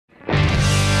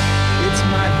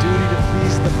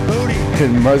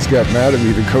And Muzz got mad at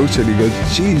me, the coach said, he goes,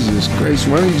 Jesus Christ,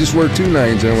 why don't you just wear 2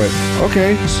 9s? And I went,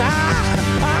 okay.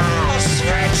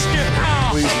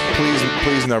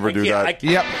 Please never do that.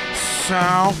 Yep.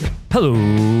 Hello,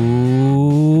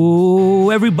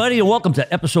 everybody, and welcome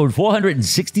to episode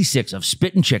 466 of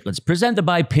Spittin' Chiclets, presented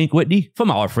by Pink Whitney from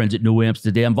our friends at New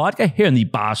Amsterdam Vodka here in the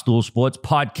Barstool Sports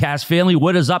podcast family.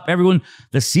 What is up, everyone?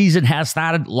 The season has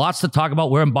started. Lots to talk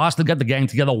about. We're in Boston, got the gang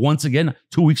together once again,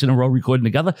 2 weeks in a row recording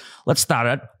together. Let's start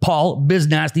it. Paul, Biz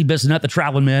Nasty, Bissonette, the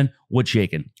traveling man. What's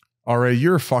shaking? All right,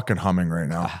 you're fucking humming right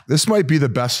now. This might be the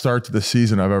best start to the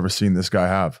season I've ever seen this guy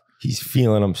have. He's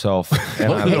feeling himself.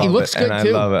 And I love he looks it, good and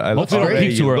too. I love it. I Looks love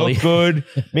great. it. Too You early. look good.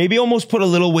 Maybe almost put a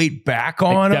little weight back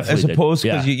on as definitely opposed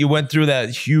did. because Yeah. you went through that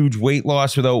huge weight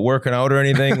loss without working out or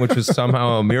anything, which was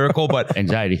somehow a miracle. But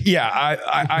Anxiety. yeah,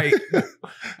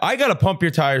 I got to pump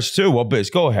your tires too. Well, Biz,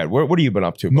 go ahead. What have you been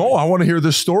up to? No, I want to hear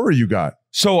this story you got.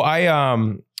 So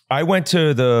I went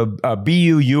to the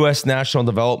BU U.S. National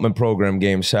Development Program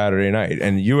game Saturday night,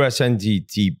 and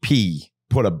USNDTP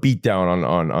put a beat down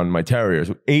on my Terriers.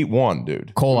 8-1,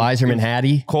 dude. Cole Iserman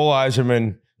Hattie. Cole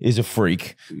Iserman is a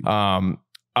freak.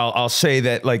 I'll say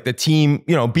that, like, the team,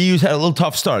 you know, BU's had a little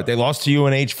tough start. They lost to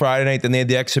UNH Friday night, then they had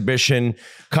the exhibition,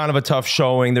 kind of a tough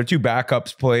showing. Their 2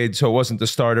 backups played, so it wasn't the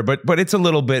starter, but it's a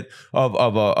little bit of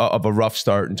a rough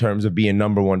start in terms of being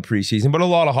 #1 preseason, but a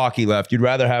lot of hockey left. You'd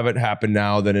rather have it happen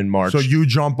now than in March. So you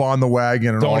jump on the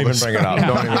wagon and Don't all even this bring it up.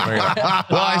 Don't even bring it up.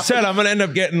 Well, I said I'm going to end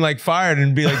up getting like fired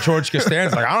and be like George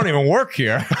Costanza. Like, I don't even work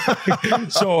here.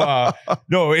 So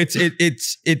no, it's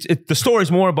the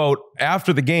story's more about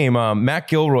after the game. Matt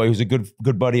Gilroy, who's a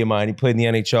good buddy of mine, he played in the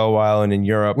NHL a while and in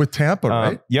Europe with Tampa,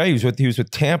 right? Yeah, he was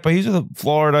with Tampa. He's with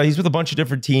Florida. He's with a bunch of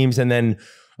different teams, and then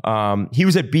he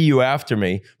was at BU after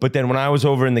me. But then when I was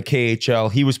over in the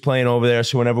KHL, he was playing over there.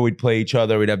 So whenever we'd play each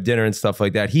other, we'd have dinner and stuff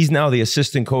like that. He's now the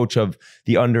assistant coach of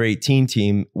the under-18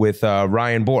 team with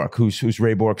Ryan Bork, who's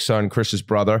Ray Bork's son, Chris's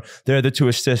brother. They're the 2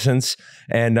 assistants,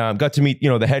 and got to meet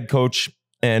the head coach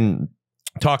and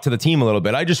talk to the team a little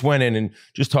bit. I just went in and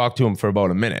just talked to him for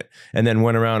about a minute, and then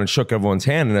went around and shook everyone's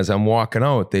hand. And as I'm walking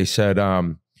out, they said,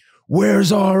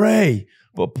 "Where's RA?"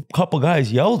 But a couple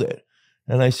guys yelled it.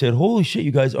 And I said, "Holy shit,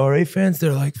 you guys RA fans?"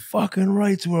 They're like, "Fucking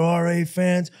rights, we're RA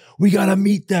fans. We got to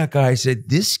meet that guy." I said,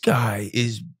 "This guy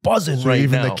is buzzing So right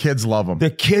even now." the kids love him. The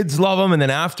kids love him. And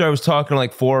then after, I was talking to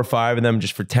like 4 or 5 of them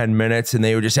just for 10 minutes, and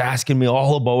they were just asking me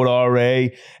all about RA,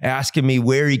 asking me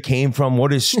where he came from,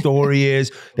 what his story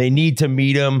is. They need to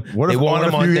meet him. What if they want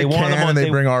him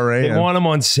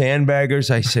on Sandbaggers.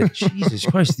 I said, Jesus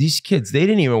Christ, these kids, they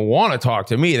didn't even want to talk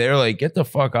to me. They were like, "Get the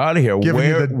fuck out of here.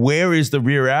 Where is the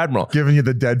Rear Admiral?" Giving you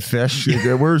the dead fish.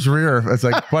 Where's Rear? It's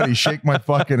like, buddy, shake my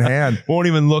fucking hand. Won't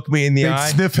even look me in the They'd eye.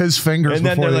 sniff his fingers And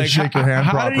then before they're they like, shake your hand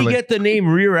how properly. did he get the name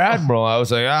Rear Admiral? I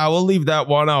was like, we'll leave that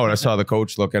one out. I saw the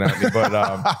coach looking at me, but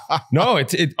no,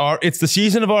 it's the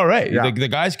season of RA. Yeah. The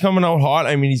guy's coming out hot.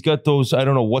 I mean, he's got those, I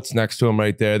don't know what's next to him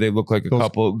right there. They look like a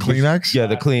couple Kleenex? Yeah,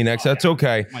 the Kleenex. That's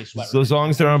okay. So as long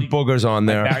as there aren't boogers on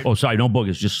there. Oh, sorry, no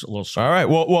boogers, just a little. All right.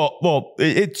 Well,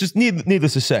 it's just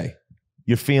needless to say,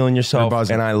 you're feeling yourself,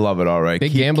 and I love it. All right.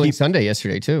 Big gambling Sunday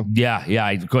yesterday too. Yeah.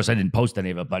 Of course, I didn't post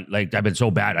any of it, but like I've been so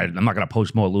bad, I'm not going to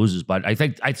post more losers. But I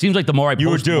think it seems like the more I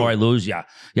post, the more I lose. Yeah.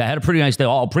 I had a pretty nice day.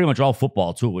 Pretty much all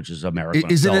football too, which is America.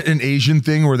 Isn't it an Asian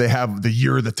thing where they have the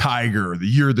year of the tiger, the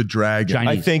year of the dragon?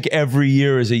 Chinese. I think every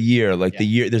year is a year. Like the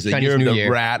year, there's a Chinese year of New the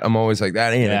Year. rat. I'm always like,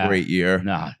 that ain't a great year.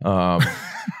 Nah.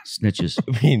 Snitches.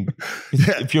 I mean,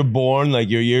 if you're born, like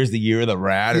your year's the year of the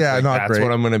rat. It's Yeah, like, not that's great.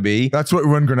 what I'm going to be. That's what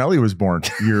when Grinelli was born.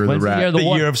 Year of the When's rat. the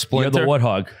year of Splinter? The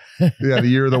warthog. Yeah, the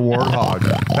year of the warthog.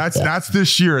 That's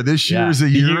this year. This year Yeah. is the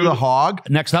year of the hog.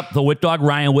 Next up, the wit dog,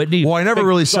 Ryan Whitney. Well, I never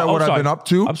really said what I've been up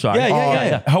to. I'm sorry.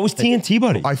 Yeah. How was TNT,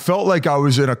 buddy? I felt like I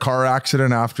was in a car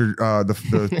accident after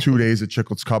the 2 days at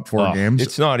Chiclets Cup, 4 games.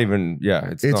 It's not even,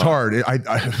 it's It's not. hard.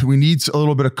 We need a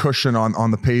little bit of cushion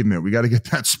on the pavement. We got to get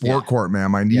that sport court,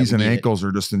 man. My knees and ankles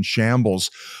are just in shambles.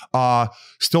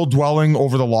 Still dwelling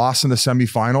over the loss in the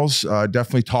semifinals.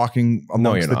 Definitely talking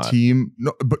amongst the team.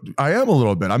 No, but I am a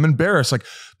little bit. I'm embarrassed. Like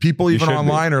people even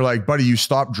online are like, "Buddy, you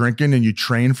stopped drinking and you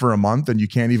train for a month and you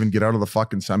can't even get out of the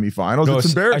fucking semifinals." No, it's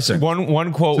embarrassing.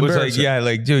 One quote was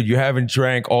like, dude, you haven't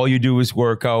drank. All you do is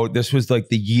work out. This was like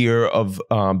the year of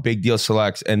Big Deal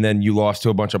Selects, and then you lost to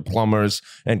a bunch of plumbers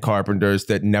and carpenters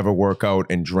that never work out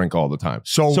and drink all the time.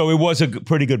 So it was a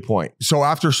pretty good point. So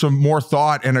after some more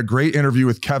thought and a great interview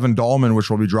with Kevin Dahlman, which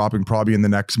will be dropping probably in the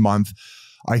next month,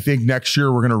 I think next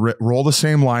year we're going to roll the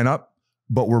same lineup,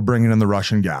 but we're bringing in the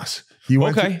Russian gas. He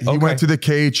went to the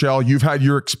KHL. You've had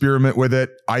your experiment with it.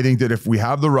 I think that if we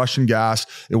have the Russian gas,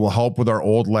 it will help with our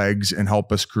old legs and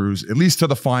help us cruise at least to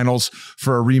the finals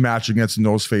for a rematch against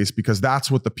Noseface, because that's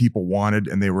what the people wanted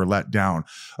and they were let down.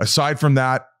 Aside from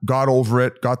that, got over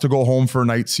it, got to go home for a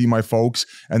night, see my folks,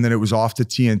 and then it was off to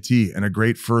TNT and a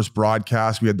great first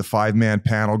broadcast. We had the 5-man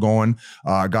panel going,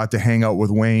 got to hang out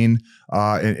with Wayne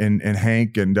and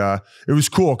Hank, and it was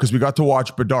cool because we got to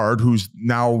watch Bedard, who's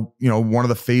now, you know, one of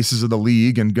the faces of the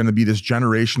league and going to be this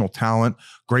generational talent.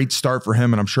 Great start for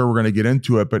him, and I'm sure we're going to get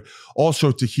into it, but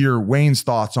also to hear Wayne's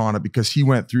thoughts on it, because he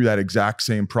went through that exact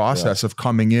same process of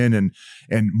coming in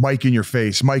and mic in your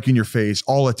face,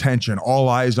 all attention, all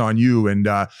eyes on you. And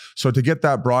so to get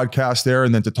that broadcast there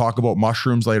and then to talk about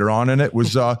mushrooms later on in it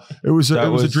was a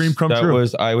dream come true.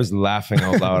 I was laughing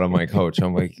out loud on my coach.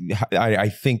 I'm like, I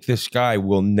think this guy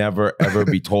will never ever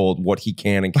be told what he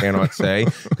can and cannot say,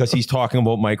 because he's talking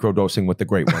about microdosing with the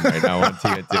great one right now on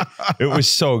TNT. It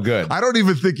was so good. I don't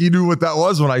even think he knew what that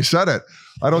was when I said it.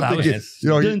 I don't think it, you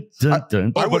know.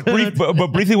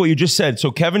 But briefly, what you just said.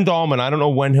 So Kevin Dahlman, I don't know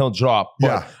when he'll drop,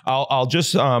 but I'll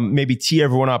just maybe tee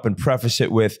everyone up and preface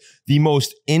it with the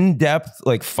most in-depth,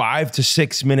 like 5 to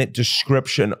 6 minute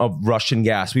description of Russian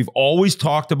gas. We've always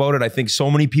talked about it. I think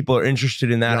so many people are interested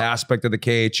in that aspect of the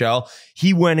KHL.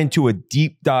 He went into a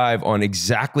deep dive on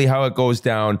exactly how it goes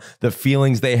down, the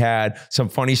feelings they had, some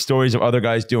funny stories of other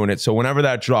guys doing it. So whenever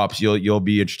that drops, you'll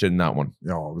be interested in that one.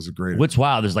 Yeah, it was a great. What's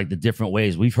wild is like the different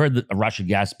ways we've heard that Russian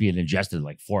gas being ingested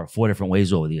like four different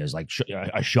ways over the years, like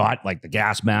a shot, like the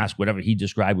gas mask, whatever he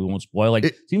described. We won't spoil. Like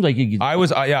it seems like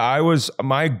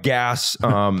my gas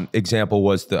example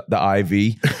was the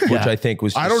IV, which I think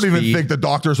was. I don't even think the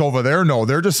doctors over there know.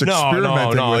 They're just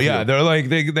experimenting. No. With yeah, you. they're like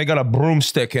they got a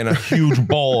broomstick and a huge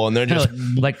bowl, and they're just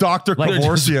like Dr.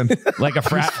 Kevorkian, like a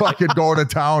frat, fucking going to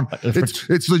town.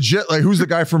 It's legit. Like, who's the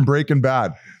guy from Breaking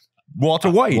Bad? Walter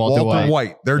White. Walter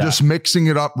White. They're just mixing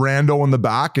it up rando in the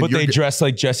back. And but they dress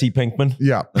like Jesse Pinkman.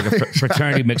 Yeah. Like a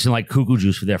fraternity mixing like cuckoo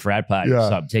juice for their frat party. Yeah.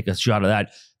 So take a shot of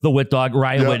that. The Wit Dog,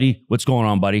 Ryan Whitney. What's going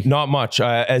on, buddy? Not much.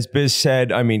 As Biz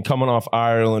said, I mean, coming off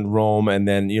Ireland, Rome, and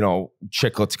then, you know,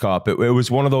 Chiclets Cup, it was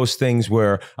one of those things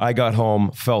where I got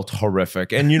home, felt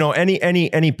horrific. And, you know,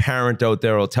 any parent out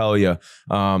there will tell you,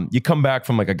 you come back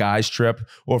from like a guy's trip,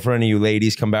 or for any of you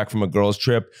ladies come back from a girl's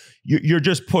trip, you're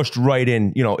just pushed right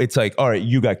in. You know, it's like, all right,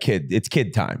 you got it's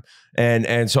kid time.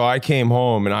 And so I came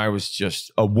home and I was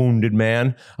just a wounded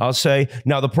man, I'll say.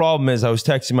 Now, the problem is I was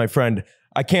texting my friend,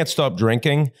 I can't stop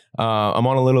drinking. I'm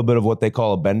on a little bit of what they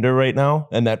call a bender right now.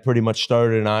 And that pretty much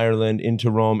started in Ireland,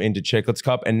 into Rome, into Chiclets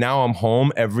Cup. And now I'm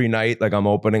home every night. Like I'm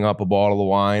opening up a bottle of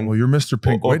wine. Well, you're Mr.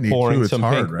 Pink Whitney too. It's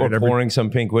hard, right? Or pouring some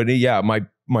Pink Whitney. Yeah,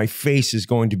 my face is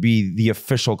going to be the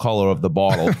official color of the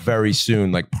bottle very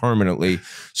soon, like permanently.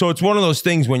 So it's one of those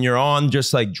things when you're on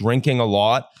just like drinking a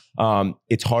lot,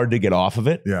 it's hard to get off of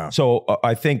it. Yeah. So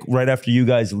I think right after you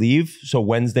guys leave, so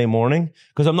Wednesday morning,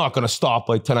 because I'm not going to stop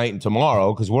like tonight and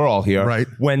tomorrow because we're all here. Right.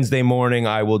 Wednesday morning,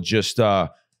 I will just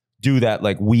do that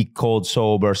like week cold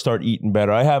sober, start eating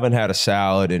better. I haven't had a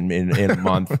salad in a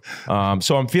month.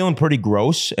 So I'm feeling pretty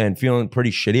gross and feeling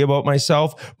pretty shitty about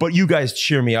myself. But you guys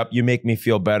cheer me up. You make me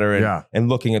feel better. And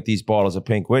looking at these bottles of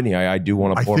Pink Whitney, I do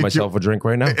want to pour myself a drink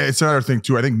right now. It's another thing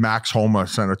too. I think Max Homa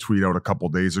sent a tweet out a couple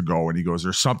of days ago and he goes,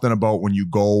 there's something about when you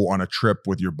go on a trip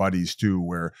with your buddies too,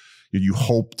 where you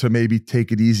hope to maybe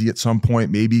take it easy at some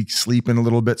point, maybe sleep in a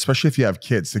little bit, especially if you have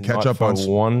kids, to catch up on. For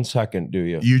 1 second, do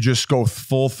you? You just go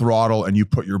full throttle and you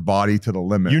put your body to the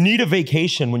limit. You need a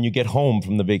vacation when you get home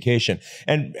from the vacation.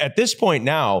 And at this point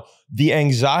now, the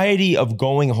anxiety of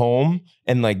going home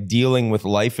and like dealing with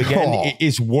life again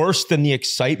is worse than the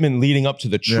excitement leading up to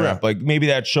the trip. Yeah. Like maybe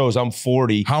that shows I'm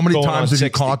 40. How many times have you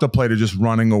contemplated just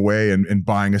running away and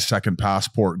buying a second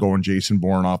passport, going Jason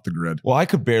Bourne off the grid? Well, I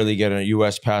could barely get a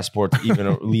U.S. passport to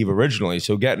even leave originally.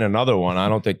 So getting another one, I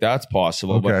don't think that's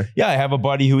possible. Okay. But yeah, I have a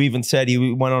buddy who even said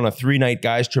he went on a 3-night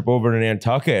guys trip over to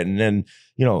Nantucket, and then,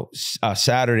 you know,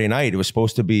 Saturday night, it was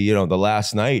supposed to be, you know, the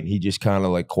last night. He just kind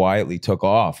of like quietly took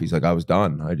off. He's like, I was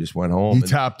done. I just went home. He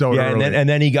tapped out early. And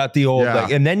then he got the old,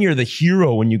 like, and then you're the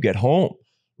hero when you get home,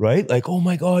 right? Like, oh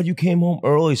my God, you came home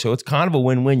early. So it's kind of a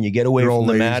win-win. You get away from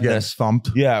the madness. Thumped.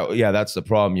 Yeah, that's the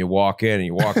problem. You walk in and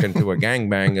you walk into a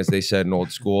gangbang, as they said in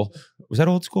old school. Was that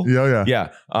old school? Yeah.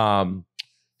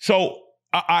 So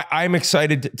I'm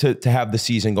excited to have the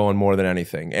season going more than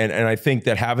anything. And I think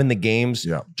that having the games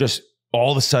just all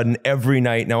of a sudden every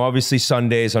night. Now, obviously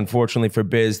Sundays, unfortunately for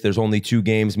Biz, there's only 2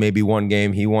 games, maybe 1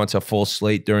 game. He wants a full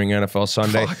slate during NFL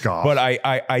Sunday. Fuck off. But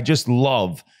I just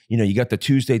love, you got the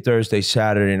Tuesday, Thursday,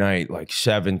 Saturday night, like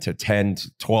 7 to 10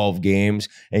 to 12 games,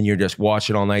 and you're just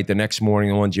watching all night. The next morning,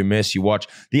 the ones you miss, you watch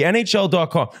the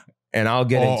NHL.com. And I'll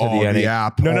get into the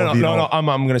app. No. I'm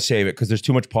going to save it because there's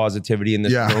too much positivity in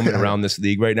this room and around this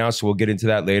league right now. So we'll get into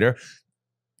that later.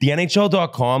 The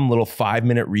NHL.com little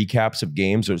 5-minute recaps of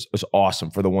games is awesome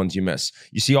for the ones you miss.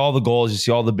 You see all the goals, you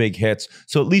see all the big hits.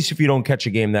 So at least if you don't catch a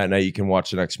game that night, you can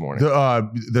watch the next morning.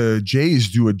 The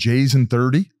Jays do a Jays in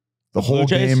 30. The whole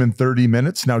game in 30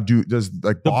 minutes. Now, does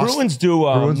like the Boston, Bruins do?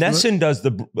 Bruins Nesson does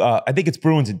the. I think it's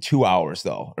Bruins in 2 hours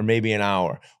though, or maybe an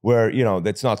hour. Where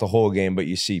that's not the whole game, but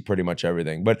you see pretty much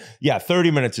everything. But yeah,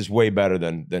 30 minutes is way better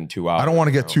than 2 hours. I don't want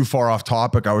to get too far off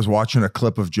topic. I was watching a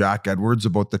clip of Jack Edwards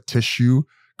about the tissue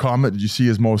comment. Did you see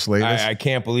his most latest? I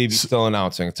can't believe he's still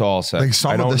announcing. It's all set. Like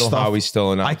I don't know how he's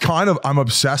still announcing. I'm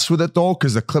obsessed with it though,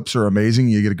 because the clips are amazing.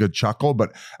 You get a good chuckle.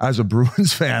 But as a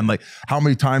Bruins fan, like how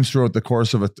many times throughout the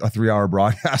course of a 3-hour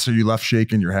broadcast are you left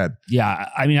shaking your head? Yeah.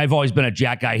 I mean, I've always been a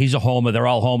Jack guy. He's a homer. They're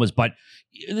all homers, but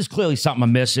there's clearly something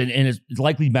amiss, and it's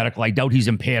likely medical. I doubt he's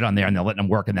impaired on there, and they're letting him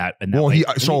work in that. Well, way.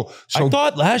 I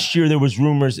thought last year there was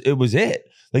rumors it was it.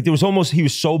 Like there was almost, he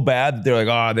was so bad that they're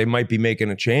like, they might be making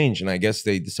a change. And I guess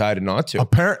they decided not to.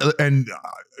 Apparently, and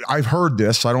I've heard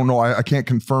this. I don't know. I can't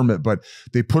confirm it, but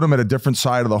they put him at a different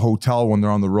side of the hotel when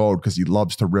they're on the road because he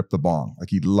loves to rip the bong. Like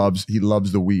he loves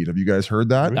the weed. Have you guys heard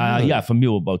that? Yeah, from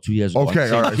you about 2 years ago. Okay,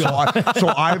 all right. So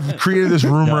I've created this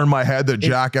rumor in my head that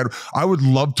Jack Edwards, I would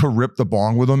love to rip the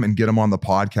bong with him and get him on the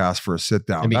podcast for a sit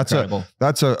down.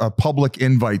 That's a public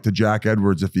invite to Jack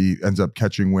Edwards if he ends up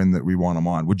catching wind that we want him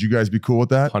on. Would you guys be cool with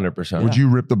that? 100%. Would you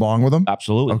rip the bong with him?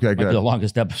 Absolutely. Okay, Might good. be the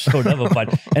longest episode ever,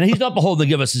 but and he's not beholden to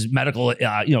give us his medical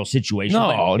situation.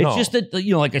 No. It's just that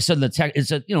like I said, it's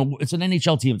it's an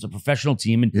NHL team, it's a professional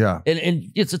team, and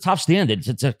it's a tough standard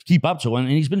to keep up to, and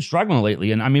he's been struggling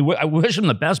lately. And I mean, I wish him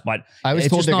the best, but I was it's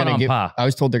told just they're not going on to give. par. I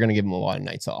was told they're going to give him a lot of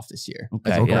nights off this year.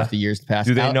 Okay, the years past.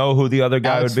 Do they know who the other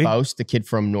guy Alex would be? Faust, the kid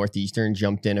from Northeastern,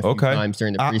 jumped in a few times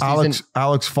during the preseason.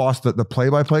 Alex Faust, the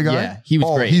play-by-play guy. Yeah, he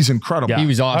was great. He's incredible. Yeah. He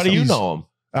was awesome. How do you know him?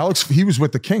 Alex, he was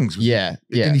with the Kings. Yeah.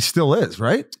 And he still is,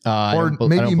 right? Or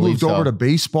maybe he moved over to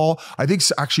baseball. I think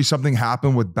actually something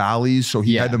happened with Bally's, so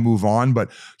he had to move on,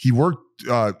 but he worked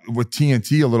with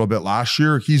TNT a little bit last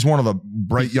year. He's one of the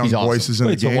bright young voices in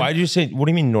the game. So why did you say, what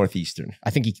do you mean Northeastern?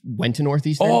 I think he went to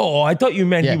Northeastern. Oh, I thought you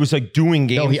meant he was like doing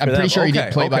games. No, I'm pretty sure he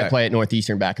did play-by-play at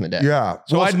Northeastern back in the day. Yeah.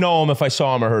 So I'd know him if I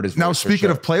saw him or heard his voice. Now, speaking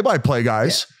of play-by-play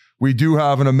guys, we do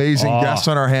have an amazing guest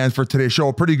on our hands for today's show.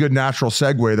 A pretty good natural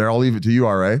segue there. I'll leave it to you,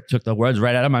 RA. Took the words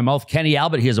right out of my mouth. Kenny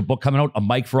Albert, he has a book coming out, A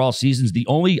Mic for All Seasons, the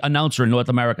only announcer in North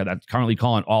America that's currently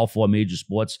calling all 4 major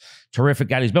sports. Terrific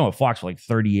guy. He's been with Fox for like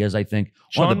 30 years, I think.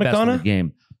 One of the best in the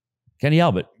game. Kenny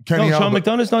Albert. Sean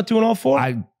McDonough's not doing all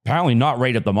 4? Apparently not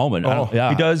right at the moment.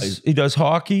 He does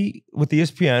hockey with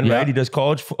ESPN, right? He does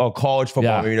college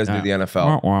football. Maybe he doesn't do the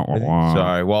NFL.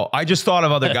 Sorry. Well, I just thought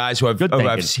of other guys who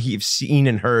I've seen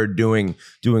and heard doing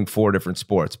 4 different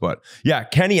sports. But yeah,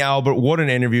 Kenny Albert, what an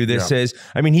interview this is.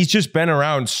 I mean, he's just been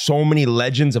around so many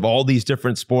legends of all these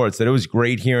different sports that it was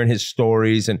great hearing his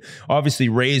stories, and obviously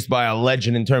raised by a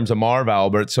legend in terms of Marv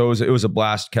Albert. So it was a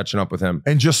blast catching up with him.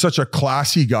 And just such a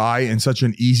classy guy and such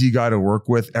an easy guy to work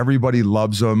with. Everybody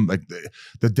loves him. Like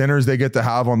the dinners they get to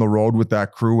have on the road with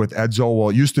that crew with Edzo.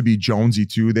 Well, it used to be Jonesy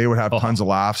too. They would have tons of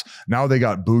laughs. Now they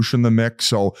got Boosh in the mix.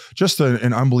 So just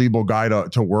an unbelievable guy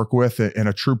to work with and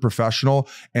a true professional,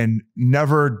 and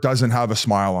never doesn't have a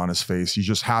smile on his face. He's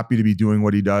just happy to be doing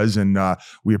what he does. And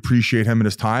we appreciate him and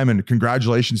his time, and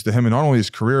congratulations to him and not only his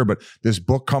career, but this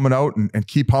book coming out, and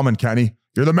keep humming, Kenny.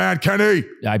 You're the man, Kenny.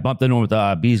 Yeah, I bumped into him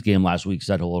with Bees game last week.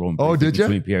 Said hello to him. Oh, did you?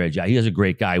 Between periods. Yeah, he is a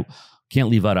great guy. Can't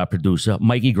leave out our producer,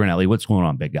 Mikey Grinelli. What's going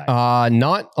on, big guy?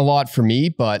 Not a lot for me,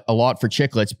 but a lot for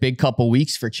Chiclets. Big couple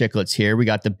weeks for Chiclets here. We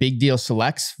got the Big Deal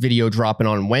Selects video dropping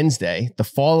on Wednesday. The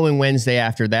following Wednesday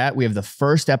after that, we have the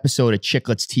first episode of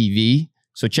Chiclets TV.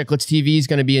 So Chiclets TV is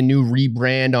going to be a new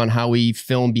rebrand on how we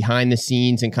film behind the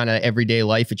scenes and kind of everyday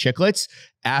life of Chiclets.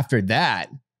 After that,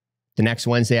 the next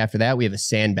Wednesday after that, we have a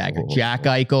Sandbagger. Jack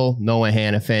Eichel, Noah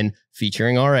Hannafin,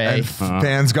 featuring RA. And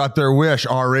fans got their wish.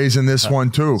 RA's in this one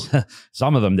too.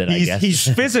 Some of them did, I guess. He's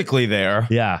physically there.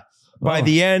 Yeah. By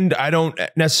the end, I don't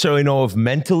necessarily know if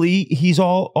mentally he's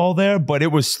all there, but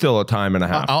it was still a time and a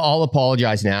half. I'll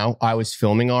apologize now. I was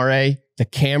filming RA. The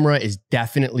camera is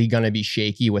definitely going to be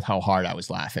shaky with how hard I was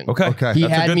laughing. Okay. He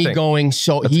had me going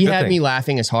he had me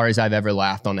laughing as hard as I've ever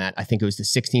laughed on that. I think it was the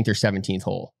 16th or 17th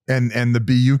hole. And the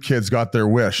BU kids got their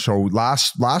wish. So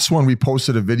last one, we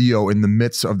posted a video in the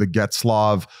midst of the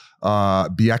Getzlav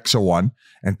Bieksa one,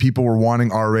 and people were wanting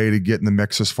RA to get in the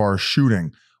mix as far as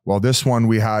shooting. Well, this one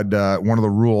we had one of the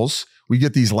rules. We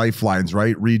get these lifelines,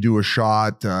 right? Redo a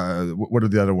shot. What are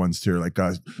the other ones too? Like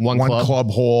one club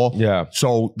hole. Yeah.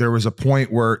 So there was a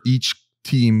point where each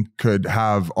team could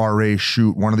have RA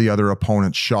shoot one of the other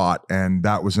opponent's shot, and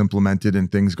that was implemented,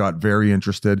 and things got very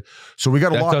interested. So we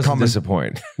got a lot coming.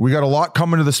 Disappoint. We got a lot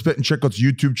coming to the Spittin' Chiclets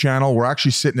YouTube channel. We're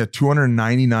actually sitting at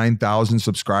 299,000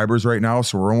 subscribers right now,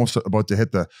 so we're almost about to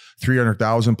hit the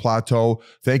 300,000 plateau.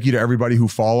 Thank you to everybody who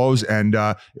follows. And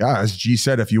yeah, as G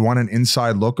said, if you want an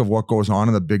inside look of what goes on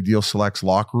in the Big Deal Selects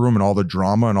locker room and all the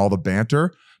drama and all the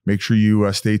banter, make sure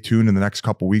you stay tuned in the next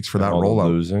couple weeks for that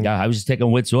rollout. Yeah, I was just taking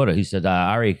Whit's order. He said,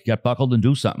 Ari, get buckled and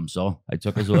do something. So I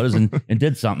took his orders and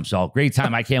did something. So great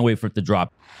time. I can't wait for it to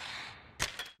drop.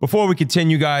 Before we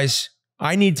continue, guys,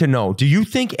 I need to know, do you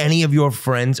think any of your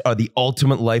friends are the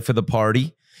ultimate life of the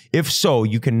party? If so,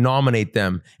 you can nominate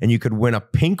them and you could win a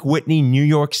Pink Whitney New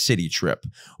York City trip.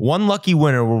 One lucky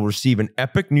winner will receive an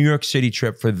epic New York City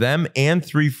trip for them and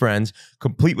 3 friends,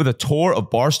 complete with a tour of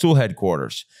Barstool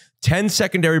headquarters. 10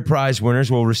 secondary prize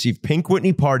winners will receive Pink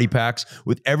Whitney party packs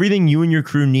with everything you and your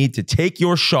crew need to take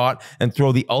your shot and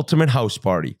throw the ultimate house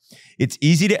party. It's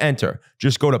easy to enter.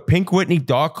 Just go to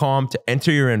pinkwhitney.com to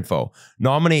enter your info.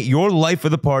 Nominate your life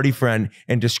of the party friend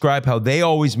and describe how they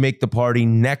always make the party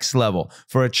next level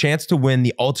for a chance to win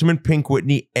the ultimate Pink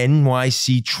Whitney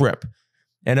NYC trip.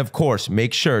 And of course,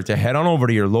 make sure to head on over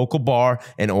to your local bar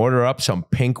and order up some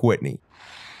Pink Whitney.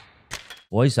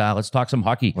 Boys, let's talk some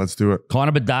hockey. Let's do it.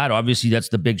 Connor Bedard, obviously, that's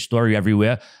the big story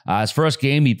everywhere. His first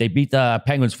game, they beat the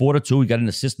Penguins 4-2. He got an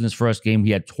assist in his first game.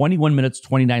 He had 21 minutes,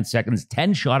 29 seconds,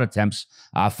 10 shot attempts,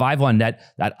 5 on net.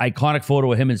 That iconic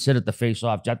photo of him and Sid at the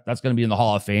face-off, that's going to be in the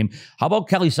Hall of Fame. How about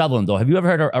Kelly Sutherland, though? Have you ever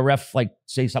heard a ref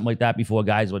say something like that before,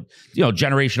 guys, with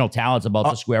generational talents about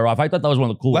to square off? I thought that was one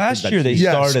of the coolest things. Last year, they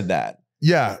started that.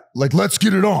 Yeah, like, let's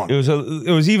get it on.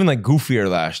 It was even like goofier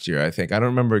last year, I think. I don't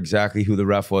remember exactly who the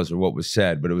ref was or what was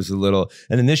said, but it was a little.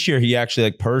 And then this year, he actually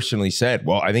personally said,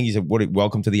 well, I think he said,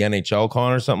 welcome to the NHL,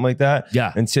 Connor, or something like that.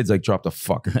 Yeah. And Sid's like, drop the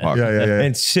fucking puck. Yeah.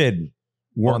 And Sid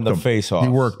won the face-off. He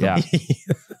worked them.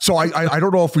 So I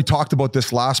don't know if we talked about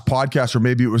this last podcast or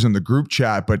maybe it was in the group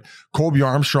chat, but Kobe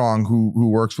Armstrong, who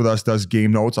works with us, does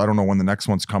game notes. I don't know when the next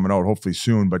one's coming out, hopefully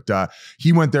soon, but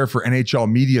he went there for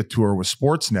NHL media tour with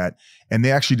Sportsnet, and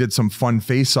they actually did some fun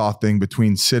face-off thing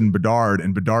between Sid and Bedard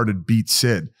had beat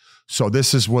Sid. So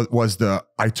this is what was the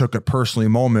I took it personally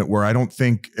moment where I don't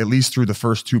think, at least through the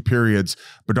first 2 periods,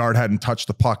 Bedard hadn't touched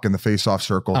the puck in the face-off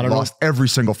circle. He lost every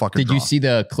single fucking draw. Did you see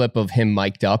the clip of him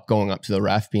mic'd up going up to the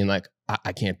ref being like,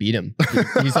 I can't beat him.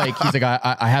 He's like,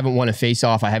 I haven't won a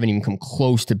face-off. I haven't even come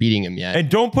close to beating him yet. And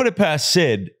don't put it past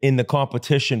Sid in the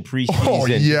competition preseason. Oh,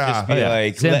 yeah.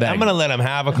 Just be like, I'm going to let him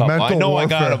have a couple. I know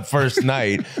warfare. I got him first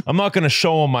night. I'm not going to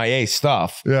show him my A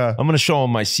stuff. Yeah. I'm going to show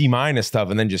him my C- stuff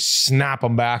and then just snap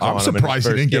him back on him. I'm surprised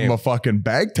he didn't give him a fucking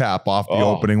bag tap off the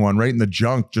opening one, right in the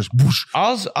junk. Just whoosh.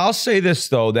 I'll say this,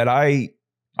 though, that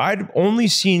I'd only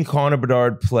seen Connor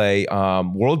Bedard play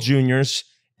World Juniors.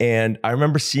 And I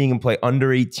remember seeing him play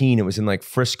under 18. It was in like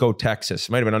Frisco, Texas.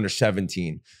 It might have been under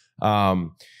 17.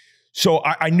 So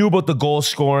I knew about the goal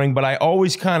scoring, but I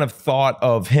always kind of thought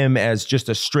of him as just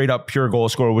a straight up pure goal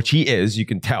scorer, which he is, you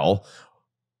can tell.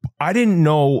 I didn't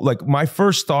know, like my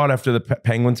first thought after the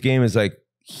Penguins game is like,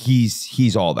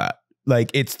 he's all that.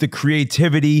 Like it's the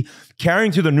creativity,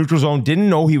 carrying to the neutral zone, didn't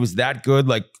know he was that good,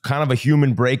 like kind of a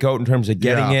human breakout in terms of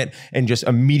getting it and just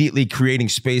immediately creating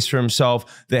space for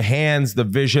himself. The hands, the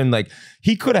vision, like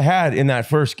he could have had in that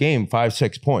first game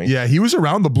 5-6 points. Yeah, he was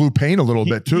around the blue paint a little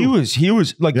bit too. He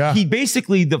was like, he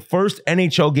basically, the first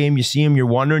NHL game you see him, you're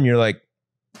wondering, you're like,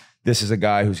 this is a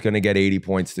guy who's going to get 80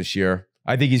 points this year.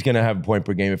 I think he's going to have a point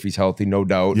per game if he's healthy, no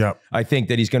doubt. Yep. I think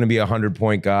that he's going to be a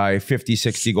 100-point guy, 50,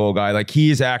 60 goal guy. Like he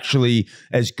is actually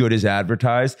as good as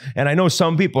advertised. And I know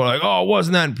some people are like, oh,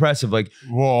 wasn't that impressive? Like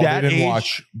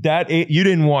that you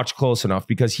didn't watch close enough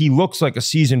because he looks like a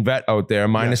seasoned vet out there,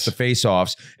 minus the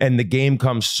face-offs. And the game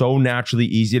comes so naturally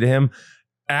easy to him.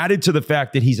 Added to the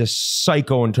fact that he's a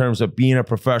psycho in terms of being a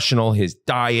professional, his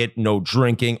diet, no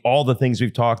drinking, all the things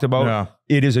we've talked about. Yeah.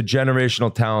 It is a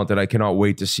generational talent that I cannot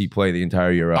wait to see play the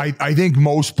entire year out. I think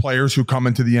most players who come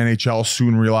into the NHL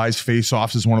soon realize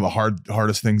face-offs is one of the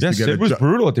hardest things to get. Sid was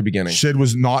brutal at the beginning. Sid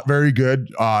was not very good.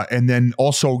 And then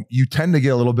also you tend to get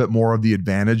a little bit more of the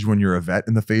advantage when you're a vet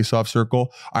in the face-off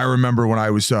circle. I remember when I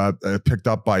was picked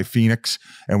up by Phoenix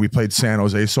and we played San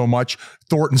Jose so much,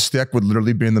 Thornton's stick would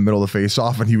literally be in the middle of the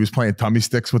face-off and he was playing tummy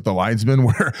sticks with the linesman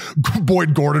where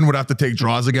Boyd Gordon would have to take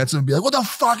draws against him and be like, what the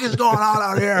fuck is going on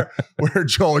out here? Where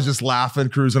Joe is just laughing,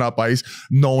 cruising up ice,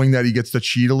 knowing that he gets to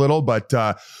cheat a little. But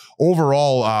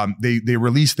overall, they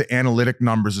released the analytic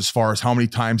numbers as far as how many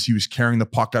times he was carrying the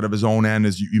puck out of his own end,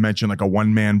 as you mentioned, like a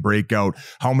one-man breakout,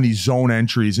 how many zone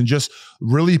entries, and just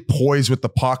really poised with the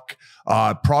puck.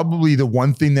 Probably the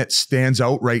one thing that stands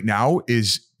out right now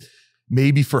is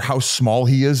maybe for how small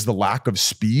he is, the lack of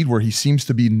speed, where he seems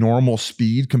to be normal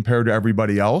speed compared to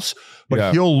everybody else.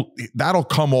 But that'll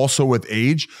come also with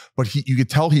age. But you could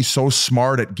tell he's so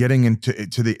smart at getting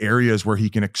into the areas where he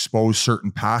can expose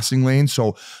certain passing lanes.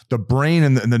 So the brain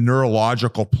and the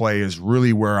neurological play is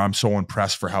really where I'm so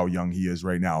impressed for how young he is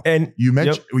right now. And you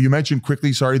mentioned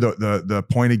quickly, sorry, the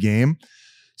point of game.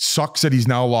 Sucks that he's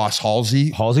now lost Halsey.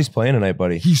 Halsey's playing tonight,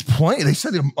 buddy. He's playing. They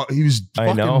said he was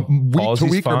fucking week to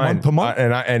week or month to month.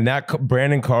 And that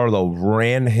Brandon Carlo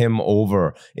ran him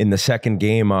over in the second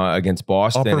game against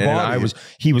Boston.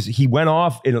 He went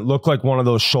off and it looked like one of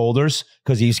those shoulders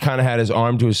because he's kind of had his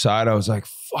arm to his side. I was like,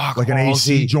 fuck, like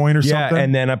Halsey. An AC joint or something.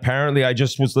 And then apparently I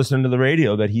just was listening to the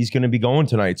radio that he's going to be going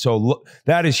tonight. So look,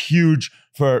 that is huge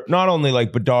for not only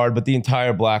like Bedard, but the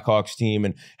entire Blackhawks team.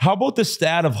 And how about the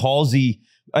stat of Halsey?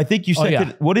 I think you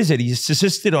said, what is it? He's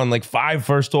assisted on like 5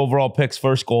 first overall picks,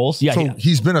 first goals. Yeah. So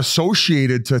he's been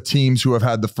associated to teams who have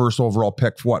had the first overall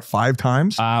pick, 5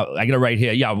 times? I got it right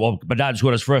here. Yeah. Well, Bedard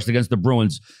scored his first against the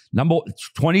Bruins.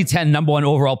 2010 number 1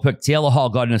 overall pick. Taylor Hall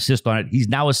got an assist on it. He's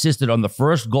now assisted on the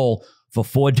first goal for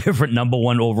 4 different number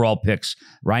 1 overall picks.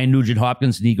 Ryan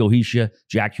Nugent-Hopkins, Nico Hischier,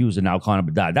 Jack Hughes, and now Connor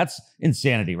Bedard. That's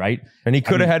insanity, right? And he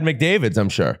could have had McDavid's, I'm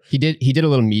sure. He did a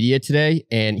little media today,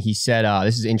 and he said,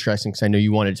 this is interesting because I know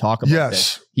you wanted to talk about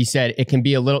this. He said it can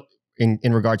be a little,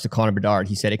 in regards to Connor Bedard,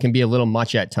 he said it can be a little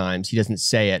much at times. He doesn't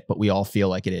say it, but we all feel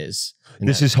like it is.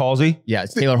 This is Halsey? Yeah,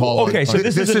 it's Taylor Hall. Okay, so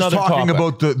this is another talking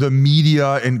topic. about the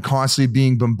media and constantly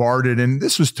being bombarded, and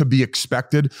this was to be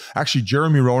expected. Actually,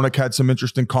 Jeremy Roenick had some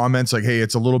interesting comments like, hey,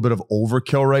 it's a little bit of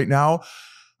overkill right now.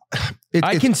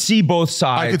 I can see both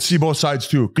sides. I could see both sides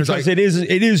too. Because it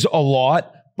is a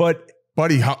lot, but...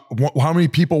 Buddy, how many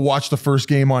people watched the first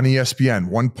game on ESPN?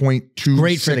 1.2.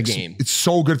 Great for the game. It's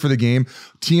so good for the game.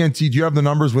 TNT, do you have the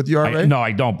numbers with you already? No,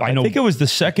 I don't. I think it was the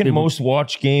second most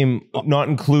watched game, not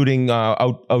including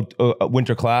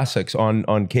Winter Classics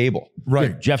on cable.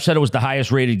 Right. Yeah, Jeff said it was the highest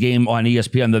rated game on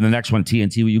ESPN. Then the next one,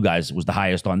 TNT with you guys, was the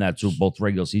highest on that. So both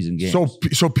regular season games.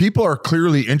 So people are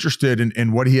clearly interested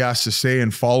in what he has to say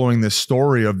and following this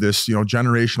story of this,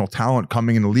 generational talent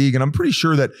coming in the league. And I'm pretty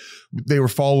sure that they were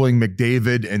following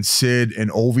McDavid and Sid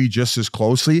and Ovi just as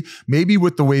closely. Maybe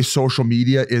with the way social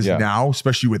media is now,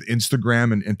 especially with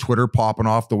Instagram and Twitter popping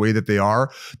off the way that they are,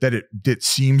 that it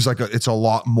seems like it's a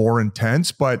lot more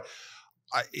intense. But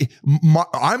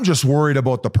I'm just worried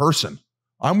about the person.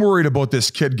 I'm worried about this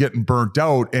kid getting burnt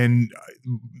out. And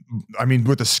I mean,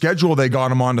 with the schedule they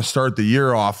got him on to start the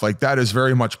year off, like that is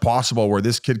very much possible where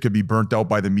this kid could be burnt out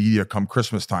by the media come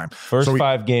Christmas time. First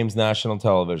 5 games, national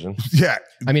television. Yeah.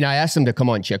 I mean, I asked him to come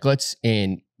on Chiclets,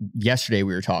 and yesterday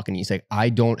we were talking. He's like, I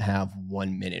don't have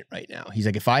 1 minute right now. He's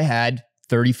like, if I had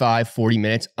 35, 40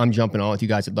 minutes, I'm jumping on with you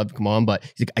guys. I'd love to come on, but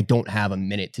he's like, I don't have a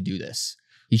minute to do this.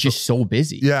 He's just so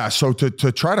busy. Yeah. So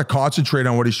to try to concentrate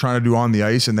on what he's trying to do on the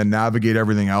ice and then navigate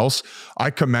everything else, I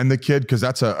commend the kid because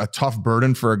that's a tough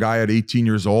burden for a guy at 18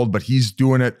 years old, but he's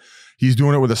doing it. He's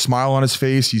doing it with a smile on his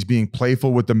face. He's being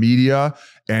playful with the media.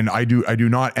 And I do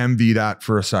not envy that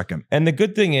for a second. And the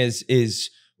good thing is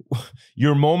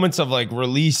your moments of like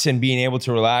release and being able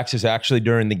to relax is actually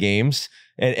during the games.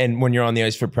 And when you're on the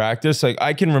ice for practice, like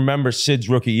I can remember Sid's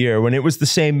rookie year when it was the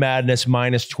same madness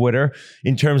minus Twitter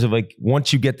in terms of like,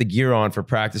 once you get the gear on for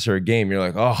practice or a game, you're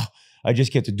like, oh, I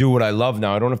just get to do what I love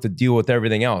now. I don't have to deal with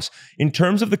everything else. In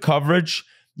terms of the coverage,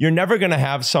 you're never going to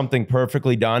have something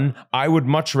perfectly done. I would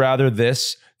much rather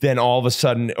this than all of a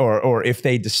sudden, or if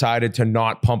they decided to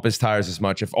not pump his tires as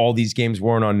much, if all these games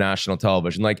weren't on national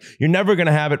television. Like, you're never going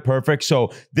to have it perfect.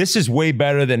 So this is way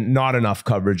better than not enough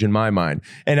coverage in my mind.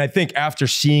 And I think after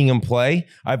seeing him play,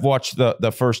 I've watched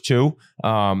the first 2.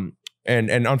 And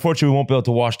unfortunately, we won't be able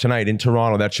to watch tonight in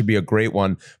Toronto. That should be a great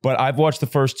one. But I've watched the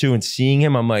first 2 and seeing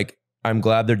him, I'm like, I'm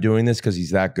glad they're doing this because he's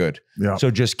that good. Yeah.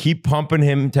 So just keep pumping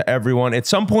him to everyone. At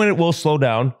some point, it will slow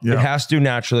down. Yeah. It has to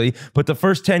naturally. But the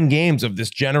first 10 games of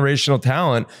this generational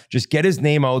talent, just get his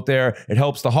name out there. It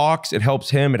helps the Hawks. It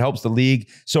helps him. It helps the league.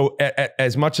 So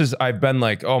as much as I've been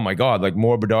like, oh my God, like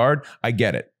more Bedard, I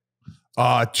get it.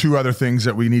 2 other things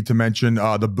that we need to mention.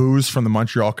 The boos from the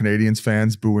Montreal Canadiens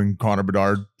fans booing Connor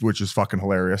Bedard, which is fucking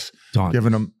hilarious.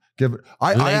 Giving Give it.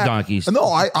 donkeys. No,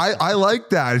 I like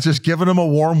that. It's just giving them a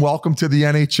warm welcome to the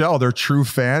NHL. They're true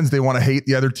fans. They want to hate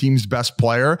the other team's best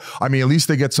player. I mean, at least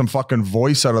they get some fucking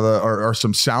voice out of or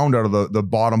some sound out of the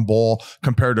bottom bowl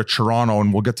compared to Toronto,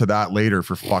 and we'll get to that later,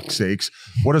 for fuck's sakes.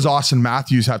 What does Austin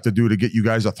Matthews have to do to get you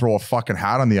guys to throw a fucking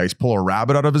hat on the ice, pull a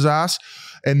rabbit out of his ass?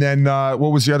 And then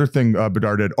what was the other thing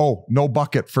Bedard did? Oh, no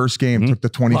bucket first game. Took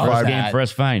the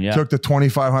First fine, yeah. Took the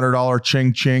 $2,500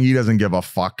 ching ching. He doesn't give a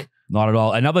fuck. Not at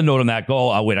all. Another note on that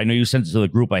goal. Wait, I know you sent it to the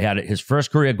group. I had it. His first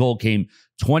career goal came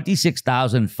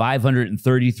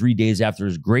 26,533 days after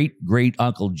his great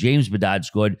uncle James Bedard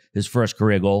scored his first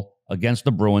career goal against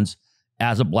the Bruins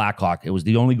as a Blackhawk. It was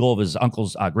the only goal of his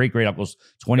uncle's great uncle's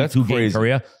 22-game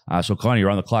career. So Connie,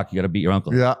 you're on the clock. You got to beat your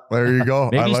uncle. Yeah, there you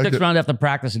go. Maybe he sticks around after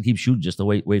practice and keeps shooting just to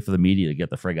wait for the media to get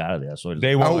the frig out of there. So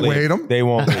they won't outweigh him. They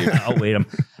won't leave. Outweigh him.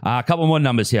 A couple more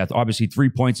numbers here. Obviously, 3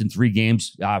 points in 3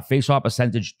 games. Face-off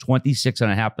percentage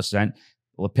 26.5%.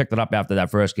 Well, picked it up after that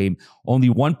first game. Only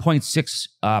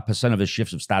 1.6% of his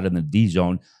shifts have started in the D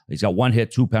zone. He's got 1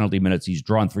 hit, 2 penalty minutes. He's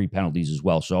drawn 3 penalties as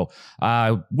well. So,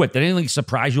 did anything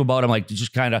surprise you about him? Like,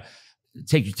 just kind of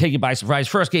take you by surprise?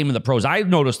 First game in the pros, I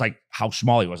noticed like how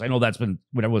small he was. I know that's been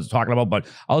what everyone's talking about, but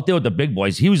out there with the big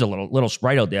boys, he was a little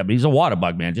sprite out there, but he's a water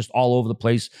bug, man, just all over the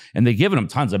place. And they're giving him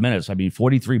tons of minutes. I mean,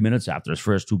 43 minutes after his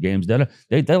first 2 games. They're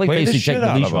like basically taking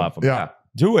the leash off him. Yeah.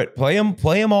 Do it. Play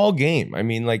him all game. I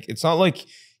mean, like, it's not like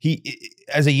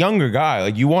as a younger guy,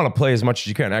 like, you want to play as much as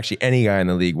you can. Actually, any guy in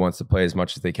the league wants to play as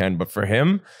much as they can. But for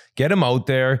him, get him out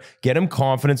there, get him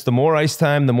confidence. The more ice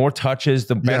time, the more touches,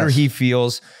 the better he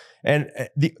feels. And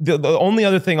the only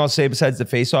other thing I'll say besides the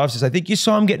faceoffs is I think you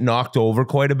saw him get knocked over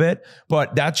quite a bit,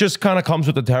 but that just kind of comes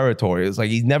with the territory. It's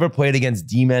like he's never played against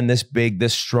D-men this big,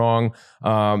 this strong.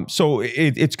 So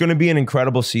it's going to be an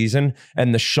incredible season.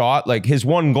 And the shot, like his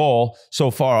 1 goal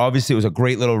so far, obviously it was a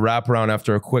great little wraparound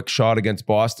after a quick shot against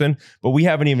Boston, but we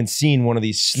haven't even seen one of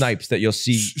these snipes that you'll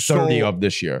see 30 of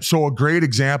this year. So a great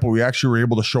example, we actually were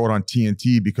able to show it on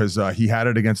TNT because he had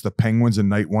it against the Penguins in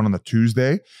night 1 on the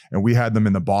Tuesday, and we had them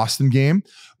in the Boston game,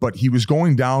 but he was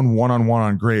going down one-on-one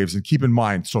on Graves. And keep in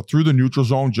mind, so through the neutral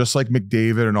zone, just like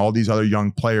McDavid and all these other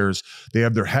young players, they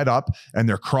have their head up and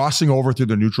they're crossing over through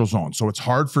the neutral zone. So it's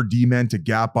hard for D-men to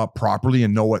gap up properly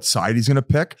and know what side he's going to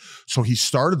pick. So he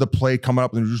started the play coming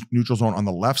up in the neutral zone on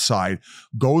the left side,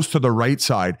 goes to the right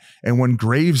side. And when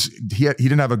Graves, he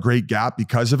didn't have a great gap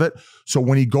because of it. So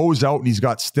when he goes out and he's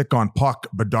got stick on puck,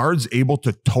 Bedard's able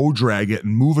to toe drag it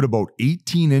and move it about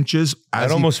 18 inches.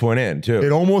 It almost went in too.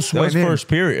 It almost went in. First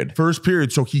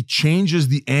period. So he changes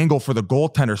the angle for the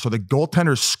goaltender. So the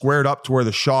goaltender's squared up to where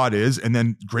the shot is, and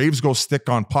then Graves goes stick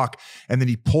on puck, and then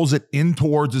he pulls it in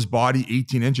towards his body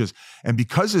 18 inches. And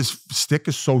because his stick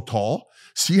is so tall,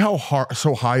 see how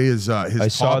so high his I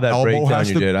saw that breakdown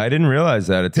you did. I didn't realize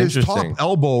that. It's interesting. His top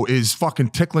elbow is fucking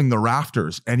tickling the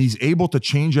rafters, and he's able to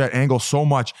change that angle so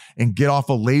much and get off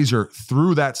a laser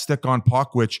through that stick on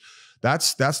puck, which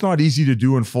that's not easy to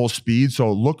do in full speed.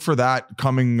 So look for that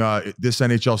coming this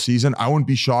NHL season. I wouldn't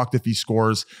be shocked if he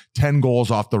scores 10 goals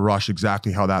off the rush,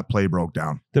 exactly how that play broke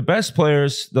down. The best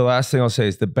players, the last thing I'll say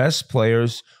is the best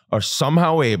players are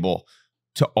somehow able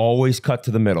to always cut to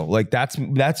the middle. Like that's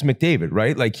McDavid,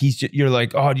 right? Like you're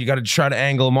like, oh, you got to try to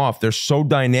angle him off. They're so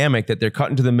dynamic that they're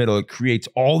cutting to the middle. It creates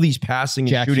all these passing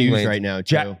and shooting Hughes lanes right now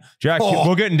too. Jack,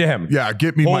 we'll get into him. Yeah,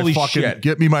 get me my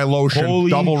lotion.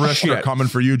 Holy double wrister shit. coming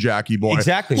for you, Jackie boy.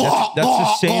 Exactly. That's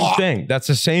the same thing. That's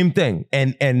the same thing.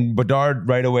 And Bedard,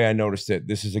 right away, I noticed it.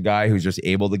 This is a guy who's just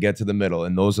able to get to the middle,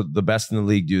 and those are the best in the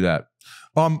league do that.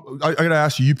 I gotta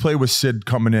ask you. You play with Sid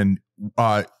coming in.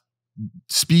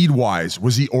 Speed wise,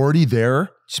 was he already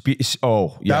there?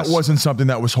 Oh, yes. That wasn't something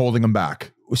that was holding him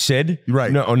back. Sid?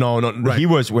 Right. No. Right. He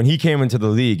was, when he came into the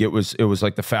league, it was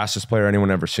like the fastest player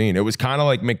anyone ever seen. It was kind of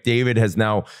like McDavid has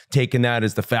now taken that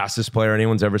as the fastest player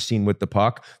anyone's ever seen with the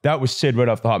puck. That was Sid right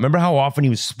off the hop. Remember how often he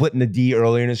was splitting the D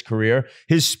earlier in his career?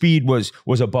 His speed was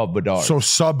above Bedard. So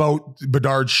sub out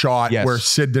Bedard's shot, yes, where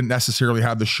Sid didn't necessarily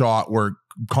have the shot, where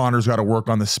Connor's got to work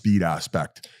on the speed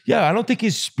aspect. Yeah, I don't think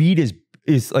his speed is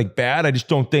like bad. I just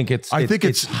don't think it's. I think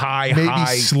it's high, maybe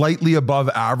slightly above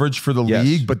average for the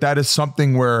league, but that is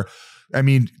something where, I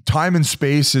mean, time and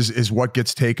space is what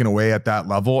gets taken away at that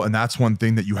level, and that's one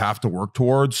thing that you have to work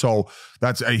towards. So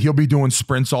he'll be doing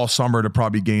sprints all summer to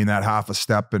probably gain that half a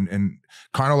step, and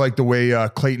kind of like the way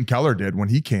Clayton Keller did when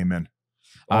he came in.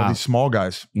 All these small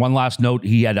guys. One last note: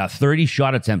 he had 30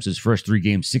 shot attempts his first 3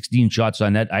 games, 16 shots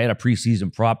on net. I had a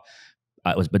preseason prop.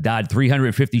 It was Bedard,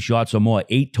 350 shots or more,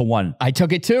 8-1. I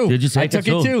took it too. Did you take I took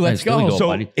it too. Let's Nice. There we go. go. So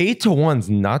buddy. 8-1's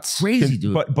nuts, Crazy,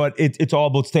 dude. But it's all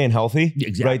about staying healthy,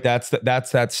 Exactly. right? That's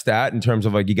that stat in terms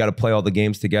of like you got to play all the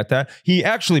games to get that. He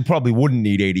actually probably wouldn't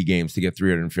need 80 games to get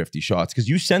 350 shots because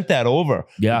you sent that over.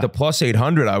 Yeah. With the plus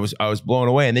 800. I was blown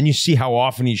away, and then you see how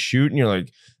often he's shooting. You're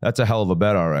like, that's a hell of a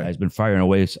bet, all right. He's been firing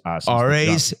away. Since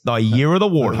RA's the year of the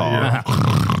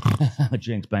warthog.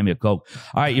 Jinx, buy me a Coke.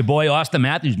 All right, your boy Austin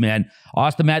Matthews, man.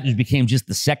 Austin Matthews became just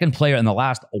the second player in the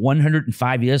last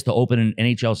 105 years to open an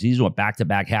NHL season with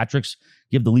back-to-back hat tricks.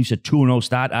 Give the Leafs a 2-0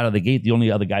 start out of the gate. The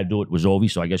only other guy to do it was Ovi,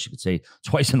 so I guess you could say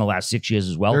twice in the last 6 years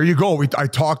as well. There you go. I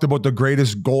talked about the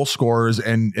greatest goal scorers,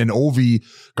 and Ovi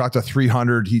got to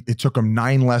 300. It took him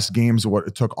 9 less games than what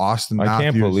it took Austin Matthews. I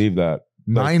can't believe that.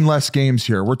 9 less games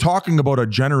here. We're talking about a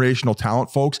generational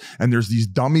talent, folks. And there's these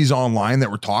dummies online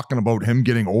that were talking about him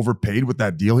getting overpaid with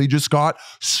that deal he just got.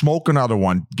 Smoke another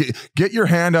one. Get your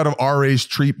hand out of RA's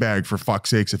treat bag, for fuck's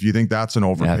sakes, if you think that's an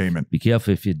overpayment. Be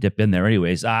careful if you dip in there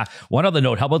anyways. One other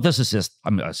note, how about this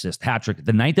hat trick?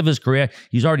 The 9th of his career,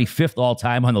 he's already 5th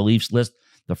all-time on the Leafs list.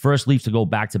 The first Leafs to go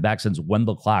back-to-back since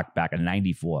Wendell Clark back in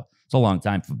 94. It's a long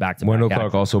time for back-to-back. Wendell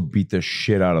Clark also beat the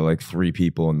shit out of like 3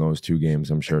 people in those 2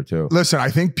 games, I'm sure, too. Listen, I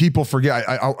think people forget.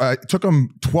 I took him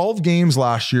 12 games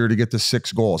last year to get to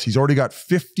 6 goals. He's already got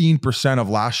 15% of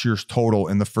last year's total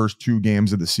in the first 2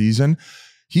 games of the season.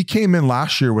 He came in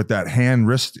last year with that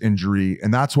hand-wrist injury,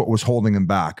 and that's what was holding him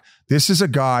back. This is a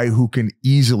guy who can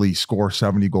easily score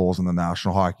 70 goals in the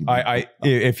National Hockey League.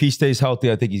 If he stays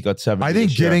healthy, I think he's got 70.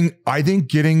 I think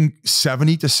getting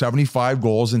 70 to 75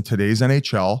 goals in today's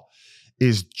NHL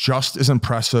is just as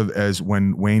impressive as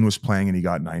when Wayne was playing and he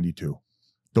got 92.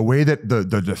 The way that the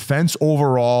defense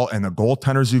overall and the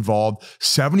goaltenders evolved,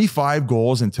 75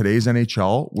 goals in today's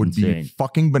NHL would be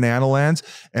fucking banana lands.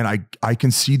 And I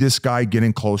can see this guy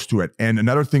getting close to it. And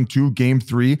another thing too, game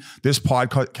 3, this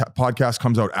podcast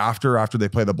comes out after they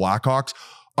play the Blackhawks.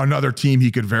 Another team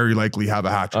he could very likely have a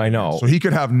hat trick. I know. So he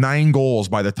could have 9 goals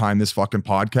by the time this fucking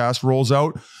podcast rolls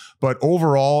out. But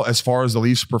overall, as far as the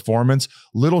Leafs' performance,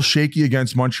 little shaky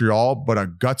against Montreal, but a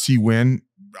gutsy win.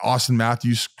 Austin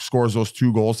Matthews scores those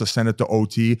 2 goals to send it to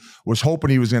OT. Was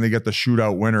hoping he was going to get the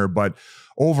shootout winner, but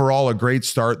overall, a great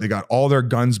start. They got all their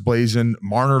guns blazing.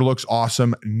 Marner looks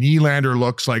awesome. Nylander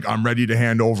looks like I'm ready to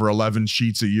hand over 11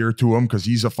 sheets a year to him because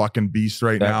he's a fucking beast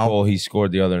right now. That goal he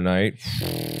scored the other night.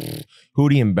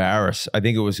 Who'd he embarrass? I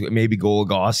think it was maybe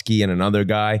Goligoski and another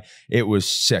guy. It was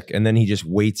sick. And then he just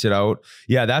waits it out.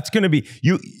 Yeah, that's going to be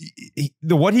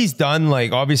what he's done.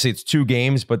 Like, obviously it's 2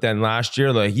 games, but then last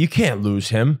year, like, you can't lose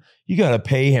him. You got to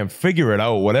pay him, figure it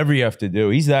out, whatever you have to do.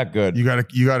 He's that good. You got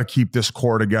to keep this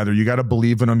core together. You got to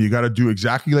believe in him. You got to do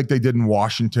exactly like they did in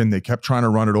Washington. They kept trying to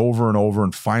run it over and over,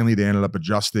 and finally they ended up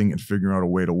adjusting and figuring out a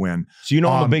way to win. So,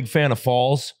 I'm a big fan of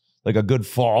falls. Like a good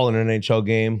fall in an NHL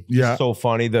game. Yeah. So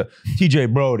funny. The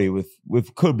TJ Brody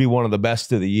with could be one of the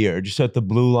best of the year. Just at the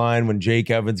blue line when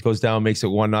Jake Evans goes down, makes it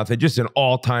 1-0. Just an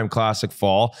all-time classic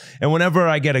fall. And whenever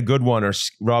I get a good one, or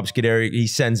Rob Scuderi, he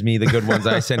sends me the good ones.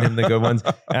 I send him the good ones.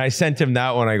 And I sent him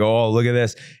that one. I go, oh, look at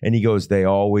this. And he goes, they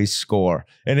always score.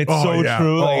 And it's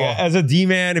true. Like, as a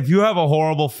D-man, if you have a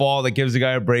horrible fall that gives a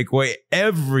guy a breakaway,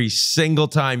 every single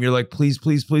time you're like, please,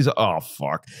 please, please. Oh,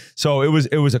 fuck. So it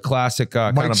was a classic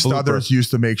kind of blooper. Others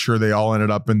used to make sure they all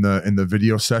ended up in the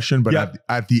video session, but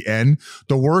at the end,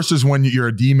 the worst is when you're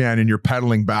a D-man and you're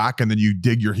pedaling back and then you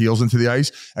dig your heels into the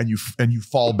ice and you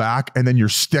fall back and then your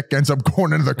stick ends up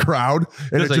going into the crowd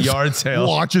and it's it a just yard sale.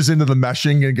 Launches into the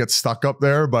meshing and gets stuck up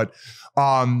there. But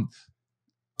I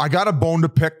got a bone to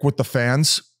pick with the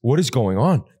fans. What is going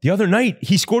on? The other night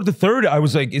he scored the 3rd. I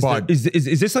was like,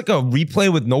 is this like a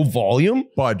replay with no volume?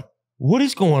 Bud, what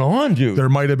is going on, dude? There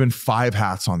might have been 5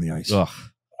 hats on the ice. Ugh.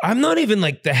 I'm not even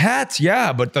like the hats,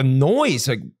 but the noise.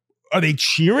 Like, are they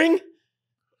cheering?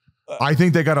 I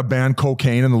think they got to ban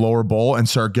cocaine in the lower bowl and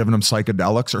start giving them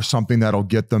psychedelics or something that'll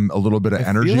get them a little bit of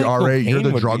energy. Like RA, you're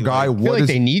the drug guy. I feel like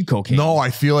they need cocaine. No, I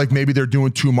feel like maybe they're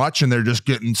doing too much and they're just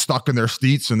getting stuck in their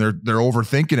seats and they're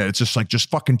overthinking it. It's just like,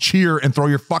 just fucking cheer and throw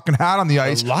your fucking hat on the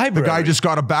ice. The guy just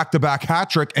got a back-to-back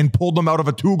hat trick and pulled them out of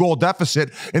a 2-goal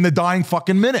deficit in the dying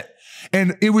fucking minute.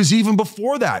 And it was even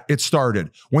before that it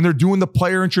started when they're doing the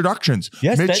player introductions.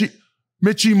 Yes,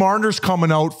 Mitchie Marner's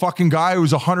coming out, fucking guy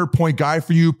who's a 100-point guy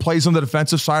for you, plays on the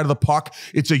defensive side of the puck.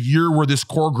 It's a year where this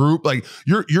core group, like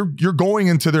you're going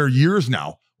into their years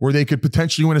now where they could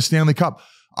potentially win a Stanley Cup.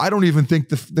 I don't even think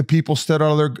the people stood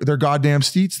out of their goddamn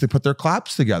seats. They put their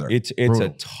claps together. It's a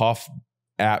tough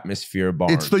atmosphere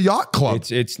barn. It's the yacht club.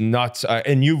 It's nuts.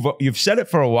 And you've said it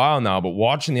for a while now, but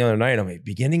watching the other night, I'm like,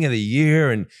 beginning of the year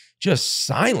and just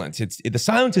silence. The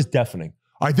silence is deafening.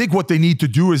 I think what they need to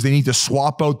do is they need to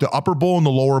swap out the upper bowl and the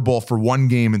lower bowl for one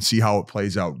game and see how it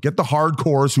plays out. Get the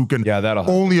hardcores who can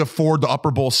only afford the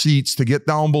upper bowl seats to get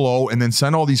down below, and then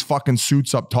send all these fucking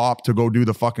suits up top to go do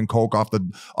the fucking coke off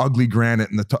the ugly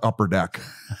granite in the upper deck.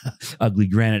 Ugly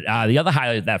granite. The other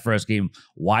highlight of that first game,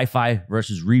 Wi-Fi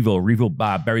versus Revo. Revo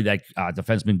buried that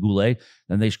defenseman Goulet.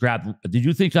 Then they scrapped. Did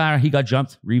you think he got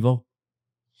jumped, Revo?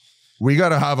 We got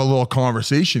to have a little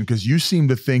conversation because you seem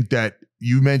to think that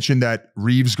you mentioned that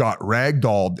Reeves got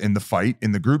ragdolled in the fight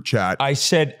in the group chat. I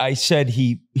said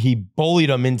he bullied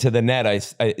him into the net.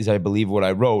 I believe what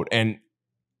I wrote. And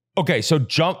okay, so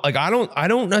jump, like I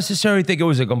don't necessarily think it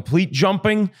was a complete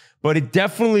jumping, but it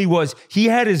definitely was. He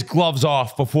had his gloves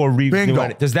off before Reeves knew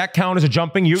it. Does that count as a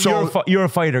jumping? You're a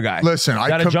fighter guy. Listen, is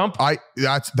that a jump?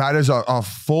 That is a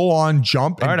full on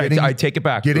jump. All right, I take it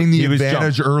back. Getting the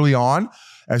advantage early on.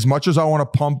 As much as I want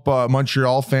to pump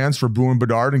Montreal fans for booing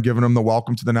Bedard and giving them the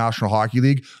welcome to the National Hockey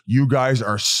League, you guys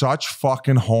are such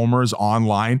fucking homers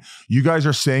online. You guys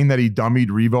are saying that he dummied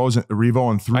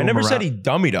Revo and threw him I never around. said he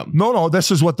dummied him. No,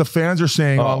 this is what the fans are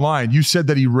saying online. You said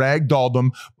that he ragdolled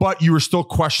him, but you were still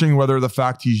questioning whether the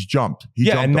fact he's jumped.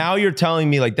 Now you're telling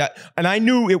me like that. And I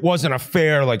knew it wasn't a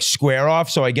fair like square off.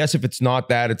 So I guess if it's not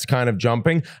that, it's kind of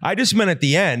jumping. I just meant at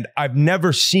the end, I've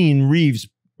never seen Reeves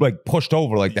like pushed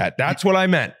over like that. That's what I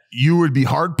meant. You would be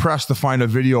hard pressed to find a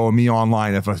video of me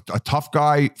online. If a tough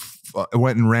guy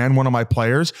went and ran one of my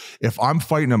players, if I'm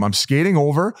fighting him, I'm skating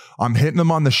over, I'm hitting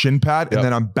him on the shin pad, and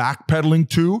then I'm backpedaling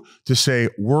to say,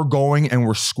 we're going and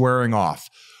we're squaring off.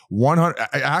 100.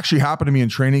 It actually happened to me in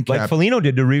training camp. Like Foligno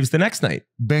did to Reeves the next night.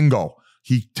 Bingo.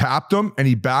 He tapped him and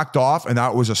he backed off, and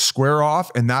that was a square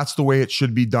off, and that's the way it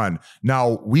should be done.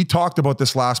 Now, we talked about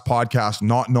this last podcast,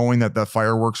 not knowing that the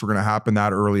fireworks were going to happen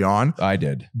that early on. I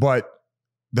did. But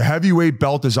the heavyweight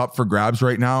belt is up for grabs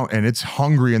right now, and it's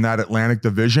hungry in that Atlantic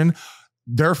division.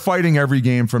 They're fighting every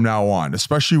game from now on,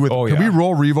 especially with, can we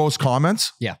roll Revo's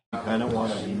comments? Yeah. I kind of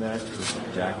want a rematch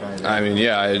with Jack. I mean,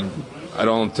 yeah, I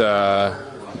don't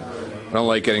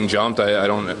like getting jumped. I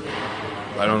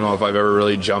don't know if I've ever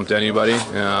really jumped anybody. If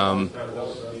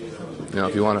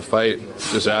you want to fight,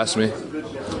 just ask me.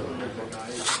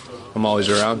 I'm always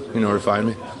around. You know where to find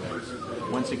me.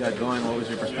 Once you got going, what was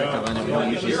your perspective on it? We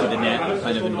don't usually see the net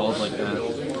kind of involved like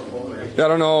that. Yeah, I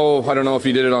don't know if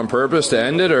he did it on purpose to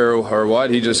end it or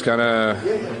what. He just kind of,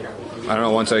 I don't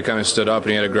know, once I kind of stood up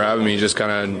and he had to grab me, he just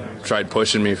kind of tried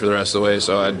pushing me for the rest of the way.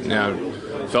 So I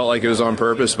felt like it was on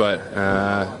purpose, but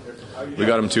we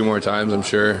got him 2 more times, I'm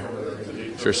sure.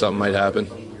 Sure something might happen.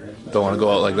 Don't want to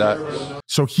go out like that.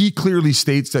 So he clearly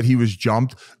states that he was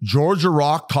jumped. Georgia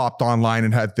Rock topped online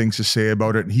and had things to say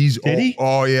about it. And Did he?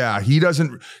 Oh yeah. He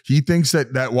thinks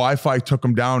that Wi-Fi took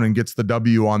him down and gets the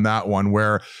W on that one,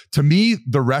 where to me,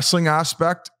 the wrestling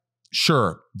aspect,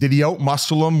 sure. Did he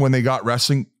out-muscle him when they got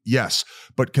wrestling? Yes.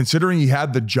 But considering he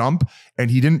had the jump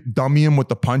and he didn't dummy him with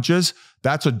the punches,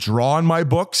 that's a draw in my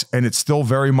books, and it's still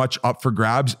very much up for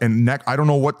grabs. And I don't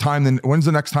know when's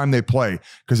the next time they play,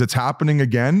 because it's happening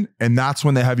again, and that's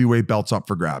when the heavyweight belt's up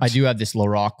for grabs. I do have this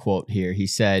Larock quote here. He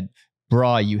said,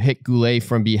 "Brah, you hit Goulet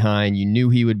from behind. You knew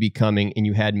he would be coming, and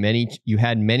you had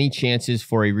many chances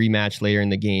for a rematch later in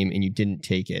the game, and you didn't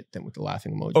take it." Then with the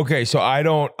laughing emoji. Okay, so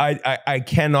I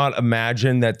cannot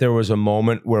imagine that there was a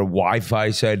moment where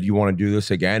Wi-Fi said, "You want to do this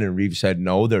again?" and Reeves said,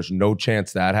 "No." There's no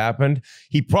chance that happened.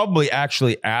 He probably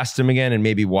actually asked him again, and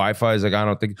maybe Wi-Fi is like, "I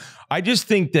don't think." I just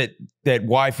think that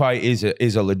Wi-Fi is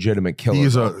a legitimate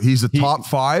killer. He's a top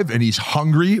 5, and he's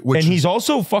hungry, and he's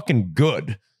also fucking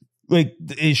good. Like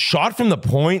his shot from the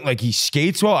point, like he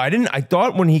skates well. I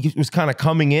thought when he was kind of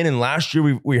coming in, and last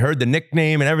year we heard the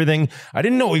nickname and everything, I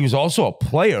didn't know he was also a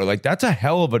player. Like that's a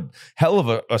hell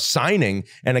of a signing,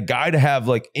 and a guy to have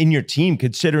like in your team,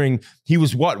 considering he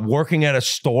was working at a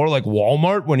store like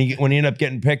Walmart when he ended up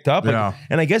getting picked up. Yeah.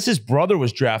 And I guess his brother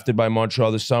was drafted by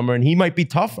Montreal this summer, and he might be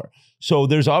tougher. So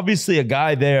there's obviously a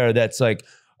guy there that's like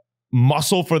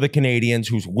muscle for the Canadians,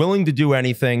 who's willing to do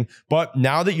anything. But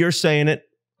now that you're saying it,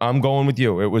 I'm going with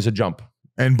you. It was a jump.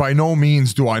 And by no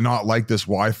means do I not like this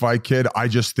Wi-Fi kid. I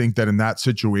just think that in that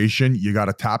situation, you got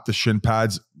to tap the shin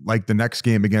pads, like the next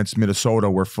game against Minnesota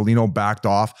where Foligno backed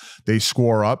off. They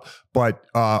score up. But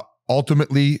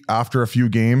ultimately, after a few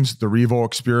games, the Revo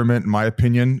experiment, in my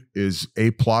opinion, is A+.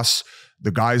 The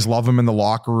guys love him in the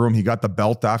locker room. He got the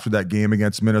belt after that game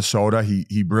against Minnesota.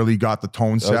 He really got the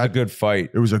tone set. That was a good fight.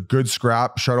 It was a good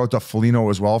scrap. Shout out to Foligno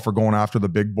as well for going after the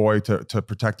big boy to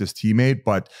protect his teammate.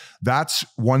 But that's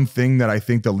one thing that I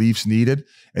think the Leafs needed.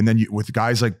 And then with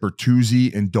guys like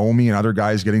Bertuzzi and Domi and other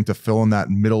guys getting to fill in that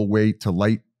middleweight to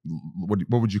light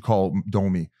what would you call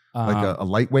Domi? Like a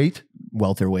lightweight,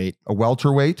 Welterweight. a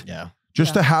welterweight. Yeah.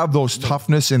 Just to have those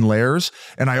toughness in layers.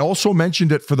 And I also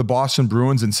mentioned it for the Boston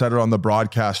Bruins and said it on the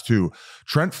broadcast too.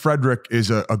 Trent Frederick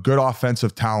is a good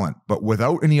offensive talent, but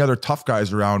without any other tough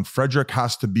guys around, Frederick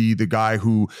has to be the guy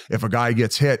who, if a guy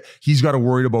gets hit, he's got to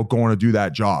worry about going to do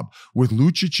that job. With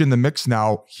Lucic in the mix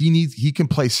now, he can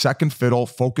play second fiddle,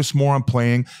 focus more on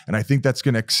playing, and I think that's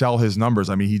going to excel his numbers.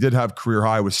 I mean, he did have career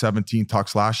high with 17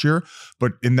 tucks last year,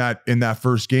 but in that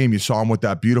first game, you saw him with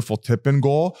that beautiful tip-in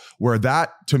goal, where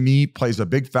that, to me, plays a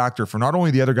big factor for not only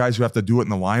the other guys who have to do it in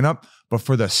the lineup, but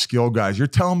for the skill guys. You're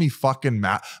telling me fucking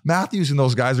Matthews and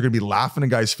those guys are going to be laughing in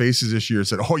guys' faces this year and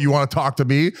said, oh, you want to talk to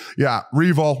me? Yeah,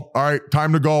 Revo. All right,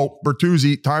 time to go.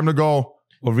 Bertuzzi, time to go.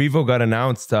 Well, Revo got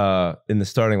announced in the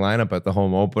starting lineup at the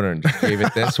home opener and just gave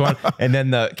it this one. And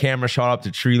then the camera shot up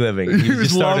to Tree Living. He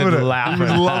just started laughing.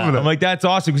 He was loving it. I'm like, that's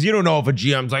awesome. Because you don't know if a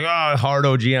GM's like, oh, hard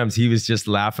GMs. He was just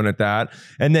laughing at that.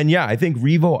 And then, yeah, I think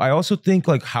Revo, I also think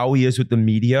like how he is with the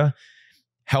media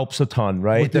helps a ton,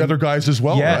 right? With the other guys as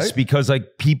well, yes, right? Because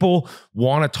like people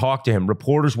want to talk to him.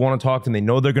 Reporters want to talk to him. They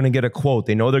know they're going to get a quote.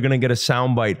 They know they're going to get a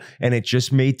soundbite. And it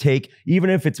just may take, even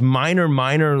if it's minor,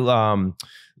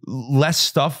 less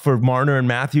stuff for Marner and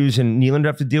Matthews and Nylander to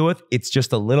have to deal with, it's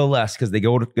just a little less because they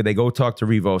go talk to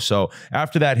Revo. So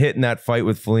after that hit and that fight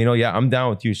with Foligno, yeah, I'm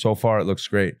down with you. So far, it looks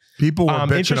great. People were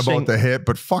bitching about the hit,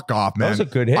 but fuck off, man. That was a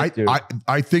good hit, dude.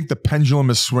 I think the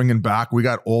pendulum is swinging back. We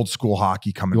got old school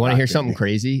hockey coming back. You want to hear something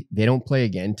crazy? They don't play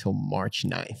again till March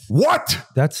 9th. What?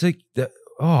 That's like...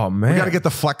 Oh, man. We got to get the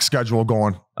flex schedule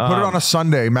going. Put it on a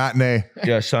Sunday matinee.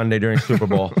 Yeah, Sunday during Super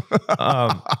Bowl.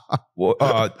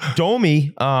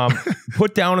 Domi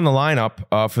put down in the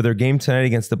lineup for their game tonight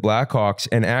against the Blackhawks.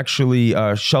 And actually,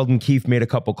 Sheldon Keefe made a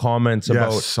couple comments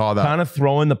about kind of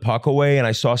throwing the puck away. And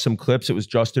I saw some clips. It was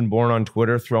Justin Bourne on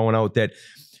Twitter throwing out that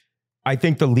I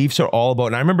think the Leafs are all about,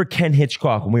 and I remember Ken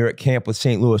Hitchcock when we were at camp with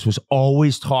St. Louis was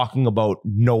always talking about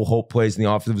no hope plays in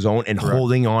the offensive zone and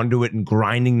holding on to it and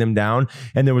grinding them down.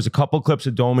 And there was a couple clips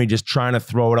of Domi just trying to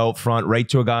throw it out front right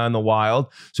to a guy on the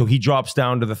Wild. So he drops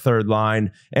down to the third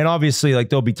line. And obviously, like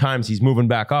there'll be times he's moving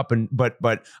back up.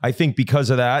 But I think because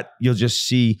of that, you'll just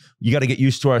see, you got to get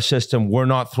used to our system. We're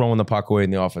not throwing the puck away in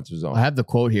the offensive zone. I have the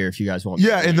quote here if you guys want.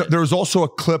 Yeah, and there was also a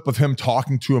clip of him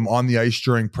talking to him on the ice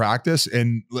during practice.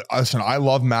 And listen, I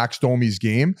love Max Domi's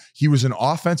game. He was an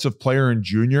offensive player in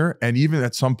junior, and even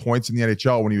at some points in the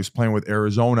NHL when he was playing with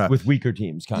Arizona. With weaker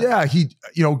teams, kind of.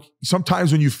 Yeah,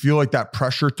 sometimes when you feel like that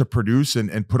pressure to produce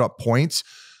and put up points,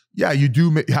 yeah, you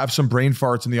do have some brain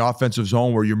farts in the offensive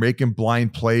zone where you're making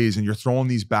blind plays and you're throwing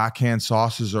these backhand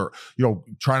sauces or,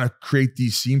 trying to create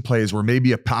these seam plays where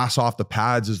maybe a pass off the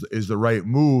pads is the right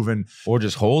move or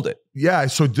just hold it. Yeah.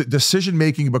 So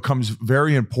decision-making becomes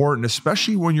very important,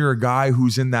 especially when you're a guy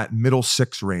who's in that middle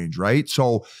six range, right?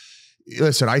 So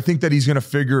listen, I think that he's going to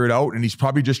figure it out and he's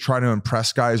probably just trying to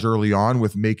impress guys early on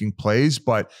with making plays.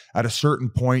 But at a certain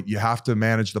point, you have to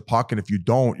manage the puck. And if you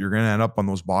don't, you're going to end up on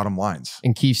those bottom lines.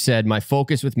 And Keith said, my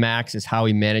focus with Max is how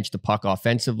he managed the puck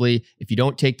offensively. If you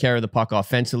don't take care of the puck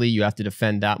offensively, you have to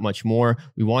defend that much more.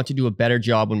 We want to do a better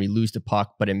job when we lose the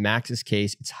puck. But in Max's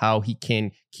case, it's how he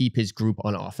can keep his group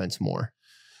on offense more.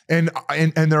 And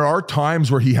there are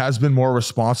times where he has been more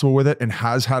responsible with it and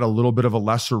has had a little bit of a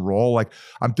lesser role. Like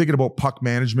I'm thinking about puck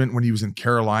management when he was in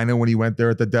Carolina, when he went there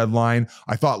at the deadline.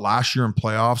 I thought last year in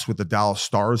playoffs with the Dallas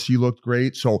Stars, he looked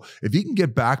great. So if he can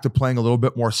get back to playing a little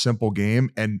bit more simple game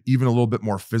and even a little bit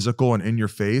more physical and in your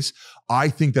face, I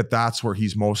think that that's where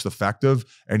he's most effective.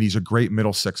 And he's a great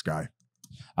middle six guy.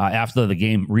 After the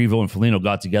game, Revo and Foligno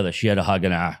got together. She had a hug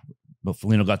and but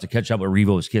Foligno got to catch up with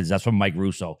Revo's kids. That's from Mike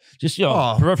Russo. Just,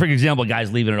 perfect example of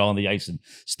guys leaving it all on the ice and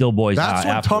still boys. That's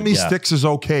when tummy sticks is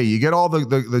okay. You get all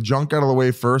the junk out of the way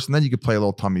first, and then you can play a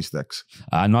little tummy sticks.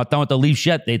 Not done with the Leafs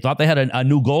yet. They thought they had a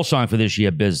new goal song for this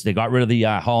year, Biz. They got rid of the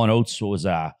Hall & Oates. What was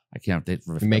I can't think.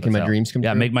 Making My Dreams Come True.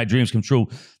 Yeah, Make My Dreams Come True.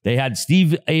 They had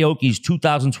Steve Aoki's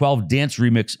 2012 dance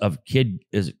remix of Kid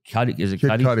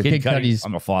Cudi's.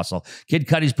 I'm a fossil. Kid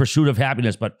Cudi's Pursuit of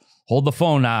Happiness. But hold the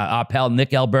phone. Our pal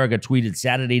Nick Alberga tweeted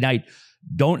Saturday night,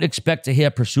 don't expect to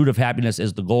hear Pursuit of Happiness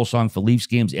as the goal song for Leafs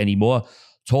games anymore.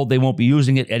 Told they won't be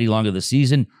using it any longer this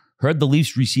season. Heard the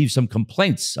Leafs receive some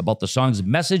complaints about the song's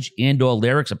message and or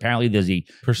lyrics. Apparently there's a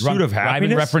Pursuit of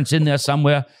Happiness reference in there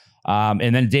somewhere.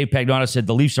 And then Dave Pagnotta said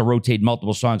the Leafs are rotating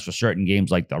multiple songs for certain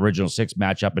games like the original six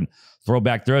matchup and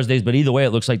Throwback Thursdays. But either way, it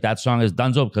looks like that song is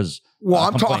donezo because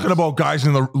I'm talking about guys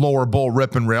in the lower bowl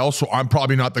rip and rail. So I'm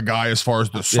probably not the guy as far as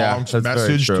the song's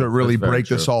message to really break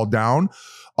this all down.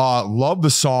 Love the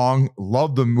song.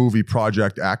 Love the movie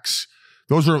Project X.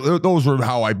 Those were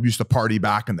how I used to party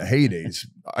back in the heydays.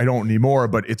 I don't anymore,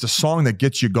 but it's a song that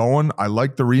gets you going. I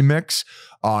like the remix.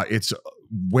 It's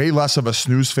way less of a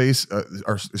snooze face,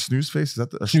 or snooze face, is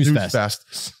that a snooze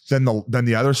fest than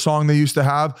the other song they used to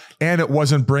have, and it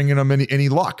wasn't bringing them any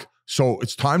luck. So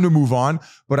it's time to move on.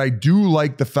 But I do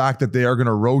like the fact that they are going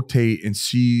to rotate and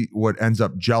see what ends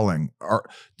up gelling.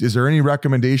 Is there any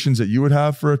recommendations that you would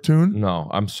have for a tune? No,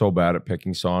 I'm so bad at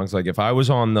picking songs. Like if I was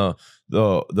on the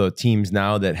teams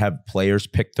now that have players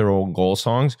pick their own goal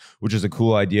songs, which is a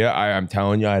cool idea, I'm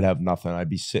telling you, I'd have nothing. I'd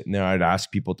be sitting there. I'd ask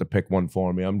people to pick one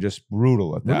for me. I'm just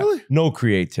brutal at that. Really? No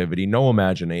creativity, no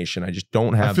imagination. I just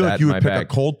don't have that. I feel like you in would my pick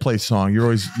bag. a Coldplay song. You're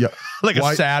always Like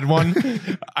a sad one.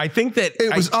 I think that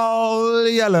it was all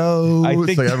yellow. I think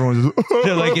it's like everyone's just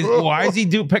they're like, why is he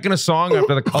picking a song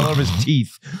after the color of his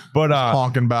teeth? But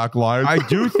honking back live. I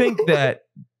do think that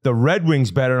the Red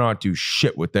Wings better not do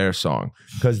shit with their song,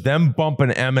 because them bumping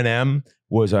Eminem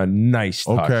was a nice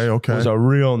touch. Okay. It was a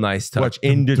real nice touch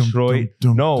in Detroit.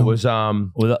 No, it was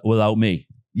Without Me.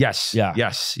 yes, Yeah.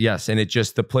 yes, and it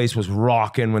just, the place was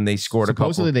rocking when they scored a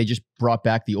couple. Supposedly they just brought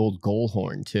back the old goal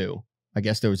horn too. I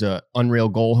guess there was a unreal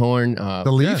goal horn.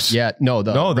 the Leafs? Yeah,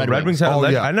 the Red Wings had.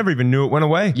 I never even knew it went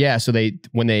away. Yeah, so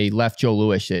when they left Joe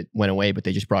Louis, it went away, but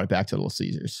they just brought it back to Little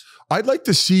Caesars. I'd like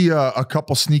to see a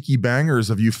couple sneaky bangers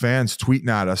of you fans tweeting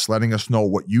at us, letting us know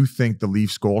what you think the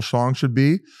Leafs goal song should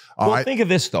be. Well, think of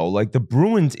this though, like the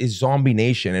Bruins is Zombie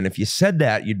Nation, and if you said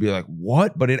that, you'd be like,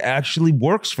 "What?" But it actually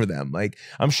works for them. Like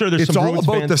I'm sure there's it's some all Bruins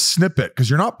about fans. the snippet because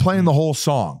you're not playing the whole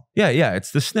song. Yeah, it's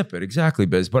the snippet, exactly,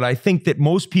 Biz. But I think that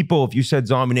most people, if you said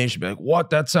Zombie Nation, would be like, "What?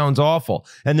 That sounds awful."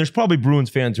 And there's probably Bruins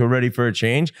fans who are ready for a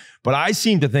change, but I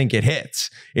seem to think it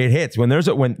hits. It hits when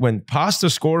when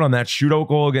Pasta scored on that shootout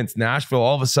goal against Nashville.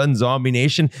 All of a sudden, Zombie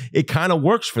Nation, it kind of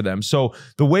works for them. So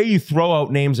the way you throw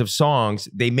out names of songs,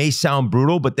 they may sound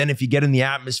brutal, but then if you get in the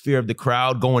atmosphere of the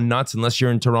crowd going nuts, unless you're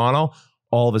in Toronto,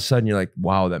 all of a sudden you're like,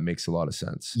 wow, that makes a lot of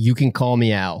sense. You Can Call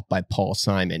Me Al by Paul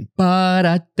Simon.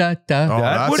 That wouldn't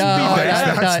be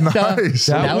bad. That's nice.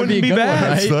 That would be a wouldn't be good bad.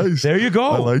 one, right? That's nice. There you go.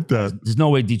 I like that. There's no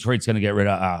way Detroit's going to get rid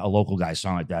of a local guy's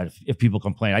song like that if people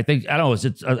complain. I don't know, is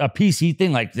it a PC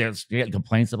thing? Like there's getting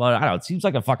complaints about it? I don't know. It seems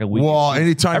like a fucking week. Well,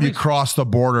 anytime you cross the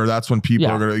border, that's when people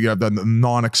are going to have the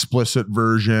non-explicit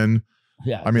version.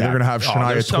 Yeah, I mean, they're going to have Shania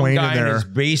There's some Twain guy in there. his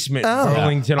basement,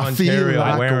 Burlington, I feel Ontario,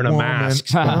 like wearing a woman. mask,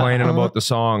 complaining about the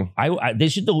song. They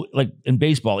should do, like in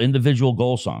baseball, individual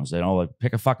goal songs. Like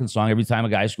pick a fucking song every time a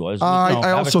guy scores.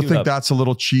 I also think that's a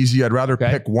little cheesy. I'd rather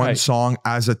pick one song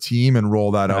as a team and roll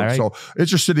that out. Right. So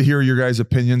interested to hear your guys'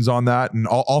 opinions on that. And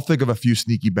I'll think of a few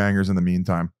sneaky bangers in the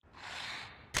meantime.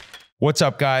 What's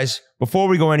up, guys? Before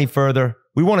we go any further,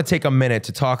 we want to take a minute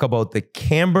to talk about the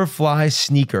Camberfly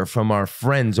sneaker from our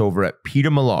friends over at Peter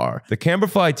Millar. The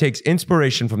Camberfly takes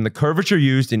inspiration from the curvature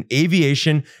used in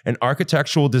aviation and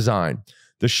architectural design.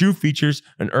 The shoe features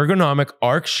an ergonomic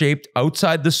arc-shaped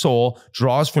outside the sole,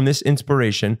 draws from this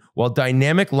inspiration, while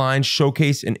dynamic lines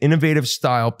showcase an innovative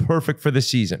style perfect for the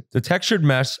season. The textured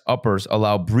mesh uppers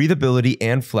allow breathability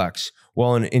and flex,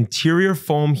 while an interior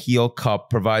foam heel cup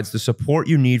provides the support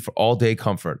you need for all-day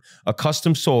comfort. A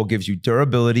custom sole gives you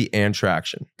durability and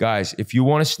traction. Guys, if you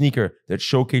want a sneaker that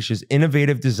showcases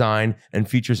innovative design and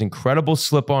features incredible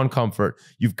slip-on comfort,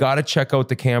 you've got to check out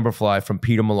the Camberfly from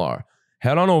Peter Millar.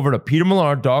 Head on over to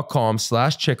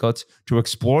petermillar.com/chiclets to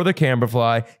explore the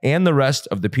Camberfly and the rest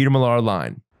of the Peter Millar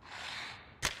line.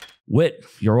 Whit,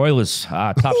 your Oilers,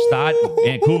 tough start.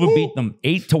 Vancouver beat them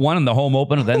 8-1 in the home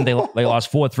opener. Then they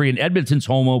lost 4-3 in Edmonton's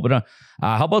home opener.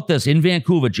 How about this? In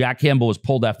Vancouver, Jack Campbell was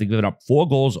pulled after giving up 4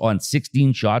 goals on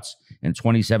 16 shots in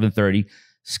 27:30.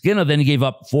 Skinner then gave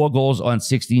up 4 goals on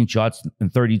 16 shots in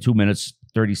 32 minutes,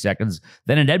 30 seconds.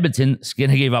 Then in Edmonton,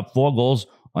 Skinner gave up 4 goals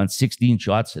on 16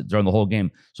 shots during the whole game.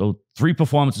 So 3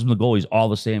 performances from the goalies, all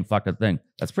the same fucking thing.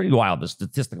 That's pretty wild, the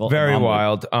statistical. Very anomaly.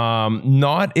 wild.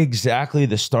 Not exactly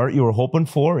the start you were hoping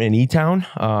for in E-Town.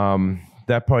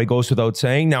 That probably goes without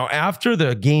saying. Now, after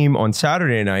the game on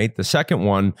Saturday night, the second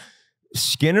one,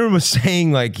 Skinner was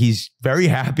saying like he's very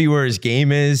happy where his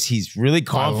game is. He's really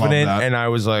confident. And I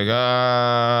was like,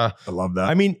 I love that.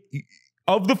 I mean,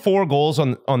 of the 4 goals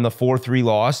on the 4-3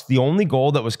 loss, the only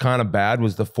goal that was kind of bad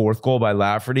was the 4th goal by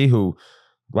Lafferty, who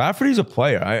Lafferty's a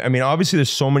player. I mean, obviously there's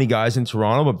so many guys in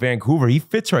Toronto, but Vancouver, he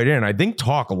fits right in. I think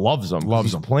Talk loves him.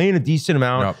 He's playing a decent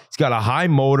amount. Yep. He's got a high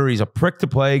motor. He's a prick to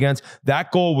play against.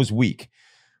 That goal was weak.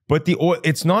 But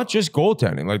it's not just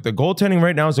goaltending. Like the goaltending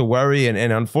right now is a worry. And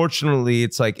unfortunately,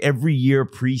 it's like every year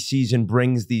preseason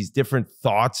brings these different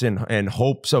thoughts and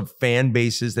hopes of fan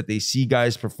bases that they see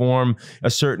guys perform a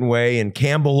certain way. And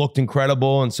Campbell looked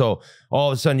incredible. And so all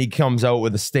of a sudden he comes out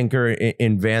with a stinker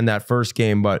in Van that first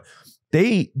game. But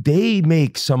they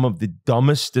make some of the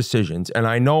dumbest decisions. And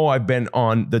I know I've been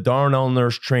on the Darnell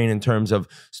Nurse train in terms of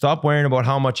stop worrying about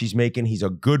how much he's making. He's a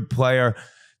good player.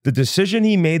 The decision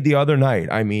he made the other night,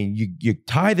 I mean, you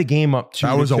tie the game up 2-2.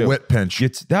 That was a wit pinch.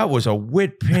 That was a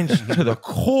wit pinch to the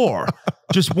core.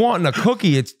 Just wanting a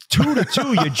cookie. It's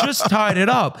 2-2. You just tied it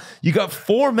up. You got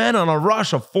 4 men on a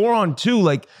rush, a 4-on-2.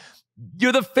 Like,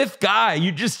 you're the 5th guy.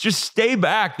 You just stay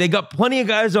back. They got plenty of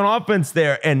guys on offense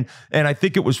there. And I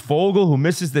think it was Fogle who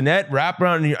misses the net, wrap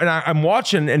around. And I'm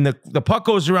watching, and the puck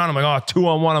goes around. I'm like, oh,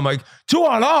 2-on-1. I'm like,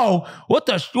 2-on-0? What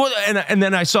the? And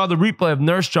then I saw the replay of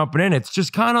Nurse jumping in. It's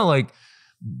just kind of like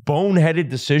boneheaded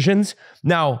decisions.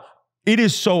 Now, it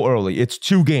is so early. It's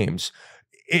 2 games.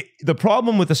 The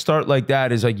problem with a start like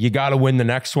that is like you got to win the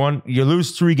next one. You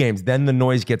lose 3 games, then the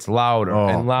noise gets louder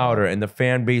and louder, and the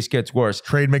fan base gets worse.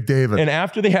 Trade McDavid. And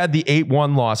after they had the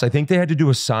 8-1 loss, I think they had to do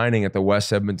a signing at the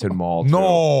West Edmonton Mall.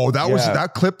 No,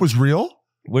 that clip was real?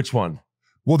 Which one?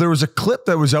 Well, there was a clip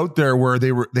that was out there where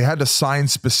they had to sign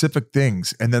specific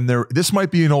things, and then this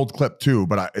might be an old clip too,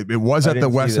 but it was at the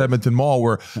West Edmonton Mall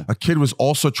where a kid was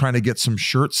also trying to get some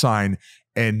shirt signed.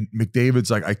 And McDavid's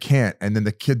like, I can't. And then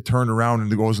the kid turned around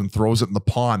and goes and throws it in the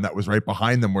pond that was right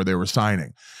behind them where they were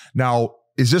signing. Now,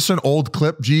 is this an old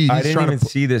clip? Gee, I didn't even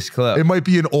see this clip. It might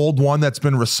be an old one that's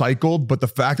been recycled, but the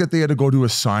fact that they had to go do a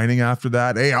signing after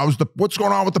that, hey, what's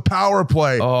going on with the power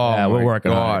play? Oh, yeah, we're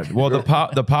working on it. Well, the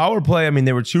power play, I mean,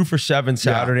 they were 2 for 7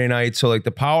 Saturday night. So like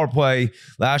the power play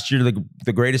last year,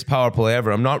 the greatest power play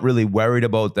ever. I'm not really worried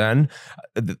about then.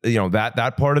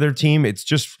 That part of their team, it's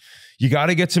just, you got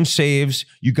to get some saves.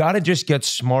 You got to just get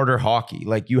smarter hockey.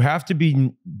 Like you have to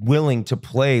be willing to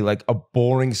play like a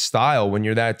boring style when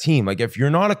you're that team. Like if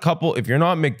you're not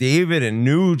McDavid and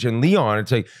Nuge and Leon,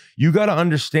 it's like you got to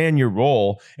understand your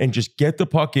role and just get the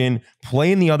puck in,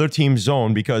 play in the other team's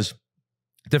zone, because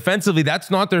defensively,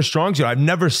 that's not their strong suit. I've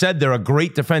never said they're a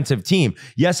great defensive team.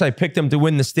 Yes, I picked them to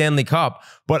win the Stanley Cup,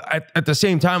 but at the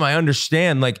same time, I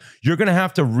understand like you're going to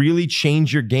have to really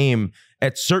change your game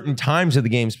at certain times of the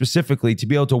game specifically to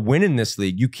be able to win in this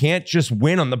league. You can't just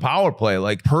win on the power play.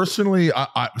 Like personally,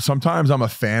 sometimes I'm a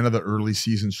fan of the early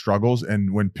season struggles.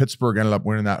 And when Pittsburgh ended up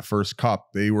winning that first cup,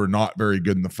 they were not very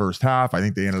good in the first half. I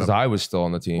think they ended up. I was still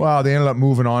on the team. Well, they ended up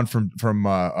moving on from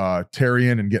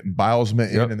Terrian and getting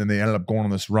Bilesma in, and then they ended up going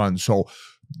on this run. So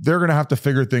they're going to have to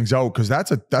figure things out because that's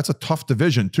a tough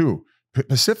division too.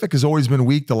 Pacific has always been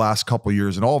weak the last couple of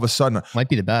years, and all of a sudden might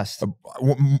be the best,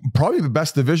 probably the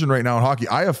best division right now in hockey.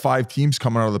 I have 5 teams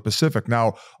coming out of the Pacific.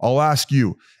 Now I'll ask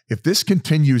you, if this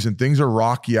continues and things are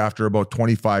rocky after about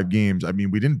 25 games, I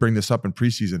mean, we didn't bring this up in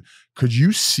preseason. Could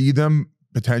you see them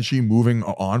potentially moving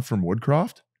on from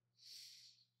Woodcroft?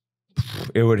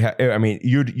 It would.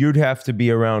 You'd have to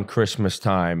be around Christmas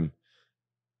time.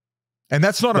 And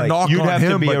that's not a knock on him. You'd have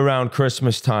to be around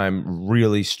Christmas time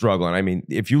really struggling. I mean,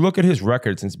 if you look at his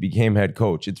record since he became head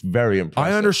coach, it's very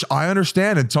impressive. I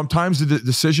understand. And sometimes the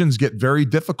decisions get very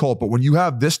difficult. But when you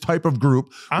have this type of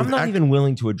group. I'm not even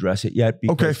willing to address it yet.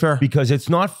 Because, okay, fair. Because it's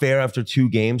not fair after 2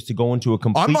 games to go into a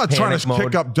complete I'm not trying to mode.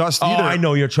 kick up dust either. Oh, I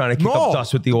know you're trying to kick up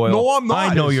dust with the oil. No, I'm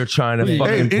not. I know you're trying to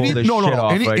fucking pull this shit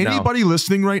off right now. Anybody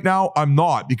listening right now, I'm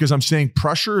not. Because I'm saying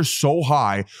pressure is so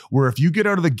high where if you get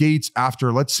out of the gates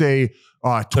after, let's say,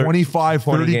 25,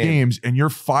 30 games and you're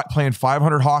playing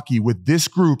 500 hockey with this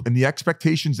group and the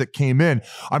expectations that came in,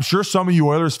 I'm sure some of you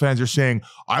Oilers fans are saying,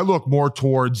 I look more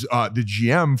towards the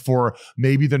GM for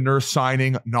maybe the Nurse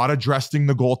signing, not addressing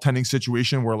the goaltending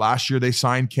situation where last year they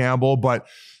signed Campbell, but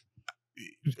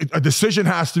a decision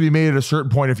has to be made at a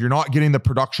certain point. If you're not getting the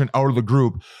production out of the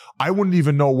group, I wouldn't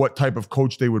even know what type of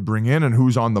coach they would bring in and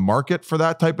who's on the market for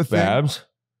that type of thing. Babs?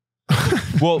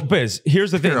 Well, Biz,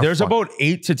 here's the thing. There's about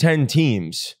 8 to 10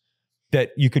 teams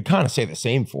that you could kind of say the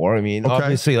same for. I mean,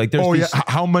 obviously, like there's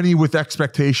how many with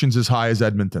expectations as high as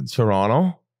Edmonton's?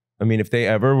 Toronto. I mean, if they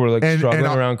ever were like struggling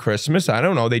around Christmas, I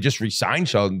don't know. They just re-signed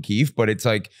Sheldon Keefe, but it's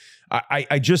like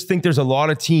I just think there's a lot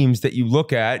of teams that you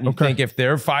look at and you think if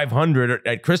they're 500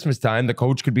 at Christmas time, the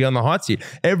coach could be on the hot seat.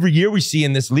 Every year we see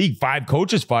in this league 5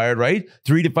 coaches fired, right?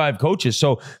 3 to 5 coaches.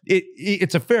 So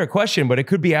it's a fair question, but it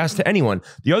could be asked to anyone.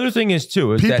 The other thing is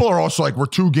too, is people are also like, we're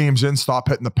 2 games in, stop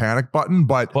hitting the panic button.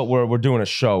 But we're doing a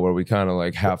show where we kind of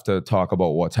like have to talk about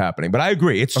what's happening. But I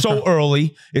agree, it's so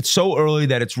early. It's so early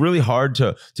that it's really hard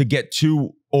to get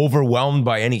too overwhelmed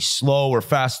by any slow or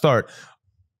fast start.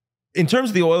 In terms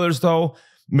of the Oilers, though,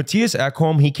 Matthias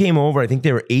Ekholm, he came over. I think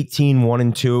they were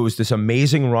 18-1-2. It was this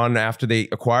amazing run after they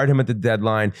acquired him at the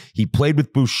deadline. He played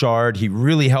with Bouchard. He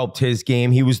really helped his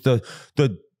game. He was the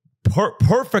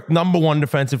perfect number one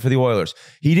defensive for the Oilers.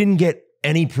 He didn't get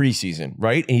any preseason,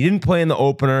 right? And he didn't play in the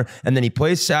opener, and then he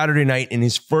plays Saturday night in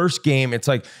his first game. It's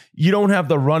like, you don't have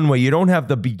the runway. You don't have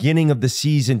the beginning of the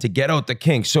season to get out the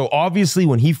kinks. So obviously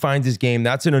when he finds his game,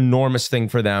 that's an enormous thing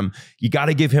for them. You got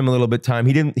to give him a little bit of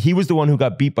time. He was the one who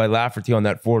got beat by Lafferty on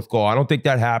that fourth goal. I don't think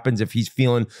that happens if he's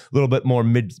feeling a little bit more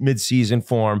mid-season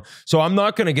form. So I'm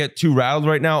not going to get too rattled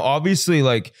right now. Obviously,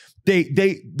 like,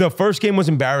 the first game was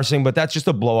embarrassing, but that's just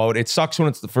a blowout. It sucks when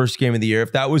it's the first game of the year.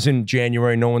 If that was in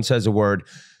January, no one says a word.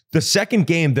 The second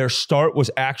game, their start was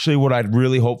actually what I'd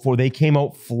really hoped for. They came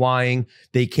out flying.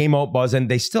 They came out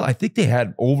buzzing. I think they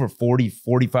had over 40,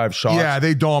 45 shots. Yeah,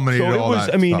 they dominated all that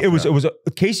stuff, it was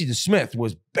Casey DeSmith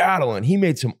was battling. He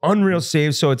made some unreal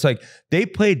saves. So it's like they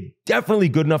played definitely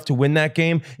good enough to win that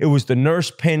game. It was the Nurse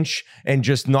pinch and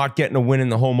just not getting a win in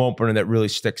the home opener that really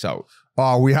sticks out.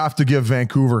 We have to give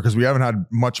Vancouver, because we haven't had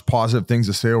much positive things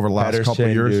to say over the last couple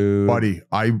of years. Dude. Buddy,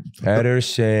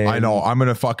 Pedersen. I know. I'm going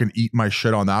to fucking eat my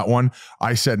shit on that one.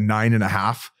 I said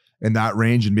 9.5 in that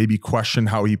range, and maybe question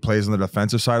how he plays on the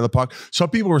defensive side of the puck. Some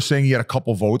people were saying he had a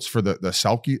couple votes for the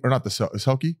Selke, or not the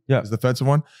Selke? Yeah. The defensive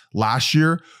one last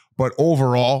year. But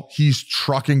overall, he's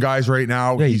trucking guys right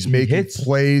now. Yeah, he's making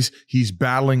plays. He's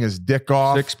battling his dick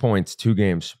off. 6 points, 2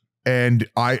 games. And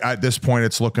at this point,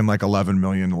 it's looking like 11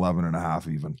 million,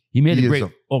 11.5 even. He made a great.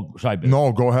 Sorry.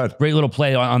 No, go ahead. Great little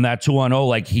play on that 2-on-0.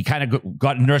 Like, he kind of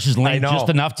got Nurse's lane just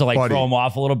enough to throw him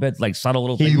off a little bit, like subtle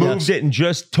little thing. He moved it and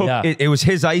just took it. It was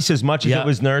his ice as much as it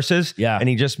was Nurse's. Yeah. And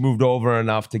he just moved over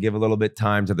enough to give a little bit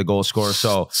time to the goal scorer.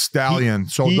 So Stallion.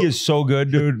 He is so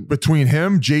good, dude. Between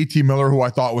him, JT Miller, who I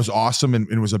thought was awesome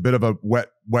and was a bit of a wet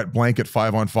blanket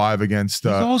 5-on-5 against.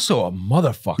 He's also a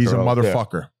motherfucker. He's a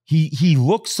motherfucker. He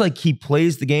looks like he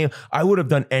plays the game. I would have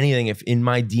done anything if in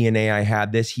my DNA I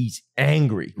had this. He's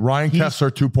angry. Ryan Kessler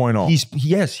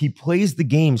 2.0. He plays the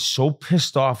game so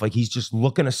pissed off, like he's just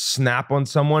looking to snap on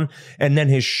someone. And then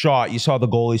his shot, you saw the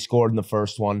goal he scored in the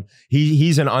first one.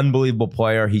 He's an unbelievable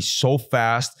player. He's so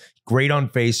fast. Great on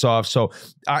faceoff. So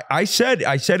I said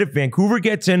if Vancouver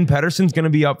gets in, Pedersen's going to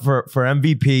be up for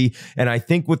MVP. And I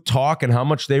think with talk and how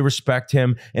much they respect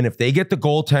him, and if they get the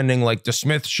goaltending like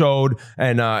DeSmith showed,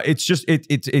 and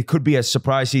it could be a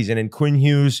surprise season. And Quinn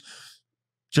Hughes,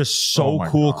 just so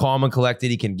cool, calm, and collected.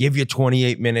 He can give you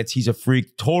 28 minutes. He's a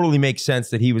freak. Totally makes sense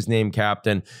that he was named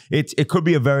captain. It could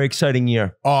be a very exciting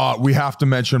year. We have to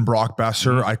mention Brock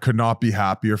Besser. I could not be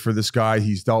happier for this guy.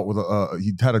 He's dealt with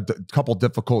he had a couple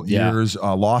difficult years.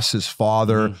 Lost his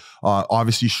father.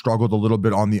 Obviously struggled a little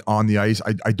bit on the ice.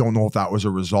 I don't know if that was a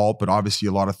result, but obviously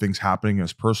a lot of things happening in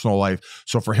his personal life.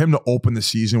 So for him to open the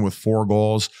season with 4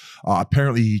 goals,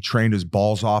 apparently he trained his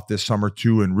balls off this summer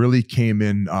too, and really came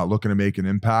in looking to make an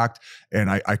impact. And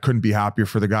I couldn't be happier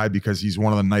for the guy, because he's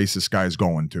one of the nicest guys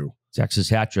going to. Texas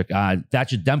hat trick.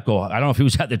 Thatcher Demko, I don't know if he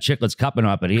was at the Chiclets Cup or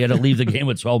not, but he had to leave the game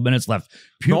with 12 minutes left,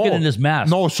 puking in his mask.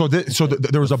 No, so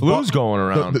there was a flu's going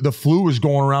around. The flu was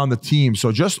going around the team.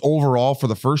 So just overall, for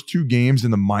the first 2 games,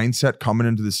 and the mindset coming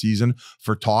into the season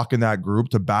for talking that group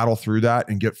to battle through that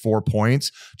and get 4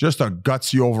 points, just a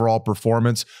gutsy overall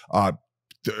performance.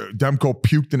 Demko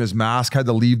puked in his mask, had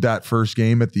to leave that first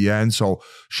game at the end. So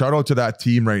shout out to that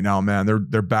team right now, man.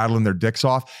 They're battling their dicks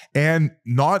off, and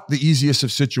not the easiest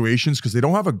of situations, because they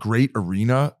don't have a great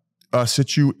arena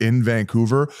situ in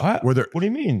Vancouver. What do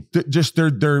you mean?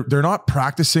 They're not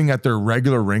practicing at their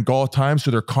regular rink all the time,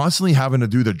 so they're constantly having to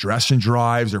do the dressing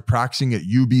drives. They're practicing at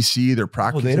UBC. They're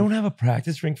practicing. They don't have a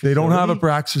practice rink facility? They don't have a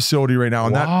practice facility right now,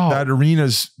 and that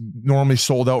arena's normally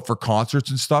sold out for concerts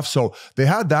and stuff. So they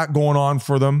had that going on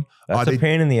for them. That's a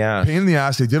pain in the ass. Pain in the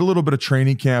ass. They did a little bit of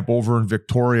training camp over in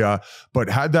Victoria, but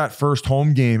had that first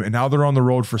home game, and now they're on the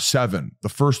road for 7, the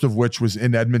first of which was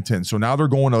in Edmonton. So now they're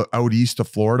going out east to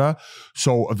Florida.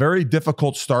 So a very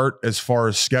difficult start as far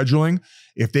as scheduling.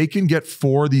 If they can get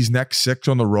 4 of these next 6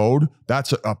 on the road,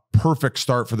 that's a perfect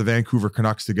start for the Vancouver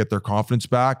Canucks to get their confidence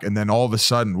back. And then all of a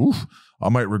sudden, I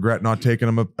might regret not taking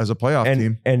them as a playoff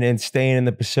team. And staying in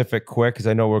the Pacific quick, because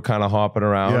I know we're kind of hopping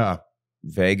around. Yeah.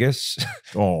 Vegas.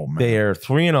 Oh, man. They are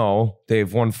 3-0.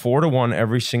 They've won 4-1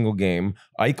 every single game.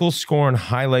 Eichel's scoring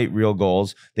highlight reel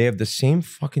goals. They have the same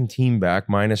fucking team back,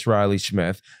 minus Riley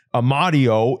Smith.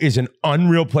 Amadio is an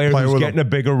unreal player who's getting a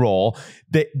bigger role.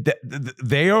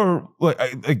 They are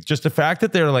like just the fact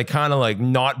that they're like kind of like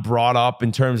not brought up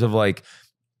in terms of like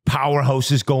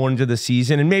powerhouses going into the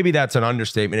season. And maybe that's an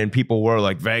understatement. And people were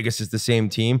like, Vegas is the same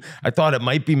team. I thought it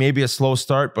might be maybe a slow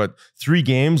start, but 3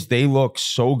 games, they look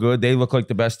so good. They look like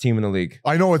the best team in the league.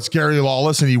 I know it's Gary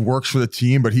Lawless and he works for the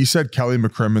team, but he said Kelly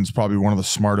McCrimmon's probably one of the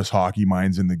smartest hockey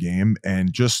minds in the game.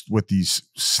 And just with these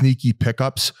sneaky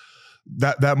pickups,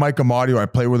 that Mike Amadio, I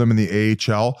play with him in the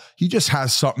AHL. He just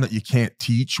has something that you can't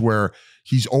teach where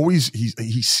he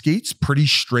skates pretty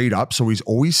straight up. So he's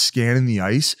always scanning the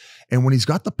ice. And when he's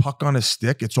got the puck on his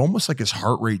stick, it's almost like his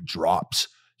heart rate drops.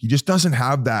 He just doesn't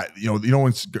have that,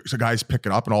 when guys pick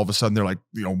it up and all of a sudden they're like,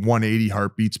 180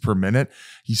 heartbeats per minute.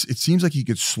 It seems like he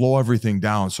could slow everything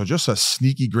down. So just a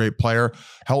sneaky great player.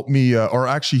 Helped me, or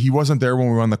actually he wasn't there when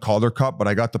we won the Calder Cup, but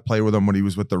I got to play with him when he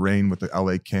was with the Reign with the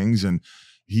LA Kings. And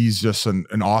he's just an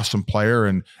awesome player.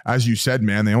 And as you said,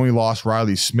 man, they only lost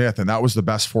Riley Smith, and that was the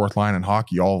best fourth line in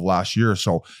hockey all of last year.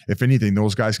 So if anything,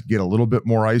 those guys could get a little bit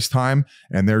more ice time,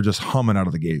 and they're just humming out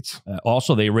of the gates.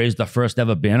 Also, they raised the first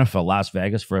ever banner for Las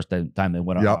Vegas, first time they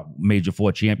went on a Major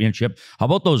 4 championship. How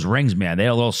about those rings, man? They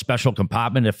had a little special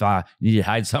compartment if you need to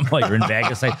hide something while you're in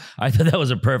Vegas. I thought that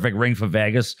was a perfect ring for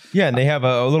Vegas. Yeah, and they have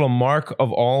a little mark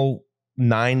of all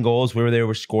 9 goals where they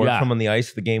were scored from on the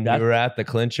ice. The game we were at, the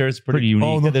clincher, it's pretty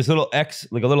unique. There's a little X,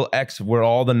 like a little X where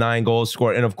all the 9 goals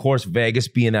scored. And of course, Vegas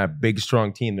being that big,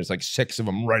 strong team, there's like 6 of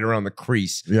them right around the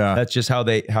crease. Yeah. That's just how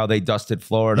they dusted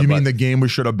Florida. You mean the game we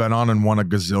should have been on and won $1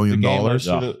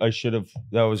 gazillion? I should have.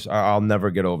 I'll never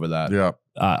get over that. Yeah.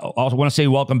 Also want to say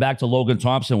welcome back to Logan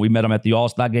Thompson. We met him at the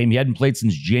All-Star game. He hadn't played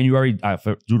since January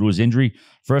due to his injury.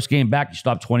 First game back, he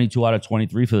stopped 22 out of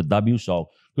 23 for the W. So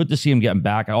good to see him getting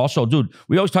back. Also, dude,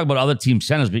 we always talk about other team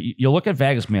centers, but you look at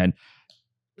Vegas, man.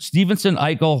 Stevenson,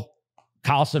 Eichel,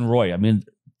 Carlson, Roy. I mean,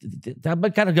 that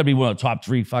might kind of gonna be one of the top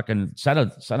 3 fucking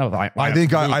center. I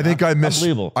think I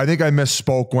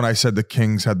misspoke when I said the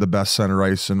Kings had the best center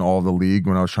ice in all the league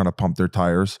when I was trying to pump their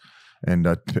tires and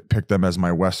pick them as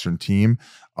my Western team.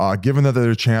 Given that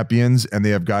they're champions and they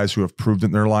have guys who have proved it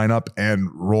in their lineup, and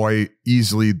Roy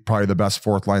easily probably the best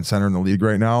fourth line center in the league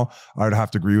right now, I would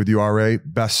have to agree with you, RA.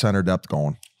 Best center depth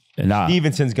going. And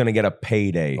Stevenson's going to get a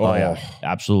payday. Oh, yeah,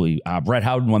 absolutely. Brett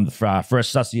Howden won the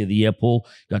first Sussy of the Year pool.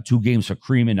 Got 2 games for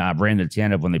Cream and Brandon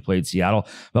Tanev when they played Seattle.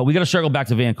 But we got to circle back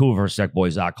to Vancouver for a sec,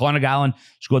 boys. Connor Garland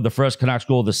scored the first Canucks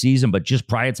goal of the season, but just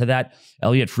prior to that,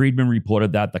 Elliot Friedman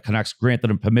reported that the Canucks granted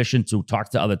him permission to talk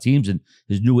to other teams, and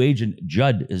his new agent,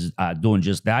 Judd, is doing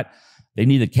just that. They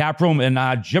need the cap room,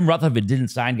 and Jim Rutherford didn't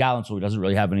sign Garland, so he doesn't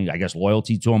really have any, I guess,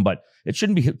 loyalty to him, but it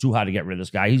shouldn't be too hard to get rid of this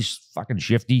guy. He's fucking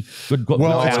shifty. Good.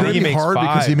 Well, it's going to be hard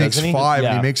because he makes 5.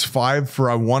 Yeah. He makes 5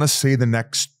 for, I want to say, the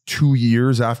next 2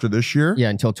 years after this year. Yeah,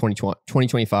 until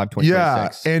 2025,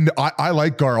 2026. Yeah, and I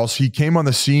like Garls. He came on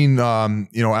the scene,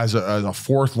 as a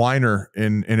fourth liner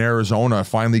in Arizona,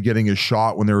 finally getting his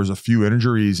shot when there was a few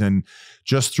injuries, and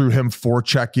just through him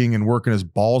forechecking and working his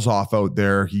balls off out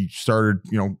there, he started,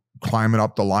 climbing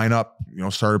up the lineup,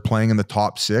 started playing in the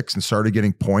top 6 and started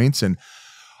getting points. And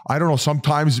I don't know,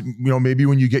 sometimes, maybe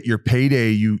when you get your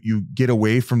payday, you get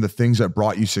away from the things that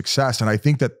brought you success. And I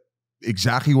think that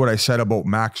exactly what I said about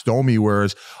Max Domi,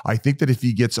 whereas I think that if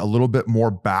he gets a little bit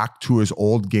more back to his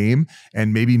old game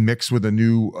and maybe mixed with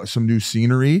some new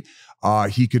scenery,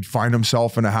 he could find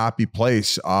himself in a happy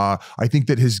place. I think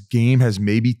that his game has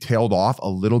maybe tailed off a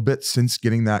little bit since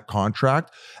getting that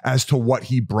contract as to what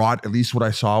he brought, at least what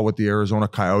I saw with the Arizona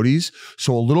Coyotes.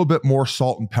 So a little bit more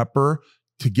salt and pepper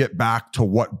to get back to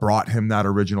what brought him that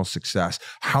original success,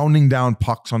 hounding down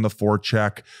pucks on the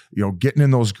forecheck, getting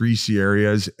in those greasy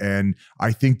areas. And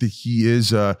I think that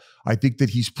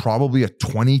he's probably a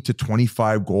 20 to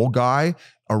 25 goal guy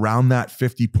around that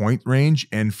 50-point range.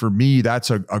 And for me,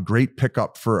 that's a great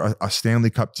pickup for a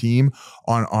Stanley Cup team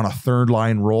on a third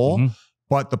line role. Mm-hmm.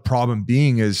 But the problem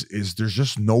being is there's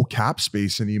just no cap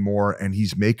space anymore, and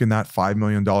he's making that $5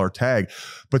 million tag.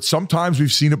 But sometimes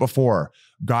we've seen it before.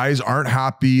 Guys aren't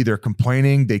happy. They're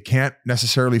complaining. They can't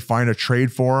necessarily find a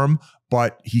trade for him,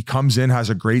 but he comes in,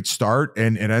 has a great start,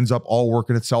 and it ends up all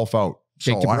working itself out.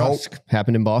 Jake DeBrusk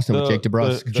happened in Boston with Jake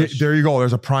DeBrusk. There you go.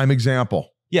 There's a prime example.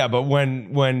 Yeah, but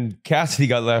when Cassidy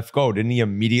got left go, didn't he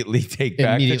immediately take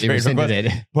back the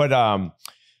trade? But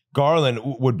Garland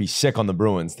would be sick on the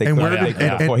Bruins. He'd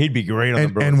be great on the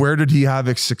Bruins. And where did he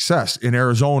have success? In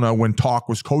Arizona when Talk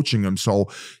was coaching him. So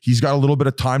he's got a little bit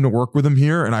of time to work with him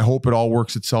here, and I hope it all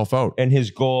works itself out. And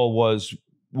his goal was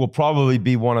will probably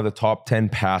be one of the top 10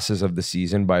 passes of the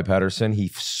season by Pedersen. He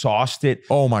sauced it.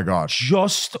 Oh my gosh.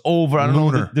 Just over. I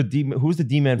don't know the D, who's the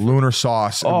D-man. Lunar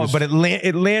sauce. But it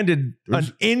landed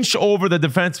an inch over the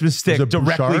defenseman's stick,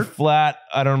 directly Bouchard? flat.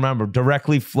 I don't remember.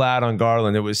 Directly flat on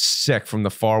Garland. It was sick from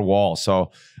the far wall.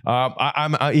 So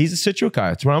he's a Situate guy.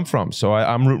 That's where I'm from. So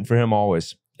I'm rooting for him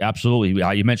always. Absolutely.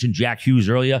 You mentioned Jack Hughes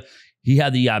earlier. He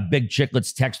had the big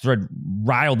Chiclets text thread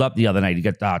riled up the other night. He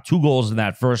got 2 goals in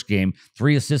that first game,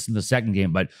 3 assists in the second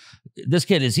game. But this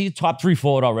kid, is he top 3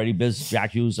 forward already, Biz,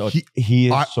 Jack Hughes? He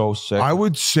is so sick. I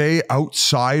would say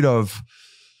outside of,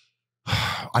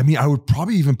 I mean, I would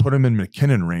probably even put him in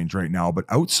McKinnon range right now. But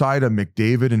outside of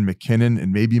McDavid and McKinnon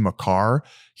and maybe Makar,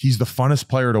 he's the funnest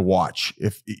player to watch.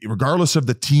 Regardless of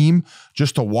the team,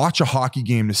 just to watch a hockey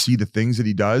game to see the things that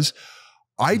he does.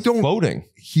 Floating.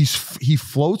 He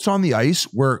floats on the ice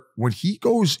where when he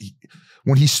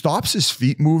stops his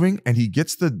feet moving and he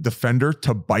gets the defender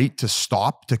to bite, to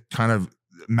stop, to kind of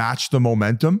match the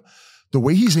momentum, the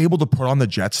way he's able to put on the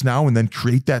jets now and then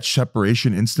create that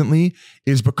separation instantly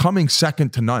is becoming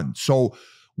second to none. So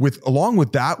along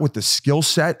with that, with the skill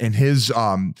set and his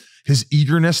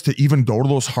eagerness to even go to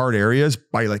those hard areas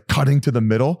by like cutting to the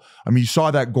middle. I mean, you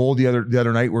saw that goal the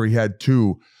other night where he had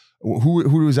 2.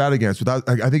 Who was that against? I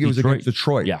think it was against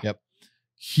Detroit. Yeah. Yep.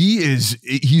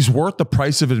 He's worth the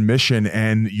price of admission,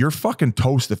 and you're fucking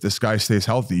toast if this guy stays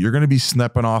healthy. You're going to be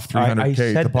snipping off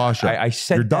 $300K to Pasha. I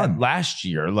said you're that done last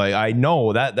year. Like, I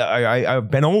know that I've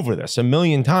been over this a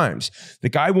million times. The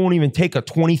guy won't even take a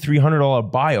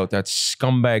 $2,300 buyout. That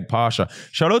scumbag Pasha.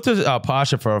 Shout out to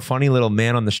Pasha for a funny little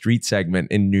man on the street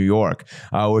segment in New York,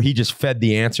 where he just fed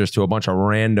the answers to a bunch of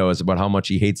randos about how much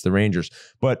he hates the Rangers.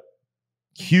 But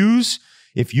Hughes,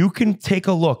 if you can take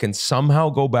a look and somehow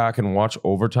go back and watch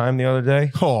overtime the other day,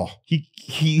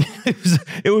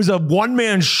 it was a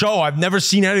one-man show. I've never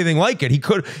seen anything like it. He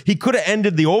could have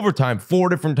ended the overtime 4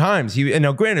 different times. And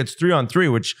now granted, it's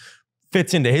 3-on-3, which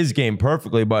fits into his game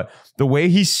perfectly, but the way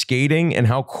he's skating and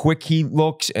how quick he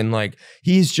looks, and like,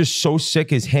 he's just so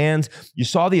sick. His hands, you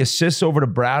saw the assists over to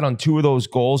Brad on 2 of those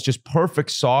goals, just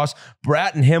perfect sauce.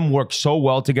 Brad and him work so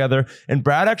well together. And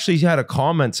Brad actually had a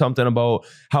comment, something about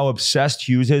how obsessed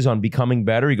Hughes is on becoming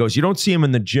better. He goes, you don't see him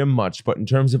in the gym much, but in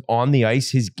terms of on the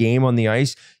ice, his game on the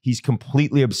ice, he's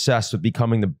completely obsessed with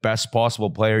becoming the best possible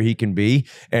player he can be.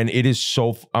 And it is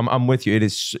so, I'm with you.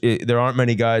 There aren't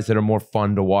many guys that are more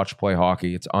fun to watch play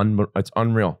hockey. It's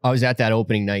unreal. I was at that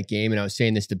opening night game, and I was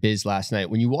saying this to Biz last night.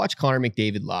 When you watch Connor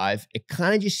McDavid live, it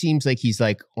kind of just seems like he's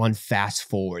like on fast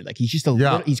forward. Like, he's just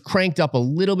he's cranked up a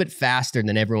little bit faster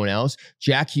than everyone else.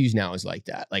 Jack Hughes now is like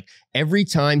that. Like, every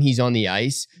time he's on the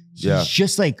ice, he's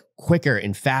just like quicker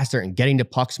and faster and getting to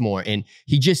pucks more. And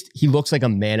he looks like a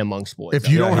man amongst boys. If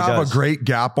you don't have a great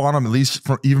gap on him, at least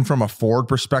even from a forward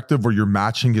perspective, where you're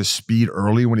matching his speed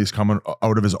early when he's coming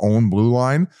out of his own blue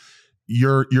line,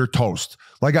 you're toast.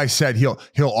 Like I said, he'll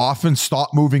often stop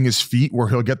moving his feet where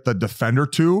he'll get the defender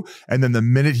to, and then the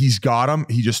minute he's got him,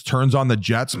 he just turns on the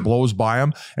jets, blows by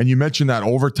him. And you mentioned that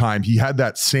overtime, he had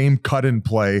that same cut in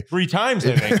play 3 times,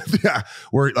 I think. yeah,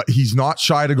 where he's not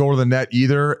shy to go to the net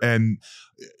either. And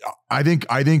I think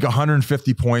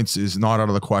 150 points is not out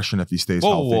of the question if he stays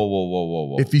healthy.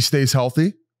 Whoa. If he stays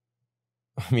healthy,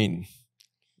 I mean,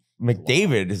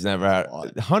 McDavid has never had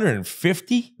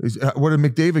 150. What did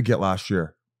McDavid get last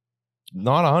year?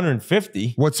 Not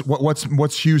 150.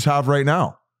 What's Hughes have right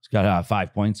now? He's got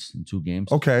 5 points in 2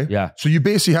 games. Okay. Yeah. So you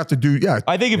basically have to do,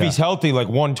 I think if he's healthy, like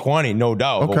 120, no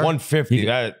doubt. Okay. But 150,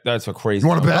 that's a crazy. You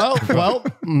want to bet? Well,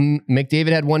 McDavid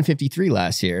had 153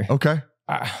 last year. Okay.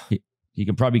 He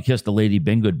can probably kiss the Lady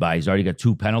Bing goodbye. He's already got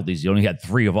 2 penalties. He only had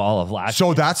 3 of all of last year.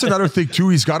 So that's another thing too.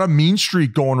 He's got a mean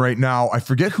streak going right now. I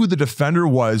forget who the defender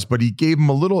was, but he gave him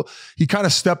he kind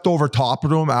of stepped over top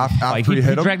of him after he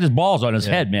hit him. He dragged his balls on his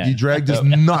head, man. He dragged his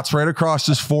nuts right across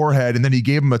his forehead, and then he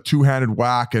gave him a 2-handed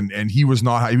whack, and he was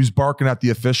barking at the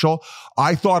official.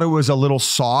 I thought it was a little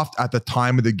soft at the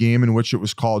time of the game in which it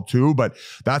was called too, but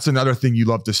that's another thing you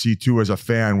love to see too as a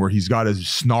fan, where he's got his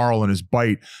snarl and his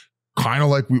bite, kind of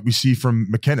like we see from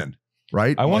McKinnon,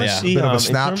 right? I want to see a bit of a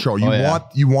snap show.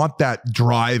 You want that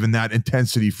drive and that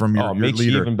intensity from your makes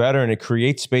leader. you even better, and it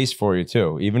creates space for you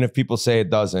too. Even if people say it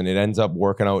doesn't, it ends up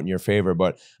working out in your favor.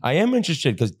 But I am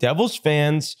interested because Devils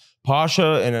fans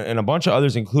Pasha and a bunch of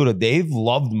others included, they've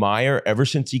loved Meyer ever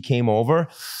since he came over.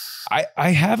 I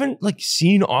haven't like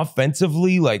seen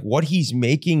offensively like what he's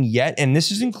making yet, and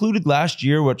this is included last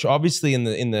year, which obviously in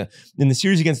the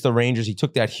series against the Rangers he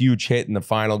took that huge hit in the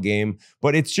final game.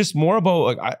 But it's just more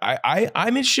about like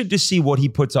I'm interested to see what he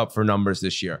puts up for numbers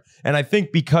this year, and I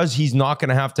think because he's not going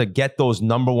to have to get those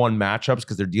number one matchups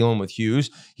because they're dealing with Hughes,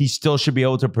 he still should be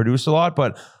able to produce a lot.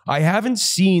 But I haven't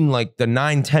seen like the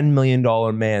 $9-10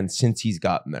 million man since he's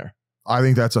gotten there. I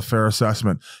think that's a fair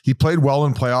assessment. He played well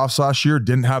in playoffs last year,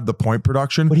 didn't have the point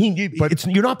production. But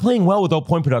you're not playing well without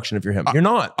point production if you're him. You're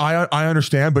not. I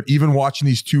understand, but even watching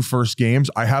these two first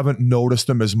games, I haven't noticed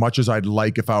him as much as I'd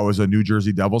like if I was a New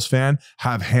Jersey Devils fan,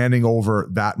 handing over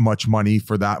that much money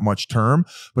for that much term.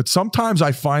 But sometimes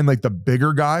I find like the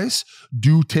bigger guys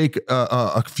do take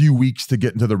a few weeks to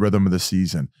get into the rhythm of the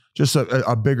season. Just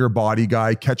a bigger body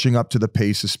guy catching up to the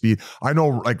pace of speed. I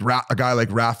know like a guy like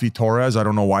Rafi Torres, I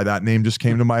don't know why that name just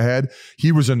came to my head.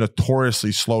 He was a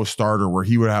notoriously slow starter where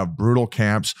he would have brutal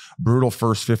camps, brutal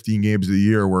first 15 games of the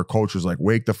year where coach was like,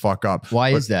 wake the fuck up.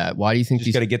 Why is that? Why do you think you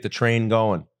just got to get the train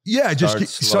going? Yeah,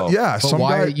 But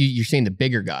why you're saying the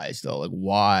bigger guys though? Like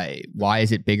why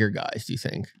is it bigger guys, do you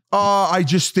think? I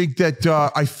just think that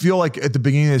I feel like at the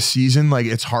beginning of the season, like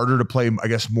it's harder to play, I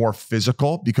guess, more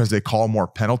physical because they call more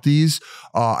penalties.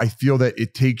 I feel that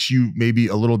it takes you maybe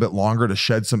a little bit longer to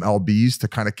shed some LBs to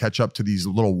kind of catch up to these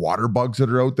little water bugs that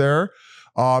are out there.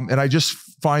 And I just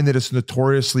find that it's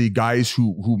notoriously guys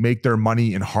who make their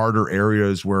money in harder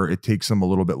areas where it takes them a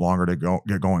little bit longer to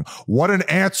get going. What an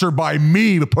answer by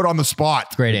me to put on the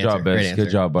spot. Great answer. Good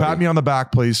job, buddy. Pat me on the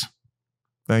back, please.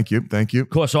 Thank you. Of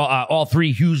course, all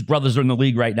three Hughes brothers are in the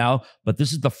league right now, but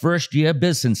this is the first year,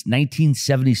 Biz, since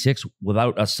 1976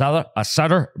 without a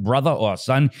Sutter brother or a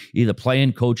son either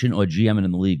playing, coaching, or GMing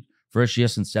in the league. First year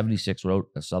since 76 wrote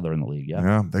a Southern in the league.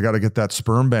 Yeah, they got to get that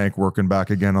sperm bank working back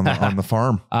again on the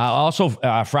farm. Also,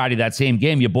 Friday, that same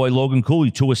game, your boy Logan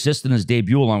Cooley, 2 assists in his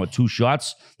debut along with 2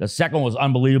 shots. The second was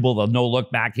unbelievable. The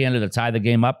no-look backhander to tie the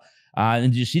game up.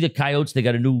 And did you see the Coyotes? They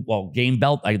got a new game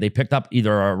belt. They picked up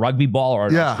either a rugby ball or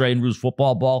an Australian Rules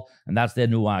football ball, and that's their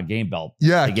new game belt.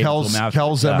 Yeah,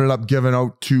 Kells ended up giving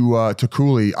out to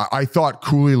Cooley. I thought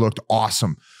Cooley looked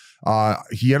awesome.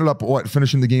 He ended up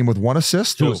finishing the game with 1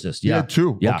 assist? 2 assists. Yeah,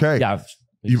 2. Yeah. Okay. Yeah.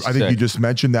 I think you just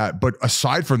mentioned that. But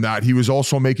aside from that, he was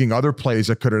also making other plays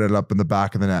that could have ended up in the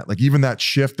back of the net. Like even that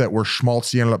shift that where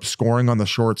Schmaltz ended up scoring on the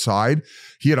short side,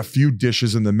 he had a few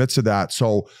dishes in the midst of that.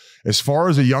 So as far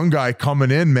as a young guy coming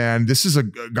in, man, this is a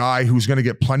guy who's going to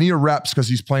get plenty of reps because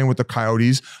he's playing with the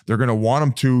Coyotes. They're going to want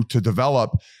him to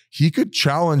develop. He could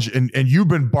challenge, and you've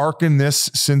been barking this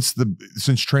since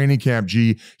training camp,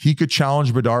 G. He could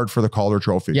challenge Bedard for the Calder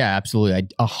Trophy. Yeah, absolutely.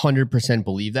 I 100%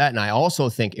 believe that. And I also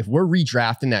think if we're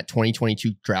redrafting that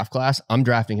 2022 draft class, I'm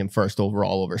drafting him first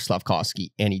overall over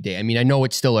Slavkovsky any day. I mean, I know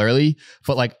it's still early,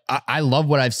 but like I love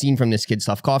what I've seen from this kid.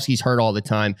 Slavkovsky's hurt all the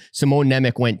time. Simone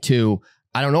Nemec went too.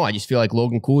 I don't know. I just feel like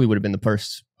Logan Cooley would have been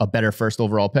a better first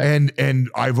overall pick. And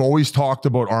I've always talked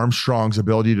about Armstrong's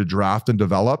ability to draft and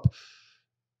develop.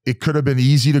 It could have been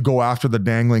easy to go after the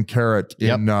dangling carrot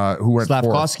in who went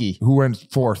Slavkovsky. Fourth. Who went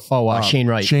fourth? Shane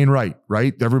Wright. Shane Wright,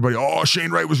 right? Everybody, Shane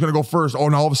Wright was going to go first. Oh,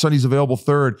 and all of a sudden he's available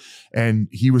third. And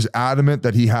he was adamant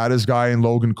that he had his guy in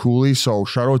Logan Cooley. So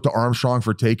shout out to Armstrong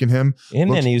for taking him.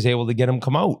 And then he was able to get him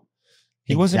come out.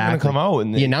 He wasn't going to come out.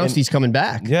 And he announced he's coming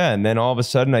back. Yeah. And then all of a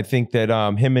sudden, I think that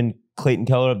him and Clayton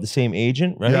Keller have the same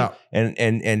agent, right? Yeah.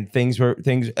 And things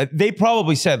they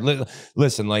probably said,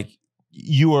 listen, like,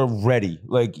 you are ready.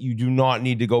 Like, you do not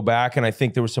need to go back. And I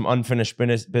think there was some unfinished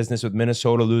business with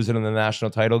Minnesota losing in the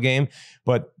national title game.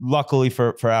 But luckily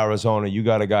for Arizona, you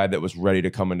got a guy that was ready to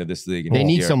come into this league. They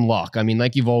need some luck. I mean,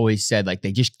 like you've always said, like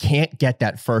they just can't get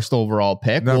that first overall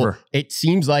pick. Never. Well, it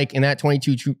seems like in that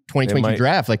 2022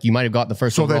 draft, like you might have got the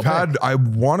first overall pick. So they've had, I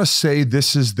want to say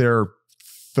this is their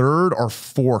third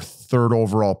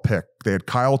overall pick. They had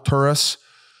Kyle Turris.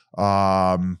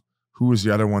 Who was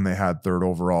the other one they had third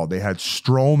overall? They had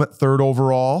Strome at third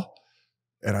overall.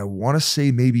 And I want to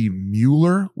say maybe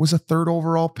Mueller was a third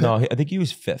overall pick. No, I think he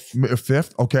was fifth.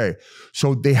 Fifth? Okay.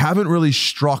 So they haven't really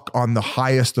struck on the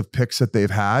highest of picks that they've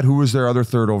had. Who was their other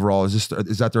third overall? Is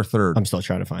that their third? I'm still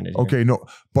trying to find it here. Okay, no.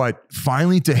 But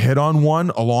finally to hit on one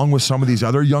along with some of these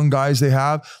other young guys they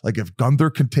have, like if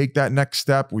Gunther can take that next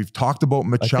step, we've talked about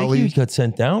Michelli. I think he got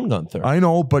sent down, Gunther. I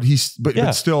know, but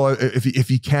still, if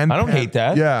he can. I don't hate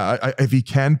that. Yeah, if he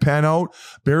can pan out.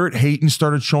 Barrett Hayton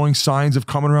started showing signs of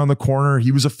coming around the corner.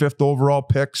 He was a fifth overall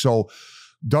pick. So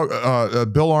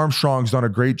Bill Armstrong's done a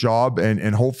great job,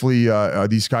 and hopefully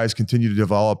these guys continue to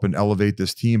develop and elevate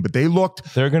this team. But they're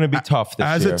going to be tough this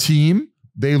year. As a team,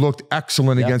 They looked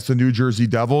excellent against the New Jersey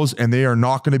Devils, and they are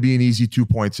not going to be an easy 2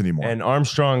 points anymore. And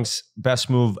Armstrong's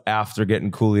best move after getting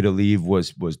Cooley to leave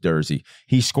was Dursey.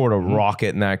 He scored a rocket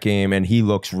in that game, and he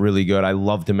looks really good. I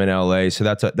loved him in LA, so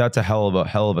that's a hell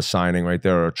of a signing right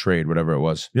there, or a trade, whatever it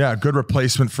was. Yeah, good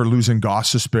replacement for losing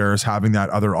Gostisbehere, having that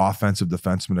other offensive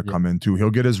defenseman to come in too. He'll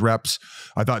get his reps.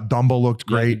 I thought Dumbo looked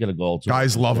great. He got a goal too.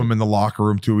 Guys love him in the locker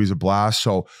room too. He's a blast.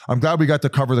 So I'm glad we got to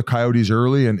cover the Coyotes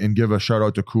early and give a shout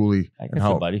out to Cooley. I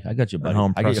got you, buddy. I got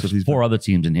how I got impressive you 4 other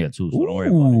teams in here too, so don't worry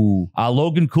about it.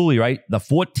 Logan Cooley, right? The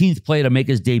 14th player to make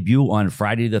his debut on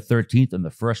Friday the 13th, and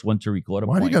the first one to record a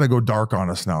Why point. are you going to go dark on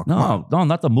us now? No,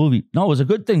 not the movie. No, it was a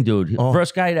good thing, dude.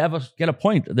 First guy to ever get a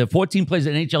point. The 14 players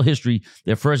in NHL history,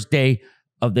 their first day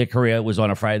of their career was on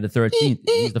a Friday the 13th.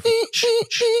 He's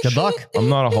Good luck. I'm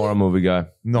not a horror movie guy.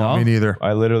 No, me neither.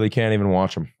 I literally can't even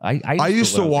watch them. I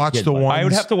used to watch the ones. I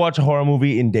would have to watch a horror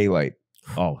movie in daylight.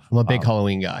 Oh, I'm a big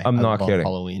Halloween guy. I'm not kidding.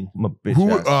 Halloween. I'm a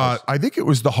bitch ass. I think it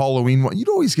was the Halloween one. You'd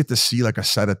always get to see like a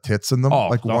set of tits in them.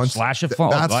 like once. slash it.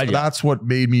 That's what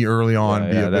made me early on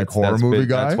be a big horror movie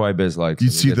guy. That's why Biz likes.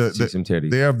 You'd see some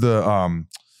titties. They have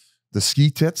the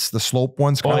ski tits, the slope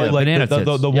ones. Like banana the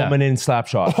tits. woman in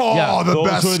Slapshot. Oh, the Those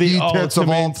best were the ski tits of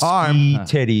all ultimate time.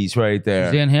 ski titties right there.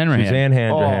 Suzanne Hanrahan. Suzanne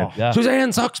Hanrahan. Oh, yeah.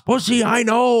 Suzanne sucks pussy. I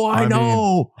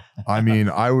know. I mean,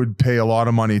 I would pay a lot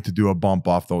of money to do a bump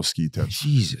off those ski tips.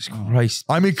 Jesus Christ.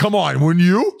 I mean, come on, wouldn't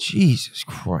you? Jesus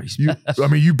Christ. You bet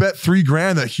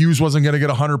 $3,000 that Hughes wasn't going to get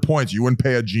 100 points. You wouldn't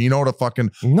pay a Gino to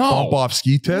fucking bump off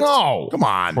ski tits? No. Come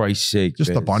on. For Christ's sake.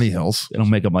 Just the Bunny Hills. They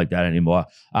don't make them like that anymore.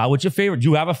 What's your favorite? Do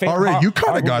you have a favorite? All right, you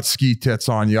kind of got ski tits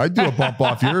on you. I'd do a bump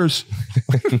off yours.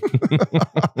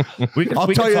 We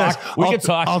can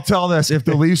talk. I'll tell this. If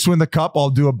the Leafs win the cup, I'll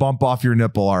do a bump off your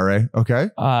nipple, all right? Okay?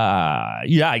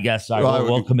 Yeah, I guess.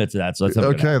 We'll commit to that. So it's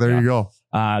okay, there you go.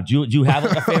 Do you have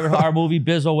like a favorite horror movie,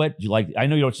 Biz, or what? Do you like? I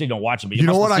know you don't say you don't watch them, but you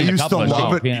know what I used to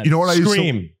love it. You know what I used to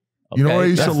Scream. You know what I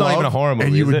used to That's love? not even a horror movie,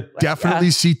 and you is would it?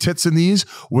 definitely see tits in these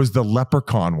was the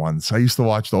Leprechaun ones. I used to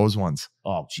watch those ones.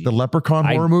 Oh, geez. The Leprechaun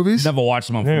horror movies? Never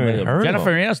watched them.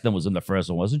 Jennifer Aniston was in the first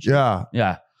one, wasn't she? Yeah.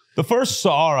 Yeah. The first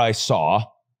Saw I saw,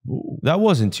 that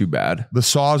wasn't too bad. The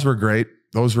Saws were great.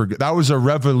 Those were good. That was a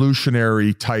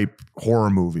revolutionary type horror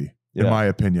movie, in my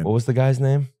opinion. What was the guy's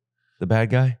name? The bad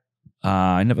guy?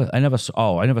 I never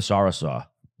saw a Saw.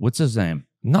 What's his name?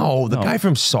 No, the guy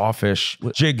from Sawfish.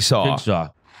 Jigsaw.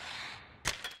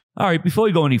 All right, before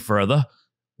we go any further,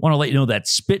 want to let you know that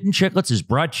Spittin' Chiclets is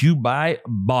brought to you by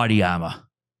Body Armor.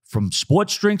 From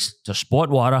sports drinks to sport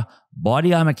water,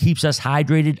 Body Armor keeps us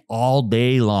hydrated all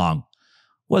day long.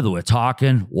 Whether we're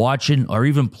talking, watching, or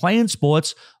even playing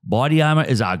sports, Body Armor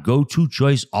is our go-to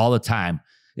choice all the time.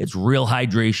 It's real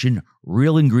hydration,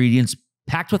 real ingredients,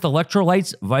 packed with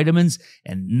electrolytes, vitamins,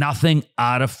 and nothing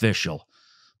artificial.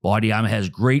 Body Armor has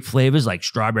great flavors like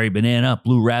strawberry banana,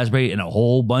 blue raspberry, and a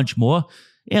whole bunch more.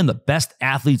 And the best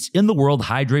athletes in the world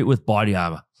hydrate with Body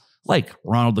Armor, like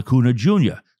Ronald Acuna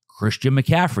Jr., Christian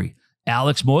McCaffrey,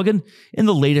 Alex Morgan, and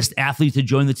the latest athlete to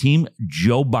join the team,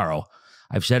 Joe Burrow.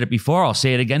 I've said it before, I'll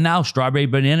say it again now. Strawberry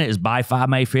banana is by far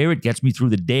my favorite. Gets me through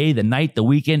the day, the night, the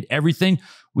weekend, everything.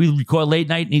 We record late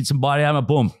night, need some Body Armor,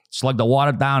 boom. Slug the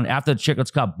water down. After the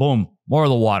Chiclets Cup, boom, more of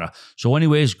the water. So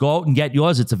anyways, go out and get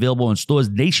yours. It's available in stores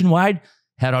nationwide.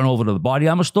 Head on over to the Body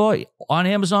Armor store on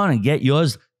Amazon and get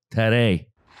yours today.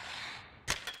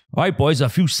 All right, boys, a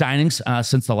few signings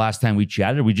since the last time we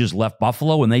chatted. We just left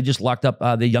Buffalo, and they just locked up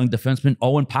the young defenseman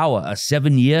Owen Power, a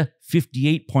 7-year,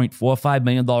 $58.45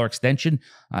 million extension.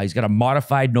 He's got a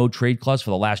modified no-trade clause for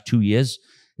the last 2 years.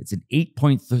 It's an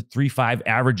 8.35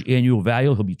 average annual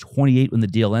value. He'll be 28 when the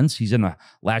deal ends. He's in the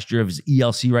last year of his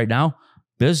ELC right now.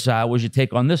 Biz, what's your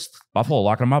take on this? Buffalo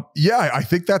locking him up? Yeah, I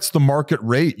think that's the market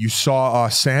rate. You saw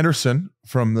Sanderson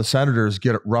from the Senators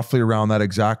get it roughly around that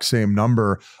exact same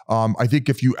number. I think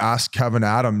if you ask Kevin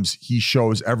Adams, he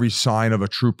shows every sign of a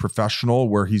true professional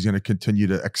where he's going to continue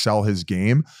to excel his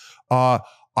game. I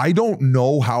don't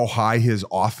know how high his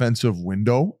offensive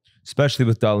window, especially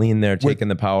with Darlene there taking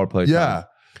the power play. Yeah. Time.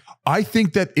 I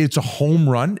think that it's a home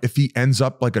run if he ends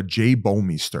up like a Jay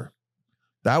Bouwmeester.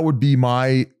 That would be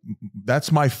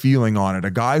that's my feeling on it. A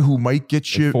guy who might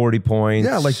get you 40 points.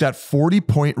 Yeah, like that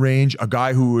 40-point range. A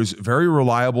guy who is very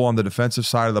reliable on the defensive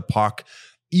side of the puck.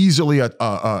 Easily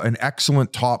an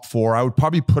excellent top 4. I would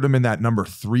probably put him in that number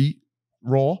 3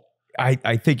 role.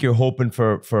 I think you're hoping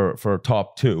for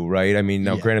top 2, right? I mean,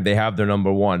 now granted they have their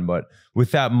number 1, but with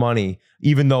that money,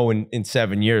 even though in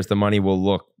 7 years the money will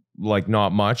look like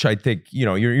not much. I think,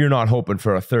 you're not hoping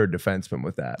for a third defenseman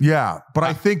with that. Yeah, but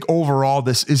I think overall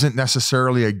this isn't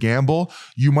necessarily a gamble.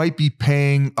 You might be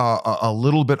paying a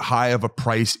little bit high of a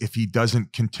price if he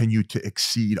doesn't continue to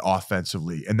exceed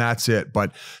offensively, and that's it.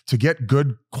 But to get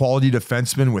good quality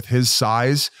defensemen with his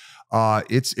size,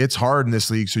 it's hard in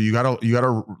this league. So you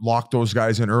gotta lock those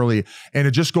guys in early. And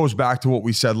it just goes back to what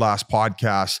we said last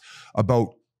podcast about.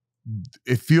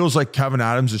 It feels like Kevin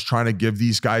Adams is trying to give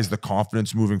these guys the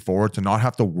confidence moving forward to not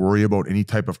have to worry about any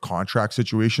type of contract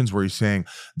situations where he's saying,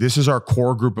 this is our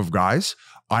core group of guys.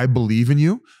 I believe in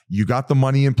you. You got the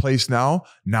money in place now.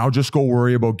 Now just go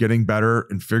worry about getting better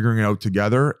and figuring it out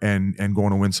together and going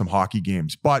to win some hockey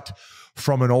games. But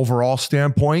from an overall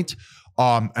standpoint,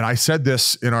 and I said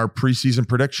this in our preseason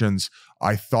predictions,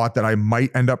 I thought that I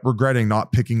might end up regretting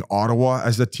not picking Ottawa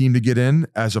as the team to get in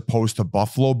as opposed to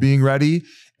Buffalo being ready.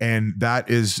 And that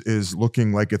is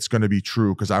looking like it's going to be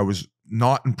true because I was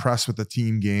not impressed with the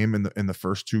team game in the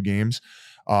first two games.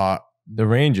 The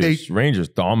Rangers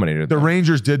dominated them. The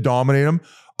Rangers did dominate them.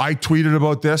 I tweeted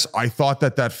about this. I thought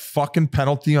that fucking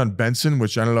penalty on Benson,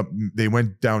 which ended up, they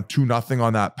went down 2-0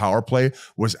 on that power play,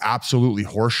 was absolutely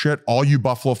horseshit. All you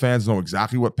Buffalo fans know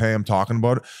exactly what play I'm talking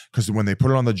about because when they put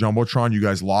it on the Jumbotron, you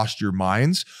guys lost your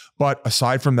minds. But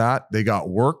aside from that, they got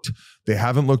worked. They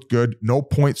haven't looked good. No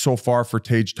points so far for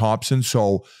Tage Thompson.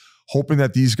 So hoping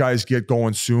that these guys get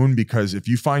going soon, because if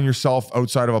you find yourself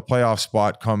outside of a playoff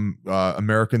spot come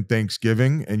American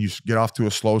Thanksgiving and you get off to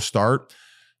a slow start,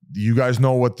 you guys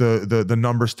know what the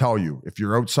numbers tell you. If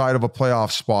you're outside of a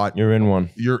playoff spot, you're in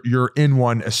one. You're in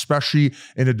one, especially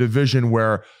in a division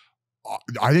where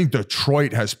I think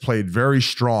Detroit has played very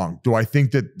strong. Do I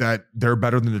think that they're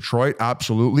better than Detroit?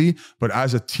 Absolutely. But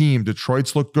as a team,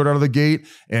 Detroit's looked good out of the gate,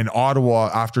 and Ottawa,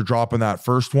 after dropping that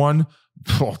first one,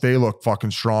 they look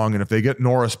fucking strong. And if they get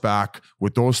Norris back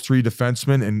with those three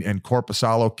defensemen and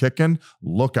Korpisalo kicking,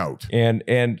 look out.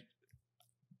 And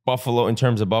Buffalo, in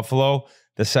terms of Buffalo,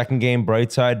 the second game,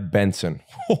 bright side, Benson.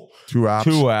 Two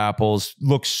apples.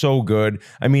 Looks so good.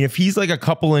 I mean, if he's like a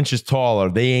couple inches taller,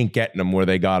 they ain't getting him where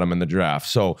they got him in the draft.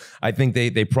 So I think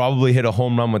they probably hit a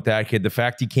home run with that kid. The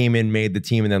fact he came in, made the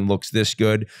team, and then looks this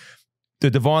good. The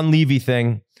Devon Levy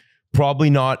thing, probably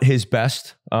not his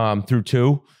best through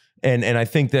two. And I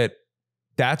think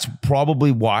that's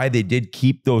probably why they did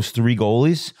keep those three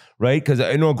goalies, right? Because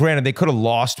I know, granted, they could have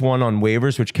lost one on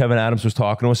waivers, which Kevin Adams was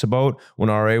talking to us about when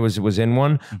RA was in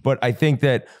one. But I think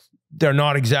that they're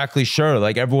not exactly sure.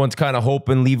 Like, everyone's kind of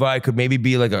hoping Levi could maybe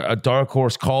be like a dark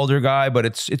horse Calder guy, but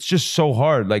it's just so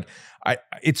hard. Like,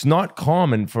 it's not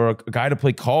common for a guy to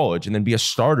play college and then be a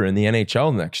starter in the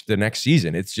NHL the next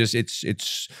season. It's just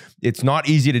it's not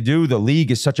easy to do. The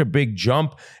league is such a big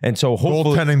jump, and so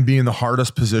hopefully goaltending being the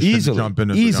hardest position to jump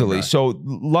into easily. So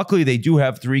luckily they do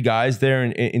have three guys there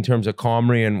in terms of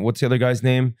Comrie and what's the other guy's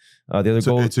name? The other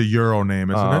goal. It's a Euro name,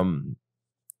 isn't it?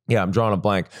 Yeah, I'm drawing a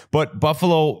blank. But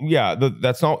Buffalo, yeah,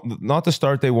 that's not the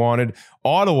start they wanted.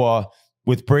 Ottawa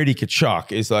with Brady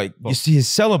Tkachuk is like, you see his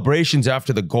celebrations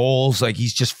after the goals, like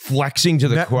he's just flexing to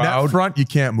the crowd. Net front, you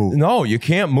can't move. No, you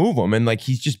can't move him. And like,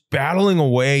 he's just battling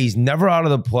away. He's never out of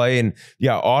the play. And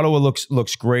yeah, Ottawa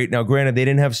looks great. Now, granted, they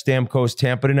didn't have Stamkos.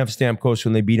 Tampa didn't have Stamkos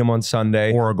when they beat him on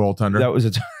Sunday. Or a goaltender. That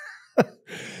was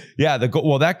yeah,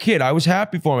 that kid, I was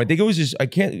happy for him. I think it was I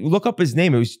can't look up his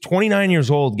name. It was 29 years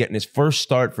old getting his first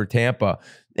start for Tampa.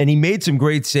 And he made some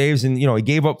great saves, and he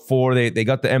gave up 4. They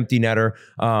got the empty netter,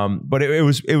 but it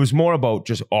was more about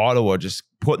just Ottawa just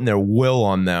putting their will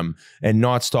on them and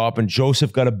not stopping.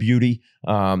 Joseph got a beauty.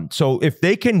 So if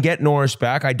they can get Norris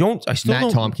back,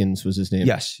 Matt Tompkins was his name.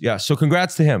 Yes. So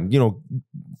congrats to him.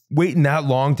 Waiting that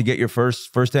long to get your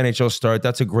first NHL start,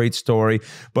 that's a great story.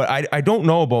 But I don't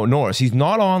know about Norris. He's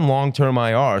not on long-term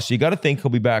IR, so you got to think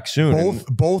he'll be back soon.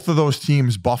 Both of those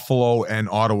teams, Buffalo and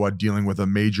Ottawa, dealing with a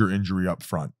major injury up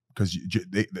front. Because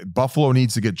Buffalo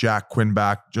needs to get Jack Quinn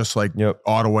back, just like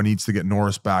Ottawa needs to get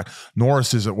Norris back.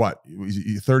 Norris is a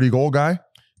 30-goal guy?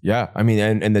 Yeah, I mean,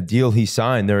 and the deal he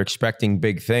signed, they're expecting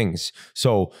big things.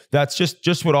 So that's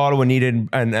just what Ottawa needed.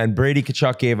 And Brady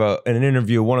Tkachuk gave an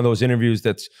interview, one of those interviews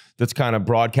that's kind of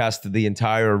broadcast to the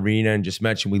entire arena, and just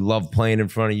mentioned, we love playing in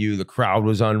front of you. The crowd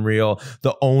was unreal.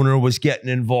 The owner was getting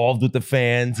involved with the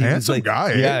fans. Handsome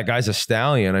guy. Yeah, the guy's a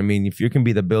stallion. I mean, if you can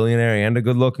be the billionaire and a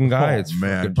good-looking guy, it's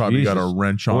man, probably got a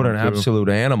wrench on. What an absolute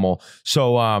animal.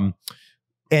 So, and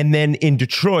then in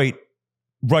Detroit,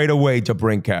 right away to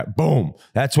Brinkat. Boom.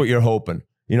 That's what you're hoping.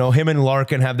 Him and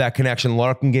Larkin have that connection.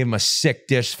 Larkin gave him a sick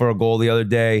dish for a goal the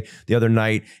other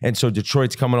night. And so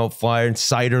Detroit's coming out flying.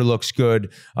 Sider looks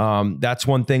good. That's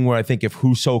one thing where I think if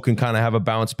Husso can kind of have a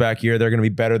bounce back here, they're going to be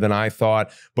better than I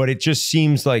thought. But it just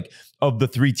seems like of the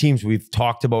three teams we've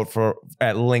talked about for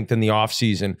at length in the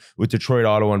offseason with Detroit,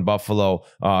 Ottawa, and Buffalo.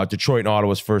 Detroit and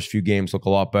Ottawa's first few games look a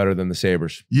lot better than the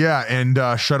Sabres. Yeah, and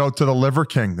shout out to the Liver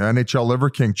King, the NHL Liver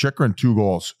King, Chikrin, 2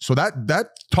 goals. So that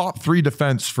top 3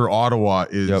 defense for Ottawa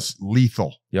is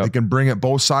lethal. They can bring it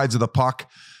both sides of the puck.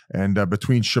 And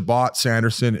between Shabbat,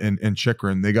 Sanderson, and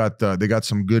Chikrin, they got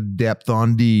some good depth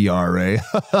on D, RA.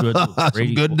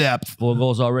 Some good depth. 4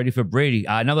 goals already for Brady.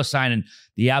 Another signing,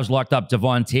 the Avs locked up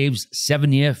Devon Taves,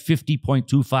 7-year,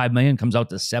 $50.25 million, comes out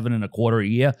to $7.25 a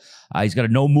year. He's got a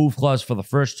no-move clause for the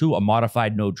first 2, a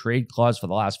modified no-trade clause for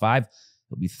the last 5.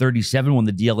 He'll be 37 when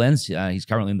the deal ends. He's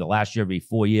currently in the last year of a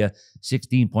 4-year,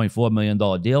 $16.4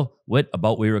 million deal. Whit,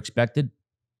 about what you expected?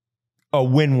 A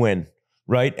win-win.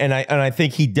 Right. And I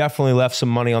think he definitely left some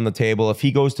money on the table. If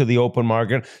he goes to the open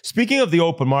market, speaking of the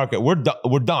open market, we're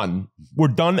done. We're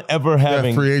done ever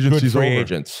having free agency's good free over.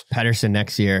 agents. Pedersen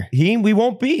next year. We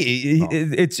won't be. No.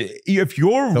 It's if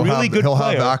you're He'll really have, good he'll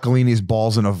player, have Aquilini's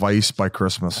balls in a vice by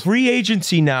Christmas. free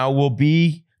agency now will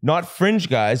be not fringe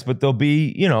guys, but they'll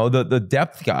be, the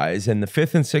depth guys and the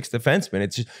 5th and 6th defensemen.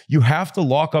 It's just, you have to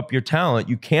lock up your talent.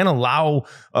 You can't allow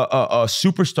a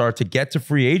superstar to get to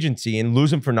free agency and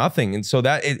lose him for nothing. And so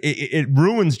that it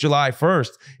ruins July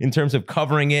 1st in terms of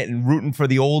covering it and rooting for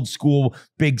the old school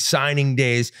big signing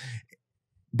days.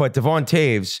 But Devon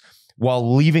Taves,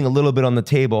 while leaving a little bit on the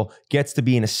table, gets to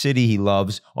be in a city he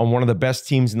loves on one of the best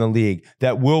teams in the league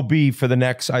that will be for the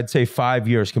next, I'd say, 5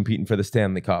 years competing for the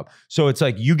Stanley Cup. So it's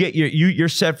like you're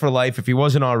set for life if he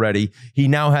wasn't already. He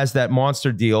now has that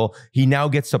monster deal. He now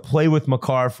gets to play with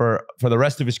Makar for the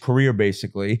rest of his career,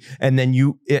 basically. And then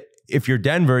if you're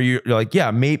Denver, you're like,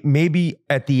 yeah, maybe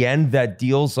at the end that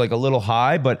deal's like a little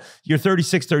high, but you're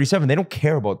 36, 37. They don't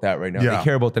care about that right now. Yeah. They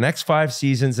care about the next 5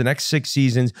 seasons, the next 6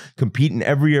 seasons, competing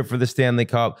every year for the Stanley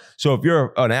Cup. So if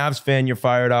you're an Avs fan, you're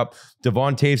fired up.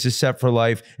 Devon Taves is set for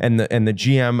life, and the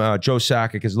GM, Joe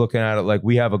Sakic, is looking at it like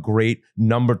we have a great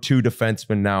number 2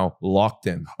 defenseman now locked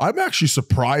in. I'm actually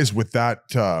surprised with that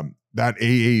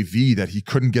AAV that he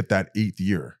couldn't get that 8th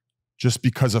year. Just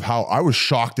because of how I was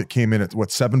shocked it came in at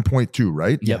 7.2,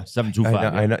 right? Yep,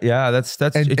 7.25. I know. Yeah, that's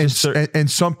and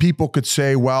some people could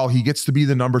say, well, he gets to be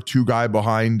the number 2 guy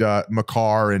behind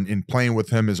Makar, and playing with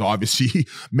him is obviously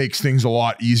makes things a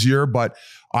lot easier. But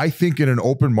I think in an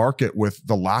open market with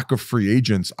the lack of free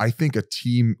agents, I think a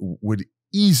team would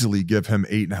easily give him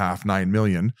 $8.5-9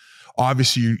 million.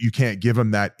 Obviously, you can't give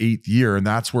him that 8th year, and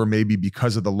that's where maybe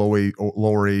because of the lower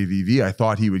AAV, I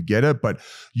thought he would get it. But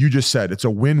you just said it's a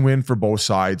win-win for both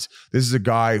sides. This is a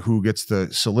guy who gets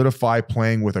to solidify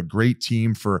playing with a great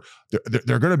team for.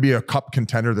 They're going to be a cup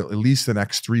contender that at least the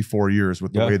next 3-4 years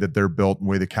with the way that they're built and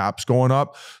the way the cap's going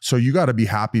up. So you got to be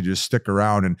happy to just stick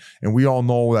around. And we all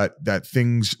know that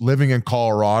things living in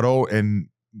Colorado and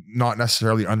not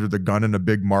necessarily under the gun in a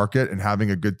big market and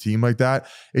having a good team like that,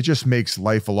 it just makes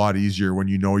life a lot easier when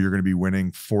you know you're going to be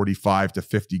winning 45 to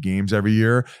 50 games every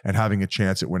year and having a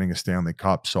chance at winning a Stanley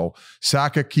Cup. So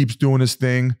Sakic keeps doing his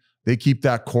thing. They keep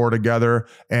that core together.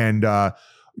 And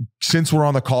since we're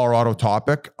on the Colorado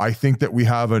topic, I think that we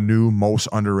have a new most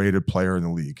underrated player in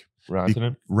the league.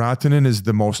 Rantanen is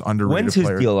the most underrated player.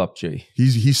 When's his deal up, Jay?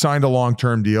 He signed a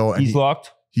long-term deal. And he's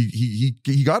locked?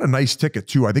 He got a nice ticket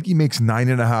too. I think he makes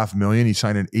 $9.5 million. He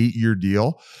signed an 8-year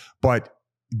deal, but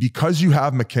because you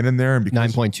have McKinnon there and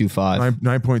because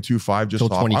 9.25 just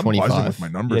off, I'm buzzing with my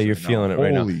numbers. Yeah, you're feeling it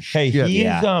right now. Shit. Hey, he's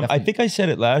I think I said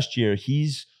it last year.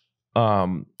 He's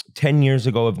 10 years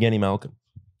ago of Evgeny Malkin.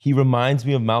 He reminds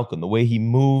me of Malkin, the way he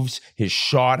moves, his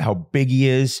shot, how big he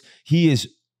is. He is,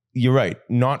 you're right,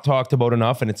 not talked about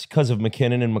enough, and it's because of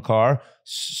McKinnon and Makar.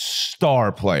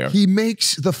 Star player. He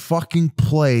makes the fucking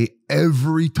play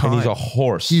every time. And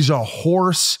he's a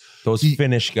horse. Those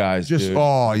Finnish guys, just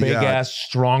dude. big ass,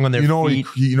 strong on their feet.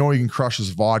 He can crush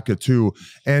his vodka too.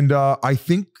 And I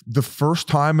think the first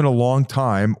time in a long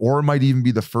time, or it might even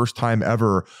be the first time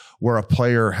ever, where a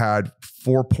player had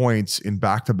 4 points in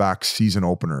back-to-back season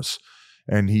openers.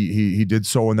 And he did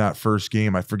so in that first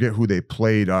game. I forget who they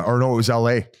played. It was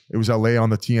LA. It was LA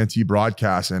on the TNT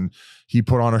broadcast, and he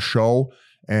put on a show.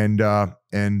 And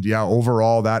yeah,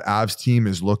 overall, that Avs team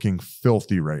is looking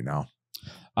filthy right now.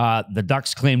 The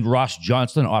Ducks claimed Ross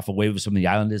Johnston off of waivers from the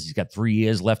Islanders. He's got 3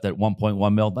 years left at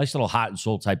 $1.1 million. Nice little heart and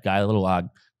soul type guy, a little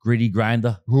gritty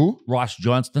grinder. Who? Ross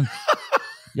Johnston.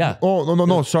 Yeah. Oh,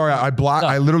 no. Sorry.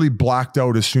 I literally blacked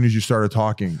out as soon as you started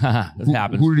talking.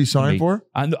 Who did he sign for?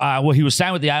 Well, he was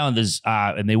signed with the Islanders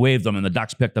and they waived him and the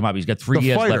Ducks picked him up. He's got 3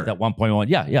 years left at 1.1.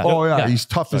 Yeah. Oh, yeah. He's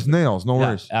tough as nails. No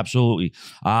worries. Absolutely.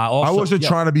 Also, I wasn't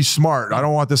trying to be smart. I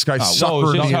don't want this guy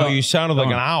suffering. How you sounded like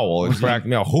an owl. It cracked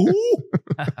me out. Who?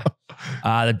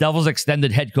 The Devils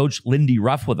extended head coach Lindy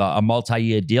Ruff with a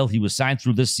multi-year deal. He was signed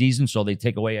through this season, so they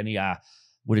take away any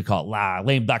what do you call it?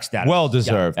 Lame duck status. Well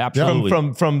deserved. Yeah,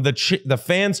 absolutely. From the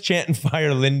fans chanting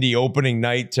 "Fire Lindy" opening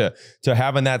night to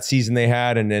having that season they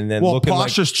had, and then looking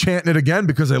Posh is chanting it again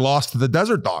because they lost to the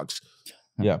Desert Dogs.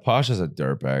 Yeah, Posh is a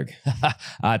dirtbag.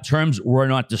 Terms were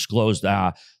not disclosed.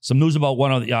 Some news about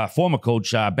one of the former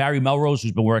coach, Barry Melrose,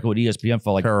 who's been working with ESPN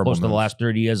for close to the last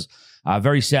 30 years.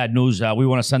 Very sad news. We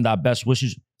want to send our best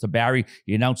wishes to Barry.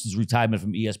 He announced his retirement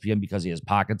from ESPN because he has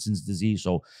Parkinson's disease,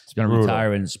 so he's going to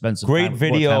retire and spend some great time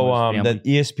video that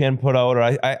ESPN put out. Or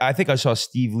I think I saw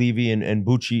Steve Levy and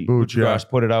Bucci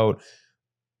put it out.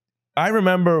 I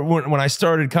remember when I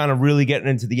started kind of really getting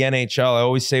into the NHL, I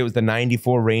always say it was the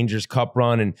 94 Rangers Cup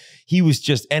run, and he was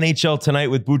just NHL Tonight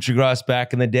with Buccigross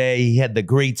back in the day. He had the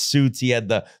great suits. He had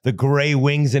the gray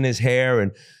wings in his hair,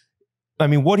 and I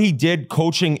mean, what he did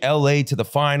coaching LA to the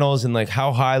finals and like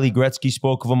how highly Gretzky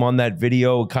spoke of him on that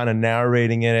video, kind of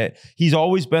narrating in it. He's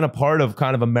always been a part of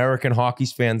kind of American hockey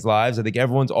fans' lives. I think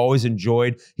everyone's always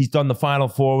enjoyed. He's done the Final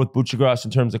Four with Buccigross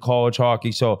in terms of college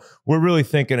hockey. So we're really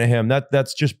thinking of him.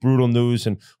 That's just brutal news.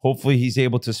 And hopefully he's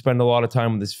able to spend a lot of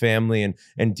time with his family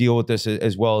and deal with this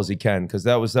as well as he can, because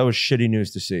that was shitty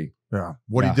news to see. Yeah.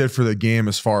 What he did for the game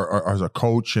as far as a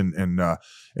coach and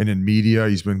in media,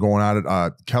 he's been going at it.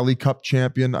 Kelly Cup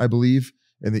champion, I believe,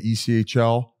 in the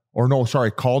ECHL. Or no,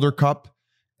 sorry, Calder Cup.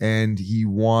 And he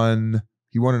won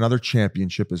another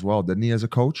championship as well, didn't he, as a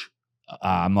coach?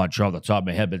 I'm not sure off the top of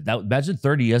my head, but imagine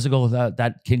 30 years ago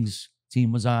that Kings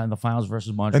team was in the finals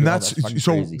versus Montreal. And that's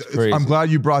so crazy. I'm glad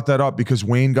you brought that up, because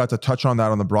Wayne got to touch on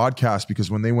that on the broadcast, because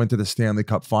when they went to the Stanley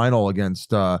Cup final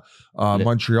against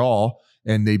Montreal,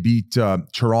 and they beat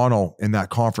Toronto in that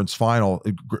conference final.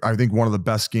 I think one of the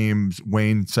best games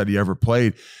Wayne said he ever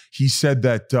played. He said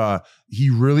that he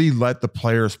really let the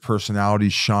players'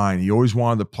 personalities shine. He always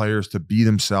wanted the players to be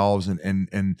themselves.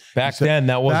 And back then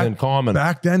that wasn't common.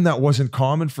 Back then that wasn't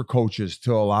common for coaches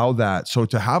to allow that. So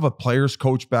to have a players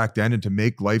coach back then and to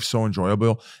make life so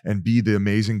enjoyable and be the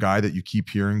amazing guy that you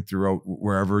keep hearing throughout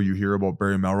wherever you hear about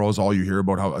Barry Melrose, all you hear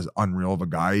about how unreal of a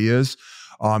guy he is.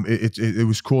 It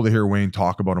was cool to hear Wayne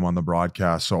talk about him on the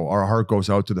broadcast. So our heart goes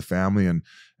out to the family, and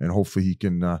hopefully he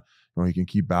can he can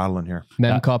keep battling here.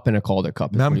 Mem Cup and a Calder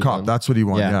Cup. Mem Cup, that's what he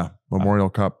won. Yeah. Memorial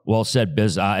Cup. Well said,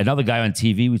 Biz. Another guy on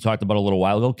TV we talked about a little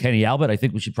while ago, Kenny Albert. I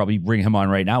think we should probably bring him on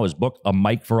right now. His book, A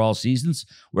Mic for All Seasons,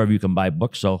 wherever you can buy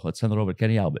books. So let's send it over to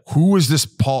Kenny Albert. Who was this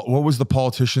what was the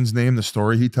politician's name? The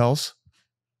story he tells?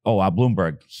 Oh,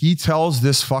 Bloomberg. He tells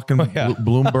this fucking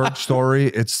Bloomberg story.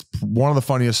 It's one of the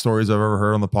funniest stories I've ever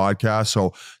heard on the podcast.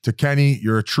 So to Kenny,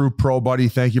 you're a true pro, buddy.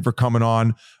 Thank you for coming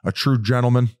on. A true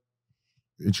gentleman.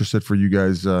 Interested for you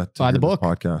guys to buy the book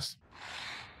podcast.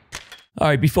 All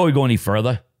right, before we go any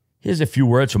further, here's a few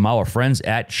words from our friends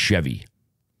at Chevy.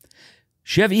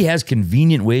 Chevy has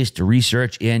convenient ways to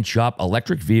research and shop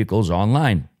electric vehicles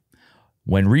online.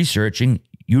 When researching,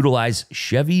 utilize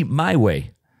Chevy My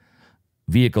Way.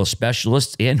 Vehicle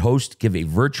specialists and hosts give a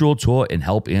virtual tour and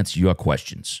help answer your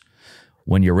questions.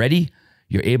 When you're ready,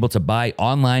 you're able to buy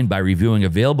online by reviewing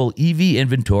available EV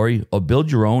inventory or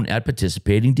build your own at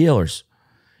participating dealers.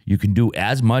 You can do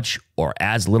as much or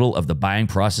as little of the buying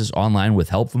process online with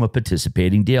help from a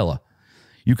participating dealer.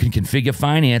 You can configure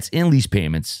finance and lease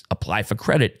payments, apply for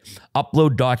credit,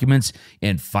 upload documents,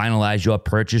 and finalize your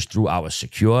purchase through our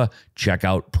secure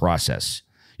checkout process.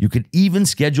 You can even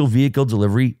schedule vehicle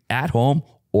delivery at home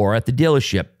or at the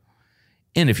dealership.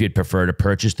 And if you'd prefer to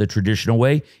purchase the traditional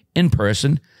way, in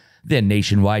person, their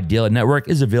nationwide dealer network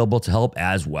is available to help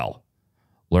as well.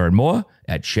 Learn more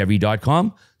at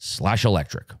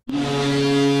chevy.com/electric.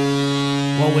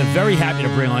 Well, we're very happy to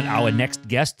bring on our next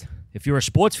guest. If you're a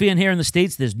sports fan here in the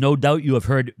States, there's no doubt you have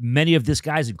heard many of this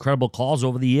guy's incredible calls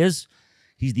over the years.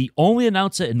 He's the only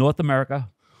announcer in North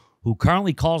America who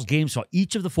currently calls games for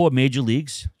each of the 4 major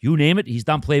leagues. You name it, he's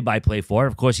done play-by-play for it.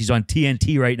 Of course, he's on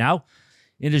TNT right now.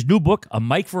 In his new book, A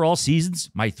Mic for All Seasons,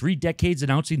 My 3 Decades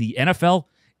Announcing the NFL,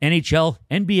 NHL,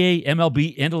 NBA,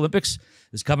 MLB, and Olympics,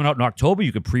 is coming out in October.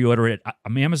 You can pre-order it at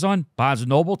Amazon, Barnes &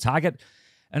 Noble, Target,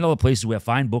 and other places where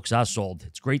fine books are sold.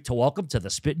 It's great to welcome to the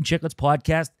Spittin' Chiclets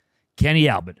podcast, Kenny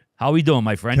Albert. How are we doing,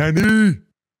 my friend? Kenny!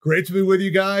 Great to be with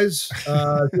you guys.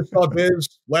 Just saw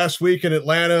Biz last week in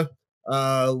Atlanta.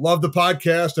 Love the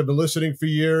podcast. I've been listening for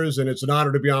years, and it's an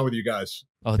honor to be on with you guys.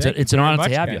 Oh, it's an honor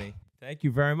to have you. Thank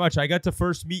you very much. I got to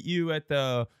first meet you at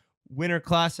the Winter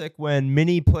Classic when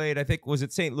Minnie played, I think, was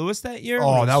it St. Louis that year?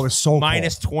 Oh, that was so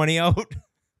minus cool. 20 out.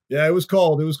 Yeah, it was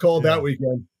cold. It was cold that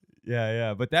weekend.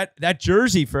 Yeah. But that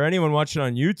jersey, for anyone watching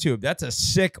on YouTube, that's a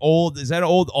sick old, is that an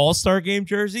old All-Star Game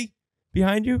jersey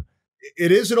behind you?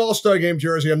 It is an all-star game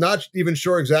jersey. I'm not even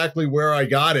sure exactly where I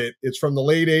got it. It's from the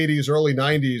late 80s, early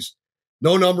 90s.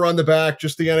 No number on the back,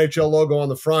 just the NHL logo on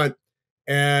the front.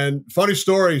 And funny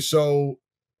story, so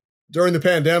during the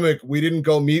pandemic, we didn't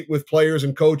go meet with players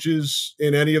and coaches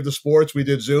in any of the sports. We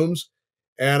did Zooms.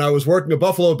 And I was working a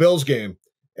Buffalo Bills game.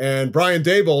 And Brian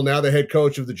Daboll, now the head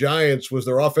coach of the Giants, was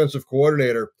their offensive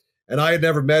coordinator. And I had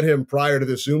never met him prior to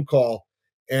this Zoom call.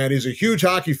 And he's a huge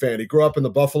hockey fan. He grew up in the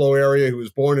Buffalo area. He was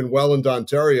born in Welland,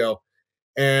 Ontario.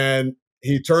 And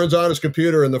he turns on his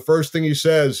computer, and the first thing he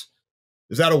says,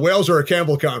 is that a Wales or a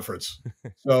Campbell conference?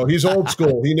 So he's old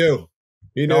school. He knew.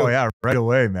 He knew. Oh, yeah. Right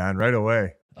away, man. Right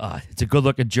away. It's a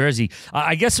good-looking jersey.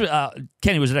 I guess,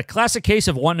 Kenny, was it a classic case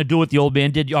of wanting to do what the old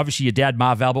man did? Obviously, your dad,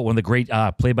 Marv Albert, one of the great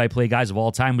play-by-play guys of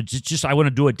all time. Was it just, I want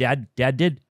to do what dad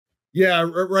did? Yeah,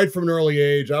 right from an early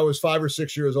age. I was 5 or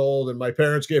 6 years old, and my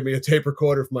parents gave me a tape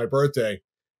recorder for my birthday.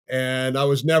 And I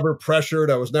was never pressured.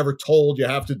 I was never told, you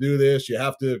have to do this. You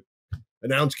have to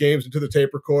announce games into the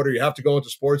tape recorder. You have to go into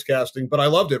sportscasting. But I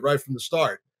loved it right from the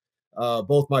start.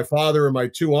 Both my father and my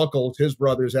two uncles, his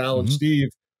brothers, Al and Steve,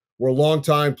 were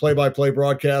longtime play-by-play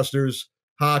broadcasters,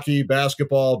 hockey,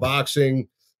 basketball, boxing,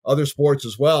 other sports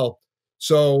as well.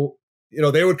 So,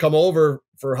 they would come over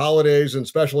for holidays and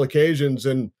special occasions,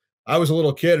 and I was a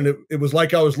little kid, and it was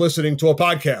like I was listening to a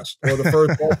podcast or the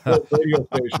first radio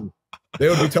station. They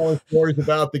would be telling stories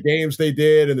about the games they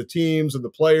did and the teams and the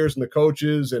players and the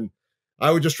coaches, and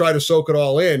I would just try to soak it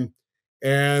all in.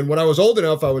 And when I was old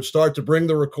enough, I would start to bring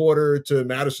the recorder to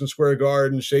Madison Square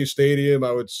Garden, Shea Stadium.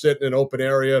 I would sit in an open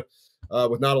area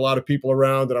with not a lot of people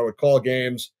around, and I would call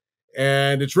games.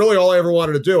 And it's really all I ever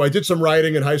wanted to do. I did some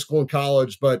writing in high school and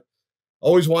college, but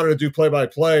always wanted to do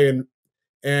play-by-play.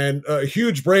 And a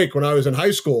huge break when I was in high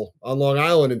school on Long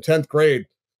Island in 10th grade,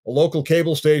 a local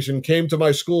cable station came to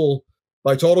my school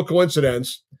by total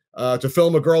coincidence to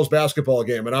film a girls' basketball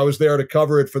game. And I was there to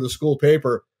cover it for the school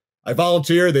paper. I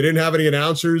volunteered. They didn't have any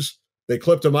announcers. They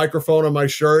clipped a microphone on my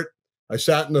shirt. I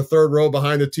sat in the third row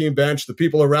behind the team bench. The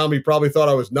people around me probably thought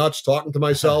I was nuts talking to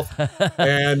myself.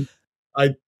 And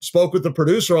I spoke with the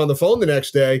producer on the phone the next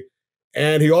day,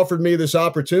 and he offered me this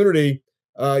opportunity.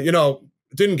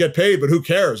 Didn't get paid, but who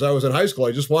cares? I was in high school.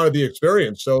 I just wanted the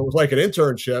experience. So it was like an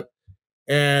internship.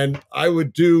 And I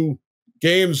would do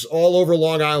games all over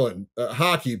Long Island,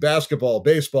 hockey, basketball,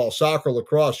 baseball, soccer,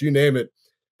 lacrosse, you name it.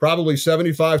 Probably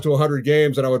 75 to 100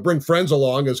 games, and I would bring friends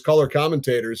along as color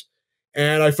commentators.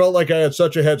 And I felt like I had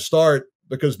such a head start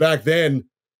because back then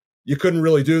you couldn't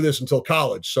really do this until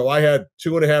college. So I had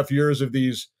 2.5 years of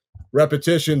these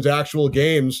repetitions, actual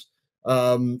games,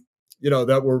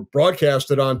 that were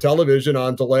broadcasted on television,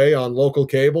 on delay, on local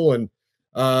cable, and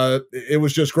it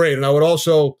was just great. And I would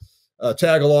also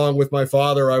tag along with my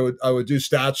father. I would do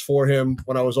stats for him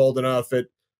when I was old enough at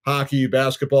hockey,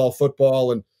 basketball,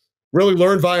 football, and really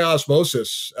learned via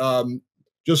osmosis,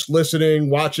 just listening,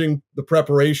 watching the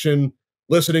preparation,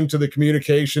 listening to the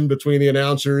communication between the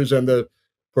announcers and the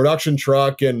production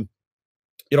truck. And,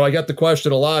 I get the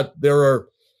question a lot. There are,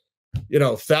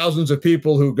 thousands of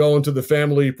people who go into the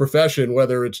family profession,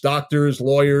 whether it's doctors,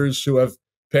 lawyers who have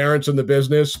parents in the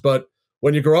business. But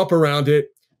when you grow up around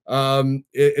it,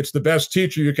 it's the best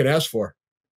teacher you can ask for.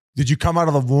 Did you come out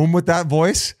of the womb with that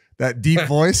voice, that deep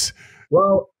voice?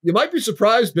 Well, you might be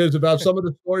surprised, Biz, about some of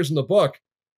the stories in the book.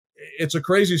 It's a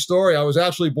crazy story. I was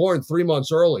actually born 3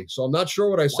 months early, so I'm not sure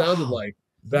what I sounded like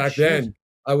back then.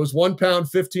 I was 1 pound,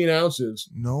 15 ounces.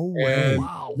 No way. And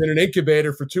in an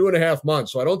incubator for 2.5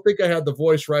 months. So I don't think I had the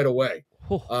voice right away.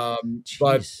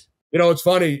 But, it's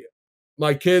funny.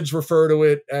 My kids refer to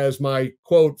it as my,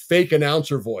 quote, fake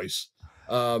announcer voice.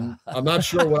 I'm not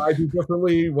sure what I do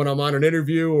differently when I'm on an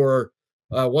interview or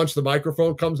once the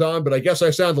microphone comes on, but I guess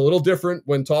I sound a little different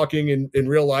when talking in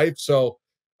real life. So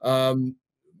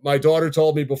my daughter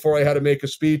told me before I had to make a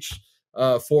speech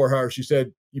for her, she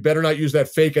said, you better not use that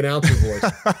fake announcer voice.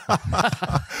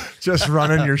 Just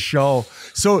running your show.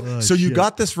 So you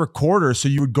got this recorder. So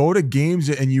you would go to games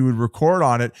and you would record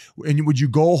on it. And would you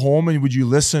go home and would you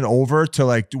listen over to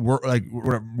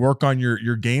work on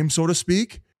your game, so to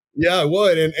speak? Yeah, I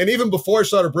would. And even before I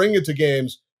started bringing it to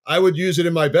games, I would use it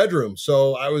in my bedroom.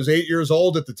 So I was 8 years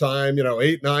old at the time,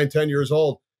 8, 9, 10 years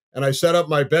old. And I set up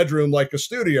my bedroom like a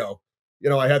studio.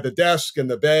 I had the desk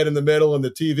and the bed in the middle and the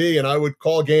TV, and I would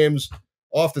call games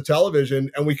off the television.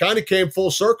 And we kind of came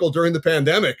full circle during the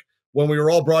pandemic when we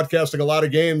were all broadcasting a lot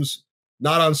of games,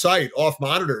 not on site, off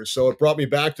monitors. So it brought me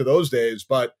back to those days.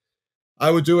 But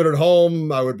I would do it at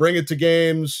home. I would bring it to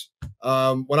games.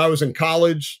 When I was in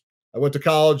college, I went to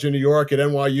college in New York at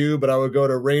NYU, but I would go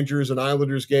to Rangers and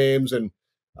Islanders games. And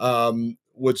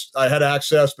I had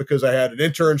access because I had an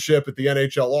internship at the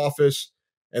NHL office.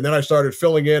 And then I started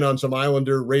filling in on some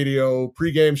Islander radio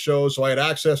pregame shows. So I had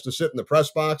access to sit in the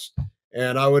press box,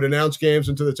 and I would announce games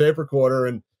into the tape recorder.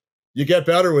 And you get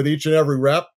better with each and every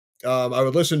rep. I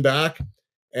would listen back,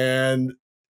 and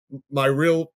my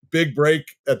real big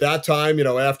break at that time,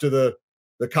 after the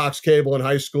Cox Cable in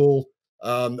high school,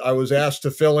 I was asked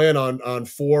to fill in on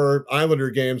 4 Islander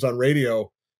games on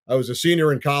radio. I was a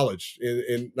senior in college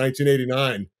in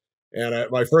 1989.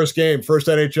 And my first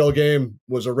NHL game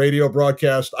was a radio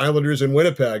broadcast, Islanders in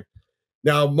Winnipeg.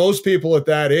 Now, most people at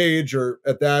that age or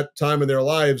at that time in their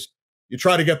lives, you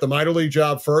try to get the minor league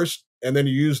job first, and then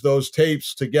you use those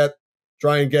tapes to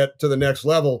try and get to the next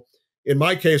level. In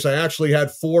my case, I actually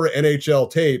had 4 NHL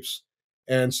tapes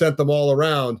and sent them all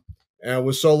around, and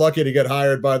was so lucky to get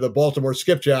hired by the Baltimore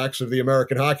Skipjacks of the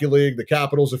American Hockey League, the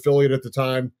Capitals affiliate at the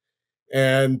time.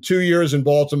 And 2 years in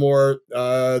Baltimore,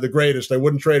 the greatest. I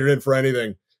wouldn't trade it in for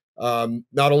anything.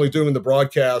 Not only doing the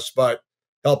broadcast, but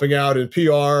helping out in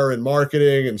PR and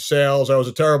marketing and sales. I was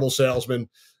a terrible salesman,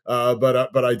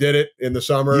 but I did it in the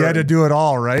summer. You had to do it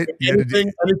all, right?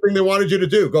 Anything they wanted you to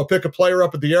do. Go pick a player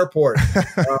up at the airport.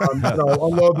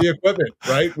 Unload the equipment,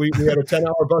 right? We had a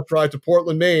 10-hour bus ride to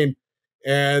Portland, Maine,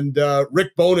 and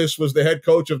Rick Bowness was the head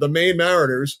coach of the Maine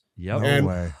Mariners. Yep.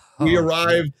 And we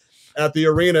arrived at the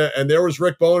arena, and there was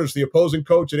Rick Bowness, the opposing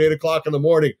coach, at 8 o'clock in the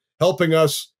morning, helping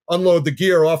us unload the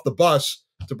gear off the bus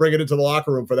to bring it into the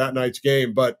locker room for that night's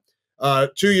game. But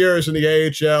 2 years in the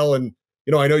AHL, and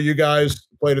I know you guys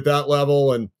played at that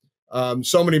level, and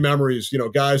so many memories.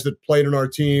 Guys that played in our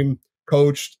team,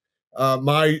 coached.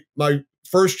 My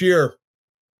first year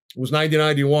was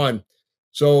 1991,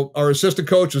 so our assistant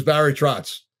coach was Barry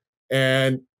Trotz,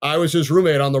 and I was his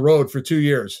roommate on the road for 2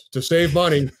 years. To save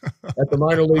money at the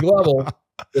minor league level,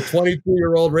 the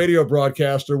 22-year-old radio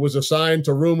broadcaster was assigned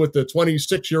to room with the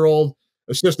 26-year-old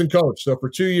assistant coach. So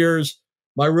for 2 years,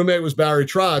 my roommate was Barry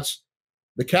Trotz.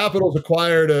 The Capitals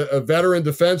acquired a veteran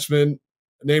defenseman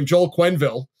named Joel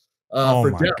Quenneville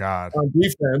for depth on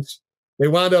defense. They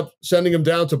wound up sending him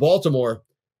down to Baltimore.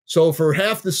 So for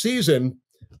half the season,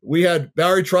 we had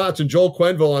Barry Trotz and Joel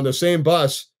Quenneville on the same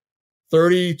bus.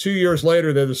 32 years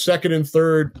later, they're the second and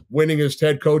third winningest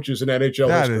head coaches in NHL history.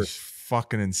 That is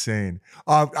fucking insane.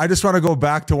 I just want to go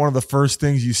back to one of the first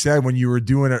things you said when you were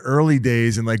doing it early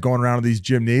days and like going around to these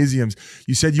gymnasiums.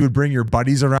 You said you would bring your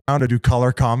buddies around to do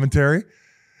color commentary.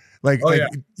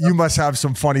 You must have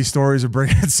some funny stories of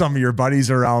bringing some of your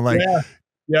buddies around.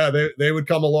 They would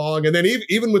come along, and then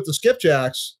even with the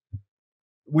Skipjacks,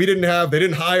 they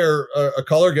didn't hire a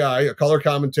color guy, a color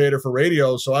commentator for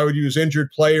radio. So I would use injured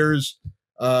players.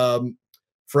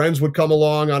 Friends would come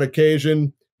along on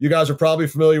occasion. You guys are probably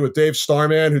familiar with Dave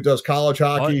Starman, who does college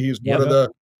hockey. He's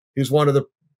one of the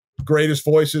greatest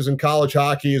voices in college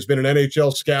hockey. He's been an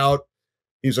NHL scout.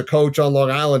 He's a coach on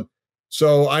Long Island.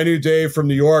 So I knew Dave from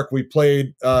New York. We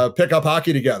played pickup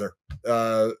hockey together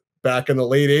back in the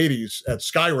late 80s at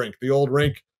Sky Rink, the old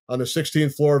rink on the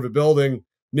 16th floor of a building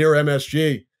near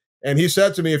MSG. And he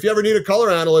said to me, if you ever need a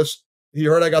color analyst, he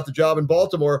heard I got the job in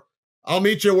Baltimore, I'll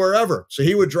meet you wherever. So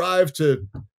he would drive to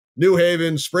New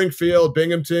Haven, Springfield,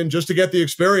 Binghamton, just to get the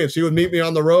experience. He would meet me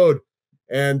on the road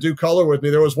and do color with me.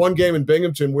 There was one game in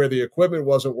Binghamton where the equipment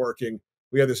wasn't working.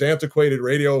 We had this antiquated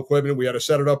radio equipment. We had to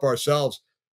set it up ourselves.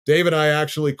 Dave and I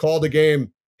actually called the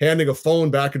game handing a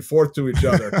phone back and forth to each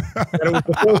other. And it was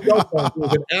the full cell phone. It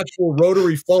was an actual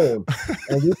rotary phone.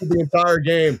 And we did the entire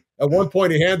game. At one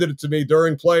point, he handed it to me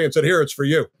during play and said, here, it's for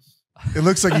you. It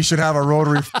looks like you should have a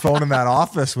rotary phone in that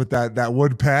office with that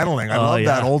wood paneling. I love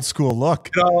that old school look.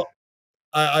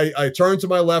 I turned to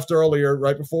my left earlier,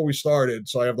 right before we started.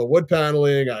 So I have the wood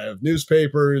paneling. I have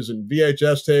newspapers and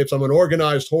VHS tapes. I'm an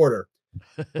organized hoarder.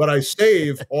 But I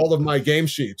save all of my game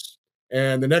sheets.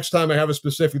 And the next time I have a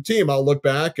specific team, I'll look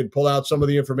back and pull out some of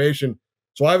the information.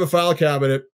 So I have a file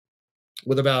cabinet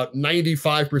with about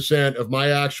 95% of my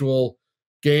actual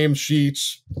game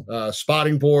sheets,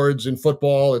 spotting boards in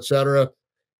football, etc.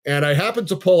 And I happened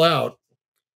to pull out.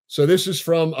 So this is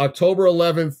from October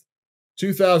 11th,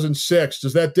 2006.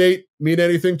 Does that date mean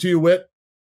anything to you, Whit?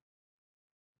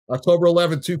 October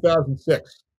 11th,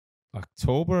 2006.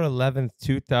 October 11th,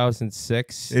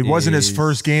 2006. It wasn't his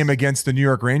first game against the New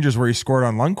York Rangers where he scored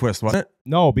on Lundqvist, was it?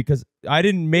 No, because I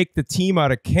didn't make the team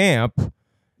out of camp.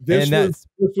 This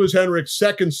was Henrik's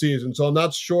second season, so I'm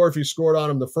not sure if he scored on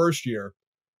him the first year.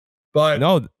 But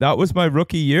no, that was my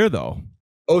rookie year, though.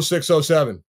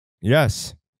 06-07.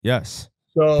 Yes.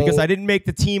 So because I didn't make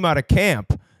the team out of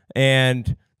camp,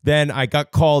 and then I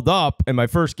got called up, and my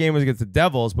first game was against the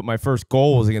Devils, but my first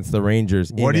goal was against the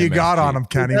Rangers. What do you got on him,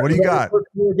 Kenny? What do you got?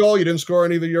 Goal? You didn't score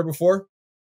any the year before?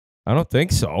 I don't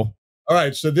think so. All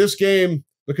right. So this game,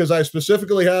 because I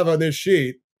specifically have on this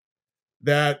sheet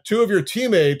that two of your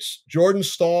teammates, Jordan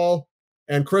Stahl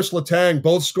and Chris Letang,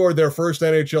 both scored their first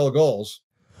NHL goals.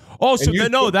 Oh, so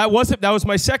that was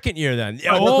my second year then.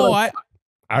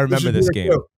 I remember this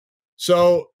game. Too.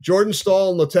 So Jordan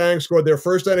Stahl and Letang scored their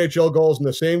first NHL goals in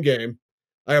the same game.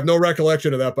 I have no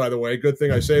recollection of that, by the way. Good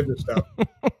thing I saved this stuff.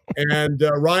 And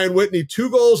Ryan Whitney, 2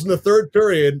 goals in the third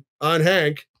period on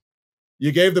Hank.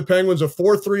 You gave the Penguins a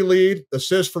 4-3 lead,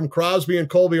 assist from Crosby and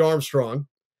Colby Armstrong.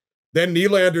 Then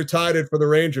Nylander tied it for the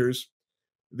Rangers.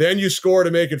 Then you score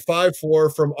to make it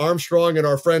 5-4 from Armstrong and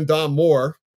our friend Dom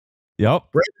Moore. Yep.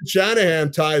 Brendan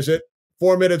Shanahan ties it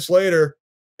 4 minutes later,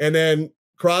 and then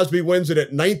Crosby wins it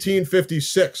at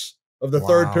 1956 of the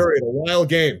third period. A wild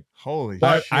game. Holy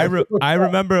shit. I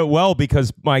remember it well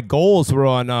because my goals were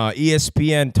on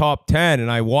ESPN Top 10,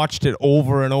 and I watched it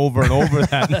over and over and over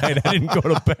that night. I didn't go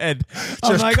to bed.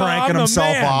 Just cranking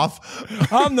himself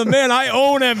off. I'm the man. I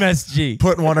own MSG.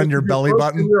 Putting one on your belly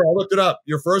button. I looked it up.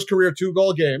 Your first career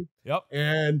 2-goal game. Yep.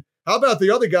 And how about the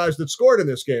other guys that scored in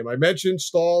this game? I mentioned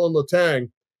Stahl and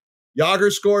Letang. Yager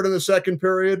scored in the second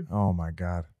period. Oh, my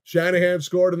God. Shanahan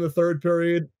scored in the third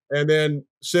period. And then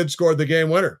Sid scored the game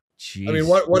winner. Jeez. I mean,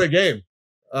 what a game.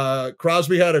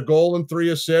 Crosby had a goal and 3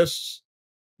 assists.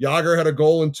 Yager had a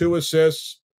goal and 2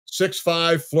 assists.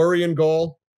 6-5, Fleury and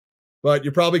goal. But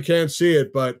you probably can't see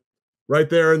it. But right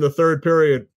there in the third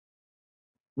period,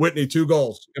 Whitney, 2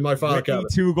 goals in my file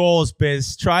cabinet. 2 goals,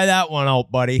 Biz. Try that one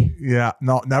out, buddy. Yeah,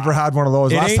 no, never had one of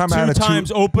those. Last time I had 2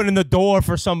 times opening the door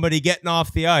for somebody getting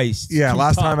off the ice. Yeah,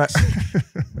 last time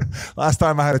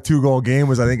I had a 2-goal game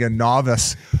was, I think, a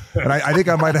novice, and I think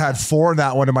I might have had 4 in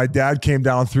that one. And my dad came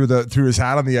down through his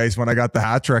hat on the ice when I got the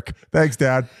hat trick. Thanks,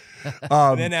 Dad.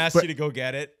 And then asked you to go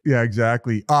get it. Yeah,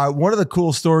 exactly. One of the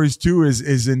cool stories too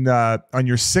is in on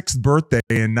your 6th birthday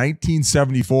in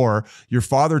 1974, your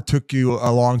father took you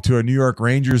along to a New York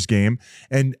Rangers game,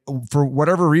 and for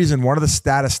whatever reason, one of the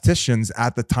statisticians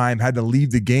at the time had to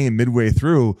leave the game midway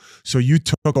through, so you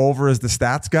took over as the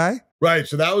stats guy. Right.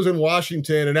 So that was in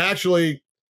Washington, and actually,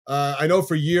 I know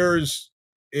for years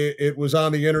it was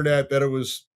on the internet that it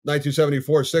was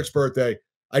 1974 6th birthday.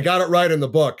 I got it right in the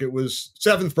book. It was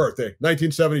 7th birthday,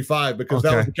 1975, because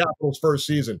that was the Capitals' first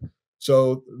season.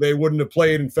 So they wouldn't have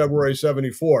played in February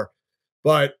 74.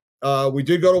 But we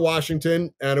did go to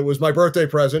Washington, and it was my birthday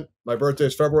present. My birthday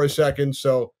is February 2nd.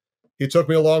 So he took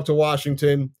me along to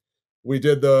Washington. We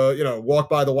did the, walk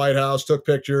by the White House, took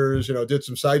pictures, did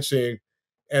some sightseeing.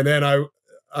 And then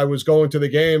I was going to the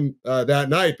game that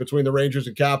night between the Rangers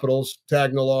and Capitals,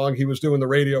 tagging along. He was doing the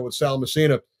radio with Sal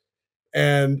Messina.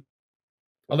 And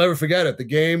I'll never forget it. The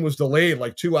game was delayed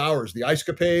like 2 hours. The Ice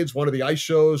Capades, one of the ice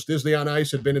shows, Disney on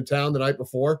Ice, had been in town the night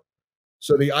before.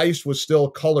 So the ice was still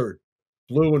colored,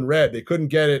 blue and red. They couldn't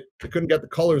get it. They couldn't get the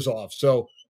colors off. So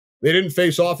they didn't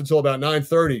face off until about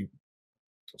 9:30.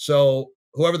 So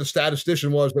whoever the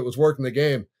statistician was that was working the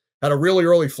game had a really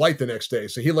early flight the next day.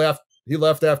 So he left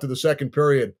after the second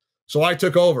period. So I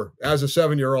took over as a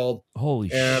 7-year-old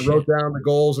and wrote down the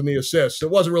goals and the assists. It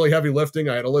wasn't really heavy lifting.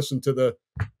 I had to listen to the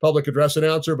public address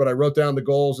announcer, but I wrote down the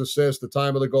goals, assists, the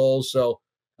time of the goals. So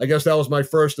I guess that was my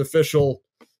first official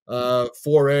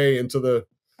foray into the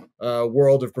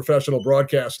world of professional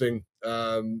broadcasting,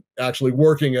 actually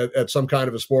working at some kind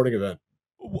of a sporting event.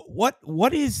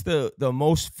 What is the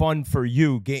most fun for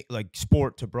you, like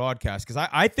sport to broadcast? Because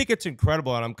I think it's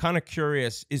incredible, and I'm kind of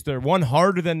curious. Is there one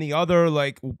harder than the other?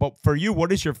 But for you,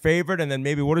 what is your favorite, and then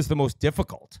maybe what is the most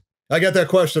difficult? I get that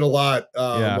question a lot when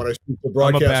I speak to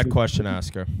broadcasting. I'm a bad question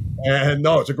asker. And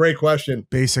no, it's a great question.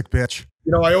 Basic bitch.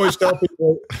 I always tell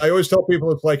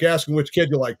people it's like asking which kid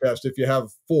you like best if you have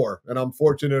 4. And I'm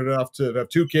fortunate enough to have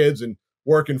 2 kids and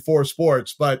work in 4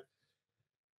 sports, but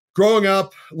growing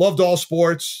up, loved all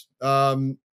sports.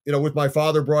 With my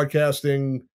father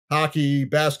broadcasting hockey,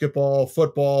 basketball,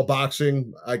 football,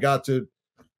 boxing, I got to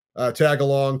tag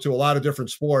along to a lot of different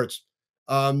sports.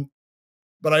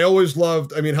 But I always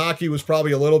loved, hockey was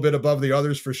probably a little bit above the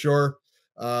others for sure.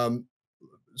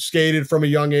 Skated from a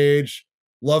young age,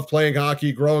 loved playing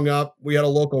hockey growing up. We had a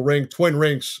local rink, Twin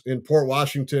Rinks in Port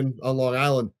Washington on Long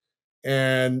Island.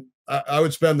 And I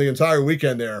would spend the entire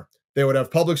weekend there. They would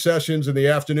have public sessions in the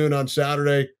afternoon on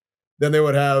Saturday. Then they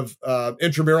would have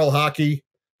intramural hockey.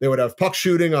 They would have puck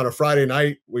shooting on a Friday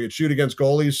night. We would shoot against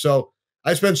goalies. So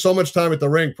I spent so much time at the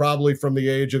rink, probably from the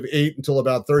age of 8 until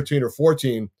about 13 or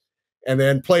 14, and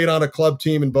then played on a club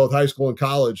team in both high school and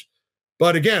college.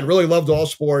 But again, really loved all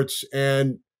sports.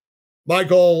 And my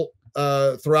goal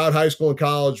throughout high school and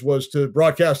college was to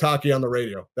broadcast hockey on the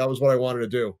radio. That was what I wanted to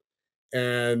do.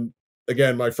 And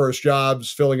again, my first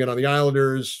jobs filling in on the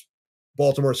Islanders,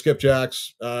 Baltimore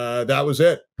Skipjacks. That was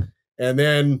it. And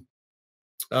then,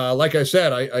 like I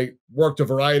said, I worked a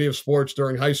variety of sports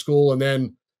during high school, and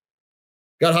then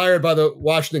got hired by the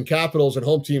Washington Capitals at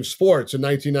Home Team Sports in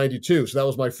 1992. So that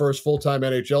was my first full-time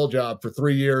NHL job for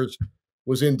 3 years,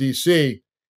 was in DC,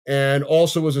 and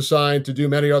also was assigned to do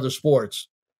many other sports,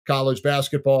 college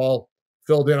basketball,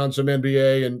 filled in on some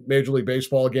NBA and Major League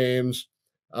Baseball games.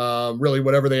 Really,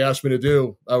 whatever they asked me to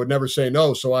do, I would never say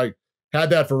no. So I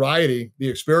had that variety, the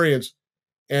experience.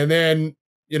 And then,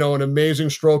 an amazing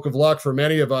stroke of luck for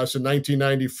many of us in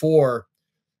 1994,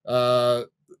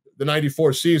 the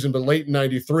 94 season, but late in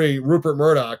 93, Rupert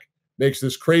Murdoch makes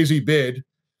this crazy bid.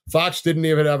 Fox didn't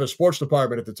even have a sports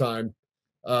department at the time.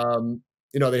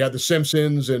 They had The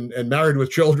Simpsons and Married with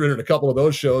Children and a couple of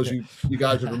those shows you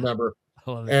guys would remember.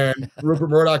 And Rupert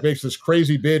Murdoch makes this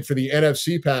crazy bid for the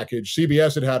NFC package.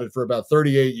 CBS had it for about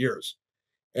 38 years.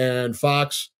 And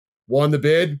Fox won the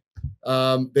bid.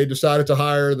 They decided to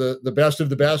hire the best of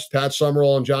the best, Pat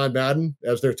Summerall and John Madden,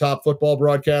 as their top football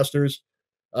broadcasters.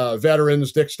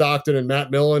 Veterans, Dick Stockton and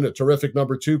Matt Millen, a terrific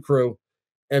number 2 crew.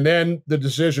 And then the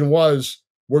decision was,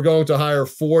 we're going to hire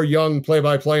 4 young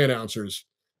play-by-play announcers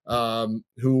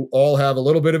who all have a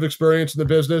little bit of experience in the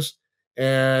business,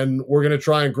 and we're going to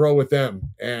try and grow with them.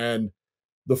 And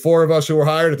the 4 of us who were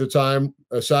hired at the time,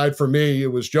 aside from me,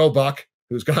 it was Joe Buck,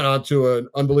 who's gone on to an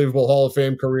unbelievable Hall of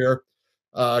Fame career,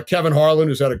 Kevin Harlan,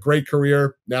 who's had a great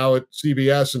career now at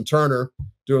CBS and Turner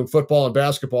doing football and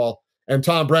basketball, and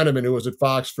Tom Brenneman, who was at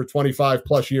Fox for 25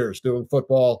 plus years doing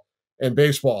football and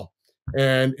baseball.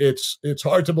 And it's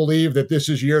hard to believe that this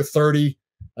is year 30.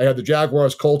 I had the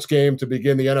Jaguars-Colts game to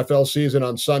begin the NFL season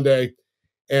on Sunday.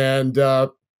 And,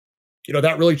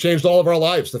 that really changed all of our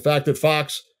lives. The fact that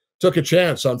Fox took a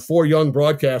chance on 4 young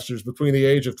broadcasters between the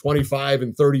age of 25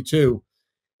 and 32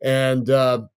 and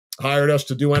hired us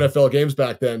to do NFL games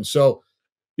back then. So,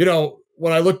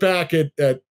 when I look back at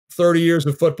 30 years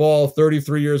of football,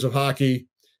 33 years of hockey,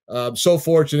 so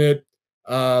fortunate.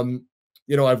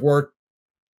 I've worked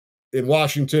in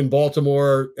Washington,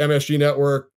 Baltimore, MSG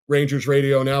Network, Rangers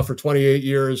Radio now for 28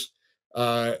 years,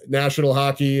 national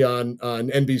hockey on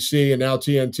NBC and now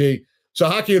TNT. So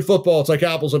hockey and football, it's like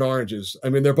apples and oranges. I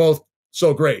mean, they're both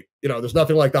so great. There's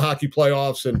nothing like the hockey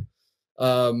playoffs, and,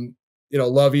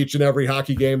 love each and every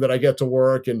hockey game that I get to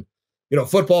work. And,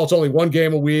 football, it's only 1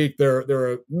 game a week. There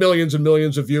are millions and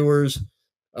millions of viewers.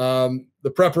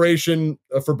 The preparation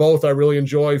for both I really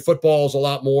enjoy. Football is a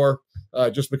lot more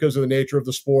just because of the nature of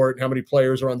the sport, how many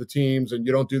players are on the teams, and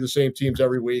you don't do the same teams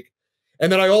every week. And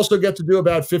then I also get to do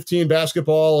about 15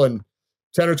 basketball and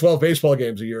 10 or 12 baseball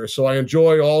games a year. So I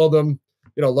enjoy all of them.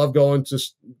 Love going to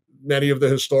many of the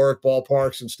historic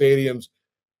ballparks and stadiums.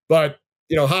 But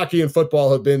hockey and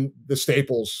football have been the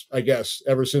staples, I guess,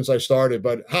 ever since I started.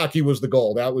 But hockey was the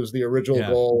goal. That was the original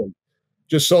goal. And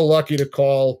just so lucky to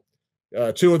call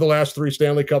 2 of the last 3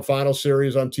 Stanley Cup Final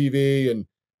Series on TV and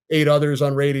 8 others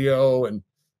on radio, and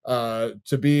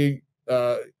to be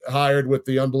hired with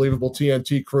the unbelievable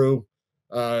TNT crew,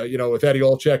 with Eddie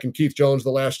Olczyk and Keith Jones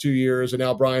the last 2 years, and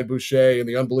now Brian Boucher and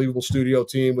the unbelievable studio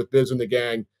team with Biz and the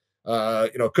gang.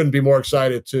 Couldn't be more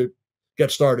excited to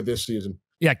get started this season.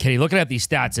 Yeah, Kenny, looking at these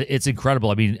stats, it's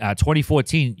incredible. I mean,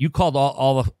 2014, you called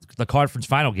all the conference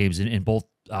final games in both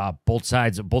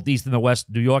sides, both East and the West,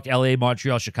 New York, LA,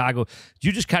 Montreal, Chicago. Do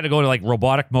you just kind of go to like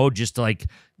robotic mode just to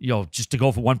just to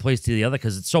go from one place to the other?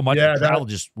 Because it's so much, travel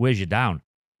just wears you down.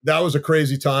 That was a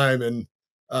crazy time. And,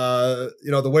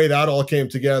 the way that all came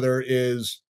together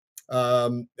is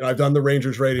I've done the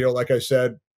Rangers radio, like I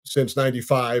said, since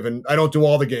 95, and I don't do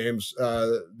all the games.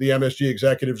 The MSG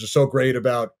executives are so great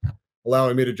about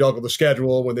allowing me to juggle the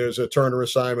schedule when there's a Turner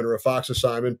assignment or a Fox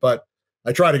assignment, but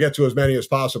I try to get to as many as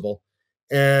possible.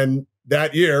 And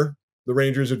that year, the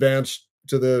Rangers advanced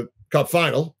to the Cup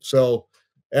final. So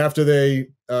after they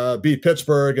beat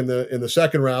Pittsburgh in the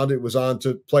second round, it was on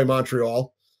to play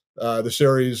Montreal, the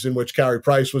series in which Carey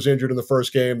Price was injured in the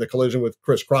first game, the collision with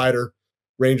Chris Kreider.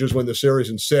 Rangers win the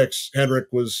series in 6. Henrik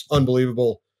was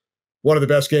unbelievable. One of the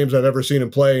best games I've ever seen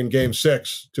him play in Game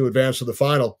 6 to advance to the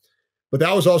final. But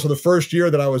that was also the first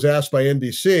year that I was asked by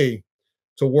NBC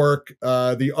to work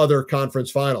the other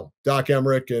conference final. Doc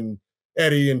Emmerich and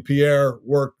Eddie and Pierre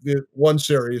worked the one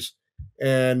series,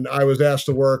 and I was asked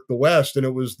to work the West, and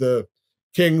it was the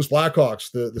Kings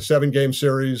Blackhawks, the 7-game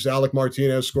series. Alec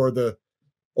Martinez scored the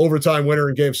overtime winner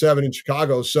in Game 7 in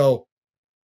Chicago. So,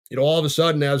 all of a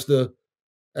sudden, as the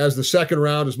second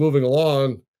round is moving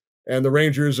along, and the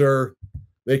Rangers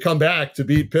they come back to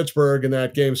beat Pittsburgh in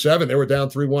that Game 7. They were down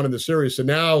 3-1 in the series. So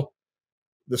now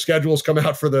the schedules come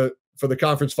out for the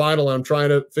conference final. I'm trying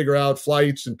to figure out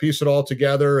flights and piece it all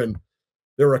together. And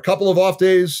there were a couple of off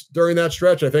days during that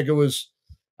stretch.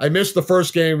 I missed the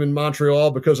first game in Montreal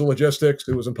because of logistics.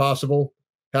 It was impossible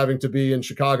having to be in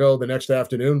Chicago the next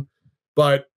afternoon,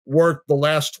 but worked the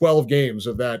last 12 games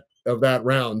of that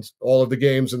round, all of the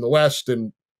games in the West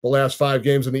and the last 5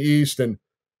 games in the East. And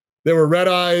there were red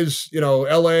eyes,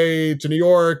 LA to New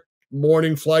York,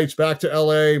 morning flights back to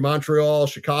LA, Montreal,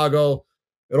 Chicago.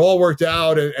 It all worked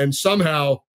out. And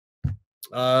somehow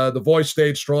the voice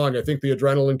stayed strong. I think the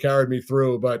adrenaline carried me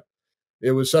through, but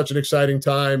it was such an exciting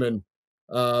time. And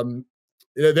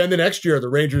then the next year, the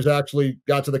Rangers actually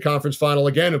got to the conference final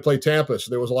again and played Tampa. So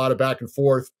there was a lot of back and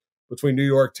forth between New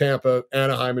York, Tampa,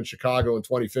 Anaheim, and Chicago in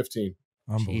 2015.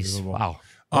 Unbelievable. Jeez,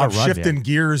 wow. Shifting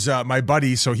gears, my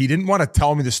buddy, so he didn't want to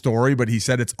tell me the story, but he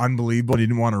said it's unbelievable. He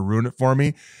didn't want to ruin it for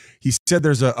me. He said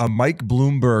there's a Mike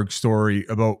Bloomberg story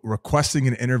about requesting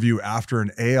an interview after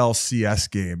an ALCS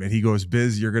game. And he goes,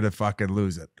 Biz, you're going to fucking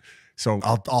lose it. So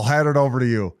I'll hand it over to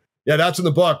you. Yeah, that's in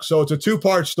the book. So it's a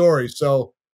 2-part story.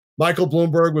 So Michael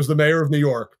Bloomberg was the mayor of New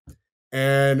York,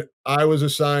 and I was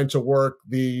assigned to work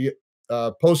the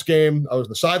post-game. I was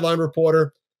the sideline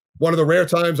reporter. One of the rare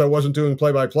times I wasn't doing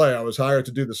play-by-play. I was hired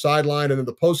to do the sideline and then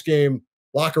the post-game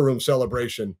locker room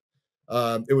celebration.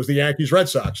 It was the Yankees-Red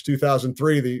Sox,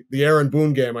 2003, the Aaron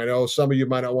Boone game. I know some of you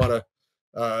might not want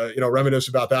to, reminisce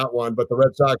about that one, but the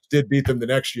Red Sox did beat them the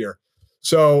next year.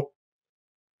 So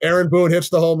Aaron Boone hits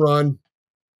the home run.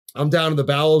 I'm down in the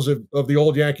bowels of the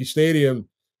old Yankee Stadium,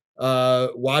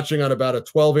 watching on about a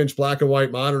 12-inch black and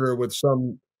white monitor with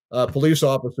some police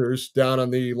officers down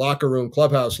on the locker room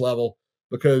clubhouse level,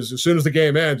 because as soon as the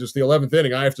game ends, it's the 11th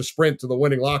inning, I have to sprint to the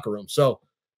winning locker room. So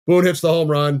Boone hits the home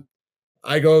run.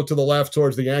 I go to the left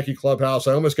towards the Yankee clubhouse.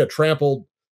 I almost get trampled,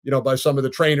 by some of the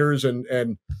trainers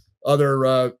and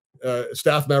other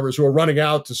staff members who are running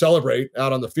out to celebrate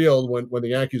out on the field when the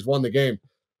Yankees won the game.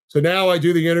 So now I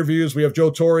do the interviews. We have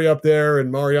Joe Torre up there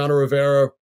and Mariano Rivera,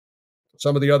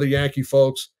 some of the other Yankee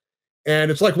folks. And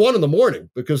it's like 1 a.m.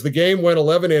 because the game went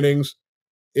 11 innings.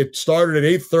 It started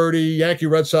at 8:30. Yankee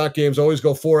Red Sox games always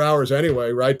go 4 hours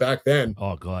anyway, right back then.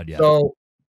 Oh, God, yeah. So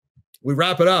we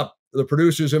wrap it up. The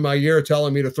producers in my ear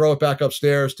telling me to throw it back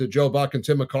upstairs to Joe Buck and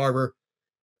Tim McCarver.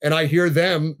 And I hear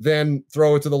them then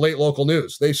throw it to the late local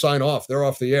news. They sign off. They're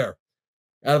off the air.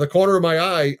 Out of the corner of my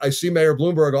eye, I see Mayor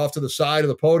Bloomberg off to the side of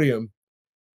the podium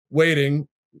waiting.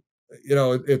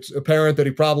 It's apparent that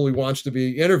he probably wants to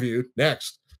be interviewed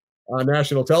next on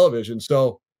national television.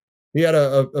 So he had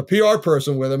a PR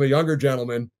person with him, a younger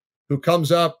gentleman, who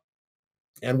comes up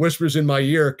and whispers in my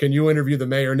ear, "Can you interview the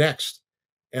mayor next?"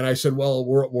 And I said, "Well,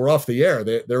 we're off the air.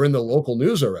 They're in the local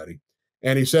news already."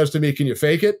 And he says to me, "Can you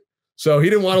fake it?" So he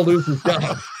didn't want to lose his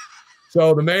job.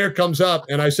 So the mayor comes up,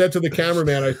 and I said to the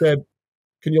cameraman, I said,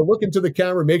 "Can you look into the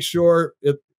camera, make sure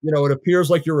it appears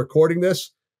like you're recording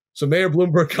this?" So Mayor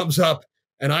Bloomberg comes up,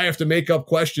 and I have to make up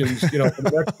questions, for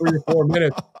the next 3 or 4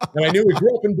 minutes. And I knew he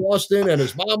grew up in Boston, and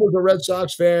his mom was a Red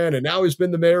Sox fan, and now he's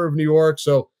been the mayor of New York.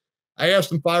 So I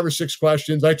asked him 5 or 6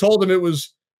 questions. I told him it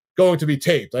was going to be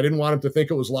taped. I didn't want him to think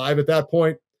it was live at that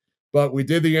point, but we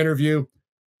did the interview.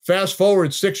 Fast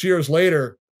forward 6 years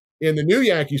later, in the new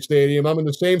Yankee Stadium, I'm in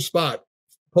the same spot.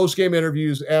 Post-game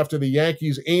interviews after the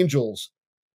Yankees-Angels.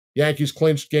 Yankees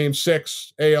clinched Game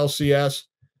 6, ALCS.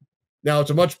 Now,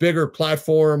 it's a much bigger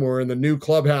platform. We're in the new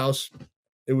clubhouse.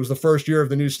 It was the first year of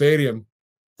the new stadium,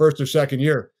 first or second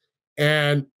year.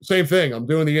 And same thing. I'm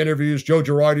doing the interviews. Joe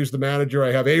Girardi's the manager.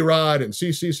 I have A-Rod and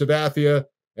CC Sabathia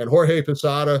and Jorge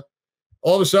Posada.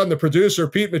 All of a sudden, the producer,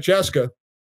 Pete Macheska,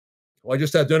 who I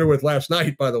just had dinner with last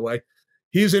night, by the way,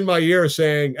 he's in my ear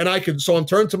saying, so I'm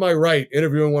turned to my right,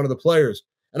 interviewing one of the players,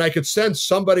 and I could sense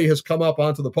somebody has come up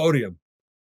onto the podium.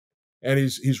 And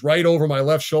he's right over my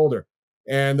left shoulder.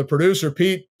 And the producer,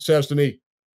 Pete, says to me,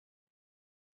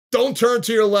 "Don't turn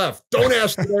to your left. Don't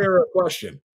ask the mayor a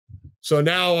question." So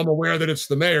now I'm aware that it's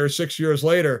the mayor 6 years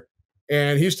later.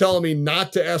 And he's telling me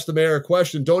not to ask the mayor a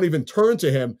question. Don't even turn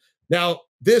to him. Now,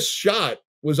 this shot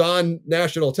was on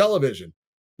national television.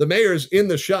 The mayor's in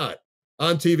the shot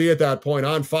on TV at that point,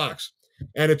 on Fox.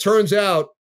 And it turns out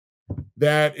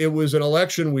that it was an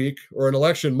election week or an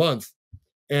election month.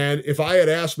 And if I had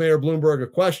asked Mayor Bloomberg a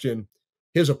question,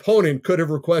 his opponent could have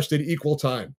requested equal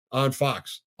time on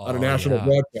Fox on a national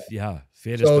broadcast. Yeah.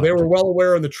 So they were well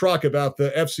aware in the truck about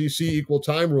the FCC equal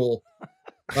time rule.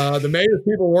 The mayor's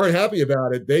people weren't happy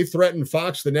about it. They threatened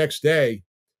Fox the next day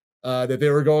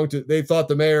that they thought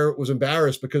the mayor was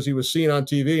embarrassed because he was seen on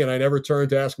TV and I never turned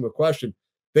to ask him a question.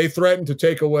 They threatened to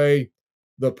take away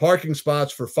the parking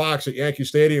spots for Fox at Yankee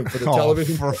Stadium for the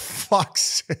television. For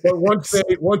fuck's sake. But once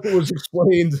it was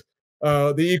explained,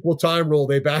 the equal time rule,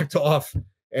 they backed off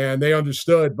and they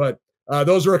understood. But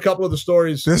Those are a couple of the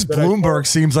stories. This Bloomberg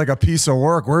seems like a piece of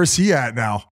work. Where's he at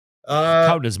now?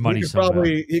 Count his money somehow.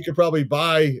 He could probably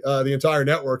buy the entire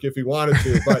network if he wanted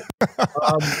to, but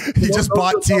he just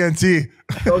bought TNT.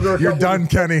 You're done,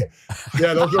 Kenny.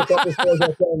 Yeah, those are a couple of stories I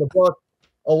tell in the book.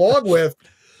 Along with,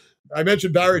 I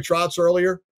mentioned Barry Trotz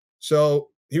earlier. So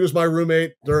he was my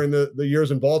roommate during the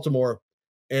years in Baltimore,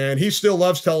 and he still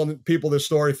loves telling people this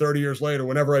story 30 years later.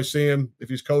 Whenever I see him, if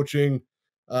he's coaching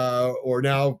or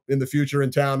now in the future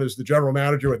in town as the general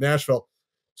manager with Nashville.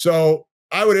 So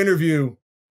I would interview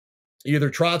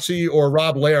either Trotzy or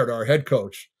Rob Laird, our head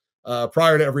coach,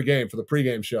 prior to every game for the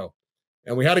pregame show.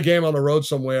 And we had a game on the road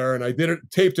somewhere, and I did a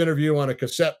taped interview on a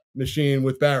cassette machine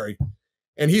with Barry.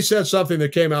 And he said something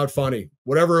that came out funny.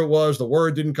 Whatever it was, the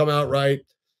word didn't come out right.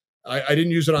 I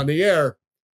didn't use it on the air.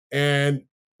 And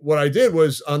what I did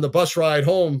was on the bus ride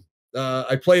home,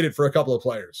 I played it for a couple of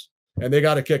players, and they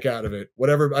got a kick out of it.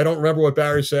 Whatever, I don't remember what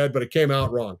Barry said, but it came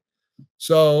out wrong.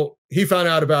 So he found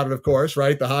out about it, of course,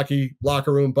 right? The hockey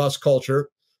locker room bus culture.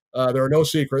 There are no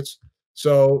secrets.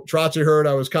 So Trotzy heard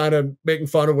I was kind of making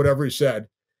fun of whatever he said.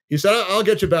 He said, I'll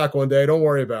get you back one day. Don't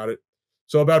worry about it.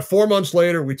 So about 4 months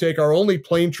later, we take our only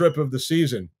plane trip of the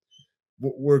season.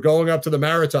 We're going up to the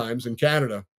Maritimes in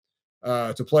Canada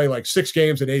to play like 6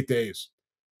 games in 8 days.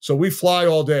 So we fly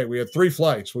all day. We had 3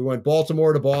 flights. We went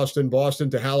Baltimore to Boston, Boston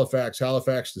to Halifax,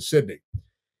 Halifax to Sydney.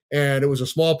 And it was a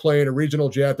small plane, a regional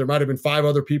jet. There might have been 5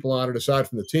 other people on it aside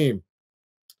from the team.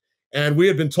 And we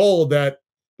had been told that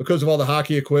because of all the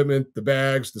hockey equipment, the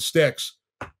bags, the sticks,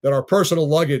 that our personal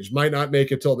luggage might not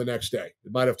make it till the next day.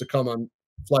 It might have to come on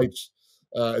flights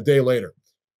a day later.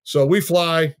 So we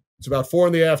fly. It's about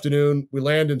 4 p.m. We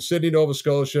land in Sydney, Nova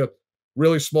Scotia,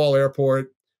 really small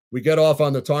airport. We get off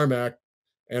on the tarmac,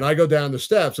 and I go down the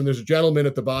steps, and there's a gentleman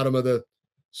at the bottom of the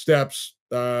steps,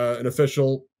 an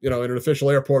official, in an official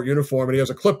airport uniform, and he has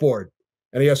a clipboard,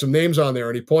 and he has some names on there,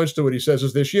 and he points to it. He says,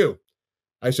 "Is this you?"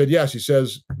 I said, "Yes." He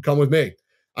says, "Come with me."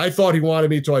 I thought he wanted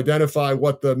me to identify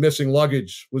what the missing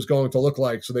luggage was going to look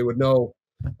like so they would know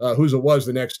whose it was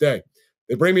the next day.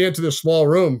 They bring me into this small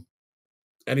room,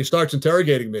 and he starts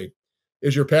interrogating me.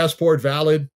 "Is your passport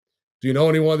valid? Do you know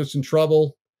anyone that's in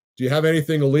trouble? Do you have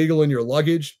anything illegal in your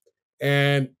luggage?"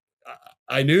 And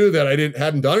I knew that I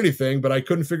hadn't done anything, but I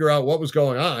couldn't figure out what was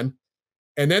going on.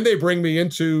 And then they bring me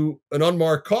into an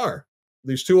unmarked car.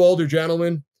 These 2 older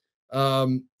gentlemen.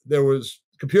 There was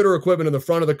computer equipment in the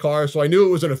front of the car, so I knew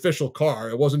it was an official car.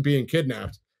 It wasn't being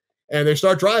kidnapped. And they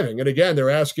start driving. And again, they're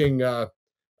asking, do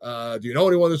you know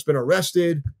anyone that's been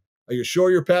arrested? Are you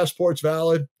sure your passport's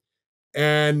valid?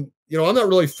 And, I'm not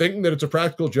really thinking that it's a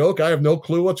practical joke. I have no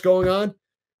clue what's going on.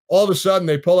 All of a sudden,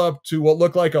 they pull up to what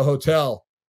looked like a hotel.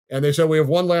 And they said, "We have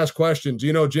one last question. Do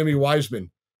you know Jimmy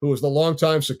Wiseman, who was the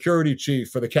longtime security chief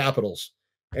for the Capitals?"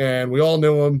 And we all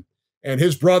knew him. And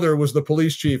his brother was the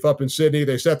police chief up in Sydney.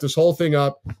 They set this whole thing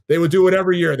up. They would do it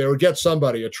every year. They would get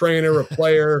somebody, a trainer, a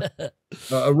player,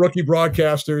 a rookie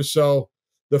broadcaster. So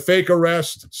the fake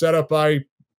arrest set up by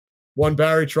one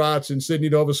Barry Trotz in Sydney,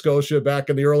 Nova Scotia back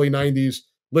in the early 90s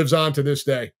lives on to this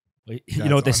day. You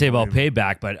know what they say about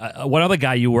payback, but one other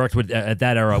guy you worked with at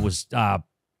that era was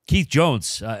Keith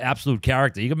Jones, absolute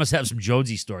character. You must have some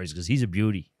Jonesy stories because he's a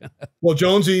beauty. Well,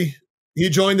 Jonesy, he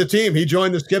joined the team. He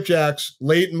joined the Skipjacks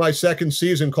late in my second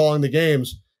season calling the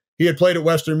games. He had played at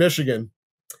Western Michigan,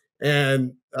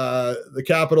 and the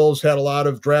Capitals had a lot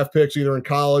of draft picks either in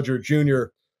college or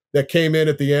junior that came in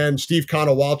at the end. Steve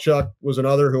Konowalchuk was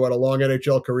another who had a long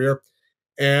NHL career.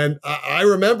 And I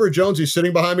remember Jonesy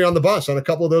sitting behind me on the bus on a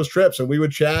couple of those trips, and we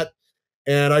would chat.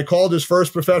 And I called his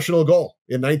first professional goal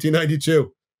in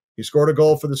 1992. He scored a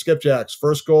goal for the Skipjacks,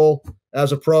 first goal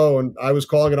as a pro, and I was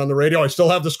calling it on the radio. I still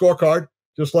have the scorecard,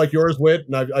 just like yours, Whit,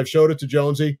 and I've showed it to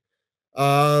Jonesy.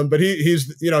 But he's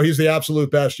the absolute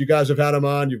best. You guys have had him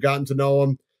on. You've gotten to know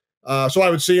him. So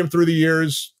I would see him through the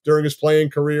years during his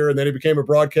playing career, and then he became a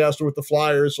broadcaster with the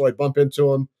Flyers, so I'd bump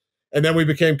into him. And then we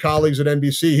became colleagues at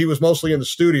NBC. He was mostly in the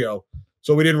studio,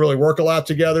 so we didn't really work a lot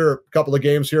together, a couple of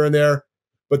games here and there.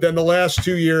 But then the last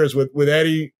 2 years with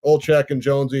Eddie Olczyk and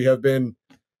Jonesy have been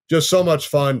just so much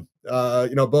fun,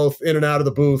 both in and out of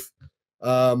the booth.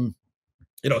 2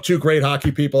 great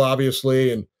hockey people,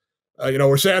 obviously. And,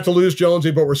 we're sad to lose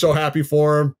Jonesy, but we're so happy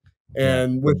for him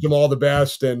and wish him all the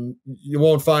best. And you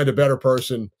won't find a better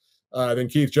person than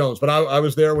Keith Jones. But I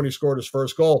was there when he scored his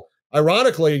first goal.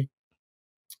 Ironically,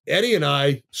 Eddie and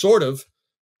I sort of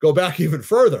go back even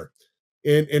further.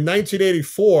 In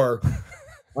 1984,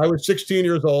 I was 16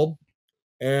 years old,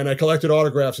 and I collected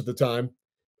autographs at the time.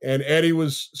 And Eddie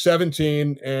was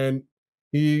 17, and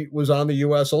he was on the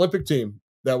U.S. Olympic team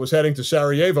that was heading to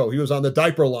Sarajevo. He was on the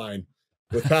diaper line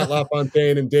with Pat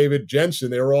LaFontaine and David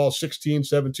Jensen. They were all 16,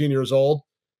 17 years old.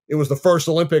 It was the first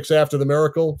Olympics after the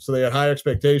miracle, so they had high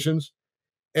expectations.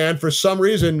 And for some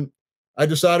reason, I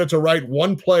decided to write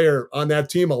one player on that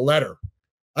team a letter.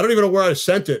 I don't even know where I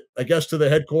sent it, I guess to the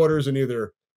headquarters in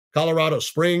either Colorado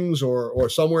Springs or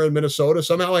somewhere in Minnesota.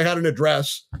 Somehow I had an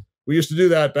address. We used to do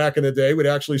that back in the day. We'd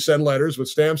actually send letters with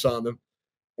stamps on them.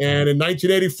 And in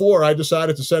 1984, I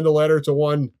decided to send a letter to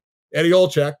one Eddie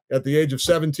Olczyk at the age of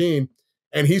 17,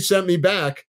 and he sent me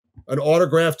back an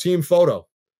autographed team photo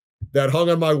that hung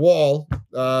on my wall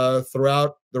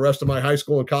throughout the rest of my high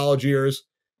school and college years.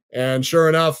 And sure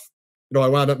enough, I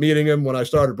wound up meeting him when I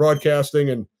started broadcasting,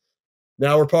 and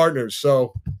now we're partners.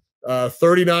 So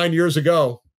 39 years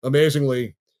ago,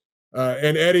 amazingly,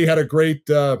 and Eddie had a great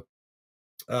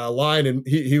line, and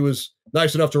he was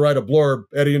nice enough to write a blurb,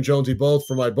 Eddie and Jonesy both,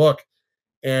 for my book.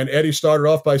 And Eddie started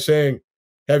off by saying,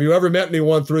 "Have you ever met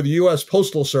anyone through the U.S.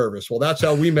 Postal Service?" Well, that's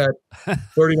how we met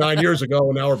 39 years ago,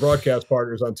 and now we're broadcast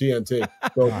partners on TNT.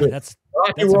 So that's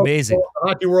amazing.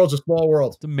 Hockey world's a small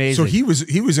world. It's amazing. So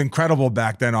he was incredible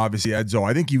back then, obviously, Edzo.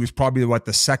 I think he was probably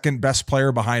the second best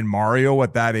player behind Mario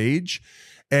at that age.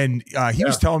 And he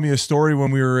was telling me a story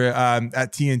when we were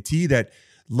at TNT that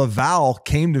Laval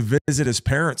came to visit his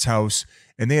parents' house,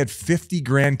 and they had 50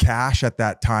 grand cash at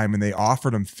that time, and they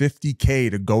offered him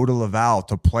 $50K to go to Laval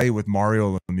to play with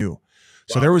Mario Lemieux.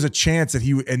 So there was a chance that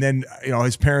and then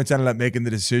his parents ended up making the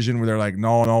decision where they're like,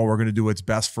 no, we're going to do what's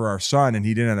best for our son, and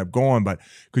he didn't end up going. But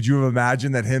could you have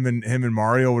imagined that him and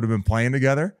Mario would have been playing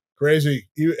together? Crazy.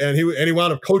 He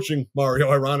wound up coaching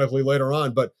Mario, ironically, later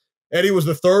on. But Eddie was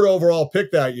the third overall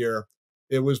pick that year.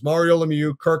 It was Mario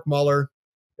Lemieux, Kirk Muller,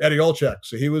 Eddie Olczyk.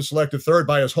 So he was selected third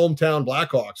by his hometown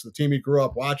Blackhawks, the team he grew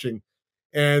up watching.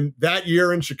 And that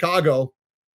year in Chicago,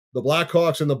 the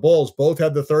Blackhawks and the Bulls both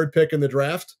had the third pick in the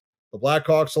draft. The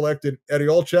Blackhawks selected Eddie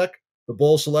Olczyk. The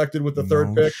Bulls selected with the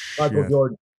third pick, Michael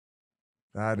Jordan.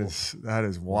 That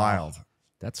is wild.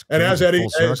 That's and as Eddie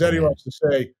likes to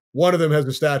say, one of them has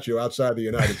a statue outside the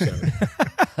United Center.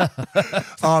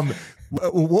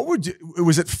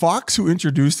 Was it Fox who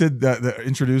introduced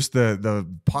the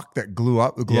puck that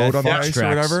glowed on the ice or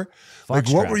whatever?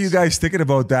 What were you guys thinking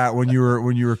about that when you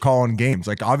were calling games?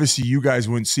 Like, obviously you guys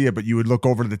wouldn't see it, but you would look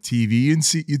over to the TV and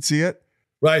you'd see it.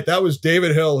 Right. That was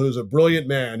David Hill, who's a brilliant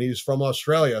man. He's from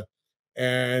Australia,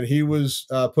 and he was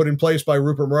put in place by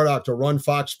Rupert Murdoch to run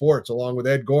Fox Sports along with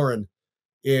Ed Gorin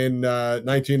in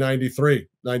 1993,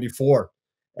 94.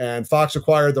 And Fox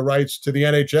acquired the rights to the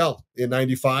NHL in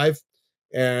 95.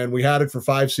 And we had it for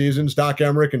 5 seasons. Doc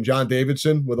Emmerich and John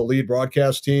Davidson were the lead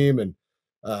broadcast team, and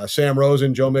Sam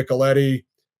Rosen, Joe Micheletti.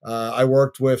 I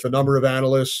worked with a number of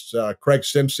analysts, Craig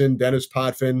Simpson, Dennis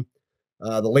Potvin,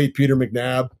 the late Peter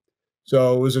McNabb.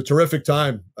 So it was a terrific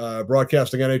time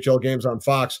broadcasting NHL games on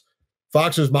Fox.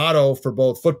 Fox's motto for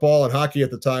both football and hockey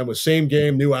at the time was same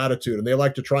game, new attitude, and they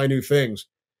like to try new things.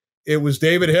 It was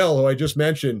David Hill, who I just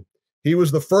mentioned. He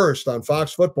was the first on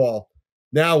Fox Football.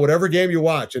 Now, whatever game you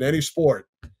watch in any sport,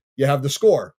 you have the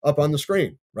score up on the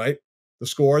screen, right? The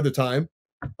score, the time,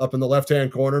 up in the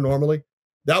left-hand corner normally.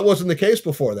 That wasn't the case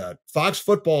before that. Fox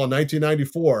Football in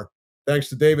 1994, thanks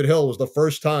to David Hill, was the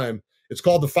first time. It's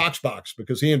called the Fox Box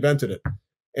because he invented it.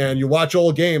 And you watch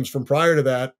old games from prior to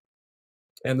that,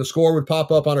 and the score would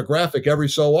pop up on a graphic every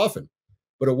so often,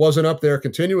 but it wasn't up there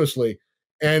continuously.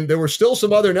 And there were still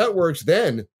some other networks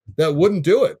then that wouldn't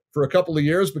do it for a couple of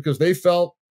years because they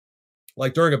felt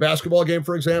like during a basketball game,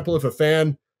 for example, if a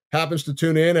fan happens to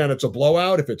tune in and it's a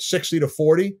blowout, if it's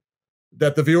 60-40,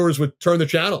 that the viewers would turn the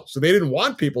channel. So they didn't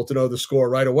want people to know the score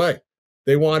right away.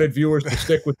 They wanted viewers to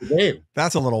stick with the game.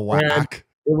 That's a little whack. And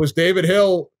it was David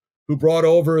Hill who brought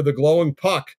over the glowing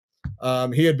puck.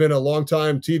 He had been a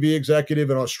longtime TV executive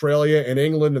in Australia and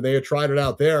England, and they had tried it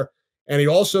out there. And he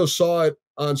also saw it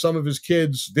on some of his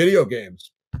kids' video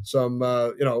games, some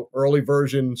early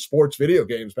version sports video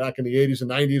games back in the 80s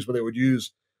and 90s where they would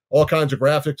use all kinds of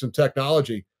graphics and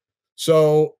technology.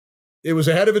 So it was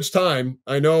ahead of its time.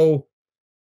 I know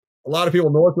a lot of people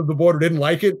north of the border didn't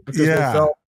like it because they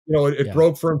felt, it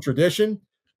broke from tradition.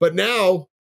 But now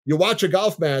you watch a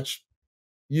golf match,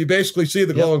 you basically see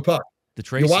the glowing puck. The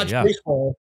Tracy, you watch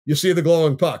baseball, you see the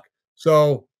glowing puck.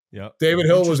 So David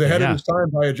Hill was ahead of his time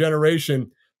by a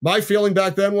generation. My feeling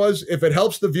back then was if it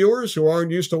helps the viewers who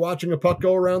aren't used to watching a puck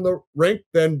go around the rink,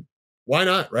 then why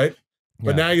not, right?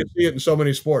 But now you see it in so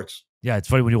many sports. Yeah, it's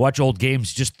funny when you watch old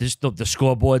games, just the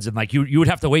scoreboards, and like you would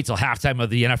have to wait till halftime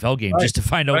of the NFL game just to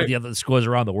find out what the other scores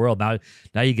around the world.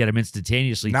 Now you get them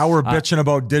instantaneously. Now we're bitching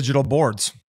about digital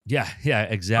boards. Yeah,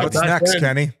 exactly. What's next,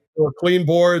 Kenny? There were clean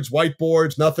boards, white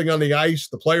boards, nothing on the ice.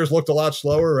 The players looked a lot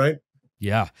slower, right?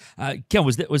 Yeah. Ken,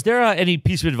 was there any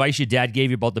piece of advice your dad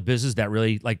gave you about the business that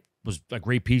really was a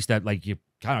great piece that you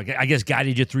kind of, I guess,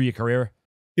 guided you through your career?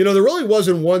 There really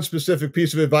wasn't one specific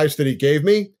piece of advice that he gave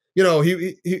me.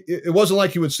 It wasn't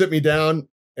like he would sit me down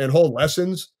and hold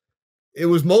lessons. It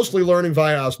was mostly learning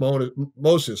via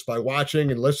osmosis, by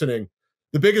watching and listening.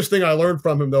 The biggest thing I learned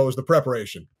from him, though, is the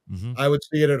preparation. Mm-hmm. I would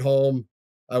see it at home.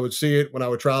 I would see it when I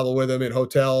would travel with him in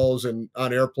hotels and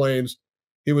on airplanes.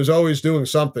 He was always doing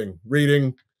something,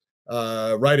 reading,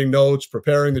 writing notes,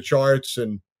 preparing the charts.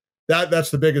 And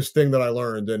that's the biggest thing that I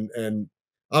learned. And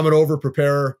I'm an over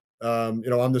preparer. I'm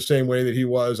the same way that he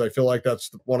was. I feel like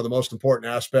that's one of the most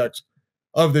important aspects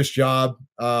of this job.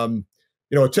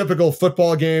 A typical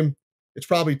football game, it's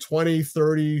probably 20,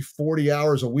 30, 40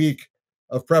 hours a week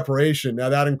of preparation. Now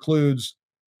that includes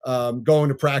going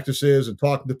to practices and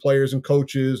talking to players and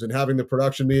coaches and having the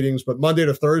production meetings. But Monday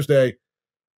to Thursday,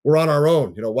 we're on our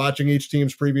own, watching each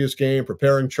team's previous game,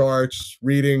 preparing charts,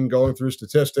 reading, going through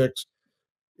statistics.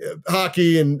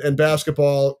 Hockey and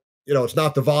basketball, it's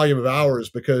not the volume of hours,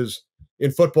 because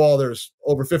in football, there's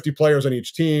over 50 players on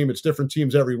each team. It's different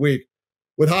teams every week.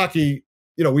 With hockey,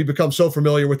 we become so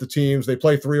familiar with the teams. They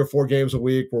play 3 or 4 games a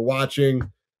week. We're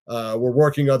watching, we're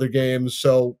working other games.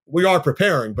 So we are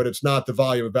preparing, but it's not the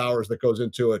volume of hours that goes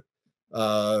into it,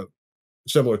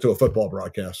 similar to a football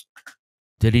broadcast.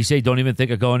 Did he say, don't even think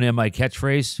of going in my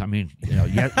catchphrase? I mean,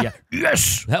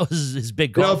 yes, that was his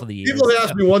big call for the year. People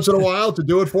ask me once in a while to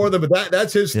do it for them, but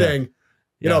that's his thing.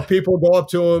 People go up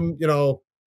to him,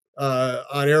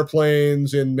 on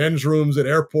airplanes, in men's rooms at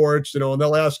airports, and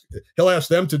he'll ask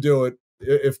them to do it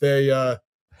if they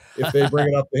bring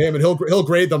it up to him, and he'll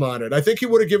grade them on it. I think he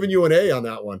would have given you an A on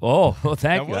that one. Oh, well,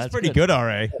 thank you. That's pretty good,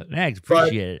 RA. Thanks,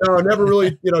 appreciate it. No, I never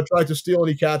really, tried to steal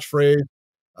any catchphrase.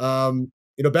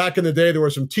 Back in the day, there were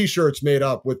some T-shirts made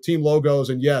up with team logos,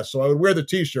 and yes, so I would wear the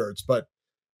T-shirts, but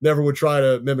never would try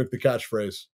to mimic the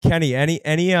catchphrase. Kenny,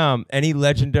 any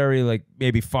legendary,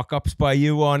 maybe fuck ups by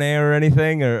you on air or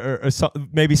anything, or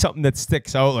maybe something that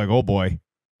sticks out, like, oh boy?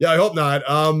 Yeah, I hope not.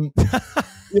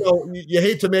 You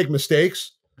hate to make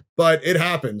mistakes, but it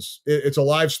happens. It's a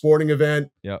live sporting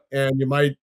event, and you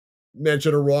might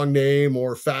mention a wrong name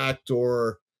or fact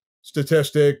or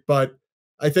statistic, but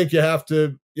I think you have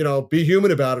to, be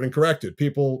human about it and correct it.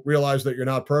 People realize that you're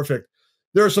not perfect.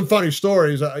 There are some funny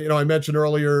stories. I mentioned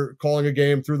earlier calling a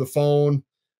game through the phone.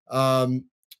 On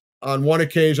one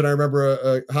occasion, I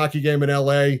remember a hockey game in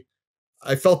LA.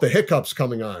 I felt the hiccups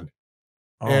coming on.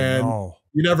 Oh, and no.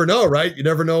 You never know, right? You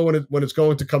never know when it's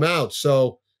going to come out.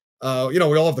 So, we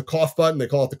all have the cough button. They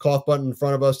call it the cough button in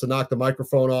front of us to knock the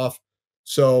microphone off.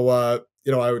 So, I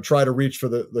would try to reach for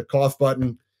the cough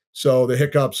button so the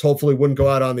hiccups hopefully wouldn't go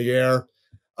out on the air.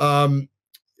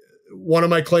 One of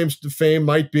my claims to fame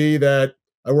might be that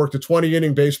I worked a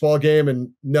 20-inning baseball game and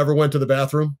never went to the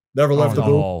bathroom, never left the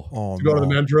booth to go to the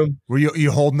men's room. Were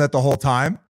you holding that the whole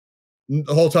time?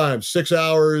 The whole time, 6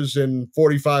 hours and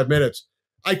 45 minutes.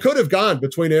 I could have gone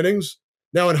between innings.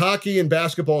 Now in hockey and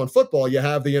basketball and football, you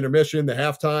have the intermission, the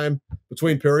halftime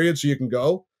between periods, so you can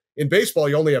go. In baseball,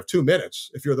 you only have 2 minutes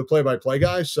if you're the play-by-play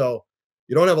guy, so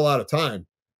you don't have a lot of time.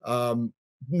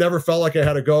 Never felt like I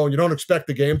had to go, and you don't expect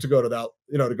the game to go to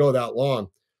that long.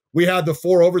 We had the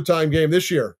 4 overtime game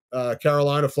this year,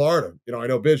 Carolina, Florida. I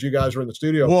know, Biz, you guys were in the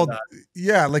studio. Well,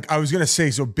 yeah, I was going to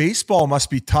say, so baseball must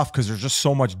be tough because there's just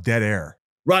so much dead air.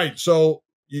 Right. So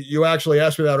you actually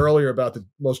asked me that earlier about the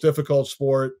most difficult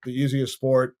sport, the easiest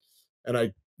sport, and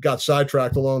I got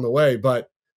sidetracked along the way.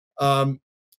 But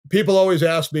people always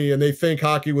ask me, and they think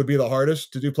hockey would be the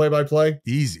hardest to do play-by-play.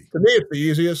 Easy. To me, it's the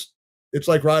easiest. It's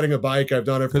like riding a bike. I've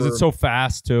done it because it's so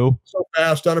fast too. So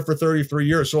fast. Done it for 33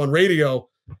 years. So on radio,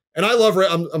 and I love.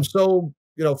 I'm so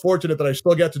fortunate that I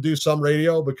still get to do some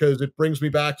radio because it brings me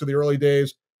back to the early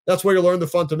days. That's where you learn the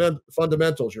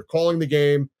fundamentals. You're calling the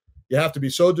game. You have to be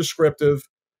so descriptive.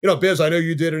 Biz, I know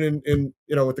you did it in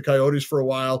with the Coyotes for a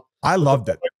while. I loved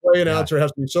it. The play announcer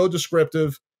has to be so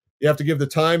descriptive. You have to give the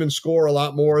time and score a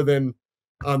lot more than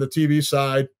on the TV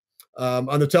side.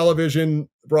 On the television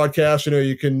broadcast,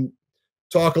 you can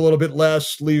talk a little bit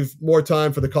less, leave more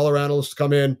time for the color analysts to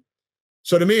come in.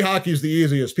 So to me, hockey's the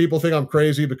easiest. People think I'm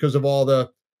crazy because of all the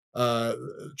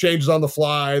changes on the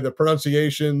fly, the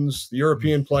pronunciations, the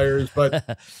European players,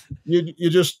 but you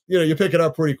just, you pick it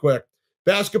up pretty quick.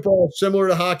 Basketball is similar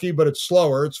to hockey, but it's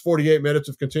slower. It's 48 minutes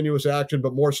of continuous action,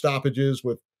 but more stoppages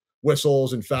with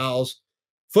whistles and fouls.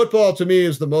 Football to me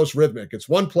is the most rhythmic. It's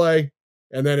one play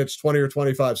and then it's 20 or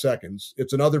 25 seconds.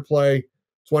 It's another play,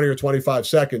 20 or 25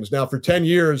 seconds. Now, for 10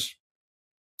 years,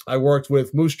 I worked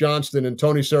with Moose Johnston and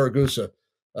Tony Saragusa,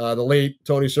 the late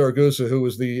Tony Saragusa, who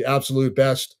was the absolute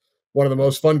best one of the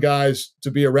most fun guys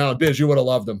to be around. Biz, you would have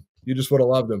loved him. You just would have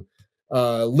loved him.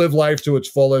 Live life to its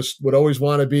fullest, would always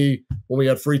want to be, when we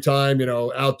had free time,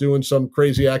 out doing some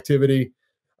crazy activity.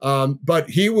 But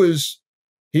he was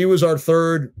our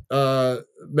third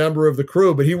member of the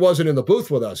crew, but he wasn't in the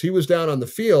booth with us. He was down on the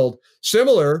field,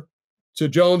 similar to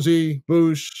Jonesy,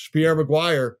 Bush, Pierre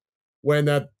Maguire, when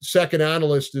that second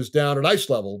analyst is down at ice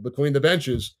level between the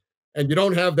benches, and you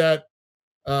don't have that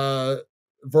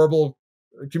verbal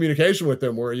communication with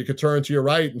them where you could turn to your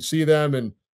right and see them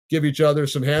and give each other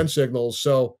some hand signals.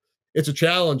 So it's a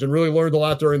challenge, and really learned a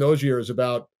lot during those years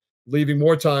about leaving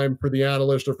more time for the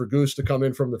analyst or for Goose to come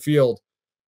in from the field.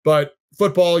 But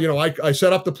football, I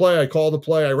set up the play, I call the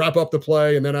play, I wrap up the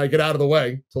play, and then I get out of the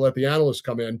way to let the analyst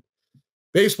come in.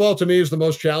 Baseball to me is the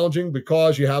most challenging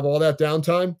because you have all that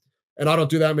downtime, and I don't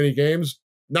do that many games.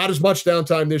 Not as much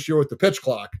downtime this year with the pitch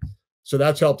clock, so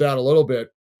that's helped out a little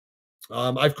bit.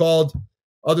 I've called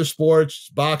other sports,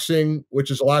 boxing, which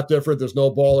is a lot different. There's no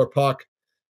ball or puck.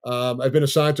 I've been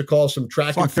assigned to call some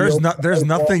track and field. There's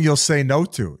nothing you'll say no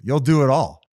to. You'll do it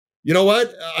all. You know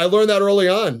what? I learned that early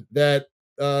on, that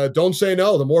don't say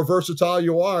no. The more versatile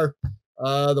you are,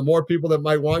 the more people that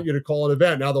might want you to call an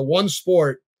event. Now, the one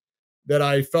sport that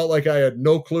I felt like I had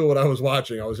no clue what I was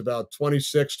watching, I was about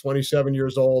 26, 27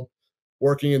 years old,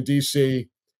 working in DC,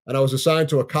 and I was assigned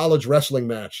to a college wrestling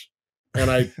match. And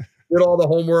I did all the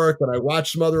homework, and I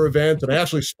watched some other events, and I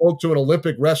actually spoke to an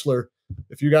Olympic wrestler.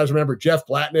 If you guys remember Jeff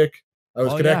Blatnick, I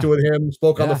was connected with him,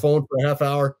 spoke on the phone for a half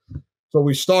hour. So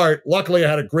we start. Luckily, I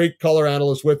had a great color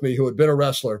analyst with me who had been a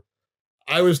wrestler.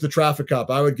 I was the traffic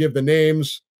cop. I would give the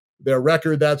names, their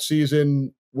record that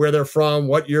season, where they're from,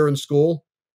 what year in school.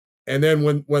 And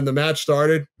then when the match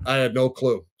started, I had no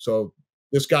clue. So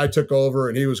this guy took over,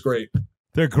 and he was great.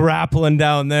 They're grappling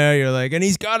down there. You're like, and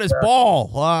he's got his ball,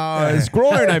 his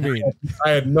groin, I mean.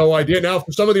 I had no idea. Now,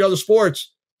 for some of the other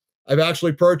sports, I've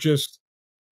actually purchased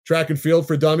track and field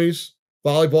for dummies,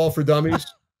 volleyball for dummies,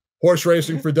 horse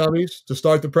racing for dummies to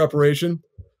start the preparation.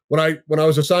 When I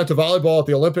was assigned to volleyball at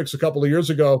the Olympics a couple of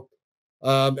years ago,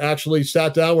 actually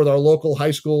sat down with our local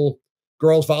high school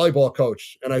girls volleyball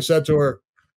coach, and I said to her,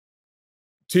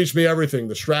 teach me everything,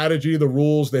 the strategy, the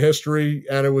rules, the history,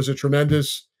 and it was a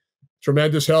tremendous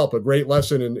help, a great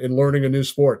lesson in learning a new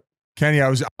sport. Kenny, I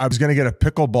was going to get a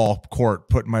pickleball court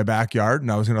put in my backyard,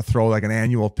 and I was going to throw like an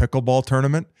annual pickleball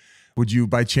tournament. Would you,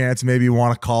 by chance, maybe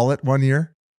want to call it one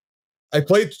year? I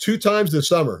played 2 times this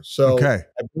summer, so I've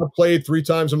not played 3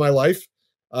 times in my life.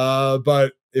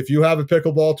 But if you have a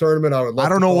pickleball tournament, I would love. I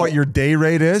don't know what your day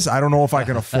rate is. I don't know if I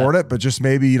can afford it, but just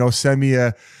maybe send me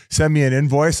an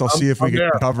invoice. I'll see if we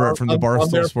can cover it from the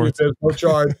Barstool Sports. There's no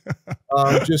charge.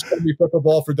 Just send me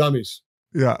pickleball for dummies.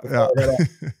 Yeah.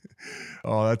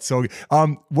 Oh, that's so good.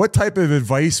 What type of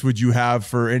advice would you have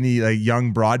for any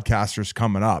young broadcasters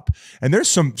coming up? And there's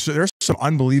some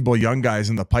unbelievable young guys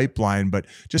in the pipeline, but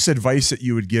just advice that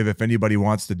you would give if anybody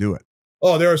wants to do it.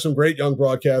 Oh, there are some great young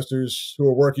broadcasters who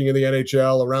are working in the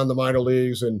NHL, around the minor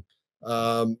leagues, and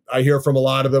I hear from a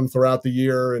lot of them throughout the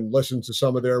year and listen to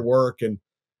some of their work. And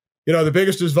the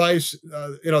biggest advice,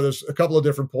 there's a couple of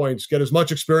different points. Get as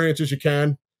much experience as you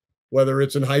can, whether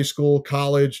it's in high school,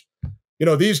 college.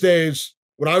 These days,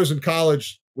 when I was in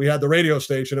college, we had the radio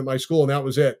station at my school, and that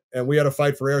was it. And we had to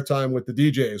fight for airtime with the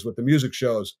DJs, with the music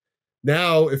shows.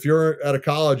 Now, if you're at a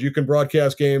college, you can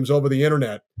broadcast games over the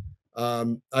internet.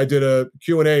 I did a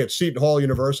Q&A at Seton Hall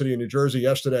University in New Jersey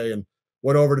yesterday and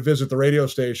went over to visit the radio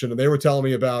station, and they were telling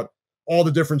me about all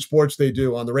the different sports they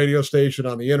do on the radio station,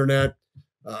 on the internet,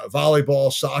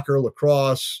 volleyball, soccer,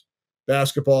 lacrosse,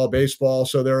 basketball, baseball.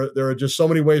 So there are just so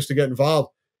many ways to get involved,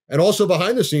 and also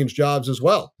behind the scenes jobs as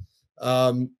well.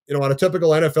 On a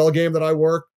typical NFL game that I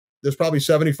work, there's probably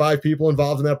 75 people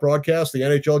involved in that broadcast. The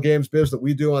NHL games biz that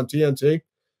we do on TNT.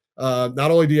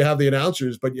 Not only do you have the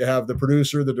announcers, but you have the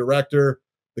producer, the director,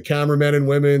 the cameramen and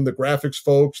women, the graphics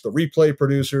folks, the replay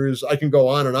producers. I can go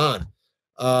on and on.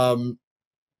 On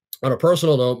a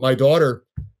personal note, my daughter,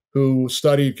 who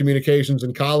studied communications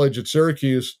in college at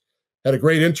Syracuse, had a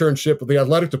great internship with the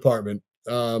athletic department.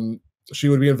 She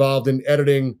would be involved in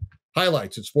editing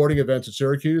highlights at sporting events at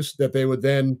Syracuse that they would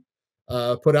then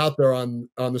put out there on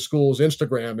the school's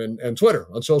Instagram and Twitter,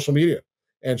 on social media.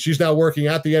 And she's now working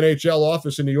at the NHL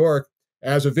office in New York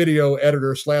as a video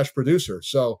editor / producer.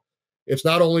 So it's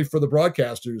not only for the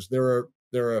broadcasters. There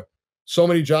are so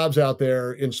many jobs out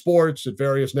there in sports at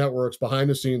various networks behind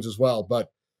the scenes as well. But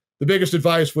the biggest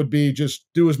advice would be just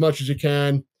do as much as you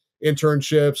can.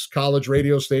 Internships, college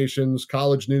radio stations,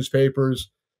 college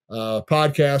newspapers,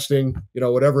 podcasting,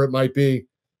 whatever it might be.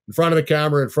 In front of the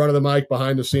camera, in front of the mic,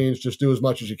 behind the scenes, just do as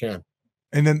much as you can.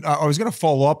 And then I was going to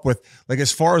follow up with, like,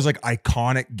 as far as like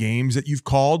iconic games that you've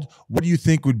called, what do you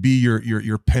think would be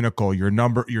your pinnacle, your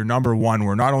number one,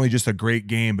 where not only just a great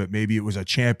game, but maybe it was a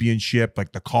championship,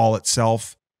 like the call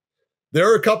itself? There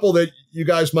are a couple that you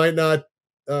guys might not,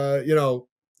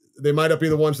 they might not be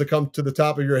the ones that come to the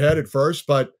top of your head at first,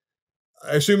 but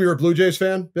I assume you're a Blue Jays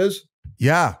fan, Biz?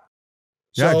 Yeah.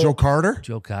 Yeah, Joe Carter.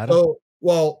 So,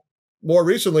 well, more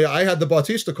recently, I had the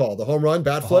Bautista call, the home run,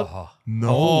 bat flip.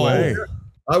 No way.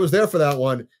 I was there for that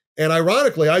one. And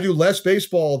ironically, I do less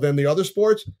baseball than the other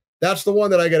sports. That's the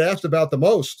one that I get asked about the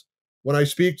most when I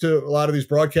speak to a lot of these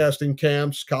broadcasting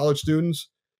camps, college students.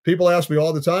 People ask me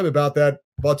all the time about that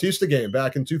Bautista game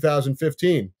back in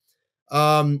 2015.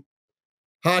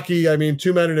 Hockey, I mean,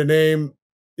 two men in a name.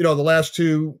 You know, the last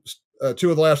two of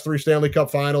the last three Stanley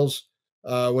Cup finals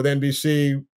with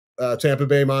NBC, Tampa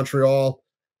Bay, Montreal.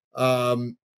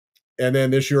 And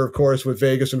then this year, of course, with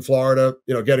Vegas and Florida,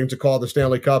 you know, getting to call the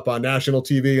Stanley Cup on national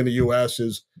TV in the U.S.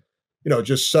 is, you know,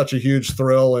 just such a huge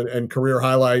thrill and career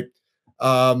highlight.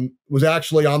 Was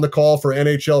actually on the call for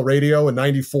NHL radio in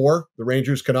 '94, the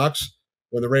Rangers Canucks,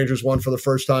 when the Rangers won for the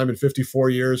first time in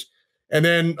 54 years. And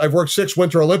then I've worked 6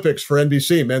 Winter Olympics for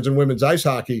NBC, men's and women's ice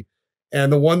hockey.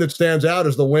 And the one that stands out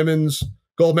is the women's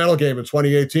gold medal game in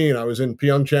 2018. I was in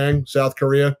Pyeongchang, South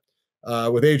Korea,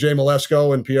 with AJ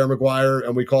Malesko and Pierre Maguire,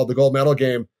 and we called the gold medal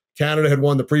game. Canada had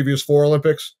won the previous 4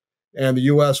 Olympics, and the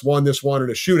U.S. won this one in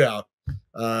a shootout,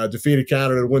 defeated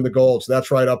Canada to win the gold. So that's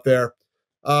right up there.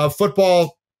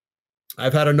 Football,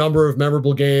 I've had a number of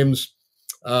memorable games.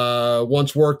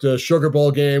 Once worked a Sugar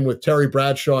Bowl game with Terry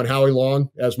Bradshaw and Howie Long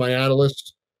as my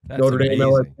analysts. That's Notre Dame,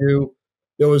 amazing. LSU.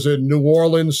 There was a New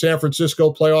Orleans, San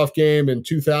Francisco playoff game in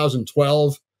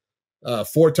 2012.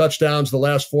 4 touchdowns the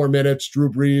last 4 minutes.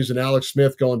 Drew Brees and Alex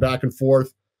Smith going back and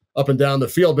forth up and down the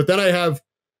field. But then I have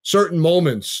certain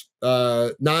moments,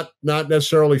 not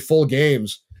necessarily full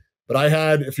games, but I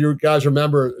had, if you guys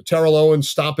remember, Terrell Owens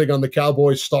stomping on the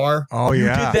Cowboys star. Oh,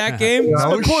 yeah. Did that game? No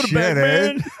I'm a quarterback, shit,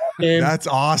 eh? man. And That's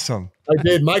awesome. I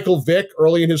did Michael Vick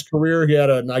early in his career. He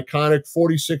had an iconic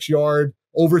 46-yard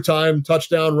overtime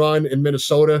touchdown run in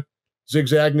Minnesota,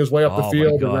 zigzagging his way up the Oh, my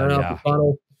field and God, ran out yeah. the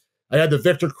tunnel. I had the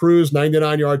Victor Cruz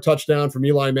 99-yard touchdown from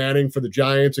Eli Manning for the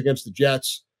Giants against the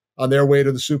Jets on their way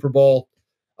to the Super Bowl.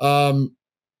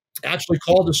 Actually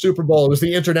called the Super Bowl. It was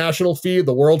the international feed,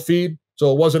 the world feed, so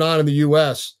it wasn't on in the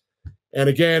U.S. And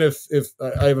again, if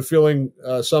I have a feeling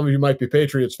some of you might be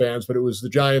Patriots fans, but it was the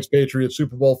Giants-Patriots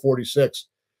Super Bowl 46.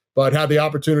 But had the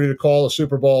opportunity to call a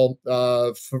Super Bowl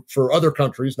for other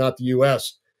countries, not the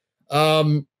U.S.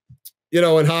 In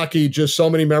hockey, just so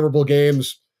many memorable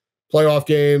games, playoff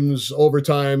games,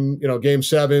 overtime, game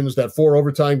sevens, that 4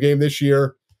 overtime game this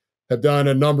year. Have done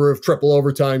a number of triple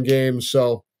overtime games.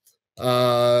 So,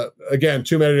 again,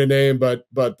 too many to name, but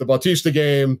the Bautista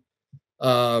game,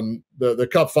 the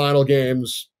Cup final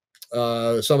games,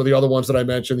 some of the other ones that I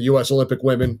mentioned, the U.S. Olympic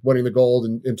women winning the gold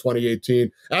in 2018.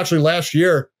 Actually, last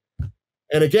year,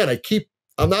 and again,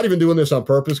 I'm not even doing this on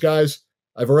purpose, guys.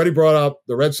 I've already brought up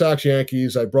the Red Sox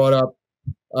Yankees. I brought up,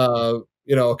 a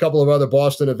couple of other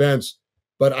Boston events,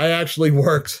 but I actually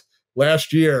worked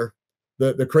last year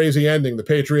the crazy ending, the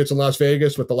Patriots in Las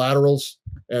Vegas with the laterals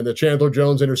and the Chandler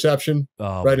Jones interception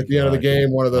right at the end of the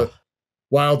game. One of the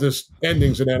wildest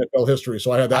endings in NFL history.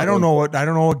 So I had that. I don't know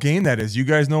what game that is. You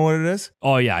guys know what it is?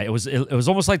 Oh yeah, it was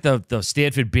almost like the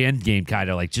Stanford band game, kind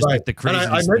of like just Right. like the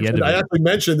craziness And at the end of I it. actually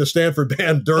mentioned the Stanford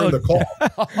band during the call.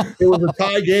 It was a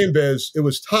tie game, Biz. It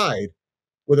was tied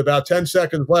with about 10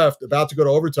 seconds left, about to go to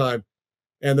overtime.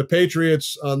 And the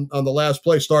Patriots on the last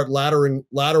play start lateraling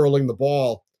the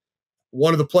ball.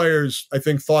 One of the players, I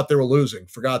think, thought they were losing,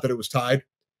 forgot that it was tied.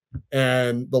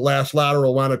 And the last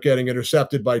lateral wound up getting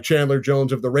intercepted by Chandler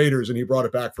Jones of the Raiders, and he brought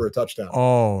it back for a touchdown.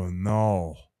 Oh,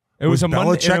 no. It was a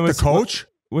Monday. Belichick the coach?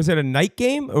 Was it a night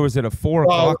game or was it a 4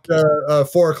 o'clock?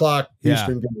 4 o'clock Yeah.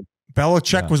 Eastern game.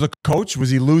 Belichick was the coach?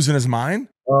 Was he losing his mind?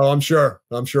 Oh, I'm sure.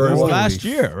 It it was was. last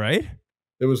year, right?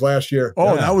 It was last year.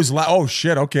 Oh, Yeah. that was oh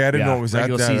shit. Okay, I didn't know it was that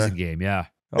regular season game. Yeah.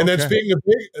 And then okay.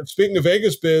 speaking of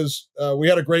Vegas, Biz, we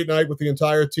had a great night with the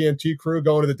entire TNT crew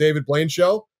going to the David Blaine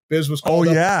show. Biz was Oh called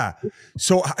up. yeah.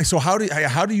 So how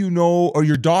do you know? Or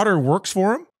your daughter works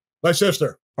for him? My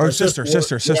sister. Or My sister. My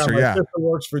Yeah. sister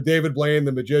works for David Blaine,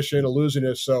 the magician,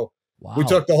 illusionist. So Wow. we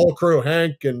took the whole crew,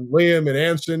 Hank and Liam and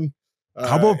Anson.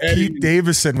 How about Eddie, Pete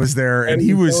Davidson was there, and Eddie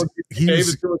he was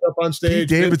Davidson was up on stage.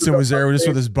 Pete Davidson was there just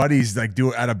with his. his buddies, like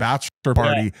do at a bachelor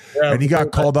party, Yeah, and he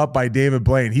got called up by David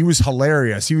Blaine. He was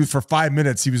hilarious. He was for 5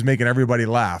 minutes. He was making everybody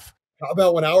laugh. How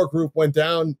about when our group went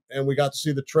down and we got to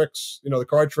see the tricks, the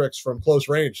card tricks from close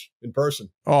range in person?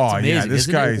 Oh It's amazing, yeah, this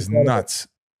isn't it? guy is nuts.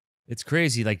 It's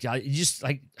crazy. Like, you just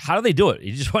like, how do they do it?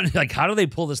 You just want like, how do they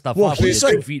pull this stuff Well, off when he's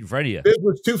they're like- 2 feet in front of you?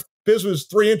 Biz was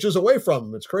 3 inches away from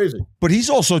him. It's crazy. But he's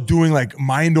also doing like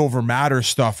mind over matter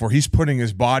stuff where he's putting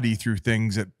his body through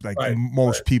things that like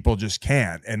most people just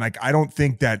can't. And like, I don't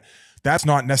think that's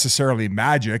not necessarily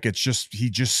magic. It's just, he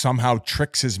just somehow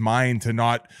tricks his mind to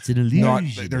not,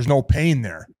 there's no pain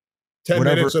there. 10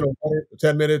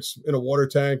 minutes in a water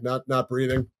tank, not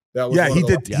breathing. That was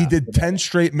he did 10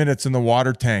 straight minutes in the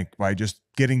water tank by just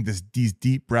getting these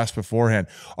deep breaths beforehand.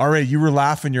 All right, you were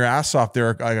laughing your ass off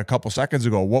there like a couple seconds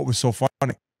ago. What was so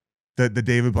funny? The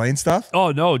David Blaine stuff?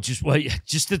 Oh no, just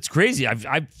it's crazy. I've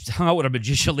hung out with a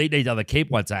magician late night down the Cape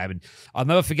one time, and I'll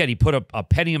never forget. He put a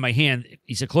penny in my hand.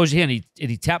 He said, "Close your hand."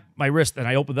 He tapped my wrist, and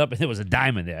I opened it up, and there was a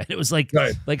diamond there. It was like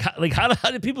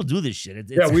how do people do this shit?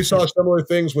 We saw similar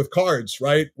things with cards,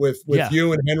 right? With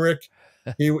you and Henrik,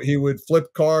 he would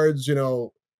flip cards.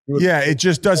 It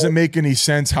just doesn't make any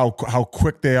sense how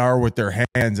quick they are with their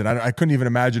hands, and I couldn't even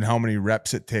imagine how many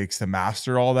reps it takes to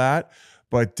master all that.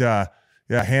 But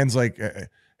hands like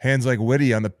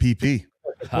Whitty on the PP.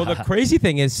 Well, the crazy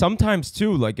thing is sometimes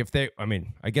too, like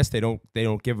I guess they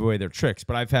don't give away their tricks,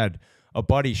 but I've had a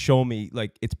buddy show me,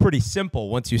 like, it's pretty simple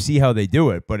once you see how they do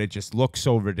it, but it just looks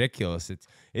so ridiculous.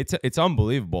 It's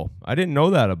unbelievable. I didn't know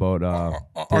that about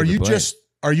Are you just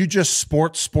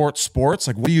sports?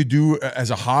 Like, what do you do as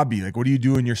a hobby? Like, what do you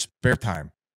do in your spare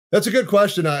time? That's a good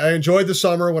question. I enjoyed the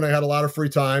summer when I had a lot of free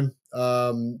time.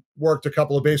 Worked a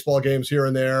couple of baseball games here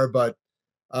and there, but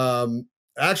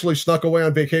actually snuck away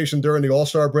on vacation during the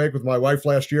All-Star break with my wife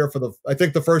last year for I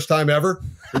think the first time ever.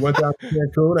 We went down to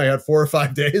Cancun. I had 4 or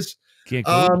 5 days.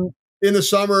 In the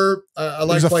summer, I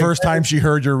like. It was the first time she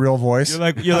heard your real voice.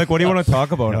 You're like, what do you want to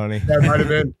talk about, honey? That might have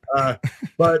been.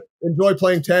 But enjoy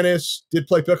playing tennis. Did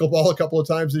play pickleball a couple of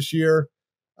times this year.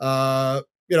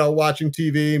 Watching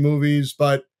TV, movies.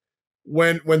 But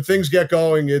when things get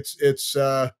going, it's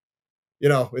a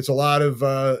lot of.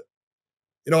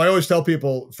 I always tell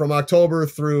people from October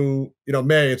through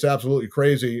May, it's absolutely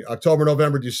crazy. October,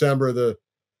 November, December, the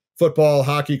football,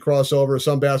 hockey crossover,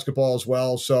 some basketball as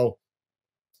well. So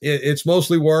it's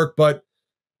mostly work, but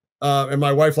and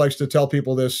my wife likes to tell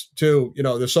people this too.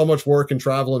 There's so much work and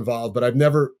travel involved, but I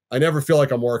never feel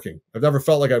like I'm working. I've never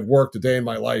felt like I've worked a day in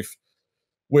my life,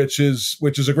 which is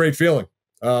a great feeling.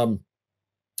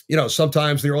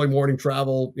 Sometimes the early morning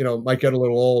travel, might get a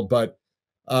little old, but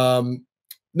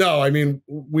no, I mean,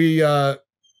 we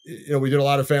did a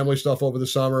lot of family stuff over the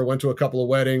summer, went to a couple of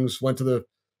weddings, went to the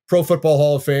Pro Football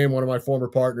Hall of Fame. One of my former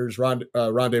partners,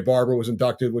 Rondé Barber, was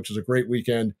inducted, which was a great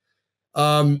weekend.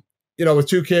 With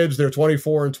 2 kids, they're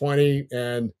 24 and 20,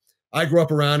 and I grew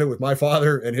up around it with my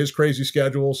father and his crazy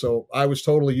schedule, so I was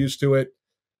totally used to it.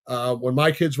 When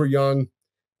my kids were young,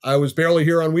 I was barely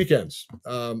here on weekends,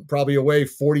 probably away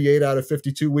 48 out of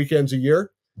 52 weekends a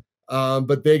year,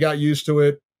 but they got used to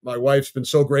it. My wife's been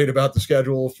so great about the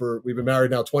schedule we've been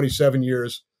married now 27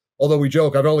 years. Although we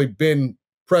joke, I've only been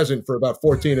present for about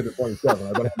 14 of the 27.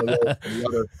 I've been on the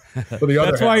road for the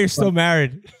other. That's why you're still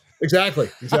married. Exactly.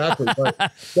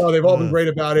 But no, they've all been great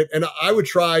about it. And I would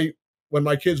try, when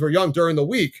my kids were young during the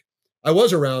week, I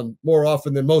was around more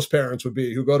often than most parents would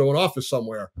be who go to an office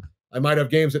somewhere. I might have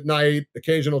games at night,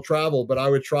 occasional travel, but I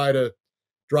would try to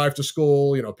drive to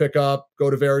school, pick up,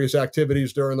 go to various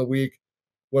activities during the week.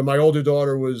 When my older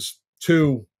daughter was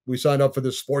 2, we signed up for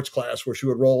this sports class where she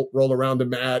would roll around a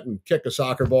mat and kick a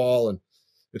soccer ball and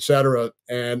et cetera.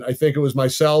 And I think it was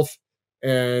myself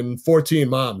and 14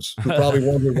 moms who probably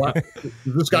wondered, why does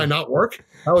this guy not work?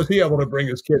 How is he able to bring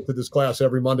his kid to this class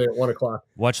every Monday at 1:00?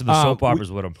 Watching the soap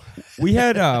operas with him. We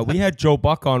had Joe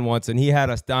Buck on once, and he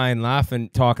had us dying laughing,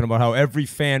 talking about how every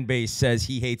fan base says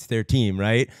he hates their team,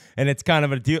 right? And it's kind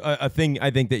of a thing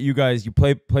I think that you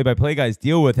play-by-play guys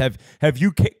deal with. Have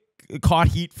you caught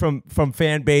heat from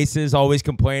fan bases always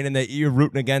complaining that you're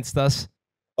rooting against us?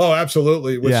 Oh,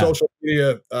 absolutely. With social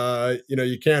media,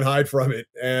 you can't hide from it.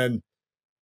 And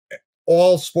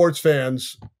all sports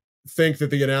fans think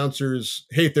that the announcers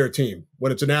hate their team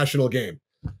when it's a national game.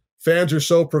 Fans are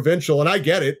so provincial, and I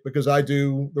get it because I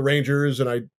do the Rangers and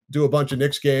I do a bunch of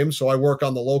Knicks games, so I work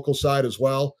on the local side as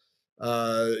well.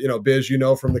 Biz,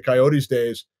 from the Coyotes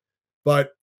days.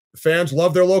 But fans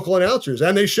love their local announcers,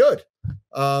 and they should.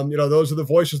 Those are the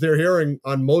voices they're hearing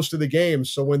on most of the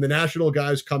games. So when the national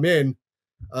guys come in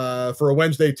for a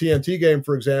Wednesday TNT game,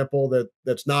 for example,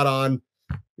 that's not on,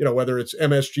 whether it's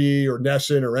MSG or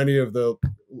Nesson or any of the,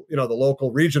 the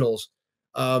local regionals,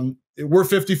 we're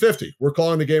 50-50. We're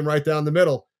calling the game right down the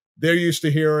middle. They're used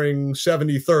to hearing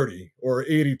 70-30 or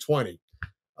 80-20.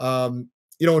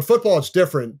 In football, it's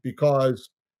different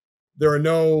because there are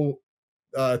no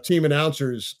team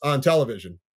announcers on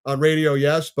television. On radio,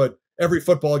 yes, but every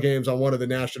football game's on one of the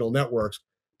national networks.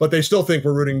 But they still think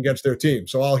we're rooting against their team.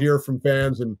 So I'll hear from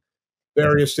fans in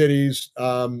various cities.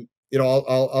 I'll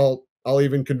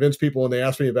even convince people when they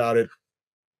ask me about it.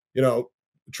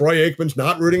 Troy Aikman's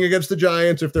not rooting against the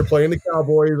Giants if they're playing the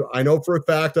Cowboys. I know for a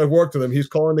fact, I've worked with him. He's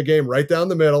calling the game right down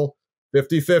the middle,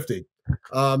 50-50.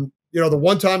 The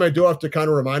one time I do have to kind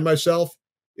of remind myself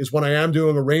is when I am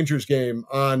doing a Rangers game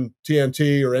on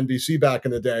TNT or NBC back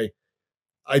in the day.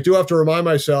 I do have to remind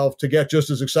myself to get just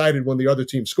as excited when the other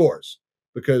team scores,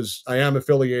 because I am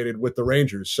affiliated with the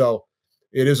Rangers. So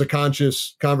it is a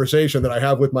conscious conversation that I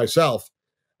have with myself.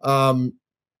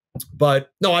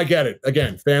 But no, I get it.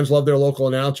 Again, fans love their local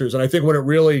announcers. And I think when it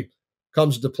really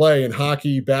comes into play in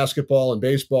hockey, basketball, and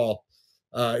baseball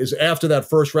is after that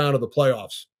first round of the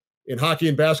playoffs. In hockey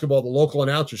and basketball, the local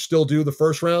announcers still do the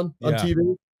first round on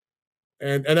TV.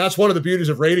 And that's one of the beauties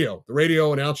of radio. The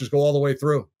radio announcers go all the way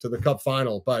through to the Cup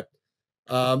final. But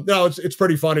no, it's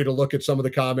pretty funny to look at some of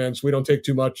the comments. We don't take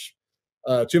too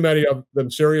many of them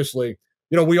seriously.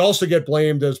 We also get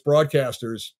blamed as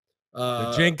broadcasters.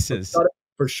 The jinxes.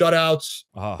 For shutouts,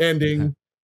 ending,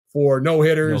 for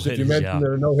no-hitters. If you mention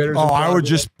there are no-hitters. Oh, I would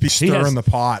just be stirring the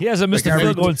pot. He has a Mr.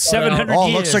 Field going 700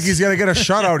 years. Looks like he's going to get a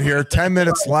shutout here. 10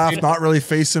 minutes left, not really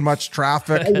facing much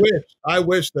traffic. I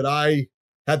wish that I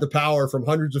had the power from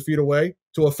hundreds of feet away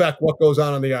to affect what goes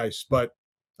on the ice, but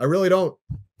I really don't.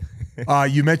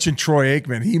 You mentioned Troy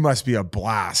Aikman. He must be a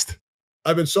blast.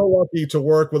 I've been so lucky to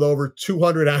work with over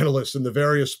 200 analysts in the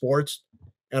various sports,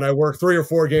 and I worked 3 or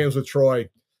 4 games with Troy.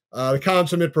 The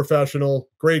consummate professional,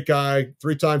 great guy,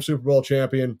 3-time Super Bowl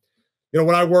champion.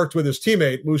 When I worked with his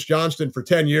teammate, Moose Johnston, for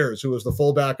 10 years, who was the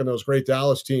fullback in those great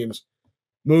Dallas teams,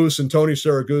 Moose and Tony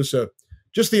Siragusa,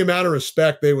 just the amount of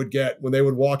respect they would get when they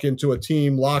would walk into a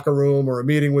team locker room or a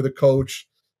meeting with a coach.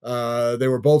 They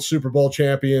were both Super Bowl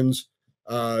champions,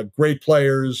 great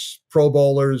players, Pro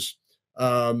Bowlers.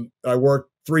 I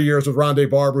worked 3 years with Rondé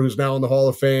Barber, who's now in the Hall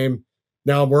of Fame.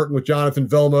 Now I'm working with Jonathan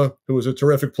Vilma, who was a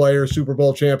terrific player, Super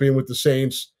Bowl champion with the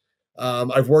Saints.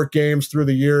 I've worked games through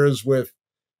the years with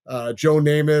Joe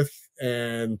Namath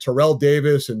and Terrell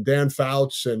Davis and Dan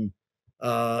Fouts, and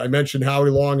I mentioned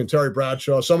Howie Long and Terry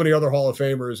Bradshaw, so many other Hall of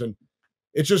Famers. And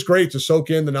it's just great to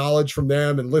soak in the knowledge from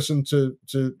them and listen to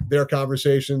their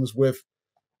conversations with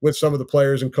some of the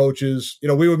players and coaches.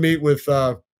 We would meet with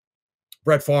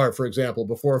Brett Favre, for example,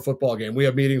 before a football game. We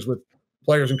have meetings with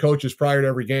players and coaches prior to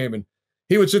every game, and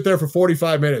he would sit there for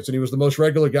 45 minutes, and he was the most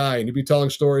regular guy, and he'd be telling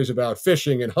stories about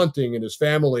fishing and hunting and his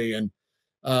family, and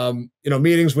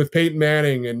meetings with Peyton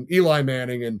Manning and Eli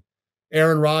Manning and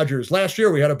Aaron Rodgers. Last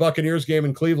year, we had a Buccaneers game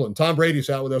in Cleveland. Tom Brady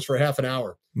sat with us for half an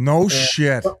hour. No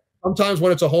shit. Sometimes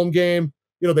when it's a home game,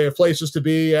 they have places to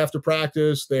be after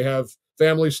practice. They have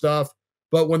family stuff.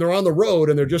 But when they're on the road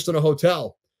and they're just in a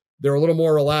hotel, they're a little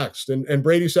more relaxed. And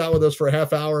Brady sat with us for a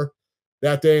half hour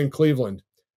that day in Cleveland.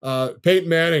 Peyton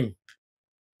Manning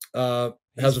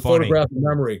has a photographic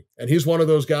memory, and he's one of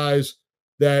those guys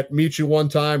that meets you one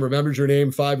time, remembers your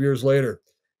name 5 years later.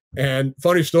 And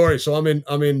funny story. So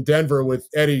I'm in Denver with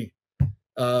Eddie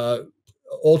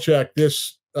Olczyk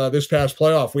this past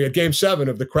playoff. We had Game 7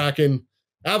 of the Kraken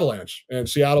Avalanche, and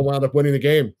Seattle wound up winning the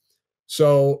game.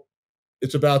 So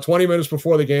it's about 20 minutes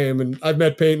before the game, and I've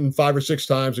met Peyton 5 or 6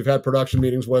 times. We've had production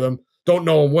meetings with him. Don't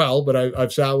know him well, but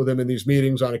I've sat with him in these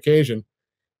meetings on occasion.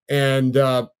 And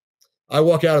I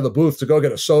walk out of the booth to go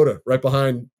get a soda right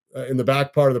behind in the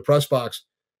back part of the press box.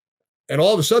 And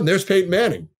all of a sudden, there's Peyton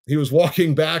Manning. He was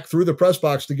walking back through the press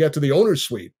box to get to the owner's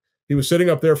suite. He was sitting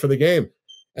up there for the game.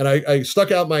 And I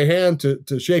stuck out my hand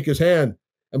to shake his hand.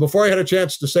 And before I had a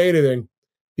chance to say anything,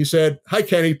 he said, "Hi,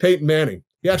 Kenny, Peyton Manning."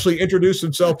 He actually introduced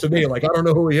himself to me. Like, I don't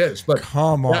know who he is, but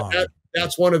come on.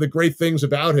 That's one of the great things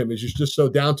about him, is he's just so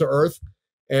down to earth,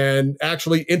 and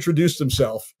actually introduced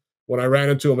himself when I ran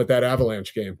into him at that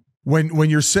Avalanche game. When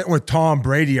you're sitting with Tom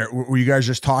Brady, were you guys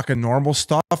just talking normal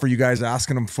stuff? Or you guys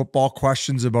asking him football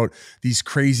questions about these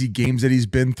crazy games that he's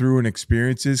been through and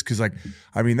experiences? Because,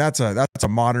 that's a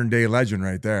modern day legend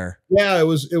right there. Yeah, it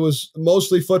was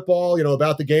mostly football,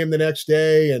 about the game the next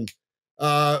day, and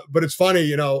but it's funny,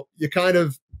 you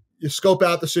scope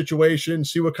out the situation,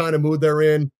 see what kind of mood they're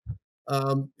in.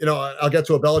 I'll get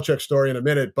to a Belichick story in a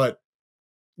minute, but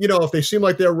if they seem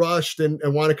like they're rushed and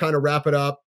want to kind of wrap it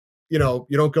up, you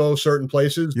don't go certain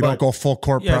places. You don't go full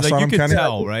court press on him, Kenny?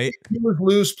 Tell, right? He was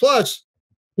loose. Plus,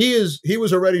 he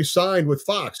was already signed with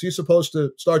Fox. He's supposed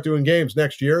to start doing games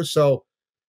next year. So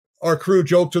our crew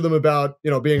joked to them about,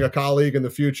 being a colleague in the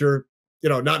future,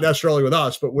 not necessarily with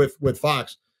us, but with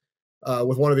Fox,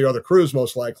 with one of the other crews,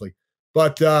 most likely.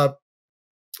 But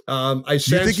I You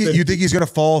sense think, you think he's going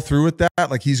to follow through with that?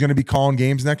 Like he's going to be calling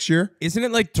games next year? Isn't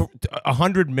it like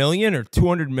 100 million or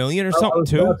 200 million or I something was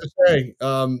too? about to say,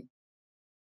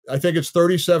 I think it's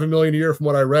 37 million a year from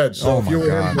what I read. So Oh if my you were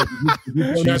God. him, would you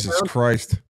turn that Jesus down?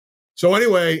 Christ. So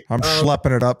anyway, I'm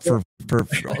schlepping it up for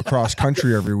cross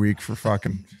country every week for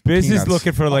fucking Biz is peanuts.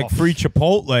 looking for like free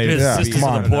Chipotle. Biz, Yeah, this come is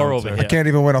on. the pour over I here. can't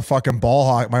even win a fucking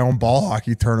my own ball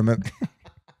hockey tournament.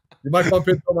 you might bump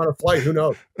into him on a flight. Who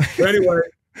knows? But anyway,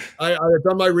 I had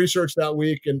done my research that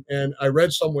week, and I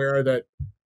read somewhere that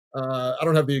I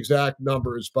don't have the exact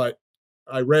numbers, but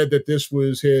I read that this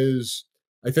was his,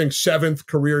 I think, 7th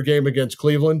career game against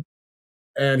Cleveland,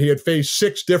 and he had faced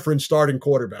 6 different starting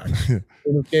quarterbacks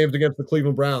in his games against the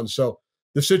Cleveland Browns. So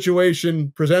the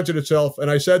situation presented itself,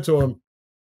 and I said to him,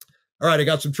 "All right, I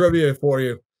got some trivia for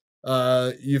you.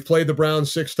 You've played the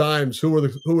Browns 6 times. Who were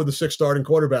the 6 starting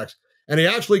quarterbacks?" And he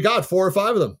actually got 4 or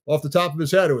 5 of them off the top of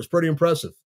his head. It was pretty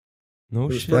impressive. No It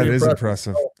was shit. pretty That is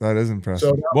impressive. That is impressive.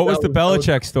 So What was that the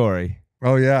Belichick story?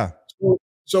 Oh, yeah.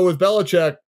 So with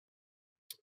Belichick,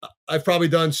 I've probably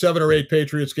done 7 or 8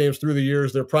 Patriots games through the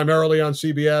years. They're primarily on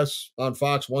CBS, on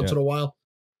Fox once in a while.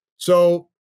 So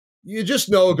you just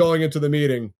know going into the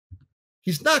meeting,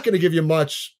 he's not going to give you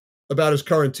much about his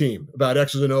current team, about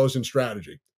X's and O's and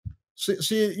strategy. So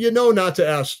you know not to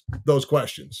ask those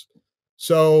questions.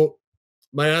 So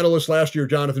my analyst last year,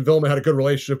 Jonathan Vilma, had a good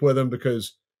relationship with him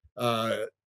because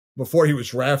before he was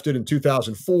drafted in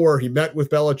 2004, he met with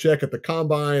Belichick at the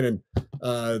Combine,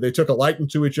 and they took a liking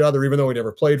to each other, even though he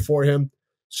never played for him.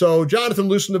 So Jonathan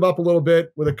loosened him up a little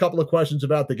bit with a couple of questions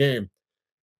about the game.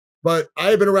 But I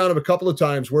have been around him a couple of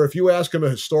times where if you ask him a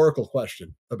historical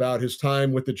question about his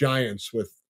time with the Giants,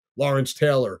 with Lawrence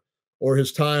Taylor, or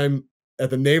his time at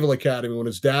the Naval Academy when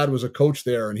his dad was a coach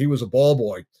there and he was a ball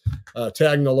boy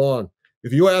tagging along,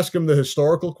 if you ask him the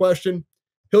historical question,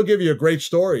 he'll give you a great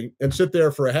story and sit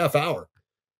there for a half hour.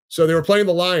 So they were playing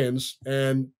the Lions,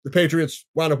 and the Patriots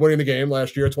wound up winning the game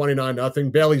last year,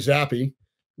 29-0. Bailey Zappi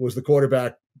was the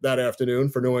quarterback that afternoon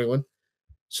for New England.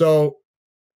 So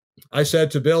I said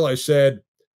to Bill, I said,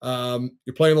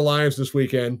 you're playing the Lions this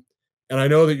weekend, and I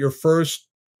know that your first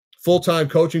full-time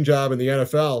coaching job in the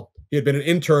NFL, he had been an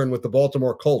intern with the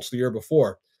Baltimore Colts the year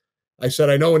before. I said,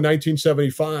 I know in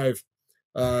 1975,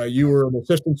 you were an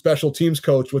assistant special teams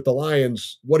coach with the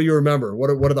Lions. What do you remember? What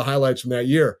are the highlights from that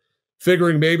year?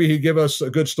 Figuring maybe he'd give us a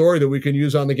good story that we can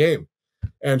use on the game.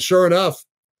 And sure enough,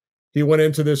 he went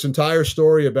into this entire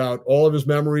story about all of his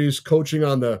memories coaching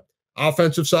on the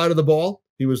offensive side of the ball.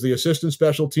 He was the assistant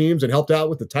special teams and helped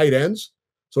out with the tight ends.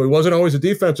 So he wasn't always a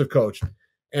defensive coach.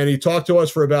 And he talked to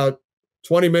us for about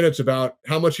 20 minutes about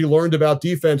how much he learned about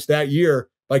defense that year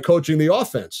by coaching the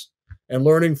offense and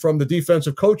learning from the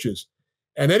defensive coaches.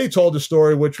 And then he told a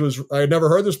story, which was, I had never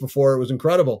heard this before. It was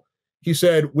incredible. He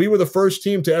said, we were the first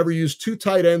team to ever use 2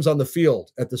 tight ends on the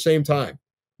field at the same time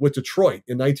with Detroit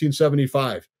in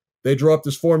 1975. They drew up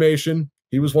this formation.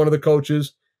 He was one of the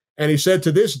coaches. And he said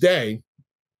to this day,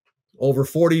 over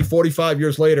 40, 45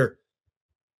 years later,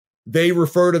 they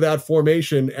refer to that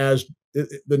formation as,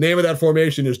 the name of that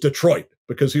formation is Detroit,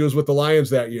 because he was with the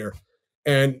Lions that year.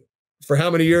 And for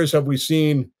how many years have we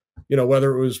seen,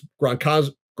 whether it was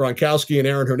Gronkowski and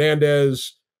Aaron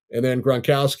Hernandez, and then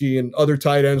Gronkowski and other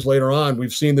tight ends later on,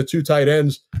 we've seen the 2 tight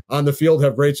ends on the field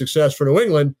have great success for New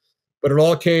England, but it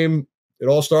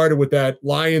all started with that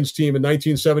Lions team in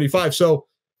 1975. So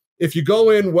if you go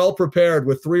in well prepared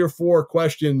with 3 or 4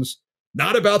 questions,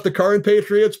 not about the current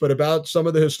Patriots, but about some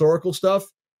of the historical stuff,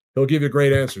 he'll give you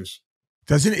great answers.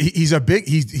 Doesn't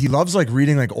he loves like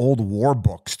reading like old war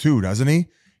books too, doesn't he?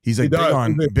 He's like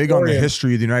big on the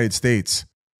history of the United States.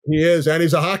 He is, and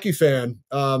he's a hockey fan.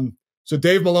 So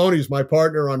Dave Maloney's my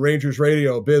partner on Rangers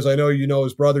Radio. Biz, I know you know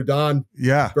his brother Don.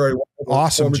 Yeah, very well.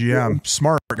 Awesome GM, GM.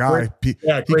 Smart guy. He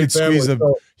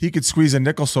could squeeze a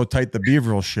nickel so tight the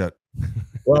beaver will shit.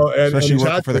 Well, especially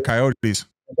working for the Coyotes.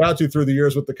 Got to through the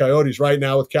years with the Coyotes. Right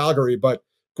now with Calgary, but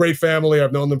great family.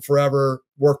 I've known them forever.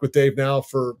 Worked with Dave now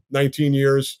for 19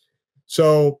 years.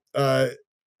 So I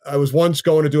was once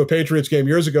going to do a Patriots game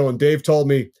years ago, and Dave told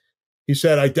me, he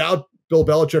said, I doubt Bill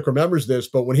Belichick remembers this,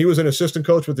 but when he was an assistant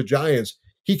coach with the Giants,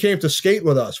 he came to skate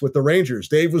with us with the Rangers.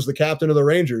 Dave was the captain of the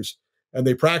Rangers, and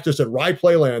they practiced at Rye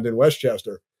Playland in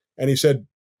Westchester. And he said,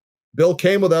 Bill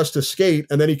came with us to skate,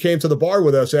 and then he came to the bar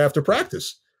with us after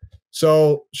practice.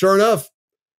 So sure enough,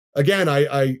 again,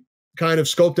 I kind of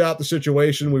scoped out the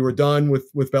situation. We were done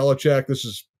with Belichick. This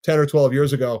is 10 or 12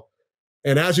 years ago.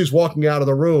 And as he's walking out of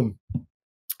the room,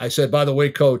 I said, by the way,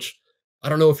 Coach, I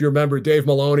don't know if you remember Dave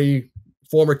Maloney,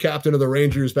 former captain of the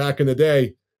Rangers back in the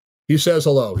day. He says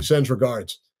hello. He sends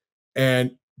regards.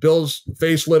 And Bill's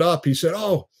face lit up. He said,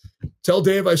 "Oh, tell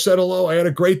Dave I said hello. I had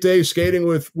a great day skating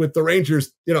with the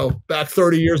Rangers, back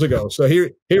 30 years ago." So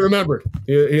he remembered.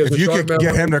 He has if you could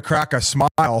get him to crack a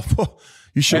smile,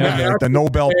 you should win the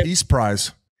Nobel Peace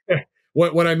Prize.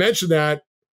 When I mentioned that,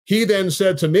 he then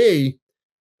said to me,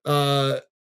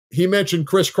 he mentioned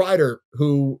Chris Kreider,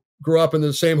 who grew up in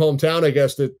the same hometown, I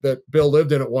guess, that Bill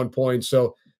lived in at one point.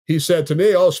 So he said to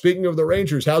me, "Oh, speaking of the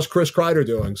Rangers, how's Chris Kreider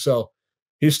doing?" So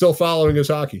he's still following his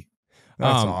hockey.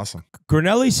 That's awesome.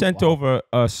 Grinelli sent over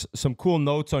us some cool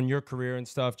notes on your career and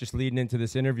stuff just leading into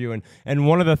this interview. And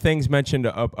one of the things mentioned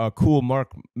a cool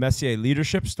Mark Messier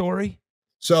leadership story.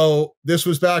 So this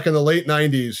was back in the late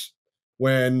 90s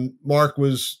when Mark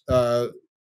was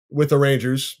with the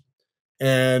Rangers.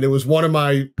 And it was one of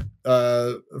my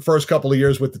first couple of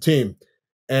years with the team.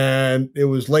 And it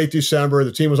was late December.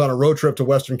 The team was on a road trip to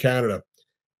Western Canada.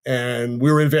 And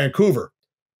we were in Vancouver.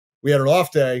 We had an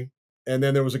off day. And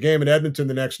then there was a game in Edmonton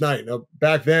the next night. Now,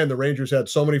 back then, the Rangers had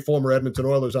so many former Edmonton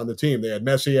Oilers on the team. They had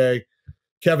Messier,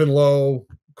 Kevin Lowe,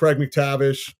 Craig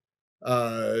McTavish,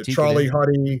 Charlie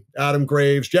Huddy, Adam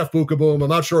Graves, Jeff Bukaboom. I'm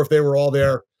not sure if they were all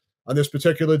there on this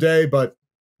particular day, but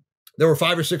there were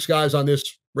 5 or 6 guys on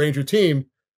this Ranger team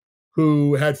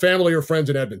who had family or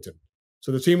friends in Edmonton.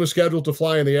 So the team was scheduled to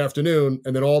fly in the afternoon,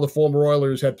 and then all the former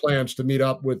Oilers had plans to meet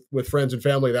up with friends and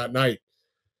family that night.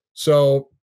 So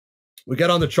we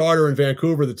get on the charter in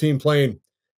Vancouver, the team plane,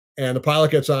 and the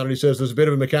pilot gets on and he says, "There's a bit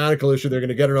of a mechanical issue. They're going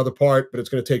to get another part, but it's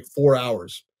going to take 4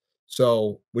 hours.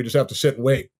 So we just have to sit and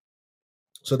wait."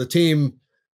 So the team,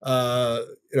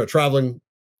 traveling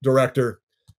director,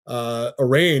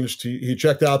 arranged, he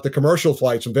checked out the commercial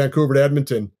flights from Vancouver to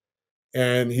Edmonton.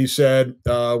 And he said,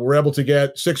 "We're able to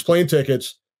get 6 plane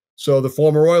tickets. So the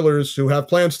former Oilers who have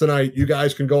plans tonight, you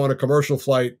guys can go on a commercial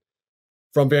flight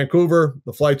from Vancouver.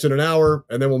 The flight's in an hour,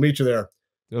 and then we'll meet you there."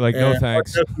 They're like, "No,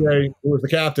 thanks." Who was the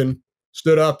captain,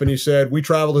 stood up and he said, "We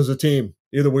traveled as a team.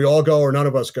 Either we all go or none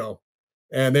of us go."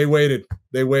 And they waited.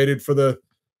 They waited for the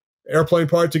airplane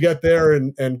part to get there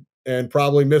and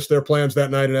probably missed their plans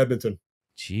that night in Edmonton.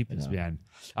 Cheapest, man.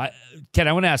 Ken,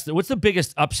 I want to ask, what's the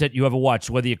biggest upset you ever watched,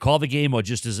 whether you call the game or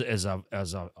just as a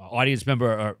audience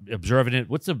member or observing it?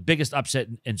 What's the biggest upset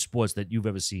in sports that you've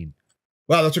ever seen?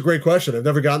 Wow, that's a great question. I've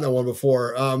never gotten that one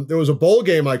before. There was a bowl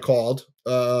game I called.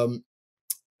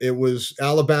 It was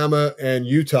Alabama and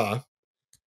Utah,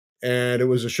 and it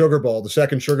was a Sugar Bowl, the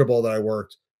second Sugar Bowl that I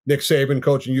worked. Nick Saban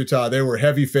coaching Utah. They were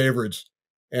heavy favorites,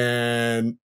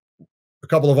 and a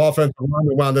couple of offensive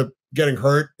linemen wound up getting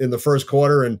hurt in the first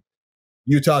quarter, and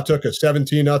Utah took a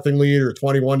 17-0 lead or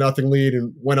 21-0 lead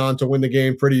and went on to win the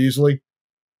game pretty easily.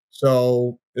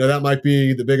 So that might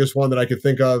be the biggest one that I could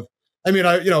think of. I mean,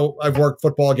 I've worked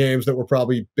football games that were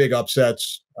probably big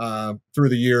upsets through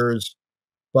the years,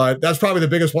 but that's probably the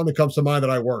biggest one that comes to mind that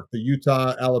I worked, the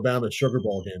Utah-Alabama Sugar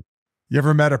Bowl game. You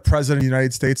ever met a president of the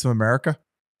United States of America?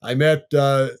 I met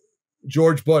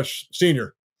George Bush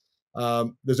Sr.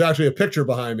 There's actually a picture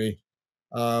behind me.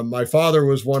 My father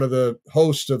was one of the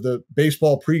hosts of the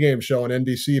baseball pregame show on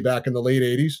NBC back in the late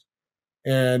 80s.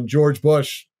 And George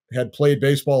Bush had played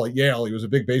baseball at Yale. He was a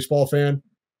big baseball fan.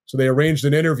 So they arranged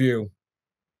an interview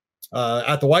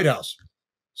at the White House.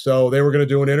 So they were going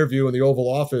to do an interview in the Oval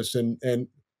Office. And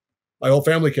my whole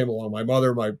family came along, my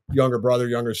mother, my younger brother,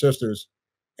 younger sisters.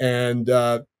 And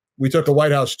we took a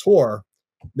White House tour,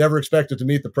 never expected to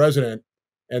meet the president.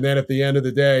 And then at the end of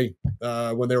the day,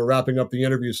 when they were wrapping up the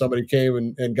interview, somebody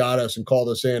came and got us and called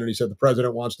us in. And he said, "The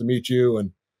president wants to meet you."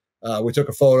 And we took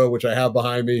a photo, which I have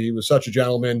behind me. He was such a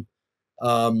gentleman.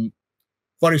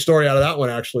 Funny story out of that one,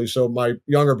 actually. So my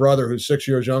younger brother, who's 6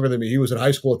 years younger than me, he was in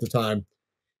high school at the time.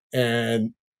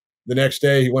 And the next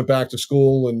day he went back to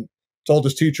school and told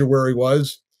his teacher where he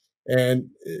was. And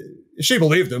she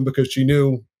believed him because she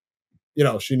knew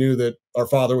that our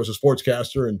father was a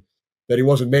sportscaster and that he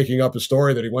wasn't making up a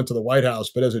story that he went to the White House.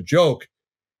 But as a joke,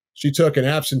 she took an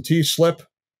absentee slip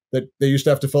that they used to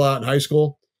have to fill out in high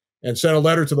school and sent a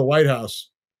letter to the White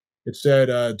House. It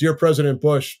said, "Dear President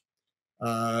Bush,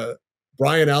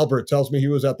 Brian Albert tells me he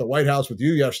was at the White House with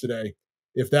you yesterday.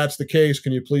 If that's the case,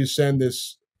 can you please send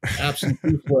this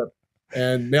absentee slip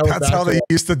and mail it back?" That's how they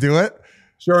used to do it?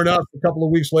 Sure enough, a couple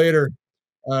of weeks later,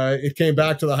 it came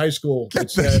back to the high school.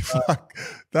 It said,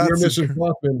 "Dear Mrs.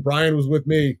 Hoffman, Brian was with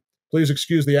me. Please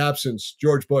excuse the absence,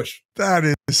 George Bush." That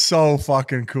is so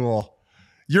fucking cool.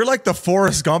 You're like the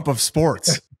Forrest Gump of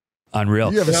sports.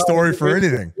 Unreal. You have a story for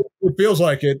anything. It feels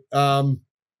like it.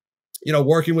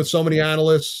 Working with so many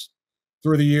analysts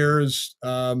through the years.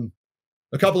 A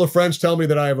couple of friends tell me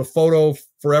that I have a photo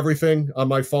for everything on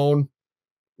my phone.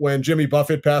 When Jimmy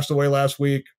Buffett passed away last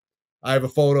week, I have a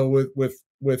photo with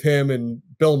with him and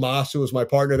Bill Moss, who was my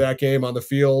partner that game on the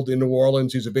field in New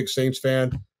Orleans. He's a big Saints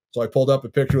fan. So I pulled up a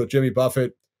picture with Jimmy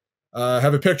Buffett.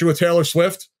 Have a picture with Taylor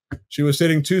Swift. She was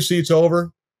sitting 2 seats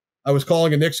over. I was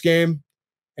calling a Knicks game,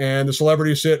 and the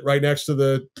celebrities sit right next to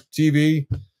the TV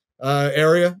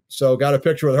area. So got a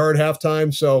picture with her at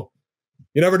halftime. So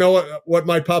you never know what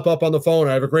might pop up on the phone.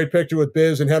 I have a great picture with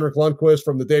Biz and Henrik Lundqvist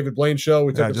from the David Blaine show.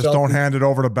 We took just don't hand it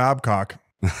over to Babcock.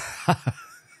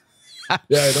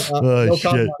 Yeah, no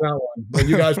comment on that one. But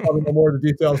you guys probably know more of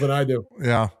the details than I do.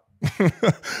 Yeah.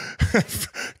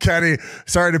 Kenny,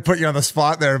 sorry to put you on the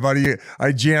spot there, buddy.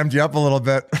 I jammed you up a little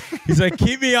bit. He's like,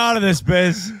 keep me out of this,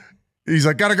 Biz. He's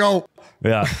like, gotta go.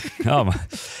 Yeah.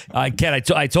 Ken,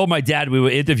 I told my dad we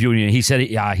were interviewing you. He said,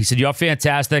 you're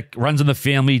fantastic. Runs in the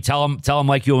family. Tell him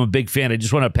like you. I'm a big fan. I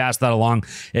just want to pass that along.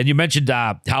 And you mentioned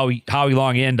Howie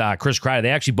Long and Chris Kreider. They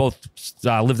actually both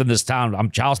lived in this town. I'm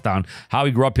Charlestown.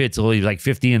 Howie grew up here till he was like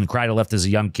 15, and Kreider left as a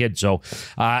young kid. So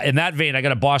in that vein, I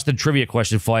got a Boston trivia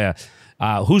question for you.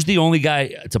 Who's the only guy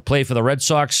to play for the Red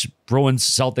Sox, Bruins,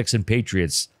 Celtics, and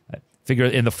Patriots? I figure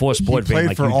in the four sport vein. Played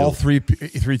like for all three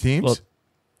teams? Well,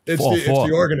 it's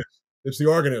the organist. It's the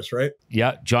organist, right?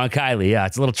 Yeah, John Kiley. Yeah,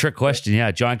 it's a little trick question.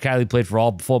 Yeah, John Kiley played for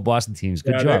all 4 Boston teams.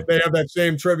 Good job. They have that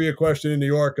same trivia question in New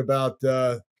York about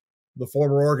the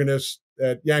former organist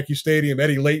at Yankee Stadium.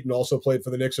 Eddie Layton also played for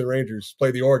the Knicks and Rangers,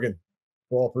 played the organ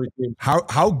for all 3 teams.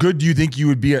 How good do you think you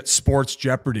would be at Sports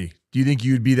Jeopardy? Do you think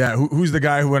you would be that? Who's the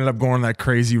guy who ended up going on that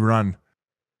crazy run?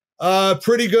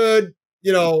 Pretty good.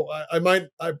 You know,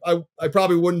 I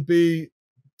probably wouldn't be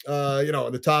in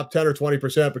the top 10 or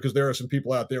 20% because there are some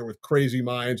people out there with crazy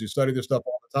minds who study this stuff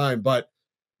all the time. But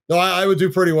no, I would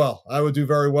do pretty well. I would do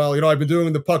very well. You know, I've been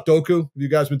doing the Puck Doku. Have you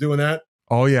guys been doing that?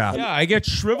 Oh yeah. Yeah, I get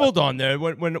shriveled on there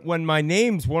when my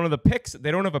name's one of the pics.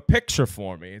 They don't have a picture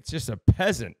for me. It's just a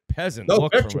peasant no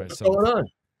look picture. for What's going on?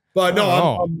 But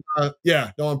no,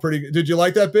 I'm pretty good. Did you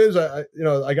like that, Biz?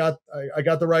 I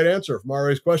got the right answer from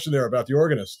RA's question there about the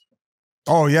organist.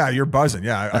 Oh yeah, you're buzzing.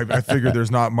 Yeah, I figured there's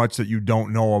not much that you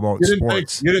don't know about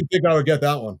sports. You didn't think I would get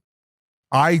that one?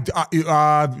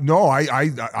 No,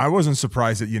 I wasn't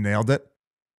surprised that you nailed it.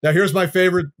 Now here's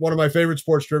one of my favorite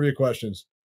sports trivia questions,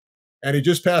 and he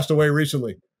just passed away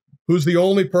recently. Who's the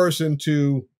only person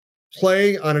to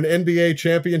play on an NBA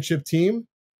championship team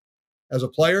as a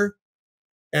player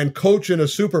and coach in a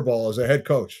Super Bowl as a head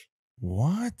coach?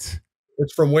 What?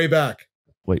 It's from way back.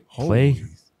 Wait, play?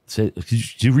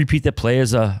 Could you repeat that? Play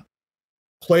as a...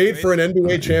 Played for an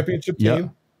NBA championship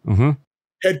team. Yeah. Mm-hmm.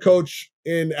 Head coach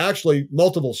in actually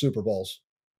multiple Super Bowls.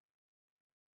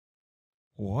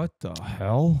 What the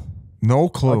hell? No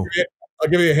clue. I'll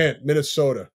give you a hint.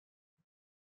 Minnesota.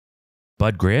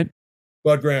 Bud Grant?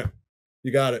 Bud Grant.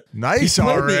 You got it. Nice. He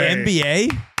played the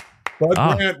NBA?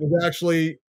 Bud Grant was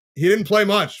actually... He didn't play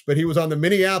much, but he was on the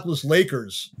Minneapolis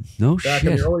Lakers back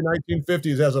in the early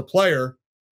 1950s as a player,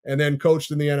 and then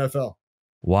coached in the NFL.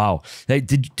 Wow. Hey,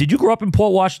 did you grow up in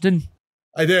Port Washington?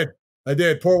 I did.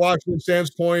 Port Washington,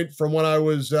 Sands Point, from when I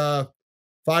was 5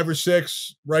 or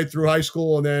 6, right through high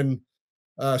school, and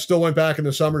then still went back in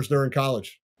the summers during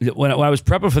college. When I was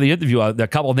prepping for the interview, a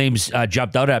couple of names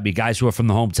jumped out at me, guys who are from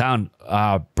the hometown.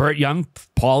 Burt Young,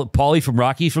 Paulie from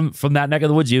Rocky from that neck of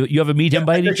the woods. You ever meet him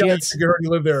by any chance? I heard he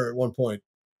lived there at one point.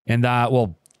 And,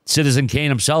 Citizen Kane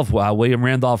himself, William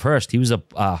Randolph Hearst, he was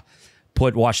a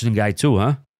Port Washington guy too,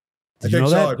 huh? Did you know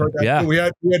that? I heard that. Yeah. We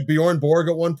had Bjorn Borg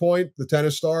at one point, the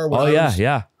tennis star.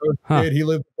 Yeah. Huh. He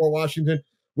lived in Port Washington.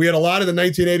 We had a lot of the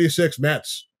 1986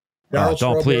 Mets.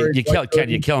 Don't please.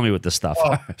 You're killing me with this stuff.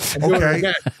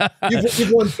 Okay.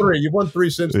 You've won 3. You've won 3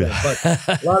 since then. But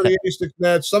a lot of the 86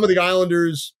 Mets, some of the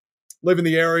Islanders live in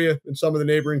the area in some of the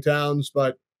neighboring towns.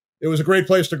 But it was a great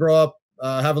place to grow up.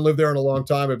 Haven't lived there in a long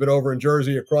time. I've been over in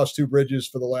Jersey across 2 bridges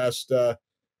for the last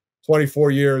 24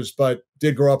 years, but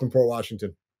did grow up in Port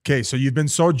Washington. Okay, so you've been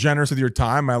so generous with your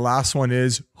time. My last one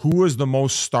is, who was the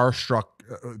most starstruck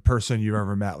person you've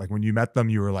ever met? Like when you met them,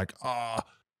 you were like,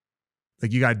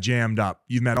 like you got jammed up.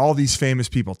 You've met all these famous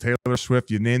people, Taylor Swift,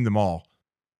 you named them all.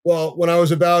 Well, when I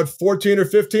was about 14 or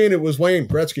 15, it was Wayne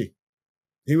Gretzky.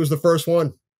 He was the first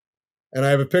one. And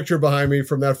I have a picture behind me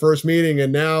from that first meeting.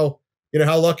 And now, you know,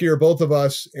 how lucky are both of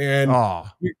us? And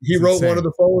he wrote insane. One of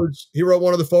the forwards. He wrote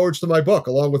one of the forwards to my book,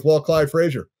 along with Walt Clyde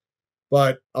Frazier.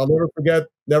 But I'll never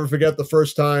forget the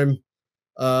first time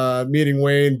meeting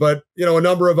Wayne. But, you know, a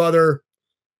number of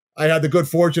I had the good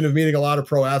fortune of meeting a lot of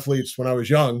pro athletes when I was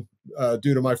young,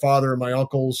 due to my father and my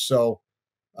uncles. So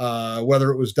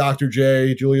whether it was Dr.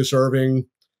 J, Julius Erving,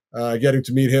 getting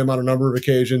to meet him on a number of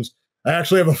occasions. I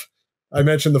actually have I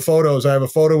mentioned the photos. I have a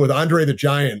photo with Andre the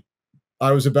Giant.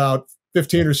 I was about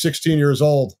 15 or 16 years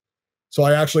old. So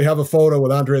I actually have a photo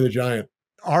with Andre the Giant.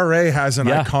 RA has an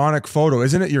iconic photo,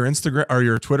 isn't it? Your Instagram or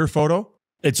your Twitter photo?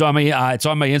 It's on my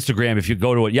Instagram. If you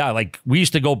go to it, like we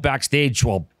used to go backstage.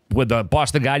 Well, when the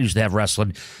Boston guy used to have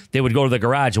wrestling, they would go to the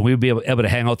garage and we would be able to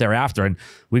hang out there after. And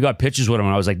we got pictures with him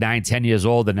when I was like 9, 10 years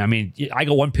old. And I mean, I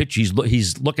got one picture.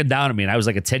 He's looking down at me, and I was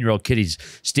like a 10-year-old kid. He's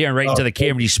staring right into the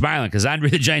camera. And he's smiling because Andre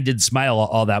the Giant didn't smile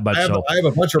all that much. I have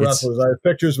a bunch of wrestlers. I have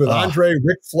pictures with Andre,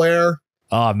 Ric Flair.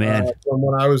 Oh man, from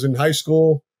when I was in high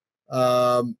school.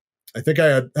 I think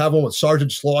I have one with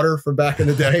Sergeant Slaughter from back in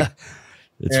the day.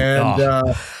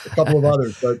 A couple of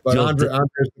others, but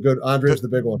Andre's the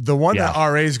big one. The one that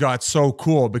RA's got so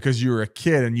cool because you were a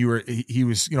kid and he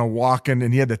was walking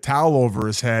and he had the towel over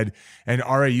his head. And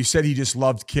RA, you said he just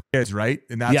loved kids, right?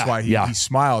 And that's why he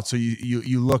smiled. So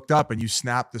you looked up and you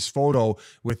snapped this photo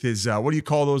with his what do you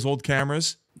call those old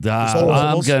cameras?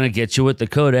 I'm gonna get you with the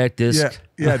Kodak disc.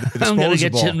 Yeah, I'm gonna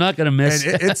get you. I'm not gonna miss.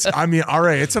 And it's an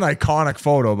iconic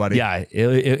photo, buddy. Yeah,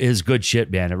 it is good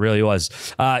shit, man. It really was.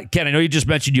 Ken, I know you just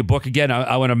mentioned your book again.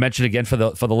 I want to mention again for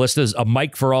the listeners: A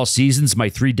Mic for All Seasons. My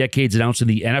 3 decades announcing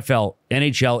the NFL,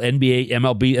 NHL, NBA,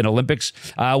 MLB, and Olympics.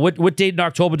 What date in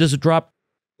October does it drop?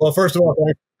 Well, first of all,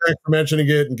 thanks for mentioning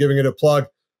it and giving it a plug.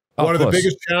 One of the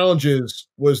biggest challenges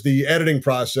was the editing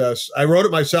process. I wrote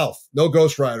it myself, no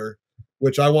ghostwriter,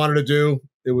 which I wanted to do.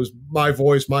 It was my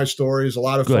voice, my stories, a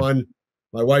lot of fun.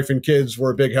 My wife and kids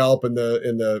were a big help in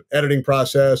the editing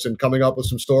process and coming up with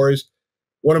some stories.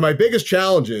 One of my biggest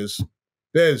challenges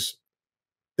is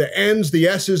the N's, the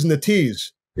S's, and the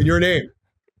T's in your name.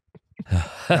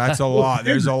 That's a lot.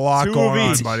 There's a lot going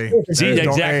on, buddy. See,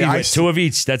 exactly. 2 of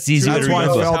each. That's easy. That's why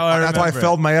I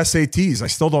failed my SATs. I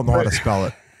still don't know how to spell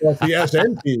it. Well, it's the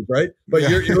SNTs, right? But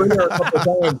you're in there a couple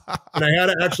of times, and I had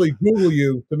to actually Google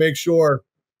you to make sure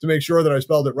that I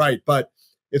spelled it right. But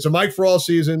it's a mic for all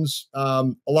seasons.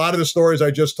 A lot of the stories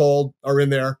I just told are in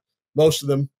there. Most of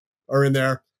them are in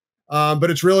there.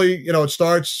 But it's really, it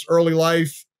starts early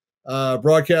life,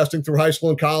 broadcasting through high school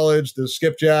and college, the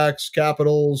Skipjacks,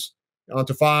 Capitals,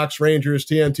 onto Fox, Rangers,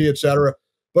 TNT, et cetera.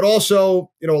 But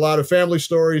also, a lot of family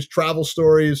stories, travel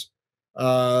stories,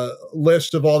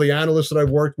 list of all the analysts that I've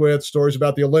worked with, stories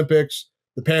about the Olympics,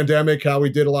 the pandemic, how we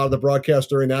did a lot of the broadcast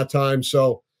during that time.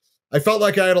 So I felt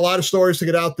like I had a lot of stories to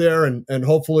get out there, and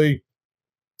hopefully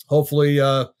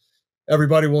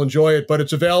everybody will enjoy it. But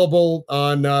it's available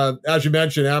on, as you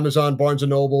mentioned, Amazon, Barnes &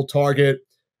 Noble, Target.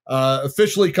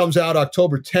 Officially comes out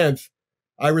October 10th.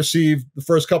 I received the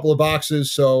first couple of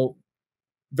boxes, so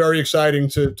very exciting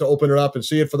to open it up and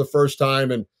see it for the first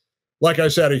time. And like I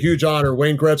said, a huge honor.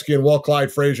 Wayne Gretzky and Walt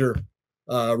Clyde Frazier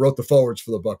wrote the forwards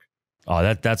for the book.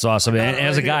 Oh, that's awesome. And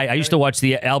as a guy, I used to watch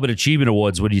the Albert Achievement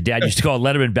Awards when your dad used to call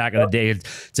Letterman back in the day. He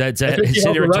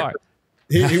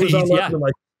was on Letterman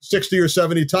like 60 or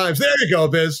 70 times. There you go,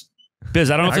 Biz.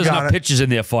 Biz, I don't know if there's enough pictures in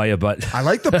there for you, but I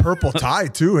like the purple tie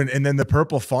too, and then the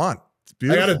purple font. It's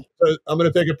beautiful. I'm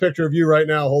going to take a picture of you right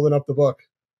now holding up the book.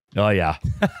 Oh yeah,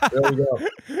 there we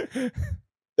go.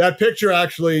 That picture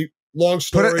actually. Long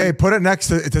story. Put it next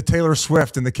to Taylor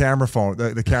Swift in the camera phone,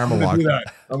 the camera log.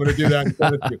 I'm going to do that. And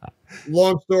send it to you.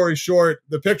 Long story short,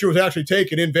 the picture was actually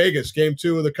taken in Vegas, Game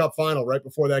 2 of the Cup Final, right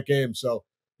before that game. So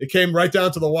it came right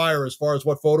down to the wire as far as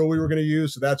what photo we were going to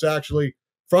use. So that's actually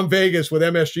from Vegas with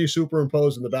MSG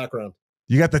superimposed in the background.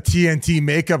 You got the TNT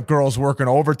makeup girls working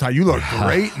overtime. You look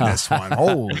great in this one.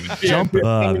 Holy jumping.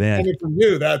 Oh, man. Coming from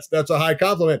you, that's a high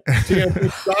compliment.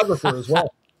 TNT photographer as well.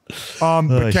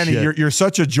 But Kenny, you're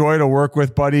such a joy to work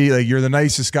with, buddy. Like, you're the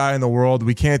nicest guy in the world.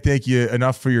 We can't thank you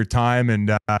enough for your time. And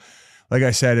like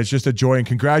I said, it's just a joy, and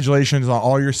congratulations on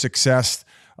all your success.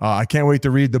 I can't wait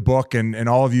to read the book, and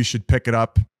all of you should pick it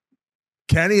up.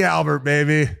 Kenny Albert,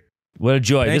 baby. What a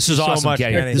joy. This is awesome, much,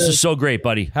 Kenny. This is so great,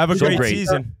 buddy. Have a great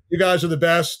season. You guys are the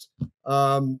best.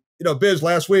 Biz,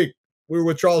 last week we were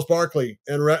with Charles Barkley,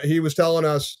 and he was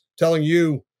telling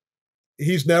you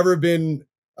he's never been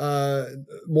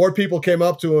more people came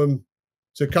up to him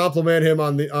to compliment him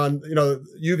on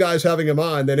you guys having him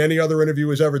on than any other interview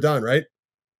he's ever done, right?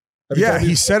 Yeah,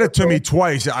 he said it to me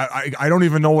twice. I don't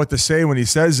even know what to say when he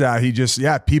says that. He just,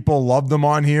 people love them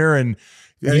on here. And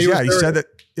he said that.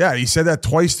 Yeah, he said that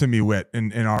twice to me, Whit, in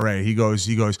RA. He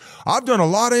goes, I've done a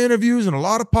lot of interviews and a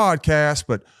lot of podcasts,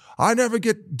 but I never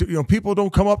get, people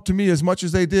don't come up to me as much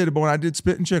as they did when I did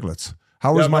Spittin' Chiclets.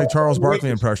 How was my Charles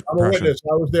Barkley impression? I'm a witness.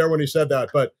 I was there when he said that.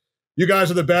 But you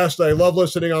guys are the best. I love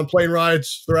listening on plane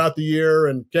rides throughout the year,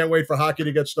 and can't wait for hockey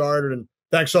to get started. And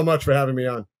thanks so much for having me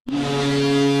on.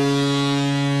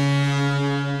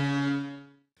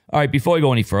 All right, before we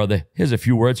go any further, here's a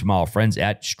few words from our friends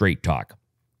at Straight Talk.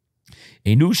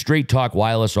 A new Straight Talk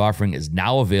Wireless offering is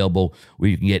now available where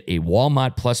you can get a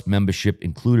Walmart Plus membership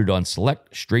included on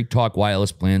select Straight Talk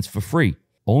Wireless plans for free.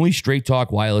 Only Straight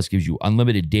Talk Wireless gives you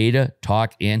unlimited data,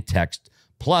 talk, and text,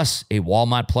 plus a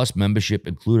Walmart Plus membership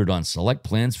included on select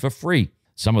plans for free.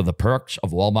 Some of the perks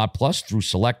of Walmart Plus through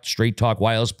select Straight Talk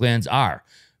Wireless plans are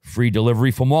free delivery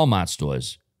from Walmart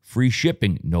stores, free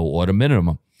shipping, no order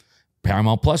minimum,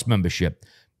 Paramount Plus membership,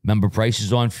 member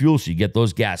prices on fuel so you get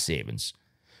those gas savings.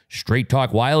 Straight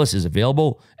Talk Wireless is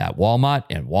available at Walmart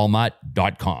and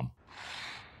walmart.com.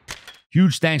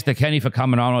 Huge thanks to Kenny for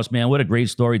coming on us, man. What a great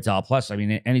storyteller. Plus, I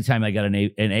mean, anytime I got an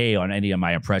A on any of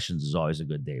my impressions is always a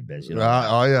good day, Biz. You know?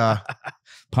 Oh, yeah.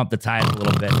 Pump the tires a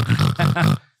little bit.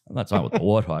 I'm not talking about the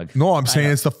warthog. No, I'm saying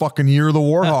it's the fucking year of the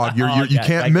warthog. You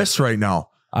can't miss right now.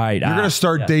 All right. You're going to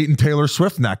start dating Taylor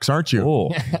Swift next, aren't you?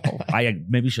 Oh, I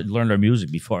maybe should learn her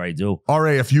music before I do. All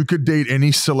right. If you could date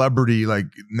any celebrity like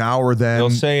now or then. They'll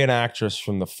say an actress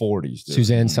from the 40s. Dude.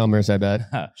 Suzanne Summers, I bet.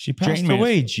 She passed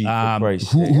away, Jesus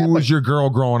Christ. Who was your girl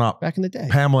growing up? Back in the day.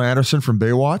 Pamela Anderson from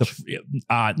Baywatch?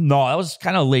 No, that was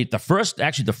kind of late. The first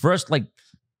like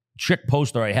chick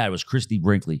poster I had was Christy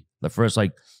Brinkley. The first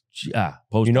like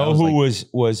poster. You know who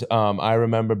was I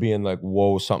remember being like,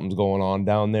 whoa, something's going on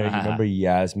down there. You remember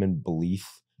Yasmin Bleeth?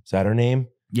 Is that her name?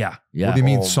 Yeah. What do you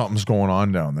mean something's going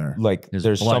on down there? Like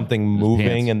there's something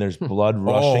moving and there's blood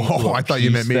rushing. Oh, I thought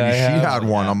you meant maybe she had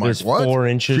one. I'm like, what? 4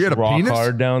 inches she had a rock penis?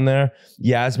 hard down there.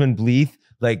 Yasmin Bleeth,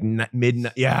 like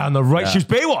midnight. Yeah, on the right. She was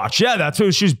Baywatch. Yeah, that's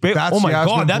who she was. Oh my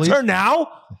Yasmin God, that's Bleeth? her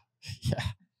now? Yeah.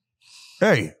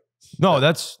 Hey. She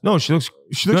looks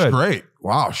good. Great.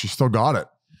 Wow, she still got it.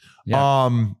 Yeah.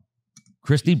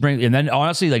 Christy Brinkley, and then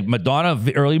honestly, like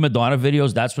early Madonna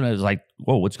videos. That's when it was like,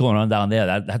 whoa, what's going on down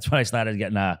there? That's when I started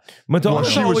getting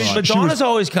Madonna's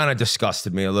always kind of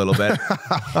disgusted me a little bit.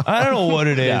 I don't know what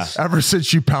it is. Ever since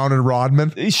she pounded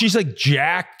Rodman, she's like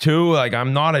jacked too. Like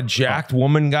I'm not a jacked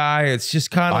woman guy. It's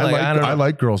just kind of I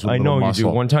like girls with a little muscle.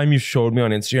 You do. One time you showed me on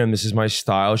Instagram, this is my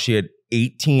style. She had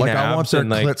 18 abs. I want their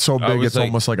clit so big it's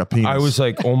almost like a penis. I was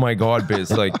like, oh my God,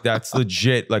 Biz. Like that's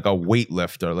legit like a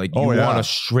weightlifter. Like you want a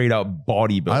straight up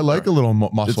bodybuilder. I like a little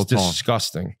muscle tone. It's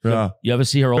disgusting. Yeah. You ever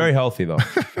see her old, very healthy though.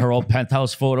 Her old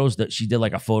Penthouse photos that she did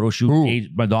like a photo shoot.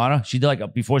 Madonna. She did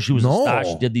like before she was a star.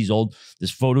 She did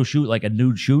this photo shoot, like a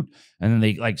nude shoot. And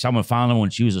then someone found her when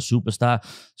she was a superstar.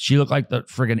 She looked like the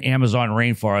friggin' Amazon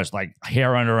rainforest, like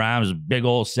hair on her arms, big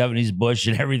old 70s bush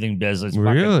and everything business.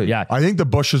 Really? Yeah. I think the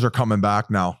bushes are coming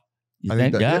back now. You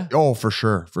think? Yeah. Oh, for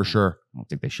sure. For sure. I don't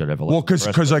think they should have. Well,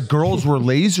 because like girls were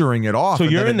lasering it off. So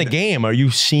you're in the game. Are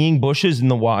you seeing bushes in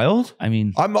the wild? I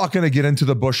mean, I'm not going to get into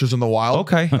the bushes in the wild.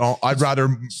 Okay. I'd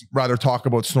rather talk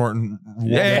about snorting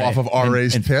off of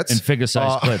RA's tits and figure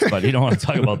size clips, but you don't want to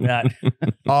talk about that.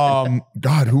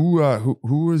 God,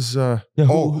 who is?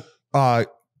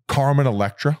 Carmen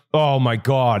Electra. Oh my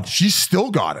God, she's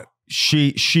still got it.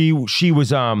 She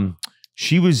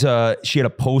had a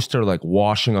poster like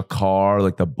washing a car,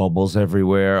 like the bubbles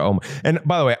everywhere. And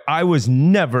by the way, I was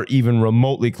never even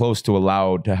remotely close to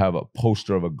allowed to have a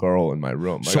poster of a girl in my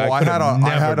room. Like, so I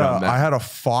had a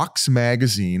Fox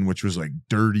magazine, which was like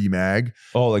Dirty Mag.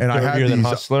 Oh, like dirtier than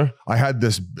Hustler. I had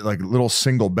this like little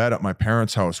single bed at my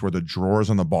parents' house where the drawers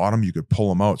on the bottom, you could pull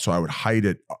them out. So I would hide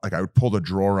it. Like I would pull the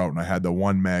drawer out and I had the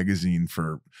one magazine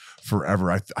for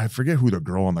forever. I forget who the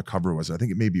girl on the cover was. I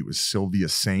think maybe it was Sylvia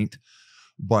Saint.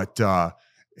 But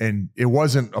and it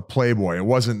wasn't a Playboy. It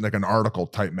wasn't like an article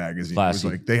type magazine. Classy.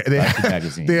 It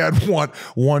was like they had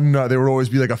one. They would always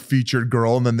be like a featured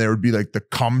girl, and then there would be like the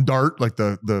cum dart, like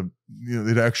the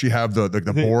they'd actually have the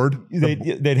board.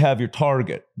 They'd have your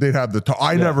target. They'd have the.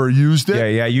 I never used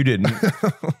it. Yeah, you didn't.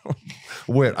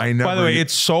 Wait, I never. By the way,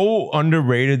 it's so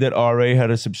underrated that RA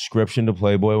had a subscription to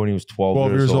Playboy when he was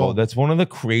 12 years old. That's one of the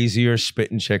crazier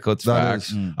Spittin' Chiclets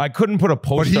facts. I couldn't put a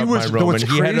poster up my room, and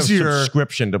he had a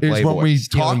subscription to Playboy. When we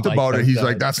talked about it, he's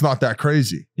like, "That's not that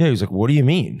crazy." Yeah, he was like, "What do you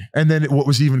mean?" And then what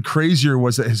was even crazier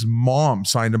was that his mom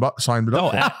signed it up.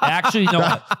 No, actually,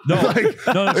 no.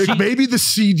 Maybe the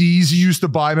CDs you used to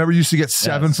buy. Remember, you used to get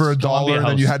 7 for $1, and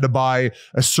then you had to buy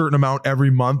a certain amount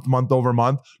every month over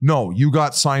month. No, you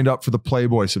got signed up for the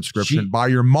Playboy subscription by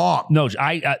your mom. No,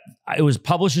 it was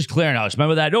Publishers Clearinghouse.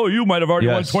 Remember that? Oh, you might have already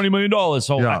won $20 million.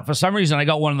 So for some reason, I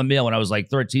got one in the mail when I was like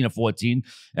 13 or 14,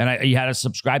 and you had to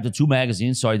subscribe to 2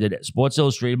 magazines. So I did Sports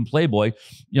Illustrated and Playboy.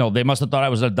 You know, they must have thought I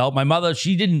was an adult. My mother,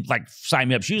 she didn't like sign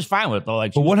me up. She was fine with it though.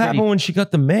 Like, but what happened when she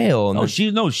got the mail?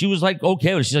 She was like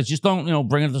okay, but she's like, just don't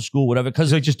bring it to school, whatever.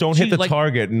 Because just don't hit the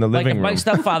target in the living room. My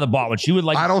stepfather bought one. She would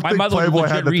like. I don't think Playboy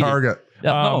had the target.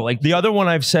 No, like the other one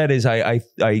I've said is I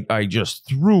just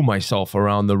threw myself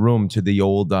around the room to the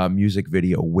old music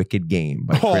video "Wicked Game"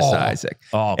 by Chris Isaac.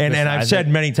 Oh, and Chris I've Isaac. said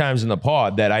many times in the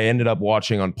pod that I ended up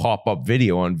watching on pop-up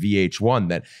video on VH1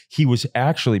 that he was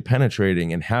actually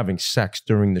penetrating and having sex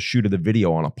during the shoot of the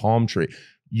video on a palm tree.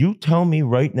 You tell me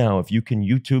right now if you can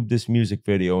YouTube this music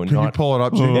video and Can you not pull it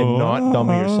up, Jay? and not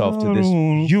dummy yourself to this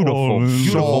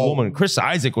beautiful woman. Chris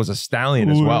Isaac was a stallion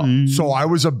as well. So I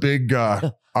was a big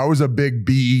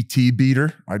BET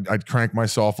beater. I'd crank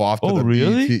myself off to the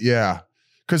really? BET. Yeah.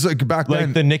 Because like back Like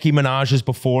then, the Nicki Minaj's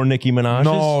before Nicki Minaj's?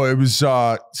 no, it was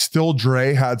still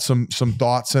Dre had some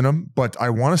thoughts in him, but I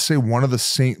want to say one of the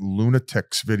Saint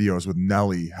Lunatics videos with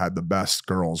Nelly had the best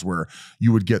girls where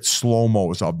you would get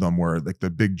slow-mos of them where like the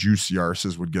big juicy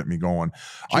arses would get me going.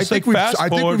 I think we've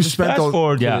spent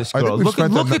this girl.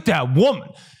 Look at that woman.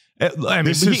 I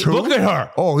mean, look at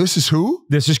her. Oh, this is who?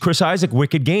 This is Chris Isaac,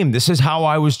 Wicked Game. This is how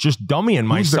I was just dummying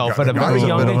myself at a very guy's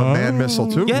young a bit age. of a man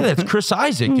missile too. Yeah, that's Chris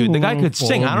Isaac, dude. The guy could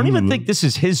sing. I don't even think this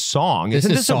is his song.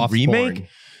 Isn't this a remake? Porn.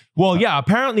 Well, yeah,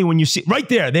 apparently when you see right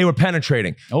there, they were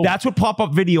penetrating. Oh. That's what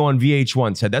pop-up video on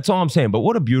VH1 said. That's all I'm saying. But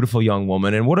what a beautiful young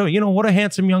woman and what a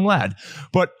handsome young lad.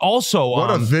 But also What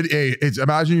a video.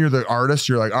 Imagine you're the artist.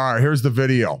 You're like, all right, here's the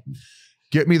video.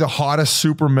 Get me the hottest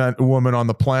Superman woman on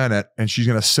the planet, and she's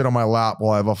gonna sit on my lap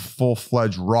while I have a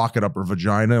full-fledged rocket up her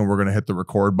vagina, and we're gonna hit the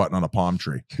record button on a palm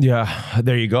tree. yeah,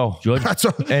 there you go. George,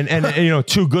 And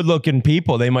two good-looking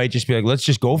people, they might just be like, let's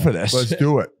just go for this. Let's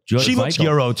do it. George She looks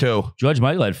Michael. Euro too. George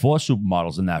Michael had 4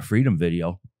 supermodels in that Freedom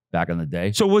video back in the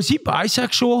day. So was he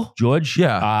bisexual? George,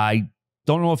 Yeah. I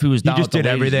don't know if he was down just with the did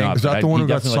ladies everything. or not, Is that but the one he who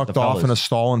got definitely liked sucked the off in a fellas.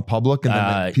 stall in public, and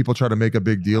then people try to make a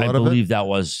big deal I out of it? believe that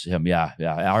was him. Yeah.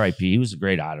 R.I.P. He was a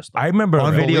great artist. I remember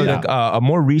a video, Unbelievable. a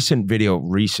more recent video,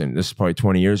 this is probably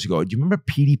 20 years ago. Do you remember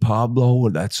Petey Pablo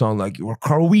and that song like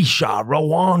Croatia,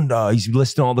 Rwanda? He's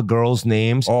listing all the girls'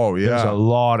 names. Oh, yeah. There's a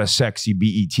lot of sexy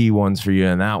BET ones for you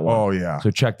in that one. Oh, yeah. So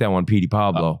check that one, Petey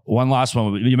Pablo. One last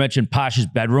one. You mentioned Pasha's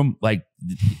bedroom. Like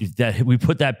that, we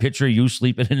put that picture of you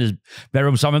sleeping in his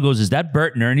bedroom. Someone goes, "Is that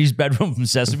Bert and Ernie's bedroom from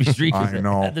Sesame Street?" I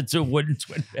know. Had the 2 wooden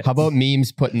twin beds. How about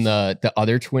memes putting the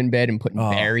other twin bed and putting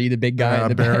Barry, the big guy, in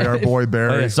the Barry, bed? our boy Oh,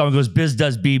 Barry. yeah, someone goes, "Biz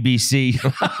does BBC."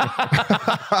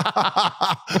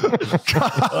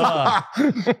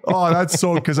 Oh, that's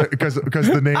so because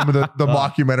the name of the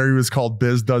mockumentary was called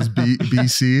Biz Does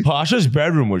BC. Pasha's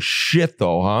bedroom was shit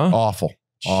though, huh? Awful.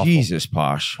 Jesus,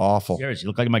 Posh. Awful. Seriously, you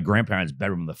look like my grandparents'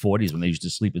 bedroom in the 40s when they used to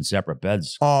sleep in separate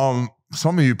beds.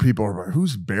 Some of you people are like,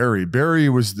 who's Barry? Barry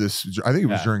was this, I think it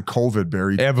was during COVID,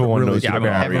 Barry. Everyone knows took Barry.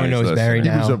 off. Everyone knows Barry He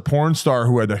now. was a porn star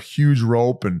who had a huge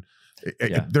rope, and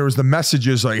there was the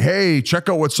messages like, hey, check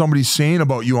out what somebody's saying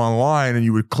about you online, and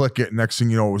you would click it, and next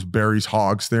thing you know, it was Barry's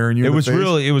hog staring you It in the was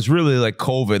face. really like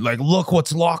COVID. Like, look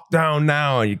what's locked down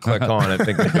now. And you click on it,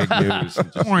 think the big news.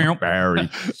 And just Barry.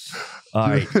 All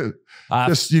right.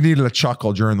 Just you needed a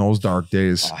chuckle during those dark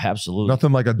days. Oh, absolutely.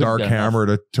 Nothing like a dark enough.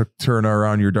 hammer to turn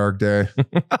around your dark day.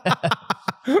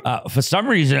 For some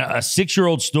reason, a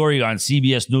 6-year-old story on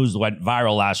CBS News went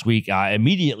viral last week.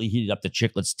 Immediately heated up the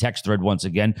Chiclets text thread once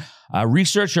again.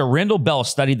 Researcher Randall Bell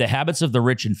studied the habits of the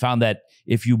rich and found that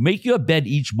if you make your bed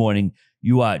each morning,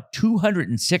 you are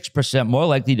 206% more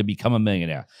likely to become a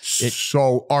millionaire.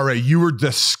 So, all right, you were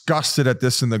disgusted at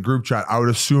this in the group chat. I would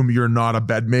assume you're not a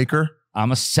bed maker.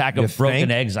 I'm a sack You of broken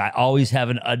think? eggs. I always have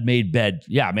an unmade bed.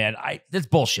 Yeah, man. That's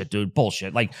bullshit, dude.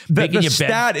 Bullshit. Like The making your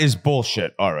stat is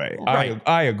bullshit. All right. Right.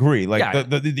 I agree. Like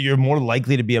Yeah. you're more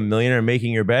likely to be a millionaire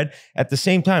making your bed. At the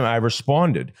same time, I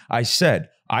responded. I said,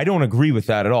 I don't agree with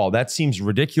that at all. That seems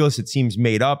ridiculous. It seems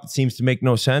made up. It seems to make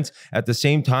no sense. At the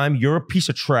same time, you're a piece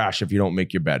of trash if you don't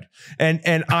make your bed. And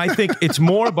I think it's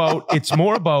more about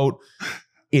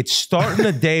it's starting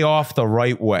the day off the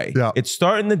right way. Yeah. It's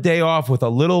starting the day off with a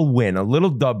little win, a little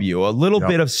W, a little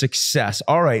bit of success.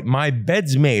 All right, my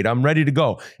bed's made. I'm ready to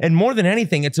go. And more than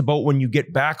anything, it's about when you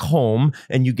get back home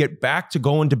and you get back to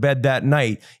going to bed that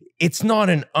night. It's not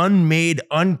an unmade,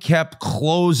 unkept,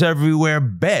 clothes everywhere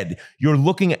bed. You're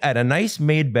looking at a nice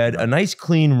made bed, a nice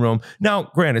clean room.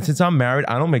 Now, granted, since I'm married,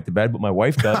 I don't make the bed, but my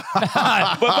wife does.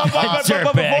 but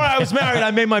before I was married, I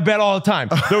made my bed all the time.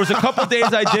 There was a couple days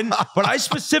I didn't, but I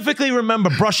specifically remember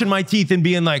brushing my teeth and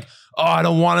being like, oh, I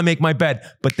don't want to make my bed.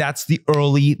 But that's the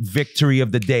early victory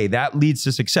of the day. That leads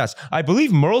to success. I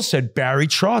believe Merle said Barry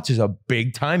Trotz is a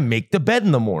big time make the bed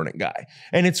in the morning guy.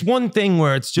 And it's one thing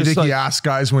where it's just he asks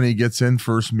guys when he gets in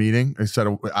first meeting, instead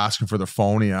of asking for the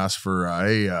phone, he asks for,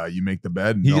 hey, you make the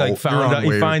bed. He he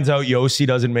finds out Yossi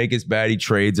doesn't make his bed. He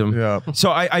trades him. Yeah.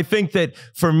 So I think that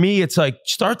for me, it's like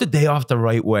start the day off the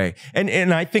right way.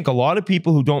 And I think a lot of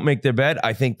people who don't make their bed,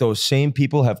 I think those same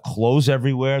people have clothes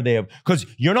everywhere. They have, because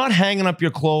you're not hanging up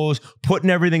your clothes, putting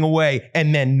everything away,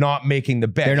 and then not making the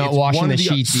bed. They're not washing the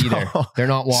sheets either. They're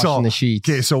not washing the sheets.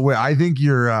 Okay, so wait, I think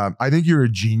you're a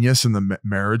genius in the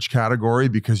marriage category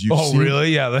because you. Oh,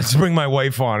 really? Yeah. Let's bring my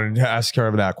wife on and ask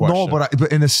her that question. No,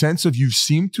 but in a sense of you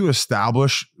seem to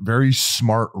establish very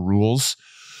smart rules.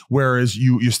 Whereas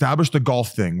you establish the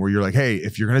golf thing where you're like, hey,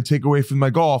 if you're going to take away from my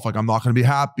golf, like I'm not going to be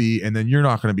happy, and then you're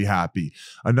not going to be happy.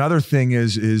 Another thing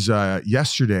is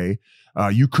yesterday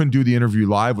you couldn't do the interview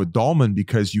live with Dahlman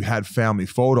because you had family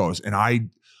photos, and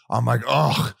I'm like,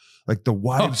 ugh. Like the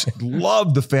wives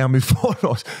love the family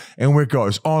photos, and where it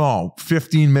goes, oh no,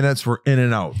 15 minutes, we're in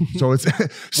and out. So it's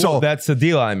well, that's the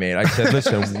deal I made. I said,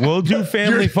 listen, we'll do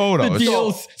family photos.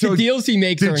 The deals he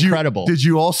makes are incredible. Did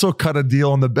you also cut a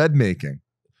deal on the bed making?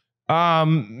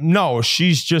 No,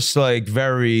 she's just like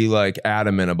very like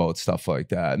adamant about stuff like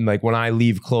that. And like when I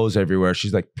leave clothes everywhere,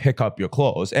 she's like, pick up your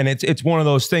clothes. And it's one of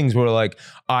those things where like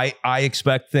I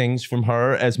expect things from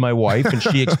her as my wife, and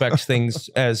she expects things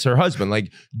as her husband.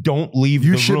 Like, don't leave the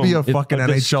room. You should be a fucking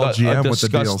NHL GM with the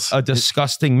deals. A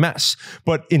disgusting mess.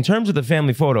 But in terms of the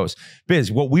family photos,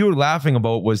 Biz, what we were laughing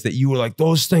about was that you were like,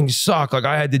 those things suck. Like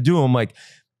I had to do them. Like,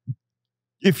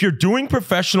 if you're doing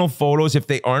professional photos, if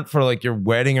they aren't for like your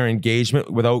wedding or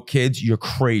engagement without kids, you're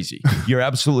crazy. You're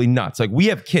absolutely nuts. Like we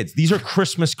have kids. These are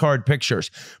Christmas card pictures.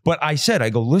 But I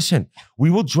go, listen,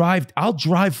 I'll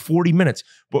drive 40 minutes,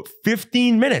 but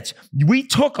 15 minutes. We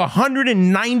took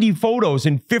 190 photos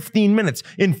in 15 minutes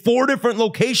in 4 different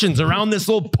locations around this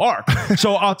little park.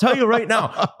 So I'll tell you right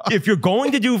now, if you're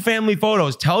going to do family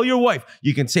photos, tell your wife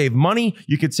you can save money,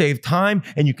 you can save time,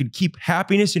 and you can keep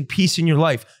happiness and peace in your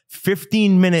life.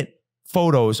 15-minute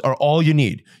photos are all you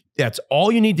need. That's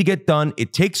all you need to get done.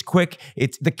 It takes quick.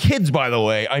 It's the kids, by the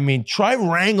way. I mean, try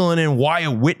wrangling in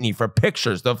Wyatt Whitney for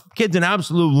pictures. The kid's an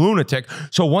absolute lunatic.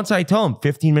 So once I tell him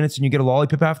 15 minutes and you get a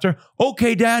lollipop after,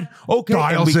 okay, Dad, okay.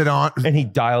 Dials it on. And he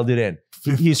dialed it in.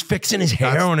 He's fixing his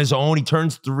hair on his own. He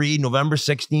turns 3 November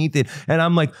 16th. And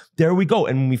I'm like, there we go.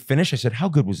 And when we finished, I said, how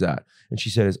good was that? And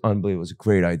she said, it's unbelievable. It was a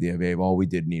great idea, babe. All we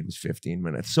did need was 15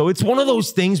 minutes. So it's one of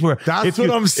those things where that's what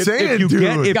I'm saying, dude.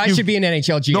 You guys should be an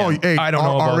NHL GM. No, hey, I don't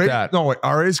know about that. No,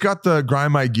 RA's got the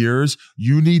grind my gears.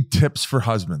 You need tips for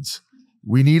husbands.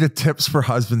 We need a tips for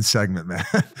husbands segment, man.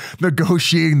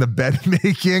 Negotiating the bed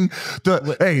making,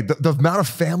 the amount of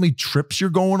family trips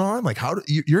you're going on. Like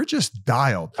you're just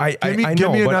dialed. I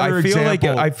know, but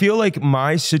I feel like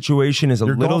my situation is a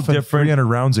little different. 300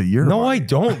 rounds a year. No, I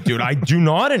don't, dude. I do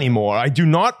not anymore. I do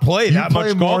not play that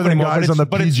much golf anymore. Guys on the PGA.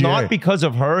 But it's not because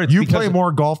of her. You play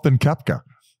more golf than Koepka.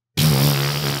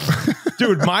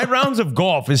 Dude, my rounds of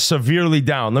golf is severely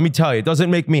down. Let me tell you, it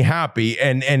doesn't make me happy.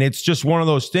 And it's just one of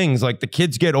those things, like the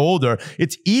kids get older.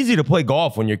 It's easy to play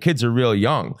golf when your kids are real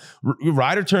young.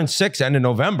 Ryder turns 6 end of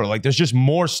November. Like there's just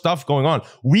more stuff going on.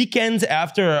 Weekends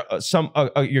after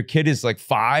your kid is like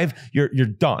 5, you're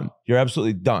done. You're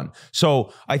absolutely done.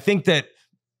 So I think that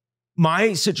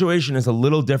my situation is a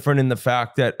little different in the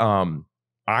fact that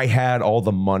I had all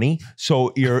the money.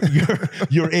 So you're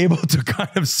able to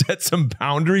kind of set some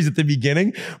boundaries at the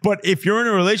beginning. But if you're in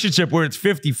a relationship where it's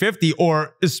 50-50,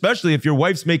 or especially if your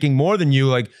wife's making more than you,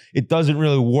 like it doesn't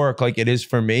really work like it is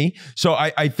for me. So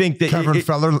I think that Kevin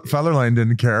Fellerline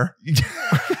didn't care.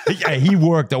 Yeah, he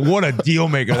worked. What a deal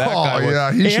maker that guy was.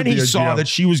 Yeah, and he saw that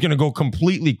she was going to go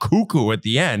completely cuckoo at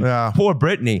the end. Yeah. Poor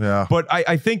Brittany. Yeah. But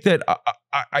I think that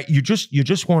you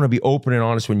just want to be open and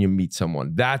honest when you meet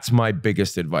someone. That's my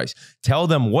biggest advice. Tell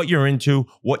them what you're into,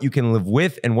 what you can live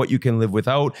with, and what you can live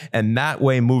without. And that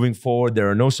way, moving forward,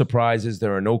 there are no surprises.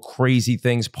 There are no crazy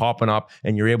things popping up,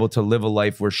 and you're able to live a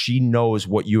life where she knows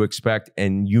what you expect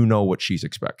and you know what she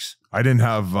expects. I didn't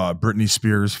have Britney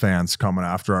Spears fans coming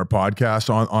after our podcast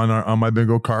on my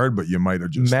bingo card, but you might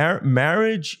have just...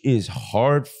 Marriage is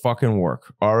hard fucking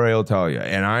work. RA will tell you.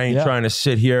 And I ain't trying to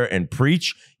sit here and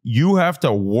preach. You have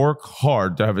to work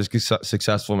hard to have a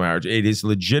successful marriage. It is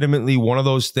legitimately one of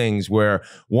those things where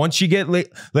once you get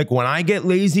like when I get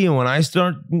lazy and when I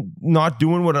start not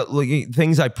doing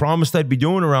things I promised I'd be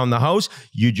doing around the house,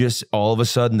 you just all of a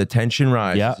sudden the tension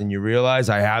rises and you realize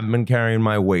I haven't been carrying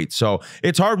my weight. So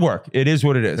it's hard work. It is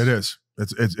what it is. It is.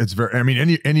 It's very, I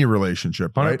mean, any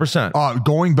relationship, right? 100%.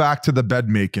 Going back to the bed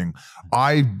making,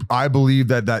 I believe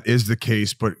that is the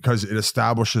case, but because it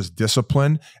establishes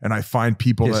discipline, and I find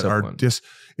people that are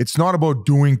it's not about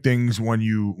doing things when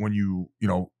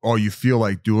you feel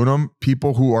like doing them.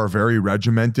 People who are very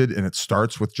regimented, and it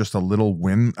starts with just a little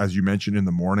win, as you mentioned, in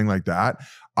the morning like that.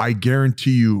 I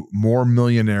guarantee you more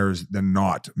millionaires than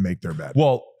not make their bed.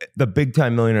 Well, the big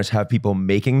time millionaires have people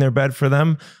making their bed for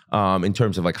them in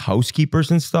terms of like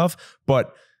housekeepers and stuff.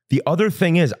 But the other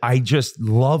thing is, I just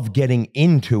love getting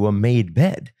into a made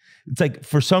bed. It's like,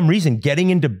 for some reason,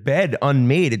 getting into bed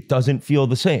unmade, it doesn't feel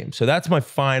the same. So that's my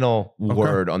final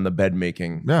word on the bed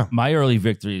making. Yeah. My early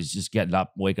victory is just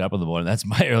waking up in the morning. That's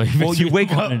my early victory. Well, you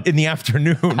wake up in the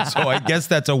afternoon, so I guess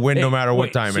that's a win no matter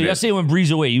what time so it is. you're saying when Breeze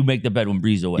away, you make the bed when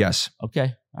Breeze away? Yes.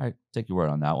 Okay. All right. Take your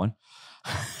word on that one.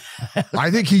 I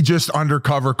think he just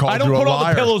undercover called you a liar. I don't put all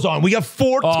the pillows on. We have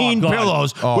 14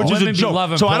 pillows, which is a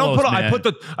joke. So I don't put.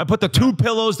 I put the 2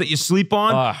 pillows that you sleep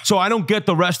on, so I don't get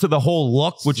the rest of the whole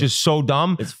look, which is so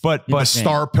dumb. But the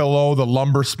star pillow, the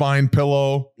lumber spine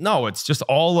pillow. No, it's just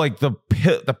all like the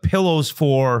pillows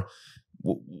for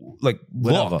like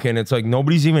look, and it's like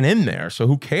nobody's even in there, so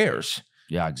who cares?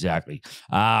 Yeah, exactly.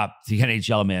 The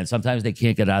NHL, man, sometimes they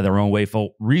can't get out of their own way for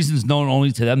reasons known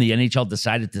only to them. The NHL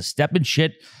decided to step in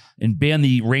shit and ban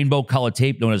the rainbow color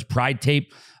tape known as Pride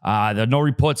tape. There are no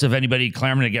reports of anybody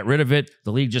clamoring to get rid of it.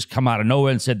 The league just come out of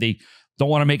nowhere and said they don't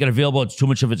want to make it available. It's too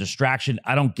much of a distraction.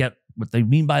 I don't get what they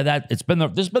mean by that. This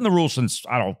has been the rule since,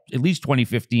 I don't know, at least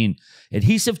 2015.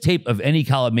 Adhesive tape of any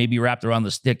color may be wrapped around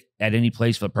the stick at any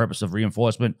place for the purpose of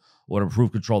reinforcement or to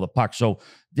improve control of the puck. So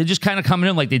they're just kind of coming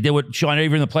in like they did with Sean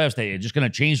Avery in the playoffs. They're just going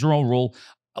to change their own rule.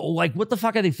 Like, what the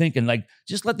fuck are they thinking? Like,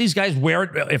 just let these guys wear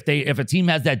it if a team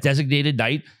has that designated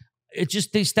night. It's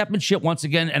just they step in shit once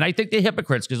again. And I think they're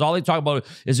hypocrites because all they talk about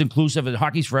is inclusive and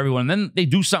hockey's for everyone. And then they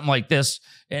do something like this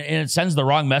and it sends the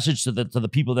wrong message to the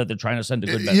people that they're trying to send a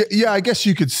good message. Yeah, I guess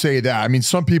you could say that. I mean,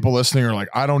 some people listening are like,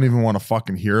 I don't even want to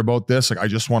fucking hear about this. Like, I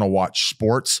just want to watch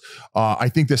sports. I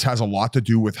think this has a lot to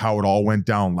do with how it all went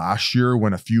down last year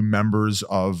when a few members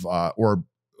of, or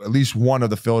at least one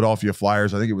of the Philadelphia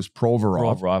Flyers, I think it was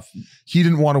Provorov. He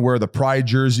didn't want to wear the Pride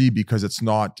jersey because it's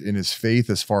not in his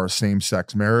faith as far as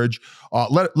same-sex marriage.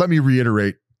 Let me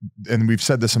reiterate, and we've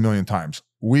said this a million times.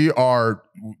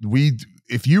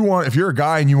 If you're a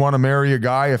guy and you want to marry a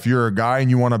guy, if you're a guy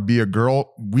and you want to be a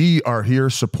girl, we are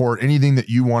here support anything that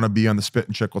you want to be on the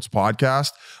Spittin' Chiclets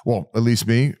podcast. Well, at least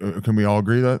me. Can we all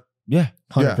agree that? Yeah,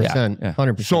 100%.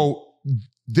 100%. So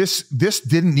this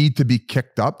didn't need to be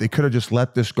kicked up. They could have just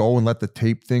let this go and let the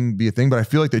tape thing be a thing. But I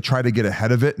feel like they tried to get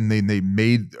ahead of it and they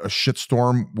made a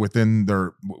shitstorm within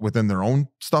their own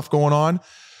stuff going on.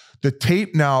 The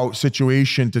tape now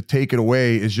situation to take it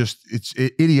away is just, it's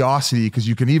idiocy because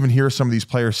you can even hear some of these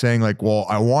players saying like, well,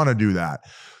 I want to do that.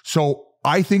 So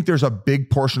I think there's a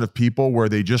big portion of people where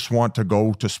they just want to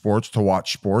go to sports to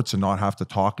watch sports and not have to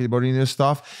talk about any of this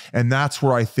stuff. And that's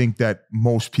where I think that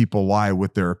most people lie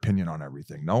with their opinion on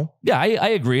everything. No? Yeah, I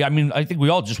agree. I mean, I think we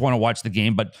all just want to watch the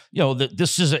game, but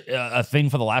this is a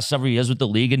thing for the last several years with the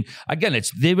league. And again,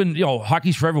 they've been,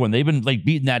 hockey's for everyone. They've been like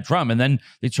beating that drum and then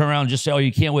they turn around and just say, oh,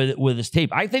 you can't wear this tape.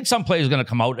 I think some players are going to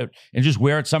come out and just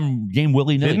wear it some game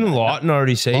willy-nilly. Didn't Lawton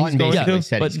already say he's going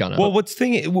to? He's gonna. Well,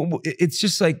 it's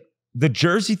just like, the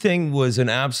jersey thing was an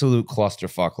absolute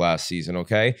clusterfuck last season,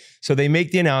 okay? So they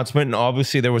make the announcement, and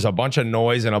obviously there was a bunch of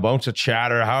noise and a bunch of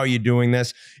chatter. How are you doing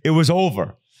this? It was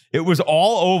over. It was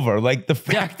all over. Like, the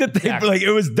fact that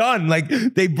it was done. Like,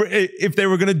 if they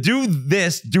were going to do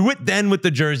this, do it then with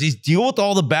the jerseys, deal with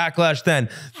all the backlash then.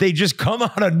 They just come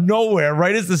out of nowhere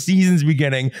right as the season's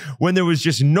beginning when there was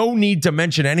just no need to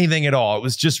mention anything at all. It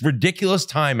was just ridiculous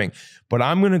timing. But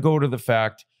I'm going to go to the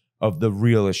fact of the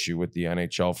real issue with the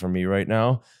NHL for me right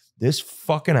now. This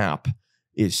fucking app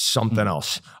is something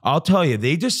else. I'll tell you,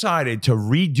 they decided to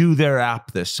redo their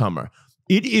app this summer.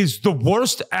 It is the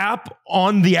worst app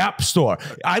on the App Store.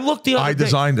 I looked the other day. I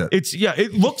designed it.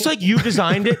 It looks like you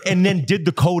designed it and then did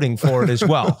the coding for it as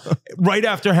well. Right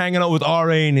after hanging out with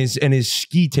RA and his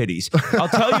ski titties. I'll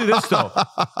tell you this though.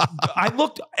 I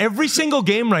looked every single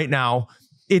game right now.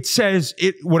 It says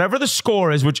whatever the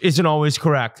score is, which isn't always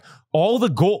correct. All the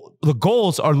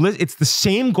goals are it's the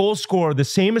same goal scorer, the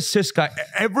same assist guy.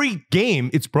 Every game,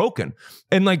 it's broken.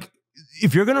 And like,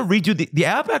 if you're gonna redo the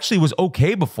app, actually was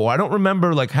okay before. I don't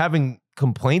remember like having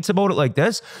complaints about it like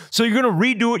this. So you're gonna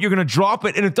redo it, you're gonna drop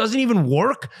it, and it doesn't even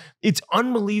work. It's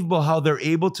unbelievable how they're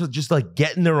able to just like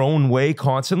get in their own way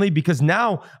constantly. Because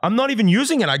now I'm not even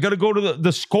using it. I got to go to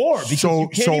the score because you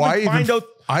can't even find out.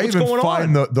 I even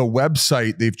find the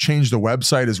website, they've changed the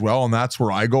website as well, and that's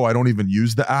where I go. I don't even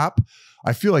use the app.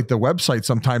 I feel like the website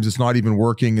sometimes it's not even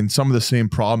working, and some of the same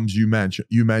problems you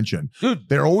mentioned. Dude,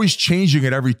 they're always changing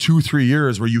it every 2-3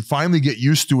 years, where you finally get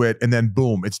used to it, and then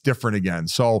boom, it's different again.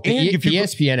 So the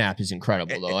ESPN app is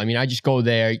incredible, though. I mean, I just go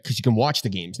there because you can watch the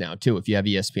games now too if you have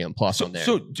ESPN Plus on there.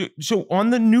 So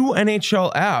on the new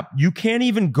NHL app, you can't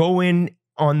even go in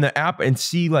on the app and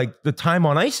see like the time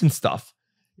on ice and stuff.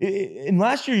 And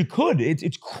last year you could.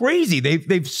 It's crazy.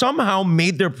 They've somehow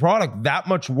made their product that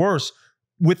much worse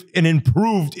with an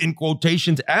improved, in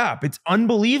quotations, app. It's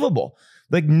unbelievable.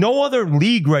 Like no other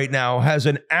league right now has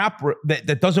an app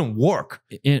that doesn't work.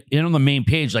 In on the main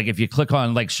page, like if you click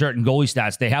on like certain goalie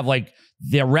stats, they have like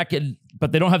their record,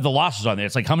 but they don't have the losses on there.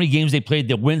 It's like how many games they played,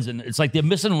 their wins, and it's like they're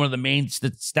missing one of the main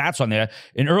stats on there.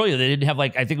 And earlier they didn't have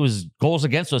like, I think it was goals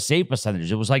against or save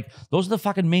percentage. It was like those are the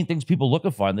fucking main things people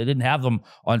looking for, and they didn't have them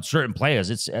on certain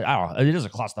players. It's I don't know, it is a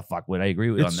clusterfuck. But I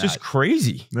agree with you on that. It's just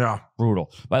crazy. Yeah,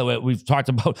 brutal. By the way, we've talked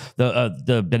about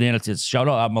the banana tits. Shout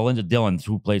out Melinda Dillon,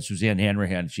 who played Suzanne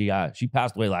Hanrahan. She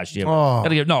passed away last year. Oh.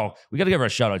 We gotta give her a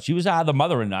shout out. She was the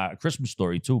mother in A Christmas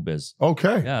Story too, Biz.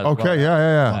 Okay. Yeah, Okay.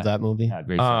 Yeah. Love that movie. Yeah,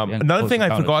 great. Another thing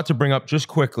I forgot to bring up just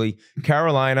quickly,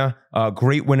 Carolina,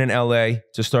 great win in LA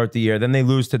to start the year. Then they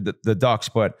lose to the Ducks,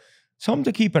 but something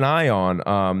to keep an eye on.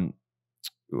 I'm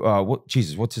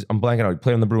blanking out. He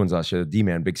played on the Bruins last year, the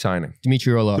D-man, big signing.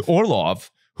 Dmitry Orlov.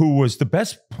 Orlov, who was the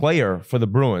best player for the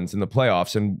Bruins in the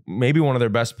playoffs and maybe one of their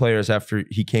best players after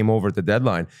he came over at the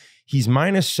deadline. He's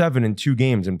 -7 in 2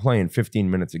 games and playing 15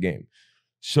 minutes a game.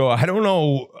 So I don't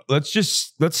know. Let's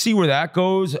see where that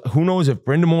goes. Who knows if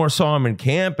Brindamore saw him in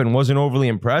camp and wasn't overly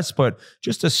impressed, but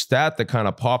just a stat that kind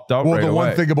of popped up. Well, right the away.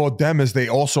 one thing about them is they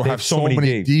also have so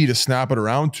many D to snap it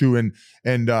around to, and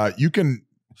you can.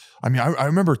 I mean, I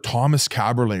remember Thomas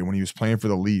Caberlet when he was playing for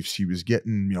the Leafs. He was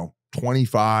getting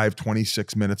 25,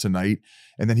 26 minutes a night,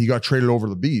 and then he got traded over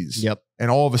to the Bees. Yep. And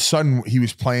all of a sudden he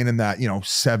was playing in that,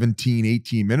 17,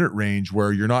 18 minute range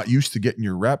where you're not used to getting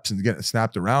your reps and getting it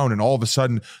snapped around. And all of a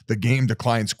sudden the game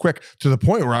declines quick to the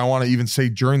point where I want to even say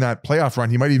during that playoff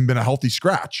run, he might even been a healthy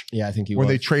scratch. Yeah, I think he was.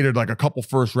 When they traded like a couple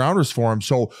first rounders for him.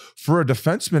 So for a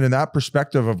defenseman in that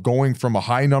perspective of going from a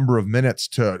high number of minutes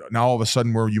to now all of a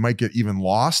sudden where you might get even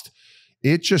lost,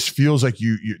 it just feels like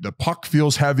the puck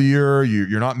feels heavier.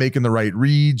 You're not making the right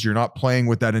reads. You're not playing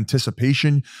with that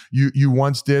anticipation you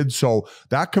once did. So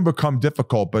that can become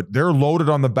difficult. But they're loaded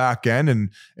on the back end,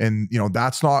 and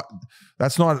that's not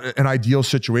an ideal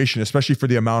situation, especially for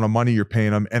the amount of money you're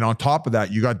paying them. And on top of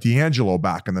that, you got D'Angelo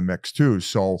back in the mix too.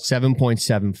 So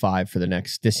 7.75 for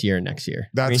this year and next year.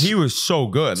 He was so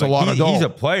good. It's a lot of dough. He's a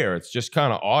player. It's just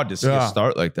kind of odd to see a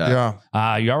start like that.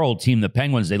 Yeah. Your old team, the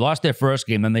Penguins, they lost their first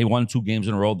game, then they won 2 games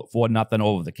in a row, 4-0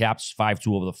 over the Caps,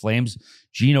 5-2 over the Flames.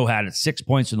 Gino had 6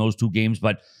 points in those 2 games,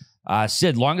 but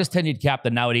Sid, longest tenured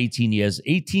captain now at 18 years,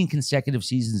 18 consecutive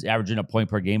seasons, averaging a point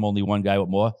per game, only one guy with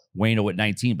more, Wayno at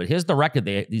 19. But here's the record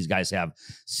these guys have.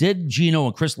 Sid, Gino,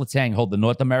 and Chris Letang hold the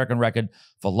North American record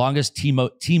for longest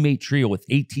teammate trio with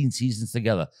 18 seasons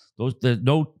together.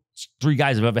 No 3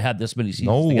 guys have ever had this many seasons.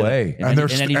 No together way. in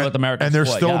any North American and they're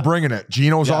sport. still bringing it.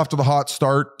 Gino's off to the hot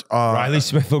start. Riley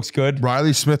Smith looks good.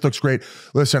 Riley Smith looks great.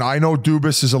 Listen, I know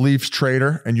Dubas is a Leafs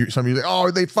traitor, and some of you say,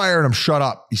 oh, they fired him. Shut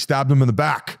up. He stabbed him in the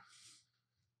back.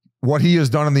 What he has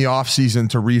done in the offseason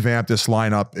to revamp this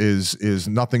lineup is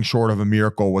nothing short of a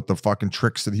miracle with the fucking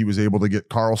tricks that he was able to get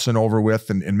Carlson over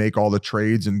with and make all the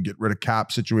trades and get rid of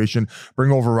cap situation,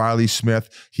 bring over Riley Smith.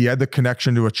 He had the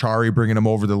connection to Achari, bringing him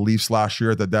over to the Leafs last year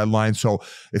at the deadline. So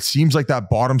it seems like that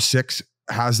bottom 6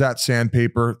 has that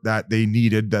sandpaper that they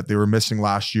needed, that they were missing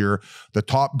last year. The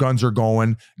top guns are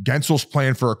going. Gensel's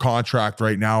playing for a contract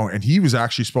right now, and he was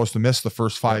actually supposed to miss the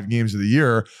first 5 games of the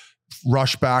year.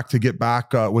 Rush back to get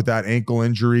back with that ankle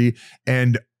injury.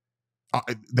 And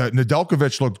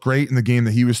Nedeljkovic looked great in the game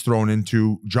that he was thrown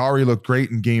into. Jari looked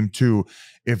great in game 2.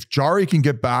 If Jari can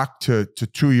get back to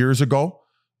 2 years ago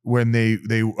when they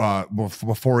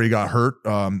before he got hurt,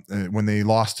 when they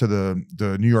lost to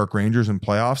the New York Rangers in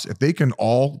playoffs, if they can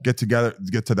all get together,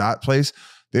 get to that place,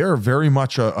 they are very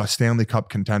much a Stanley Cup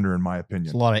contender, in my opinion.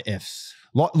 It's a lot of ifs.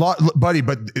 Buddy,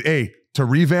 but hey, to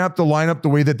revamp the lineup the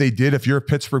way that they did, if you're a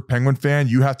Pittsburgh Penguin fan,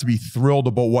 you have to be thrilled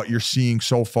about what you're seeing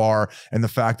so far and the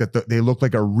fact that they look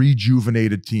like a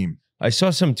rejuvenated team. I saw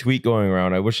some tweet going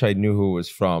around. I wish I knew who it was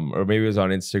from, or maybe it was on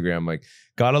Instagram. Like,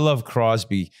 gotta love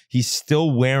Crosby. He's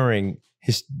still wearing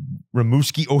his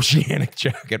Rimouski Oceanic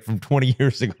jacket from 20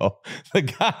 years ago. The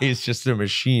guy is just a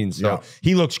machine. So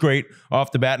he looks great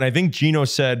off the bat. And I think Gino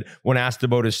said when asked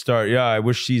about his start, I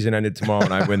wish season ended tomorrow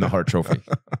and I win the Hart Trophy.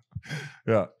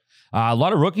 Yeah. A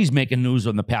lot of rookies making news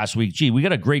on the past week. Gee, we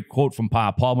got a great quote from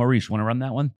Paul Maurice. Want to run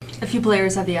that one? A few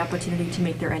players have the opportunity to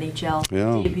make their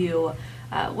NHL debut.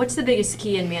 What's the biggest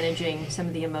key in managing some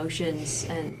of the emotions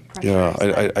and pressure?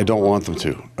 Yeah, I don't want them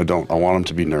to. I want them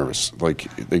to be nervous. Like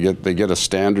they get a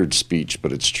standard speech,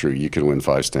 but it's true. You can win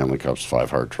 5 Stanley Cups, 5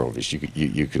 Hart trophies.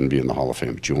 You can be in the Hall of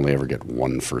Fame, but you only ever get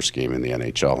one first game in the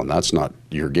NHL, and that's not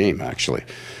your game actually.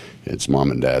 It's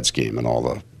mom and dad's game, and all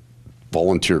the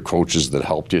volunteer coaches that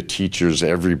helped you, teachers,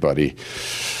 everybody.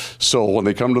 So when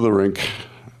they come to the rink,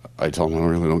 I tell them, I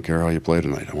really don't care how you play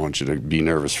tonight. I want you to be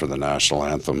nervous for the national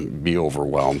anthem, be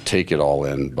overwhelmed, take it all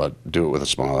in, but do it with a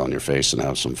smile on your face and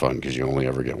have some fun because you only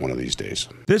ever get one of these days.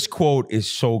 This quote is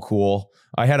so cool.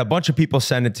 I had a bunch of people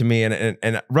send it to me,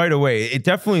 and right away, it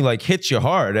definitely like hits you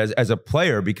hard as a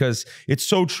player because it's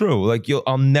so true. Like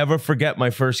I'll never forget my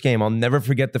first game. I'll never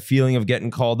forget the feeling of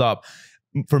getting called up.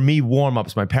 For me,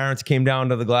 warm-ups, my parents came down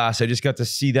to the glass. I just got to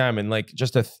see them and like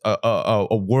just a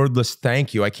wordless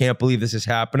thank you. I can't believe this is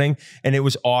happening. And it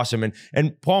was awesome.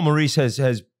 And Paul Maurice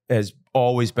has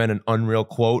always been an unreal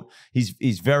quote.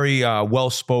 He's very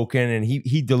well-spoken, and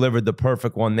he delivered the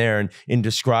perfect one there and in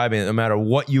describing it. No matter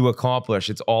what you accomplish,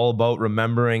 it's all about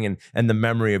remembering and the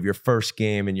memory of your first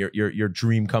game and your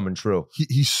dream coming true.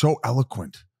 He's so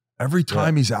eloquent. Every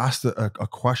time he's asked a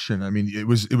question, I mean, it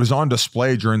was on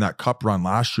display during that cup run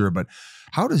last year, but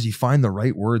how does he find the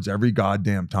right words every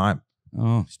goddamn time?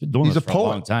 Oh, he's been doing this for a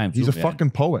long time. He's a fucking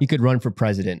poet. He could run for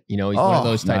president. You know, he's one of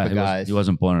those type of guys. He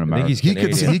wasn't born in America.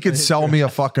 He could sell me a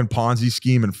fucking Ponzi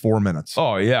scheme in 4 minutes.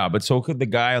 Oh, yeah, but so could the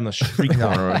guy on the street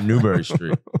corner on Newbury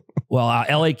Street. Well,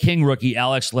 LA King rookie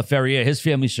Alex Laferriere, his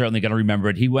family's certainly going to remember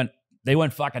it. They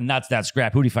went fucking nuts, that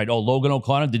scrap. Who'd he fight? Oh, Logan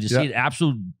O'Connor. Did you see an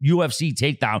absolute UFC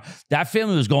takedown? That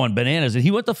family was going bananas. And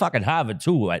he went to fucking Harvard,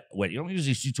 too. Wait, you don't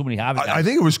usually see too many Harvard guys. I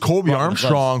think it was Colby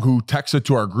Armstrong who texted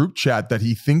to our group chat that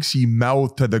he thinks he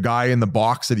mouthed to the guy in the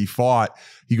box that he fought.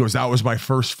 He goes, that was my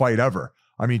first fight ever.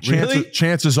 I mean,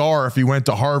 chances are if he went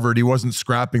to Harvard, he wasn't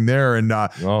scrapping there. And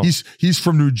he's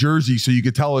from New Jersey, so you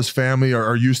could tell his family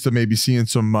are used to maybe seeing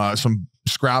some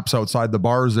scraps outside the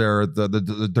bars there at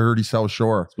the dirty South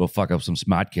Shore. Let's go fuck up some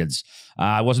smart kids.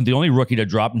 Wasn't the only rookie to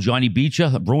drop. Johnny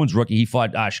Beecher, a Bruins rookie, he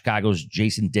fought Chicago's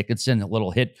Jason Dickinson. A little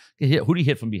hit. Who did he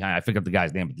hit from behind? I forget the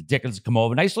guy's name, but the Dickinson come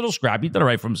over. Nice little scrap. He did it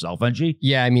right for himself, NG.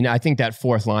 Yeah, I mean, I think that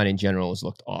fourth line in general has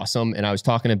looked awesome. And I was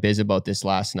talking to Biz about this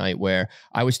last night where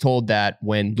I was told that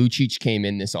when Lucic came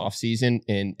in this offseason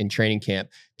in training camp,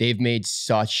 they've made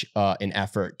such an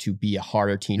effort to be a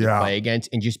harder team to play against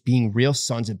and just being real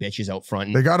sons of bitches out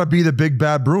front. They got to be the big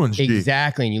bad Bruins.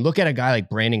 Exactly. And you look at a guy like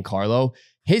Brandon Carlo,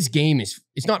 his game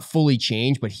it's not fully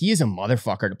changed, but he is a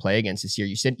motherfucker to play against this year.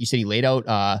 You said he laid out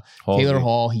Taylor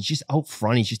Hall. He's just out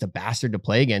front. He's just a bastard to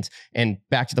play against. And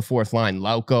back to the fourth line,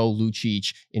 Lauko,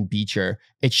 Lucic, and Beecher.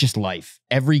 It's just life.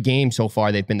 Every game so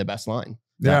far, they've been the best line.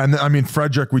 Yeah, and I mean,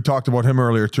 Frederick, we talked about him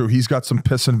earlier too. He's got some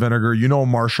piss and vinegar. You know,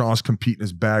 Marchand's competing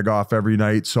his bag off every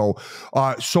night. So,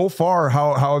 so far,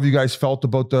 how have you guys felt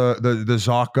about the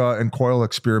Zaka and Coyle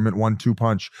experiment 1-2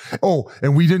 punch? Oh,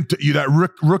 and we didn't.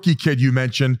 That rookie kid you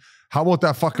mentioned. How about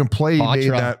that fucking play?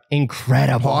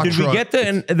 Incredible. Poitras. Did we get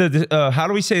the how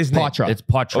do we say his name? Poitras. It's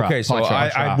Poitras. Okay, so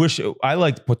I wish I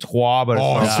liked Poitras, but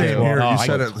it's same here. You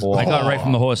said it. I got it right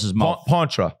from the horse's mouth.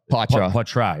 Poitras.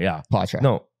 Poitras, yeah. Poitras.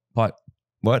 No.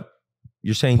 What?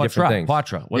 You're saying different things.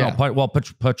 Poitras. Well, Yeah. Poitras.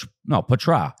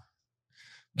 Poitras.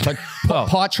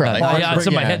 Yeah, it's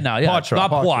in my head now. Yeah, Poitras. it's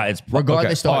not Poitras. It's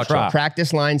Regardless, Poitras.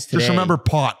 practice lines today. Just remember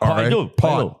pot. All right, I do.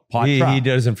 pot. He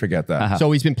doesn't forget that.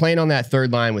 So he's been playing on that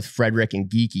third line with Frederick and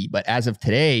Geeky, but as of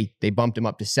today, they bumped him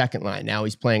up to second line. Now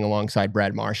he's playing alongside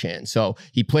Brad Marchand. So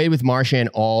he played with Marchand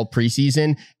all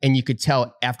preseason, and you could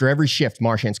tell after every shift,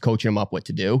 Marchand's coaching him up what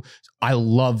to do. I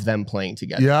love them playing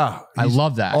together. Yeah. I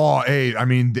love that. Oh, hey, I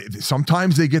mean,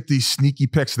 sometimes they get these sneaky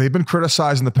picks. They've been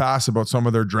criticized in the past about some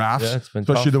of their drafts,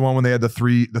 especially the one when they had the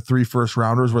three first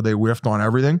rounders where they whiffed on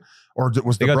everything. Or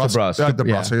was the Brus? I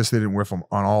guess they didn't whiff on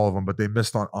all of them, but they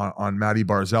missed on Matty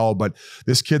Barzell. But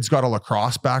this kid's got a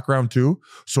lacrosse background too.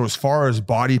 So as far as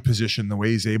body position, the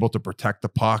way he's able to protect the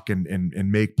puck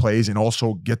and make plays and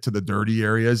also get to the dirty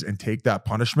areas and take that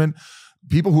punishment.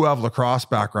 People who have lacrosse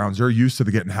backgrounds, they're used to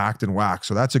getting hacked and whacked.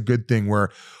 So that's a good thing where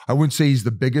I wouldn't say he's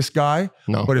the biggest guy,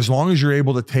 but as long as you're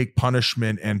able to take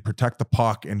punishment and protect the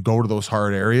puck and go to those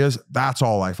hard areres, that's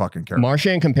all I fucking care.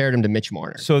 Marchand compared him to Mitch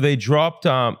Marner. So they dropped,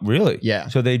 really? Yeah.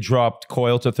 So they dropped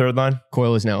Coyle to third line?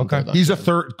 Coyle is now third line. He's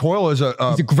Coyle is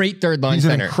he's a great third line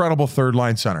center. He's an incredible third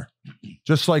line center.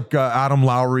 Just like Adam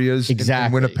Lowry is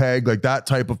in Winnipeg, like that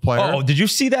type of player. Oh, did you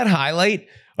see that highlight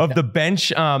of the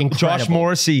bench. Josh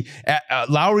Morrissey,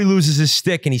 Lowry loses his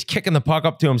stick and he's kicking the puck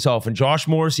up to himself, and Josh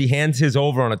Morrissey hands his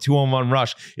over on a 2-on-1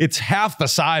 rush. It's half the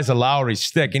size of Lowry's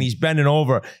stick, and he's bending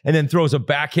over and then throws a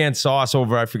backhand sauce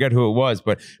over. I forget who it was,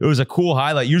 but it was a cool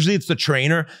highlight. Usually it's the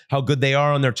trainer, how good they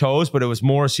are on their toes, but it was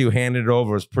Morrissey who handed it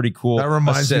over. It was pretty cool. That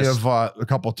reminds me of a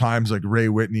couple times like Ray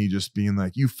Whitney just being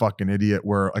like, "You fucking idiot,"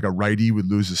 where like a righty would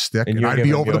lose a stick and I'd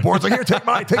be over the boards like, "Here, take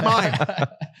mine, take mine."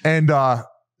 And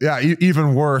yeah,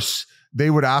 even worse, they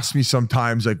would ask me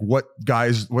sometimes like what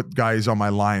guys on my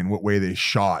line, what way they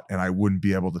shot, and I wouldn't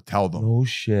be able to tell them. Oh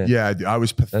shit. Yeah, I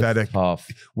was pathetic. That's tough.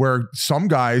 Where some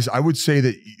guys, I would say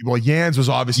that, well, Jans was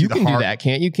obviously you can do that,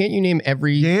 can't you? Can't you name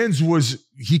every? Jans was,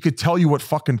 he could tell you what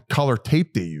fucking color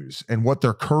tape they use and what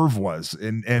their curve was.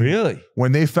 And really,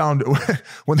 when they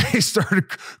started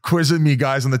quizzing me,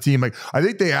 guys on the team, like I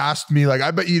think they asked me, like,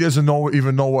 I bet he doesn't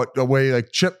even know what the way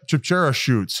like Chipchera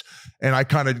shoots. And I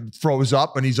kind of froze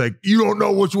up, and he's like, "You don't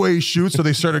know which way he shoots." So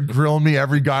they started grilling me,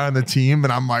 every guy on the team,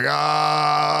 and I'm like,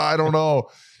 I don't know.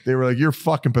 They were like, "You're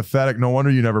fucking pathetic. No wonder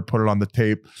you never put it on the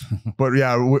tape." But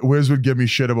yeah, Wiz would give me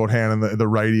shit about handing the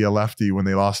righty a lefty when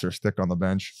they lost their stick on the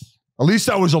bench. At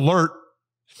least I was alert.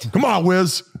 Come on,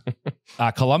 Wiz.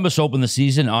 Columbus opened the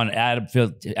season on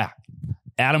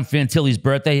Adam Fantilli's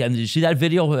birthday, and did you see that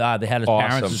video? They had his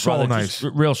parents. So nice.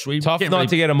 Real sweet. Tough not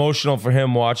to get emotional for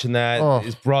him watching that.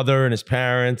 His brother and his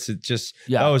parents. It just,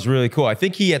 that was really cool. I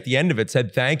think he, at the end of it,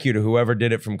 said thank you to whoever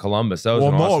did it from Columbus. That was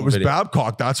an awesome it was video.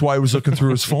 Babcock. That's why he was looking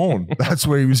through his phone. That's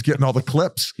where he was getting all the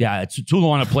clips. Yeah, it's too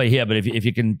long to play here, but if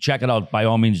you can check it out, by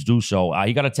all means do so.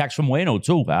 He got a text from Wayno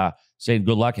too, saying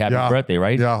good luck, happy birthday,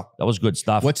 right? Yeah. That was good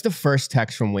stuff. What's the first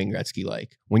text from Wayne Gretzky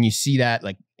like? When you see that,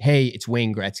 like, hey, it's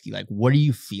Wayne Gretzky. Like, what are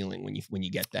you feeling when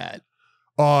you get that?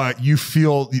 You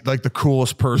feel like the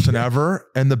coolest person ever.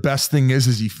 And the best thing is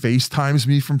he FaceTimes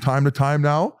me from time to time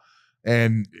now.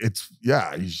 And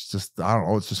he's just, I don't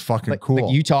know, it's just fucking cool.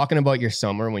 Like you talking about your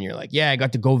summer when you're like, yeah, I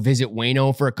got to go visit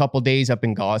Wayno for a couple days up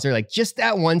in Gaza. Like just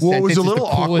that one sentence. Well, it was a little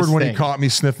awkward when thing. he caught me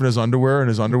sniffing his underwear in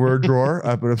his underwear drawer.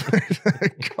 What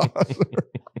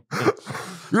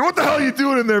the hell are you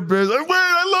doing in there, Biz? Like, Wayne,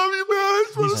 I love you, man. I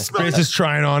just want to smell Biz is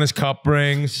trying on his cup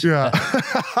rings. Yeah.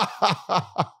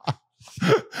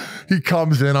 He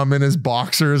comes in, I'm in his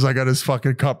boxers, I got his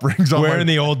fucking cup rings on. Wearing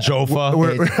the old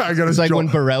Jofa. I got his like when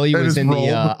Borelli was in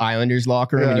the Islanders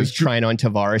locker room and he was true. trying on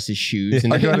Tavares' shoes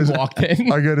and then he walked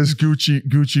in. I got his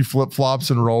Gucci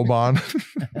flip-flops and robe on.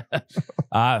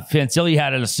 Fantilli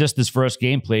had an assist his first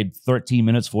game, played 13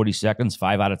 minutes, 40 seconds,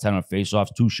 5 out of 10 on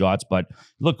faceoffs, 2 shots, but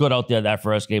looked good out there that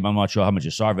first game. I'm not sure how much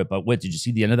you saw of it, but did you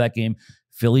see the end of that game?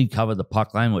 Philly covered the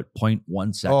puck line with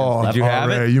 0.1 seconds left. Did you have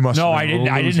it? You must. No, I didn't.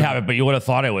 I didn't have it, but you would have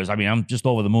thought it was. I mean, I'm just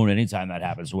over the moon anytime that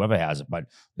happens. Whoever has it, but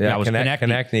I was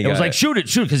connecting. It was like shoot,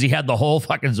 because he had the whole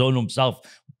fucking zone to himself.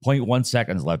 0.1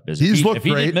 seconds left. If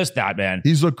he didn't miss that, man,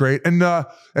 he's looked great. And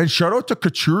shout out to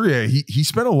Couturier. He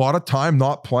spent a lot of time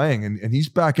not playing, and he's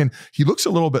back in. He looks a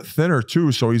little bit thinner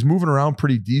too, so he's moving around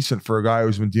pretty decent for a guy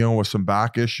who's been dealing with some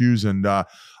back issues. And I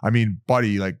mean,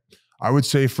 buddy, like I would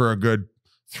say for a good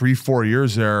 3-4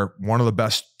 years there, one of the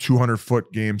best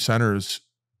 200-foot game centers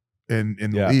in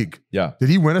the league. Yeah. Did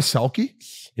he win a Selke?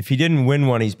 If he didn't win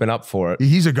one, he's been up for it.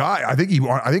 He's a guy. I think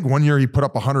one year he put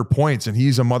up 100 points, and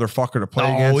he's a motherfucker to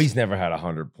play against. Oh, he's never had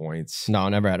 100 points. No,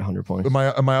 never had 100 points. Am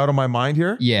I out of my mind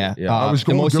here? Yeah.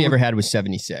 The most he ever had was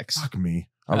 76. Fuck me.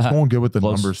 I was going good with the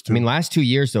numbers too. I mean, last 2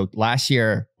 years though. Last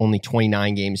year only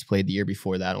 29 games played. The year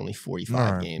before that only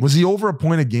 45 games. Was he over a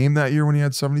point a game that year when he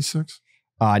had 76?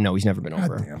 No, he's never been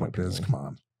over. Damn it, Biz,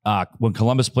 come on. When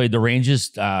Columbus played the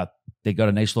Rangers, they got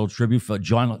a nice little tribute for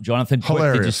Jonathan Quick.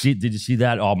 Hilarious. Did you see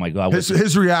that? Oh my God.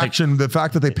 His reaction, the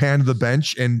fact that they panned to the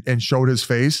bench and showed his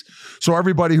face. So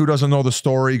everybody who doesn't know the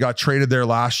story, got traded there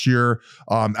last year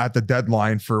at the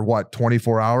deadline for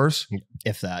 24 hours?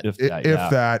 If that. If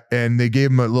that. And they gave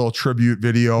him a little tribute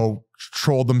video,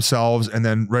 trolled themselves, and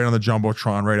then right on the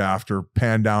Jumbotron right after,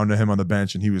 panned down to him on the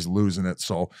bench, and he was losing it.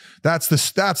 So that's the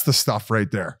stuff right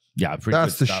there. Yeah,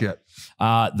 that's the shit.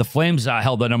 The Flames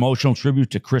held an emotional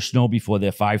tribute to Chris Snow before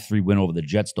their 5-3 win over the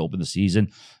Jets to open the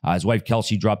season. His wife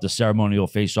Kelsey dropped a ceremonial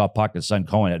face-off puck. His son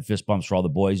Cohen had fist bumps for all the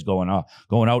boys going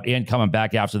out and coming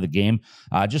back after the game.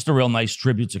 Just a real nice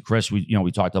tribute to Chris.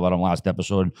 We talked about him last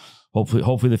episode.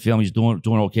 Hopefully the family's doing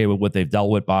okay with what they've dealt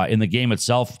with. In the game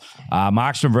itself,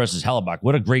 Markstrom versus Hellebuck.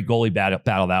 What a great goalie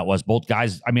battle that was. Both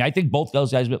guys. I mean, I think both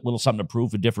those guys have a little something to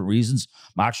prove for different reasons.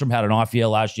 Markstrom had an off year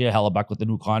last year. Hellebuck with the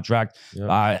new contract.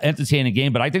 contract. Entertaining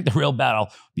game, but I think the real battle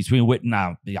between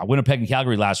Winnipeg and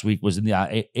Calgary last week was in the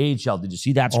AHL. Did you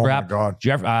see that scrap? Oh my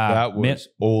God. That was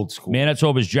old school.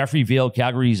 Manitoba's Jeffrey Veal,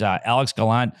 Calgary's Alex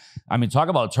Gallant. I mean, talk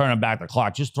about turning back the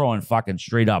clock, just throwing fucking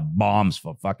straight up bombs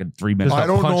for fucking 3 minutes. I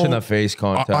don't punch know, in the face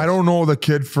contest. I don't know the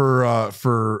kid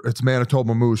for it's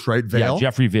Manitoba Moose, right? Veal? Yeah,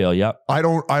 Jeffrey Veal, yep. I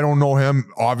don't know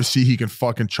him. Obviously, he can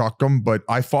fucking chuck him, but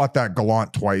I fought that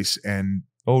Gallant twice, and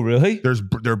oh, really?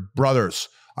 They're brothers.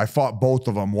 I fought both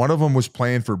of them. One of them was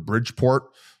playing for Bridgeport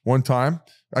one time.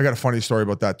 I got a funny story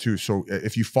about that too. So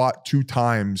if you fought 2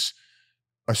 times,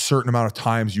 a certain amount of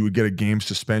times, you would get a game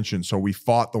suspension. So we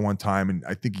fought the one time, and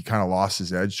I think he kind of lost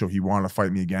his edge, so he wanted to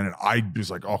fight me again. And I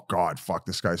was like, oh God, fuck,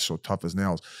 this guy's so tough as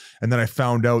nails. And then I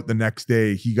found out the next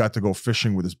day he got to go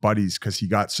fishing with his buddies because he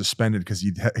got suspended because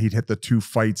he'd hit the 2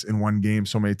 fights in one game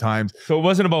so many times. So it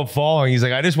wasn't about falling. He's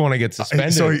like, I just want to get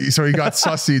suspended. So he got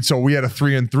sussied. So we had a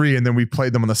 3-3, and then we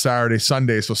played them on the Saturday,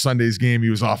 Sunday. So Sunday's game, he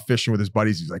was off fishing with his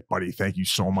buddies. He's like, buddy, thank you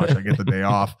so much. I get the day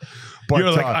off. But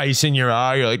you're like ice in your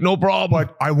eye. You're like, no problem.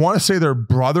 But I want to say they're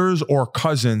brothers or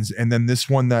cousins. And then this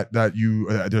one that you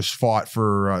just fought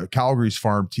for Calgary's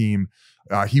farm team,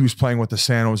 he was playing with the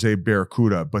San Jose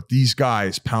Barracuda. But these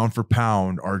guys, pound for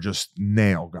pound, are just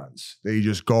nail guns. They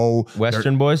just go.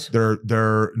 Western boys? They're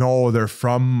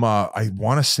from, I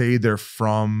want to say they're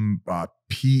from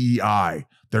PEI.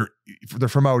 They're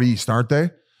from out east, aren't they?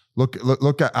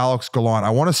 Look at Alex Gallant.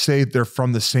 I want to say they're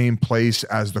from the same place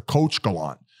as the coach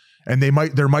Gallant. And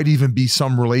there might even be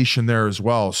some relation there as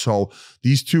well. So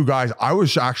these 2 guys, I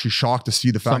was actually shocked to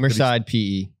see the fact Summerside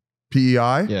PE.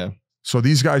 PEI? Yeah. So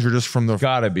these guys are just from the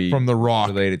Rock.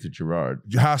 Related to Gerard.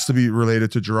 It has to be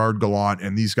related to Gerard Gallant,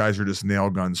 and these guys are just nail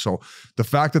guns. So the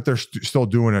fact that they're still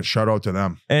doing it, shout out to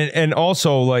them. And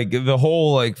also like the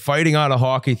whole like fighting out of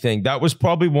hockey thing, that was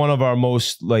probably one of our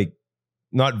most like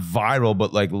not viral,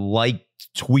 but like liked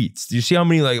tweets. Do you see how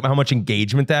much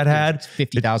engagement that had?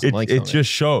 50,000 likes. It just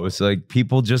shows like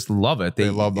people just love it. They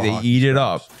love they eat it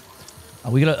up.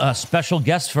 We got a special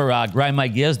guest for Grind My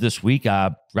Gears this week.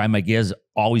 Grind My Gears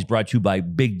always brought to you by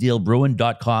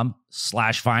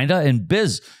BigDealBrewing.com/finder. And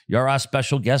Biz, you're our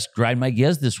special guest, Grind My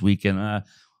Gears this week. And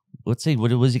let's see,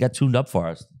 what was you got tuned up for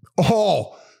us?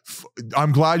 Oh,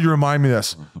 I'm glad you remind me of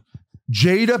this.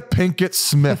 Jada Pinkett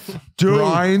Smith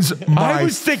grinds my I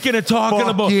was thinking of talking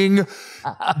about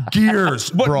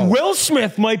gears, but bro. Will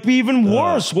Smith might be even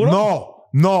worse.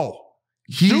 No.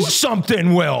 Do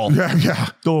something, Will. Yeah.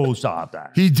 Do something.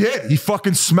 He did. He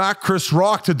fucking smacked Chris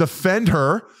Rock to defend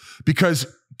her because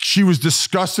she was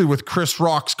disgusted with Chris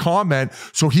Rock's comment.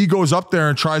 So he goes up there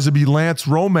and tries to be Lance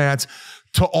Romance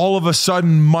to all of a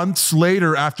sudden months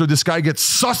later after this guy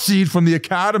gets sussied from the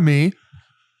academy.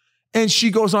 And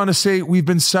she goes on to say, we've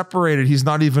been separated. He's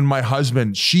not even my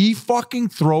husband. She fucking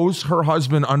throws her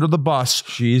husband under the bus.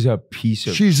 She's a piece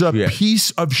of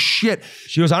piece of shit.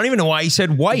 She goes, I don't even know why he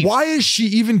said wife. Why is she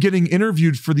even getting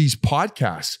interviewed for these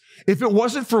podcasts? If it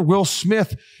wasn't for Will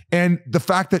Smith and the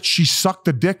fact that she sucked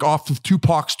the dick off of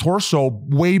Tupac's torso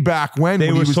way back when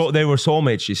they were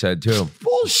soulmates, she said too.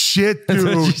 Bullshit, dude.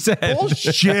 That's what she said.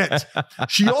 Bullshit.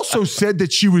 She also said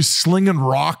that she was slinging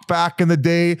rock back in the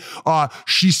day.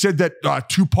 She said that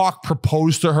Tupac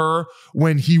proposed to her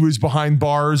when he was behind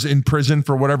bars in prison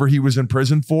for whatever he was in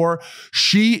prison for.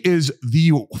 She is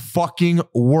the fucking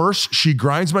worst. She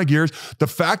grinds my gears. The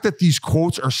fact that these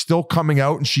quotes are still coming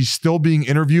out and she's still being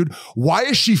interviewed. Why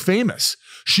is she famous?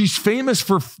 She's famous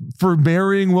for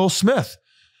marrying Will Smith.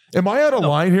 Am I out of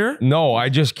line here? No, I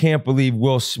just can't believe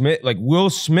Will Smith. Like Will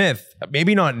Smith,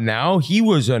 maybe not now. He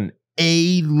was an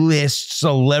A-list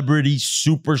celebrity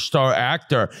superstar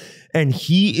actor, and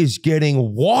he is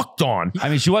getting walked on. I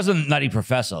mean, she wasn't Nutty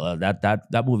Professor.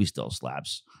 That movie still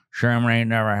slaps. Sherman ain't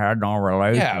never had no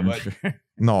relation. Yeah, but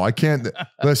no, I can't.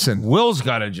 Listen, Will's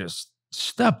got to just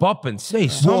step up and say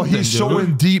something. Well, he's so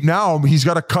in deep now. He's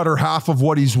got to cut her half of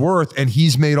what he's worth, and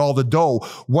he's made all the dough.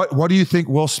 What do you think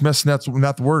Will Smith's net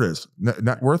worth is?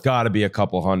 Net worth? Got to be a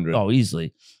couple hundred. Oh,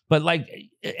 easily. But like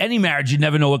any marriage, you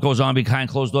never know what goes on behind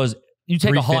closed doors. You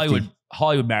take a Hollywood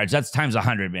marriage, that's times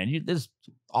 100, man. It's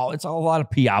a lot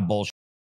of PR bullshit.